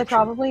fast action. Because I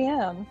probably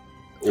am.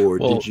 Or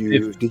did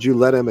you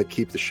let Emmett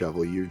keep the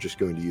shovel? You're just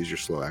going to use your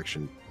slow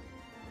action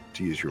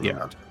to use your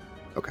memento.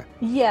 Okay.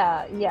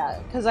 Yeah.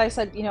 Because I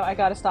said, I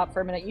got to stop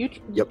for a minute. You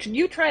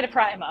try to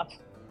pry him up.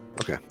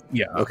 Okay.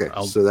 Yeah. Okay.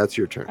 So that's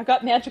your turn. I've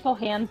got magical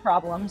hand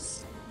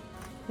problems.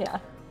 Yeah.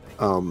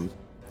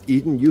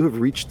 Eden, you have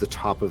reached the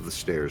top of the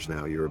stairs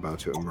now. You're about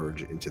to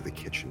emerge into the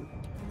kitchen.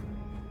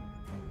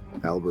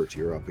 Albert,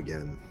 you're up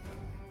again.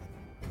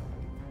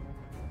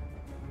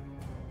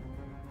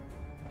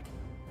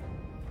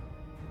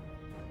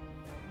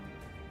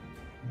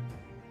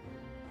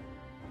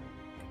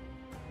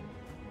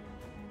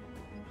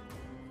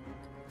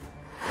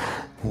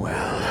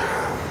 Well,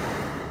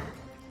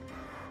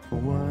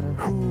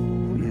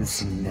 who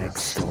is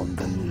next on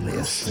the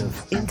list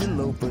of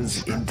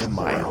interlopers into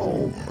my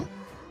home?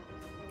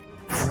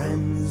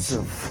 Friends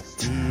of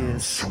dear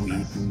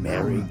sweet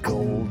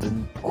Marigold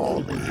and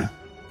Polly.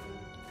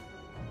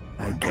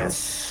 I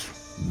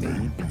guess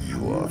maybe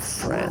you are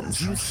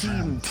friends. You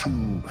seem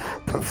too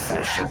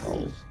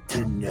professional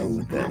to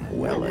know them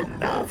well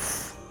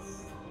enough.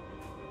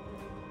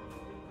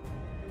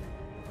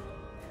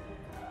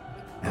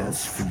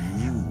 As for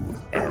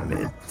you,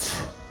 Emmett,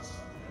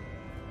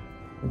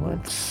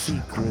 what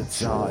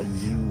secrets are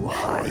you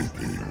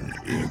hiding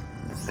in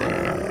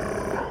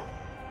there?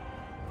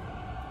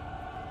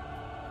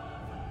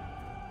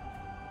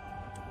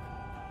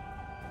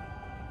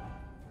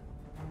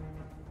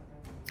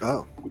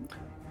 Oh,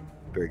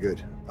 very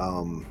good.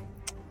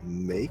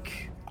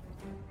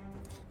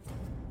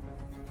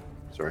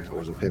 Sorry, I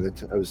wasn't paying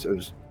attention. I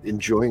was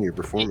enjoying your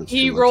performance.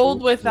 He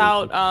rolled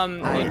without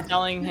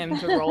telling him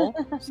to roll.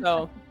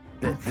 So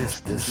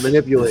this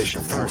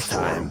manipulation. This is the first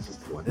time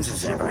this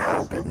has ever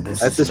happened.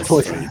 At this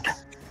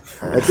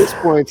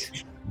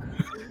point,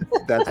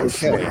 that's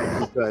okay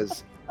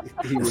because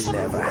this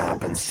never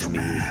happens to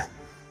me.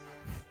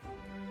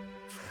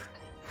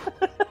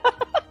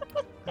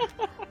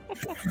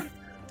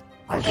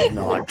 I did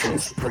not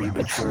just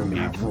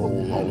prematurely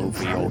roll all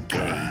over your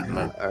game.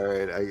 All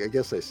right, I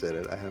guess I said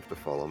it. I have to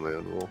follow my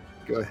own rule.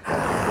 Go ahead.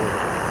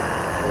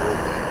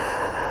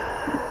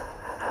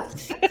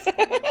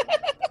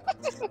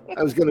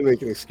 I was going to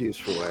make an excuse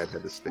for why I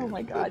had to stand. Oh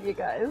my god, you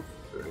guys.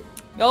 Right.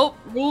 Nope,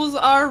 rules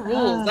are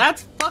rules.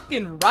 That's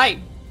fucking right.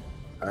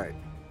 All right.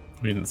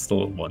 I mean, it's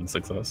still 1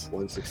 success.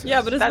 1 success.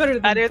 Yeah, but it's That's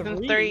better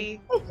than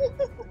 3.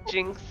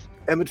 Jinx.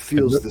 Emmett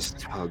feels this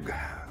tug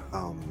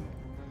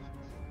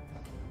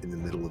in the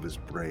middle of his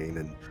brain,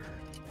 and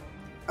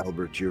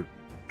Albert, you're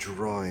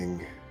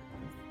drawing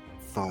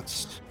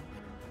thoughts,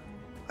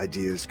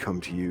 ideas come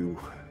to you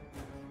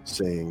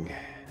saying,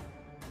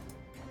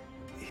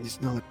 he's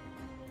not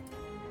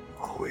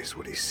always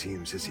what he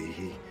seems, is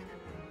he?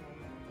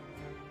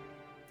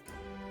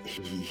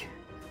 He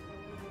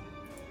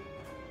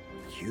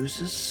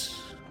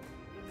uses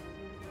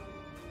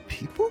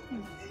people?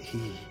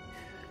 He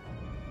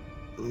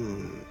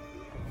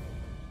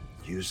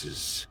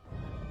uses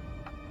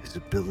his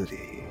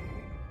ability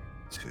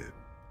to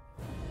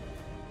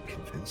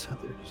convince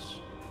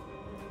others.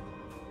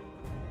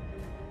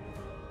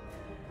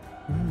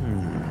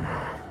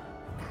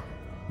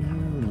 You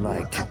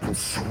like to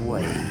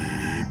persuade.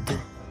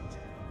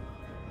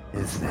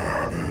 Is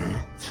that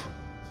it?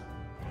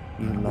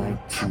 You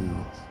like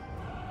to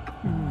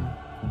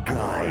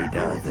guide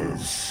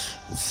others'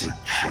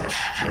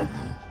 suggestion,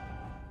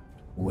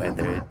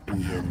 whether it be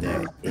in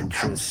their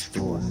interest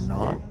or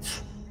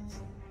not.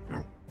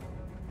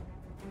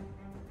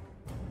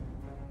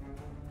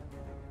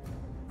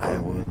 I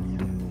would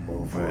loom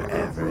over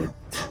Everett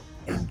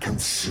and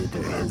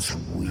consider his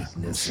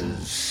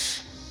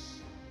weaknesses.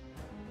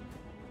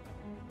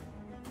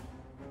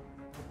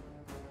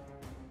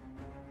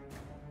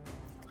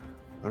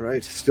 All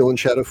right, still in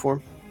shadow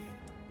form?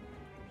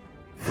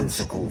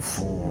 Physical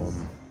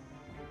form.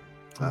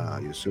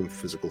 You assume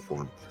physical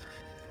form.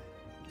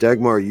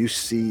 Dagmar, you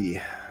see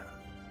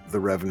the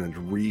Revenant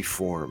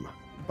reform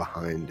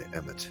behind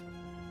Emmett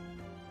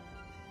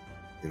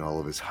in all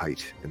of his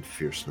height and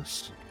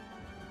fierceness.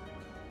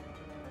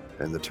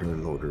 And the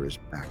turn order is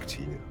back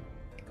to you.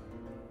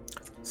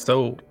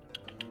 So,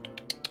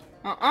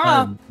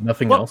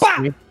 nothing else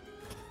to me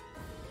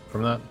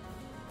from that?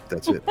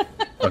 That's it.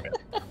 Okay.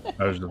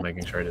 I was just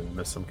making sure I didn't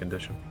miss some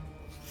condition.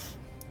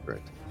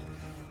 Right.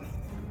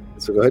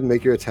 So go ahead and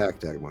make your attack,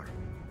 Dagmar.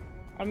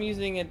 I'm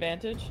using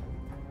advantage.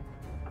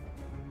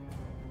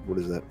 What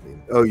does that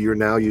mean? Oh, you're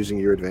now using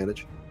your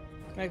advantage?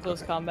 My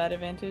close combat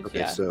advantage. Okay,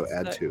 yeah. so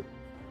add 2.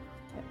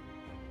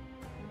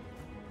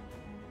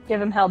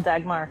 Give him hell,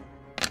 Dagmar.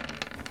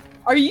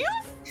 Are you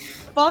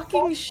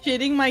fucking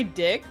shitting my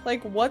dick?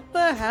 Like, what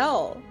the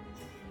hell?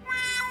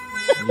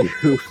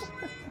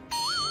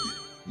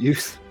 You,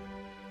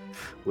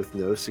 with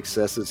no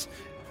successes,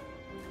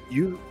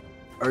 you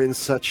are in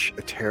such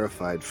a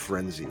terrified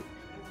frenzy.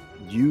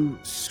 You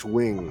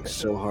swing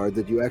so hard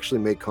that you actually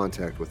make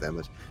contact with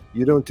Emmett.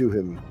 You don't do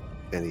him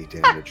any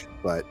damage,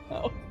 but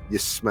you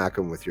smack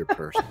him with your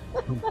purse.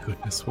 Oh,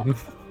 goodness.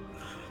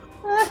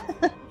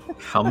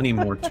 How many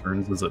more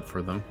turns is it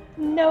for them?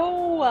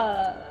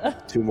 No.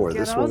 2 more.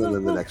 This one and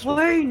then the next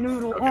one.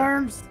 Noodle Okay.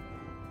 arms.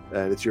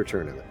 And it's your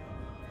turn, Emmett.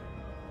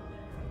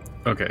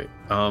 Okay.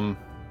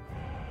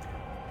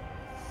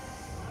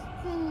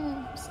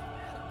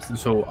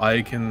 So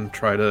I can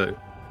try to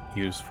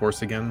use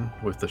force again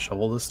with the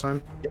shovel this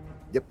time.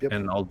 Yep.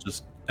 And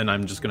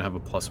I'm just gonna have a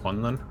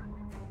 +1 then.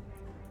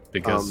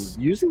 Because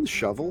using the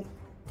shovel,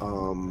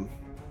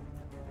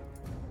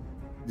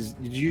 did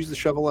you use the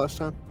shovel last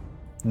time?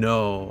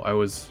 no, I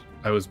was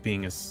Alright,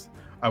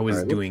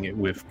 doing it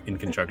in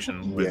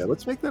conjunction with. Yeah,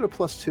 let's make that a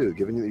 +2,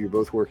 given that you're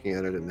both working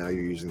at it and now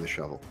you're using the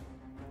shovel.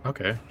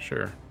 Okay,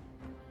 sure.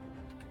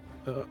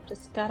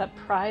 Just gotta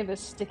pry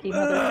this sticky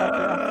motherfucker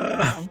off the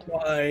ground.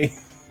 Why?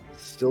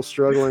 Still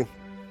struggling.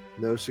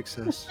 No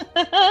success.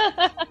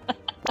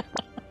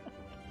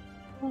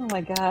 Oh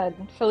my god.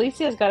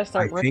 Felicia's gotta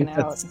start working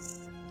out.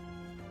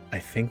 I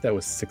think that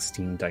was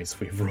 16 dice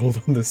we've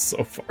rolled on this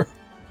so far.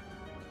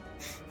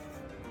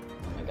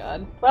 Oh my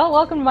god. Well,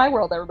 welcome to my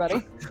world,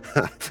 everybody.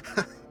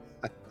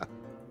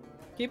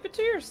 Keep it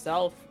to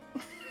yourself.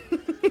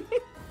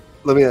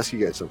 Let me ask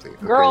you guys something.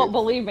 Okay? Girl,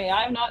 believe me,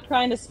 I'm not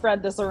trying to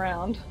spread this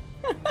around.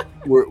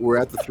 We're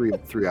at the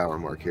 3 hour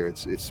mark here.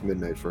 It's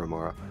midnight for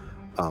Amara.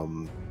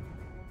 And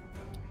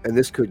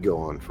this could go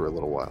on for a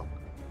little while.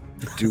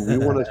 Do we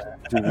want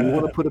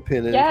to put a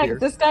pin in Yeah, it here?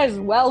 this guy's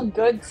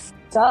good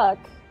stuck.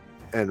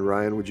 And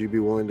Ryan, would you be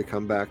willing to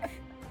come back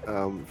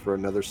for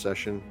another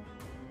session?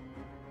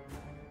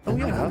 Oh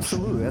yeah,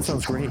 absolutely. That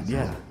sounds great.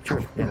 Yeah,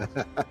 sure. Yeah.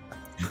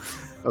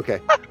 Okay.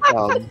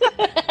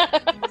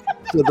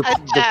 So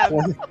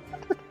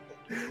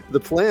the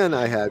plan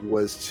I had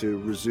was to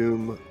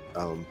resume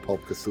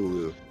Pulp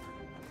Cthulhu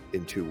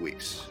in 2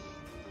 weeks,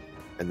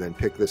 and then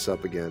pick this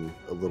up again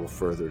a little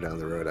further down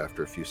the road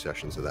after a few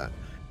sessions of that.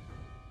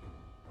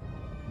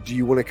 Do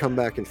you want to come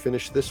back and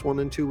finish this one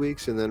in 2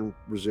 weeks and then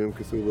resume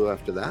Cthulhu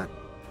after that?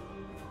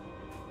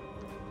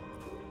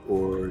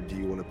 Or do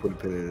you want to put a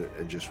pin in it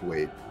and just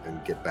wait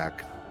and get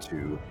back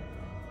to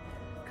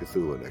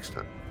Cthulhu next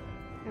time?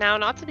 Now,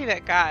 not to be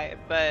that guy,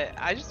 but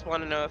I just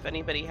want to know if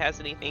anybody has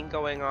anything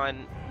going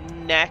on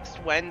next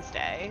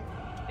Wednesday.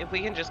 If we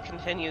can just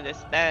continue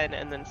this then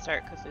and then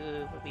start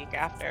Cthulhu the week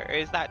after, or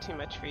is that too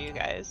much for you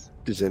guys?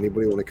 Does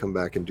anybody want to come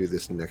back and do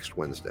this next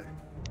Wednesday?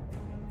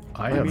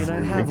 I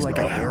have like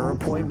a hair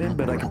appointment,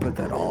 but I can put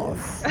that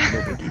off. No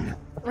biggie.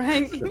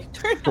 Ryan, can you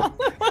turn on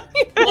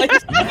the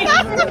lights?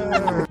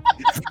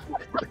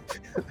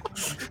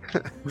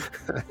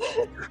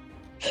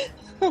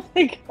 Oh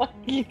my god,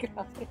 you guys.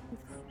 Okay.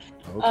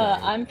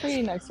 I'm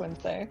free next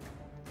Wednesday.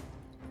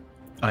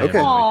 Okay.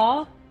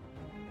 Aww.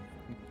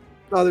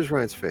 Oh, there's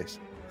Ryan's face.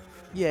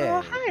 Yeah.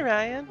 Oh, hi,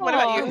 Ryan. What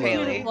about you, Aw,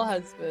 Haley? beautiful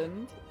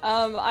husband.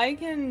 I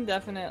can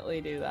definitely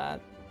do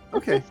that.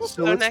 Okay,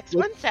 So next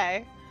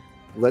Wednesday.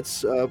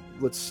 Let's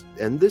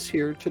end this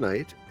here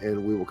tonight,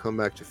 and we will come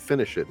back to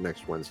finish it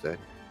next Wednesday.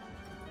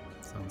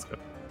 Sounds good.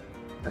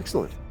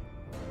 Excellent.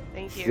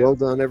 Thank you. Well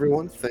done,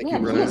 everyone. Thank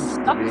Man, you, he Ryan. just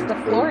for stuck being to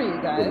the so floor, you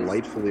guys.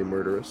 Delightfully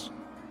murderous.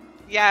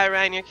 Yeah,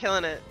 Ryan, you're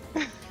killing it.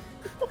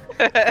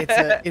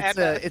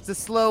 It's a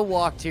slow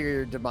walk to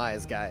your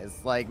demise, guys.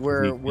 Like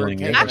we're Feeling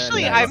taking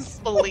Actually, a I'm nice,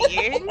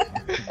 fleeing.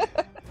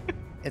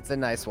 it's a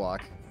nice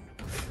walk.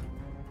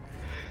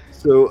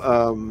 So,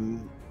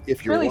 if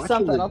It's you're really watching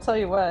something, I'll tell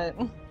you what.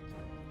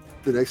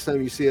 the next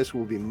time you see us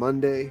will be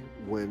Monday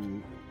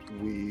when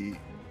we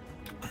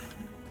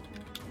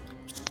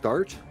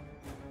start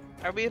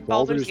Are we in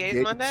Baldur's Gate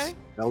Gates Monday?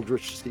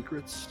 Eldritch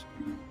Secrets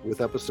with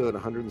episode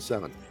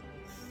 107.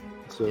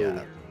 So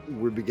Yeah.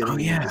 we're beginning Oh,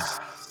 yeah. the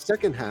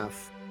second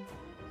half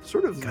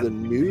sort of the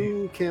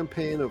new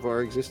campaign of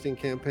our existing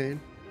campaign.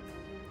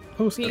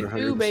 Post Me Under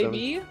too, 107.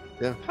 baby.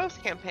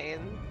 Post campaign.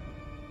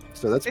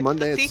 So that's It's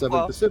Monday the at 7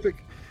 sequel.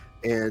 Pacific.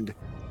 And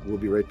we'll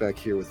be right back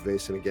here with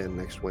Vaesen again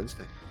next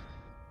Wednesday.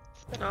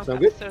 Spin-off Sound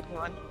good? episode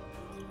 1.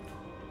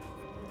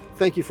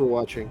 Thank you for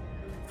watching.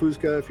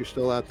 Fuzka, if you're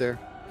still out there,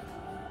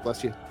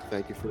 bless you.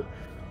 Thank you for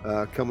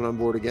coming on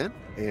board again.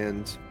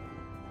 And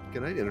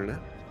good night, Internet.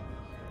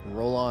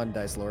 Roll on,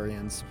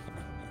 DICELOREans.